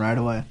 right down right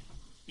away.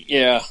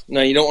 Yeah,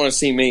 no, you don't want to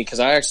see me because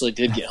I actually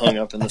did get hung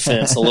up in the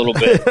fence a little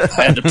bit.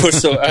 I had to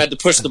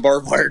push the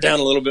barbed wire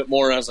down a little bit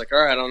more. And I was like,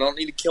 all right, I don't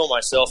need to kill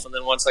myself. And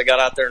then once I got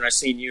out there and I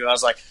seen you, I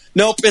was like,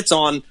 nope, it's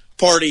on.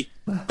 Party.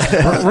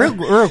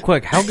 real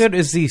quick, how good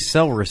is the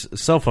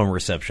cell phone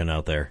reception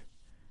out there?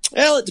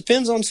 Well, it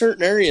depends on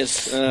certain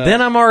areas.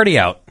 Then I'm already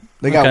out.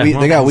 They got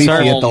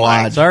Wi-Fi at the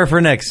lodge. Sorry for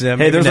next.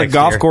 Hey, there's a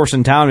golf course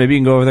in town. Maybe you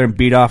can go over there and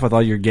beat off with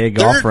all your gay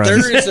golf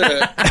friends.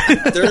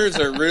 There's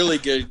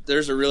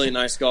a really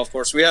nice golf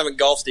course. We haven't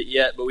golfed it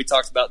yet, but we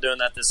talked about doing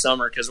that this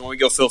summer because when we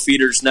go fill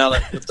feeders, now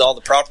that with all the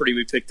property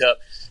we picked up,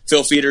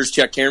 fill feeders,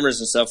 check cameras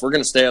and stuff, we're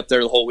going to stay up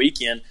there the whole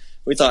weekend.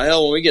 We thought,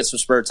 hell, when we get some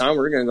spare time,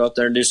 we're going to go up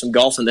there and do some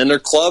golfing. Then their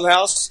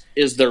clubhouse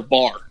is their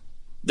bar.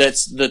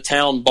 That's the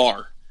town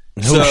bar.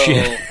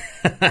 Shit.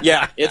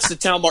 Yeah, it's the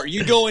town bar.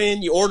 You go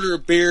in, you order a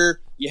beer,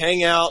 you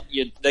hang out.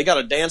 They got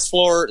a dance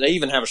floor. They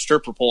even have a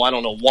stripper pole. I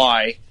don't know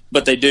why,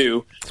 but they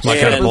do. It's my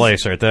kind of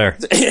place right there.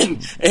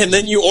 And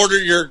then you order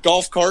your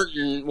golf cart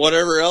and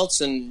whatever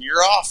else, and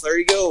you're off. There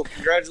you go.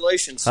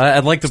 Congratulations.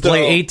 I'd like to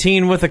play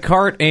 18 with a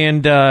cart,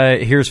 and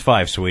here's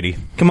 5, sweetie.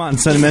 Come on,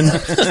 Cinnamon.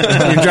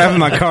 You're driving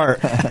my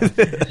cart.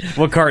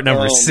 What cart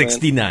number?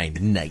 69.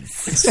 Man. Nice.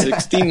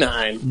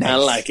 69. Nice. I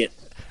like it.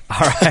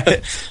 All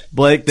right.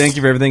 Blake, thank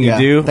you for everything you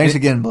do. Thanks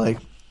again, Blake.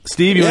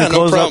 Steve, you want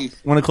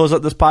to close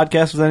up this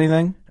podcast with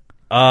anything?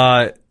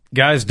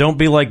 Guys, don't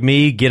be like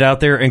me. Get out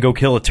there and go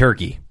kill a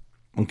turkey.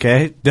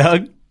 Okay.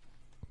 Doug?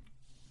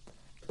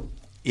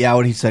 Yeah,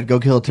 what he said. Go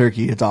kill a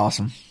turkey. It's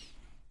awesome.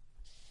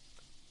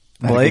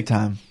 Blake? Good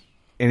time.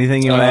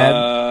 Anything you want to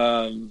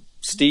add?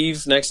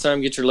 Steve, next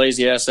time get your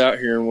lazy ass out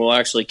here and we'll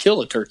actually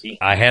kill a turkey.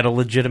 I had a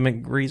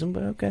legitimate reason,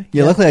 but okay.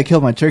 Yeah, luckily I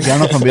killed my turkey. I don't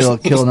know if I'm going to be able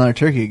to kill another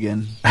turkey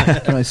again. I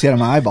can only see it on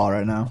my eyeball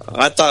right now.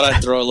 I thought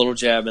I'd throw a little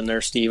jab in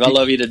there, Steve. I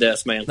love you to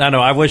death, man. I know.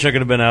 I wish I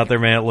could have been out there,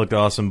 man. It looked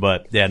awesome,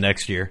 but yeah,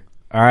 next year.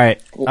 All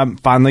right. I'm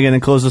finally going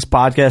to close this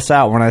podcast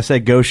out. When I say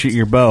go shoot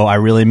your bow, I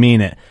really mean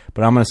it.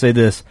 But I'm going to say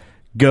this.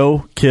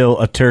 Go kill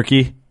a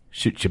turkey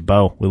shoot your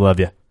bow. We love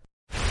you.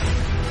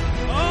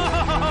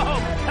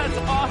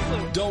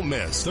 Don't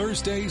miss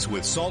Thursdays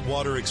with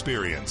Saltwater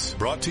Experience,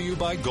 brought to you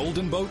by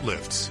Golden Boat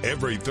Lifts,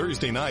 every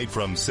Thursday night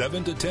from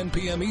 7 to 10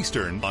 p.m.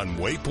 Eastern on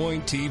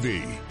Waypoint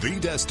TV, the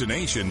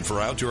destination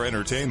for outdoor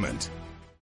entertainment.